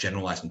develop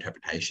generalized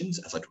interpretations,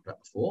 as I talked about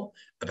before,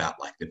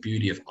 about like the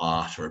beauty of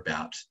art or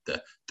about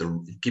the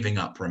giving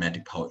up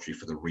romantic poetry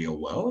for the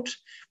real world.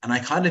 And I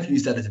kind of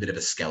use that as a bit of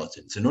a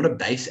skeleton. So not a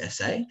base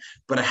essay,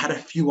 but I had a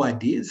few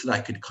ideas that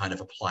I could kind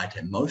of apply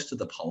to most of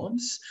the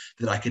poems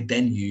that I could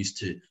then use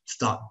to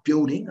start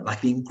building like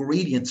the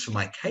ingredients for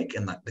my cake,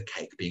 and like the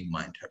cake being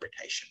my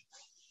interpretation.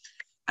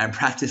 And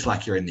practice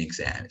like you're in the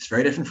exam. It's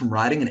very different from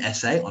writing an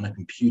essay on a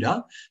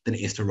computer than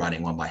it is to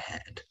writing one by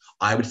hand.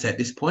 I would say at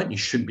this point, you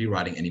shouldn't be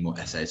writing any more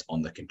essays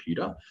on the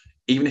computer.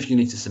 Even if you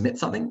need to submit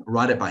something,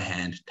 write it by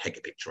hand, take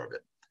a picture of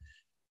it.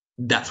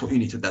 That's what you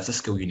need to, that's a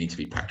skill you need to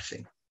be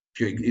practicing.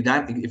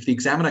 If the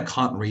examiner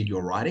can't read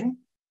your writing,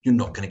 you're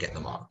not going to get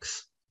the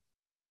marks.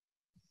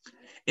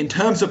 In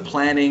terms of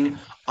planning,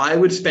 I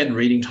would spend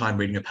reading time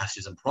reading your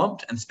passages and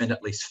prompt, and spend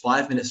at least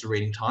 5 minutes of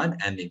reading time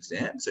and the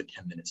exam, so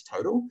 10 minutes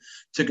total,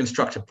 to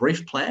construct a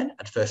brief plan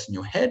at first in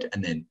your head,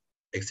 and then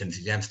as soon as the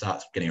exam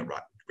starts, getting it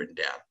written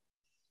down.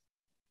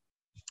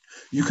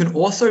 You can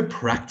also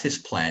practice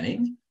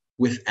planning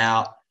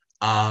without,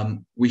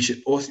 you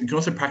can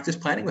also practice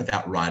planning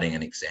without writing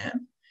an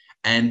exam.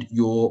 And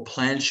your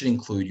plan should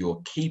include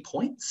your key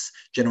points,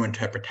 general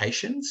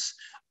interpretations,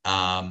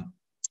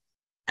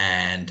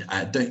 and you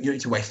don't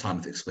need to waste time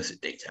with explicit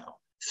detail.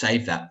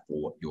 Save that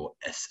for your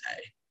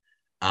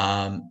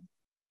essay.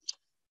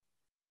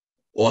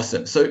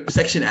 Awesome. So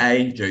section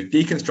A,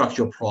 deconstruct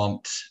your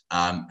prompt,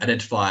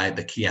 identify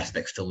the key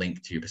aspects to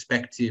link to your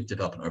perspective,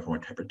 develop an overall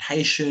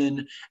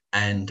interpretation,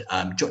 and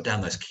jot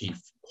down those key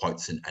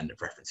quotes and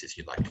references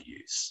you'd like to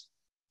use.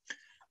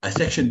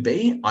 Section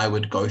B, I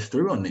would go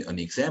through on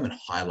the exam and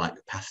highlight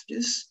the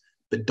passages,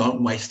 but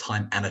don't waste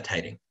time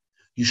annotating.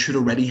 You should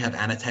already have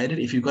annotated.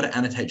 If you've got to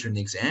annotate during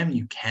the exam,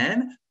 you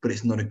can, but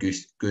it's not a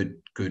good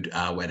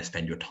way to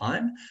spend your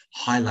time.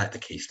 Highlight the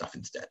key stuff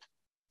instead.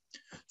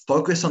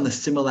 Focus on the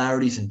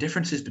similarities and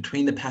differences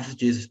between the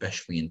passages,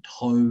 especially in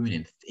tone,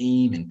 in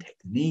theme, in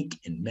technique,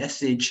 in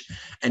message,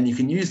 and you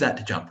can use that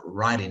to jump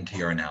right into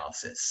your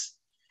analysis.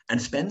 And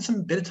spend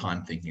some bit of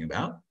time thinking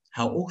about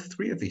how all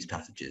three of these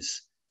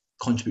passages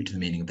contribute to the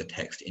meaning of the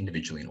text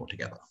individually and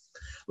altogether.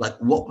 Like,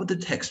 what would the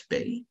text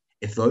be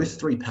if those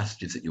three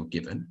passages that you're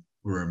given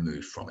were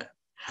removed from it?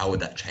 How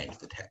would that change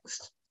the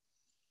text?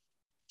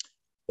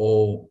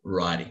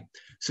 Alrighty.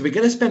 So we're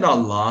going to spend our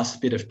last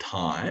bit of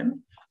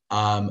time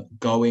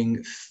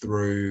going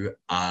through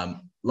our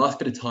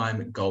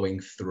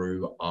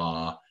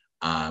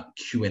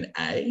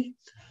Q&A.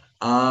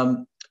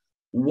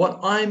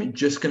 We're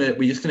just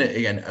gonna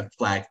again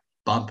flag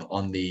bump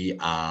on the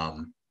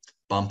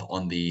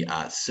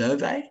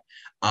survey.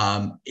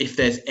 If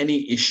there's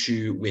any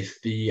issue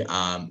with the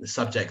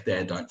subject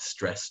there, don't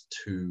stress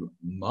too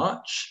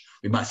much.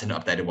 We might send an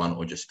updated one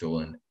or just fill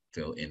in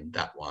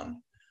that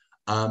one.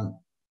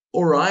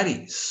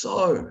 Alrighty,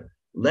 so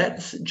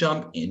let's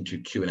jump into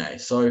Q&A.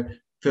 So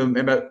feel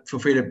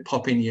free to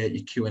pop in your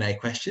Q&A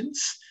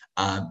questions,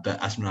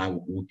 but Asma and I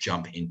will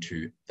jump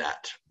into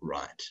that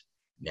right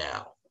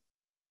now.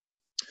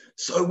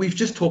 So we've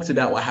just talked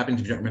about what happens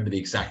if you don't remember the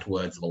exact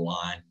words of a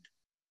line.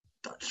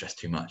 Don't stress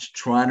too much.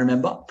 Try and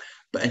remember,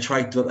 and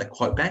try to develop that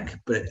quote bank.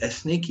 But a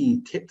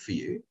sneaky tip for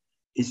you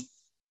is,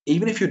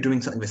 even if you're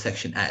doing something with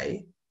section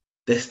A,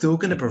 they're still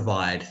going to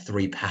provide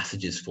 3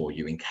 passages for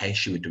you in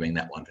case you were doing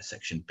that one for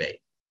section B.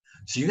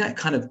 So you can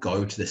kind of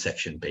go to the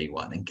section B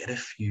one and get a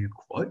few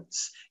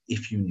quotes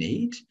if you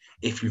need,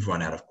 if you've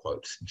run out of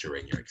quotes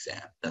during your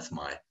exam. That's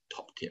my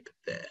top tip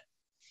there.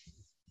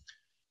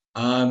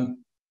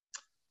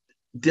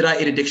 Did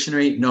I eat a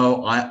dictionary?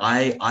 No,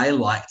 I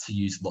like to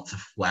use lots of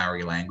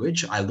flowery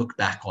language. I look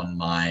back on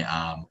my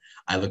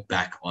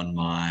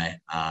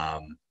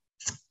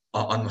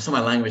on some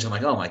of my language. I'm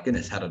like, oh my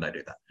goodness, how did I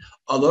do that?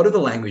 A lot of the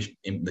language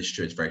in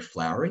literature is very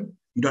flowery.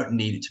 You don't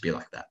need it to be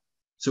like that.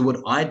 So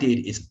what I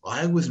did is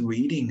I was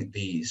reading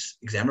these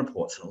exam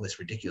reports and all this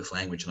ridiculous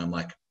language, and I'm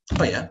like,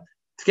 oh yeah,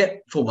 to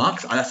get full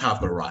marks, that's how I've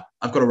got to write.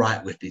 I've got to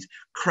write with these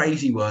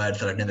crazy words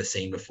that I've never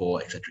seen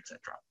before, etc., etc.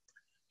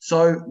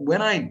 So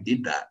when I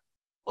did that,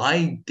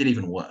 I did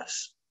even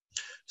worse.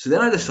 So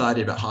then I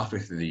decided about halfway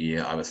through the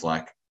year, I was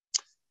like,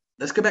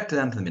 let's go back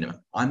down to the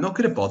minimum. I'm not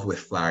going to bother with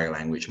flowery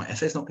language. My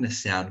essay's not going to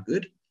sound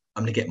good.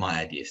 I'm going to get my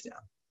ideas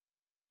down.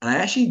 And I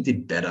actually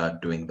did better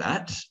doing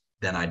that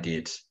than I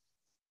did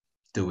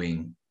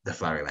doing the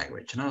flowery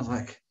language. And I was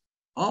like,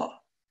 oh,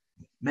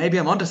 maybe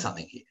I'm onto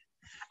something here.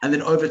 And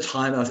then over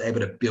time, I was able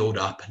to build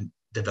up and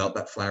develop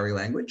that flowery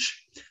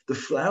language. The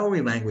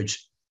flowery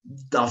language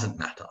doesn't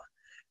matter.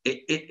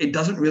 It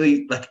doesn't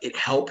really, like, it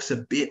helps a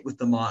bit with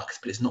the marks,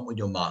 but it's not what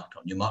you're marked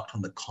on. You're marked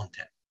on the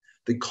content.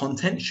 The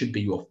content should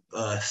be your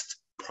first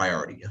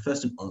priority, your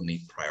first and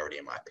only priority,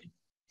 in my opinion.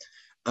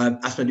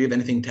 Asma, do you have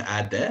anything to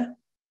add there?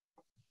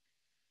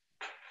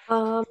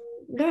 No,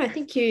 I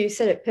think you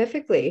said it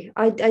perfectly.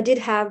 I did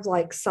have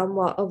like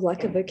somewhat of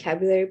like a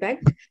vocabulary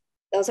bank.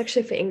 That was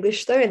actually for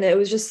English though, and it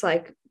was just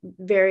like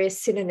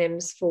various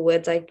synonyms for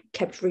words I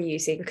kept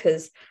reusing,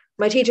 because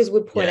my teachers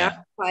would point out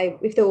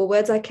if there were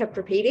words I kept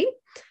repeating.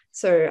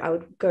 So I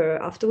would go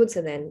afterwards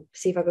and then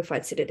see if I could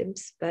find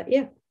synonyms. But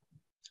yeah.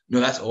 No,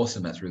 that's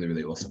awesome. That's really,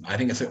 really awesome. I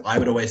think I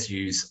would always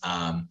use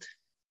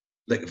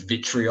like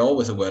vitriol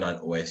was a word I'd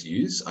always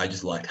use. I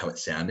just liked how it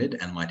sounded.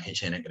 And my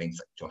teacher ended up getting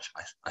like, Josh,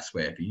 I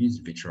swear, if you use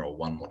vitriol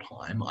one more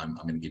time, I'm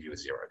going to give you a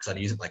 0, because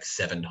I'd use it like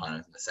 7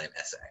 times in the same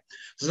essay.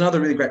 So it's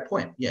another really great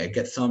point. Yeah,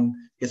 get some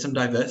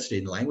diversity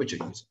in the language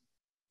you're using.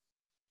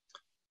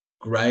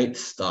 Great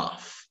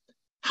stuff.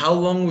 How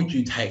long would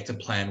you take to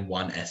plan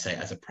one essay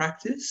as a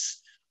practice?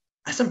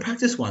 As some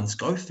practice ones,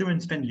 go through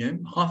and spend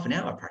half an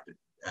hour practice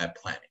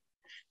planning.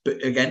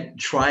 But again,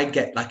 try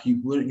get like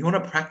you want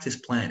to practice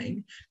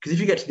planning, because if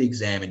you get to the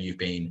exam and you've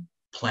been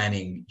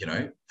planning,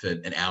 for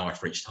an hour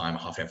for each time,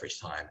 half an hour for each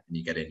time, and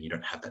you get in, you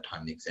don't have that time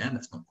in the exam,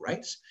 that's not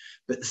great.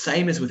 But the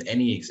same as with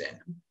any exam,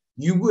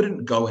 you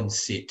wouldn't go and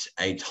sit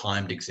a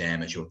timed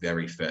exam as your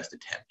very first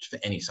attempt for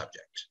any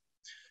subject.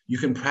 You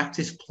can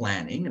practice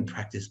planning and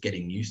practice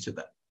getting used to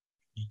that.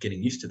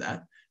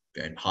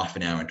 In half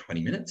an hour and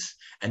 20 minutes,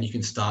 and you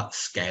can start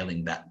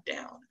scaling that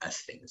down as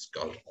things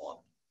go on.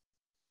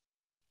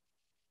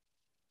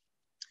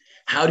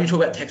 How do you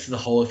talk about text as a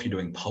whole if you're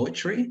doing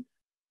poetry?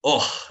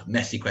 Oh,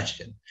 messy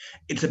question.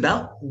 It's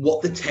about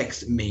what the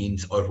text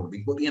means overall,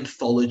 what the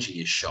anthology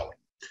is showing.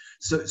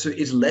 So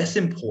it's less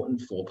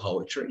important for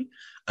poetry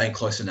and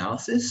close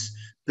analysis,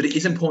 but it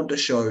is important to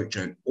show,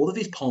 all of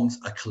these poems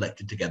are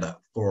collected together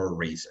for a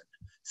reason.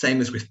 Same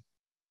as with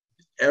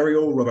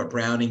Ariel, Robert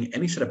Browning,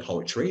 any sort of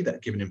poetry that's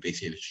given in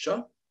VCE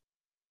literature,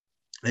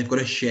 they've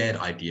got a shared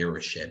idea or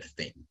a shared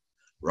theme,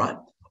 right?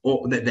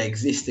 Or that they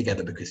exist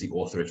together because the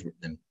author has written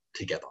them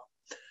together.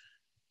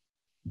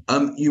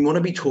 You want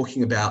to be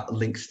talking about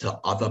links to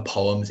other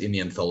poems in the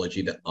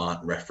anthology that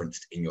aren't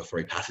referenced in your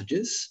 3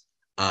 passages,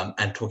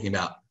 and talking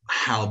about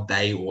how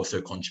they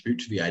also contribute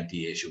to the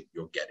ideas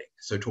you're getting.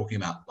 So talking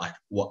about like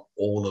what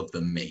all of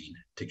them mean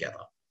together.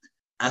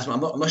 Asma,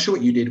 I'm not sure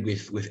what you did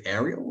with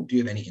Ariel. Do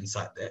you have any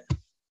insight there?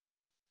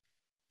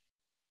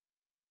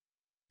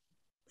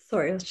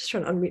 Sorry, I was just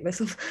trying to unmute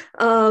myself.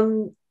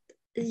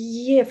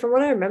 Yeah, from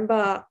what I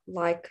remember,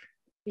 like,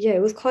 yeah,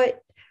 it was quite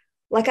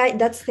like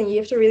that's the thing, you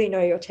have to really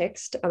know your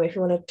text if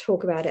you want to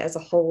talk about it as a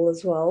whole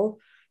as well.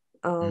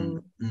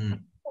 I'm not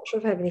sure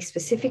if I have any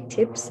specific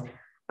tips.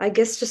 I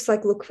guess just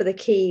like look for the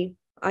key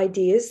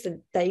ideas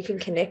that you can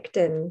connect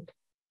and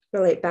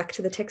relate back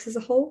to the text as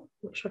a whole.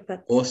 I'm not sure if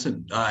that's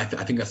awesome. I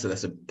think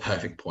that's a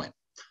perfect point.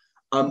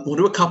 We'll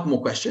do a couple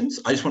more questions.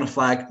 I just want to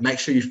flag, make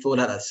sure you filled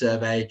out that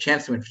survey,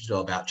 chance to win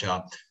 $50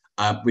 voucher.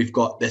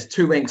 There's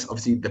 2 links.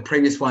 Obviously, the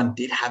previous one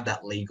did have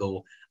that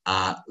legal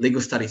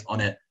studies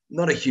on it.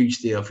 Not a huge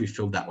deal if you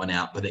filled that one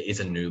out, but there is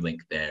a new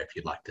link there if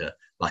you'd like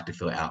to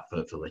fill it out for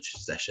the literature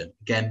session.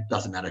 Again,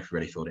 doesn't matter if you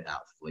already filled it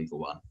out for the legal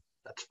one.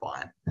 That's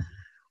fine.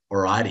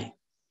 Alrighty.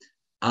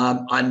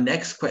 Our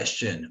next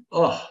question.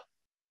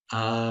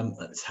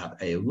 Let's have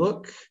a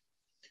look.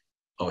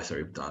 Oh,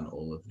 sorry, we've done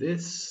all of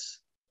this.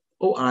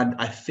 Oh, and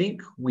I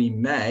think we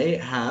may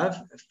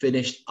have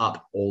finished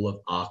up all of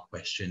our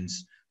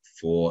questions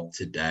for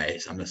today.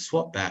 So I'm going to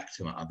swap back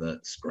to my other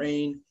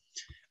screen.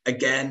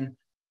 Again,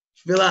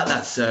 fill out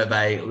that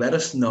survey. Let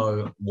us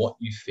know what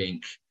you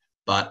think.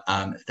 But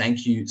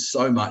thank you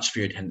so much for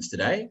your attendance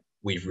today.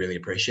 We've really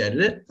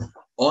appreciated it.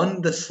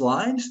 On the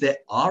slides, there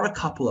are a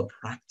couple of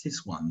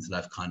practice ones that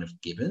I've kind of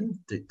given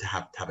to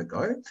have a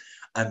go.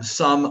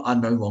 Some are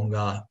no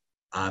longer,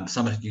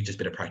 some of you just a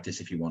bit of practice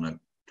if you want to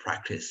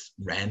practice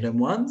random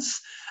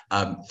ones.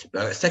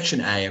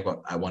 Section A, I've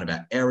got one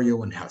about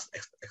Ariel and how it's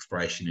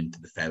exploration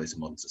into the failures of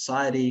modern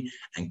society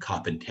and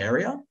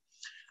Carpentaria.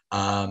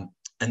 And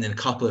then a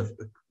couple of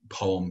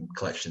poem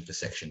collections for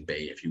section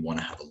B if you want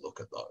to have a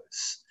look at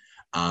those.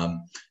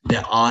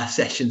 There are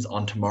sessions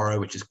on tomorrow,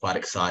 which is quite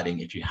exciting.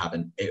 If you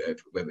haven't,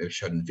 we've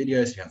shown in the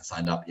videos, if you haven't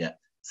signed up yet,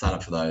 sign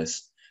up for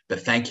those.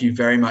 But thank you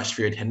very much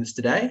for your attendance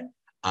today.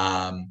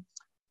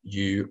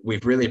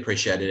 We've really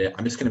appreciated it.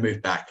 I'm just going to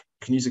move back.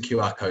 You can use the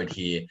QR code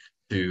here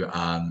to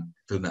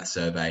fill in that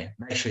survey.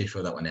 Make sure you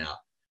fill that one out.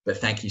 But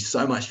thank you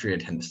so much for your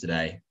attendance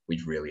today.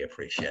 We've really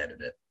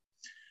appreciated it.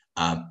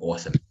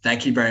 Awesome.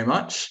 Thank you very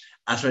much.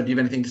 Asma, do you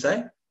have anything to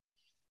say?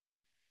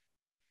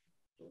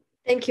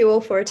 Thank you all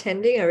for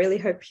attending. I really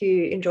hope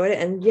you enjoyed it.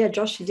 And yeah,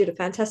 Josh, you did a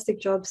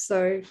fantastic job.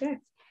 So yeah,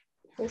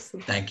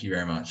 awesome. Thank you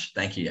very much.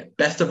 Thank you.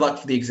 Best of luck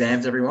for the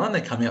exams, everyone.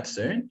 They're coming up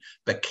soon,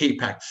 but keep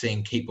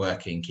practicing, keep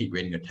working, keep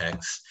reading your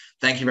texts.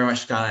 Thank you very much,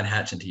 Skyline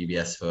Hatch and to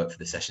UBS for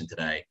the session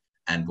today.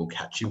 And we'll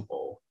catch you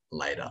all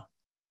later.